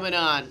 guys, I'm coming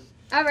on.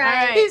 All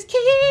right. Is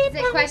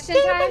it question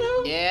time?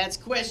 Yeah, it's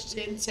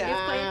question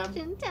time.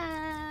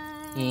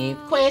 It's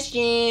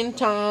question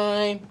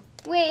time.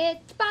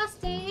 With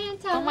Boston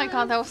time. Oh my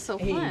god, that was so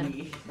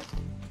fun.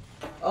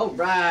 All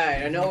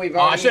right, I know we've I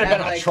already should have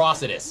been had,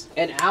 atrocitus.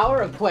 an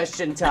hour of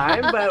question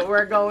time, but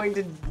we're going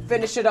to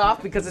finish it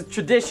off because it's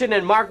tradition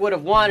and Mark would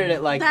have wanted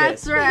it like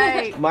That's this.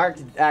 right. Mark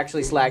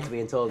actually slacked me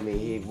and told me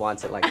he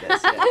wants it like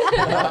this.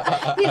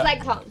 Yeah. He's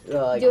like, calm. Do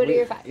it or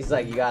you're fine. He's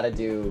like, you gotta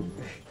do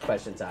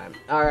question time.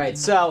 All right,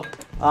 so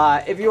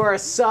if you are a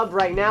sub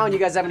right now and you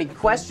guys have any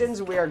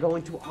questions, we are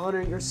going to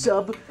honor your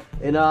sub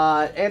and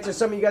answer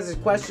some of you guys'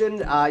 questions.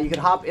 You can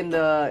hop in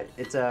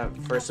it's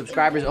for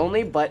subscribers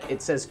only, but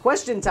it says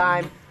question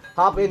time.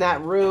 Hop in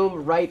that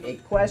room, write a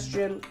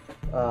question.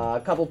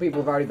 A couple people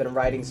have already been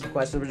writing some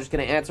questions. We're just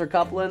gonna answer a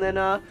couple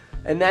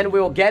and then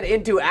we'll get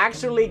into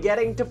actually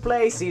getting to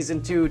play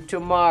Season 2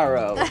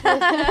 tomorrow.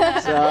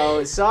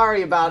 So,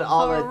 sorry about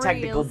all the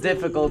technical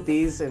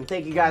difficulties, and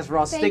thank you guys for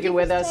all sticking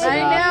with us.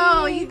 And, I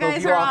know, you guys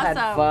hope you are all awesome.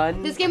 had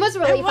fun. This game was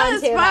really fun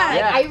too. fun.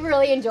 Yeah. I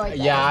really enjoyed this.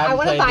 Yeah, I haven't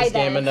want to played buy this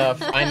game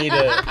enough. I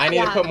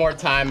need to put more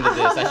time into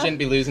this. I shouldn't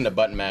be losing to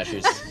button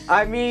mashers.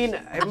 I mean, you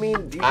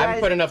I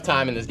haven't put enough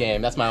time in this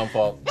game. That's my own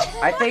fault.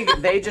 I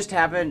think they just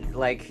haven't,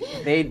 like,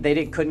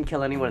 they couldn't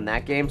kill anyone in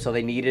that game, so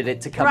they needed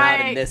it to come out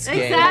in this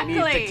game. They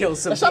needed to kill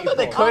some It's not people.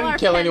 that they couldn't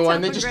kill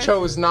anyone, they just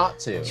chose not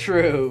to.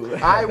 True.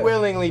 I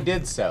willingly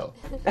did so.